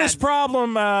super bonus chat.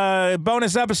 problem,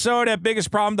 bonus episode at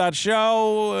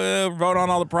biggestproblem.show. Vote on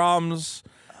all the problems.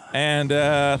 And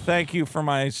thank you for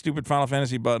my stupid Final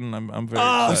Fantasy button. I'm very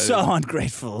excited. So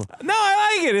ungrateful. No,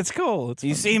 I like it. It's cool.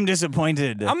 You seem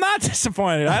disappointed. I'm not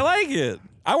disappointed. I like it.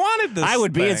 I wanted this. I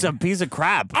would be. thing. It's a piece of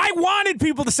crap. I wanted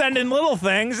people to send in little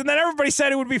things, and then everybody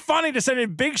said it would be funny to send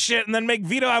in big shit and then make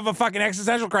Vito have a fucking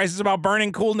existential crisis about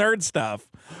burning cool nerd stuff.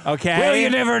 Okay? Well, you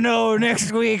never know.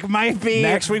 Next week might be.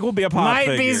 Next week will be a pop Might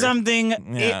figure. be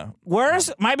something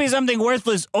worse. Might be something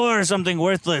worthless or something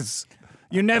worthless.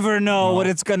 You never know what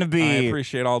it's going to be. I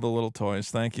appreciate all the little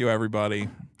toys. Thank you, everybody.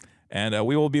 And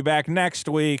we will be back next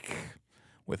week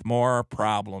with more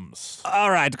problems.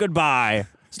 All right. Goodbye.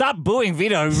 Stop booing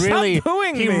Vito. Stop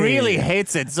booing he me. really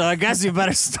hates it, so I guess you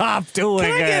better stop doing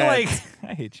Can I it. get,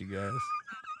 I hate you guys.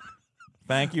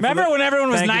 Thank you. Remember when everyone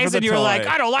was nice and you were toy. like,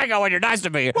 I don't like it when you're nice to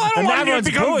me. Well, I don't and want you to everyone's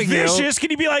become booing vicious. you.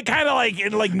 Can you be like kind of like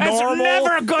normal? It's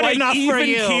never good like enough for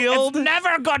you. Keeled? It's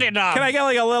never good enough. Can I get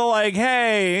like a little like,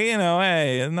 hey,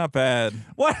 hey, not bad.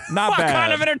 What Not bad.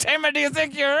 kind of entertainment do you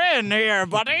think you're in here,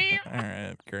 buddy? All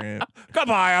right, great.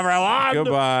 Goodbye, everyone.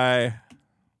 Goodbye.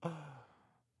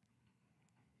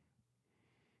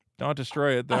 Don't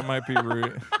destroy it. That might be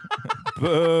rude.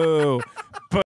 Boo.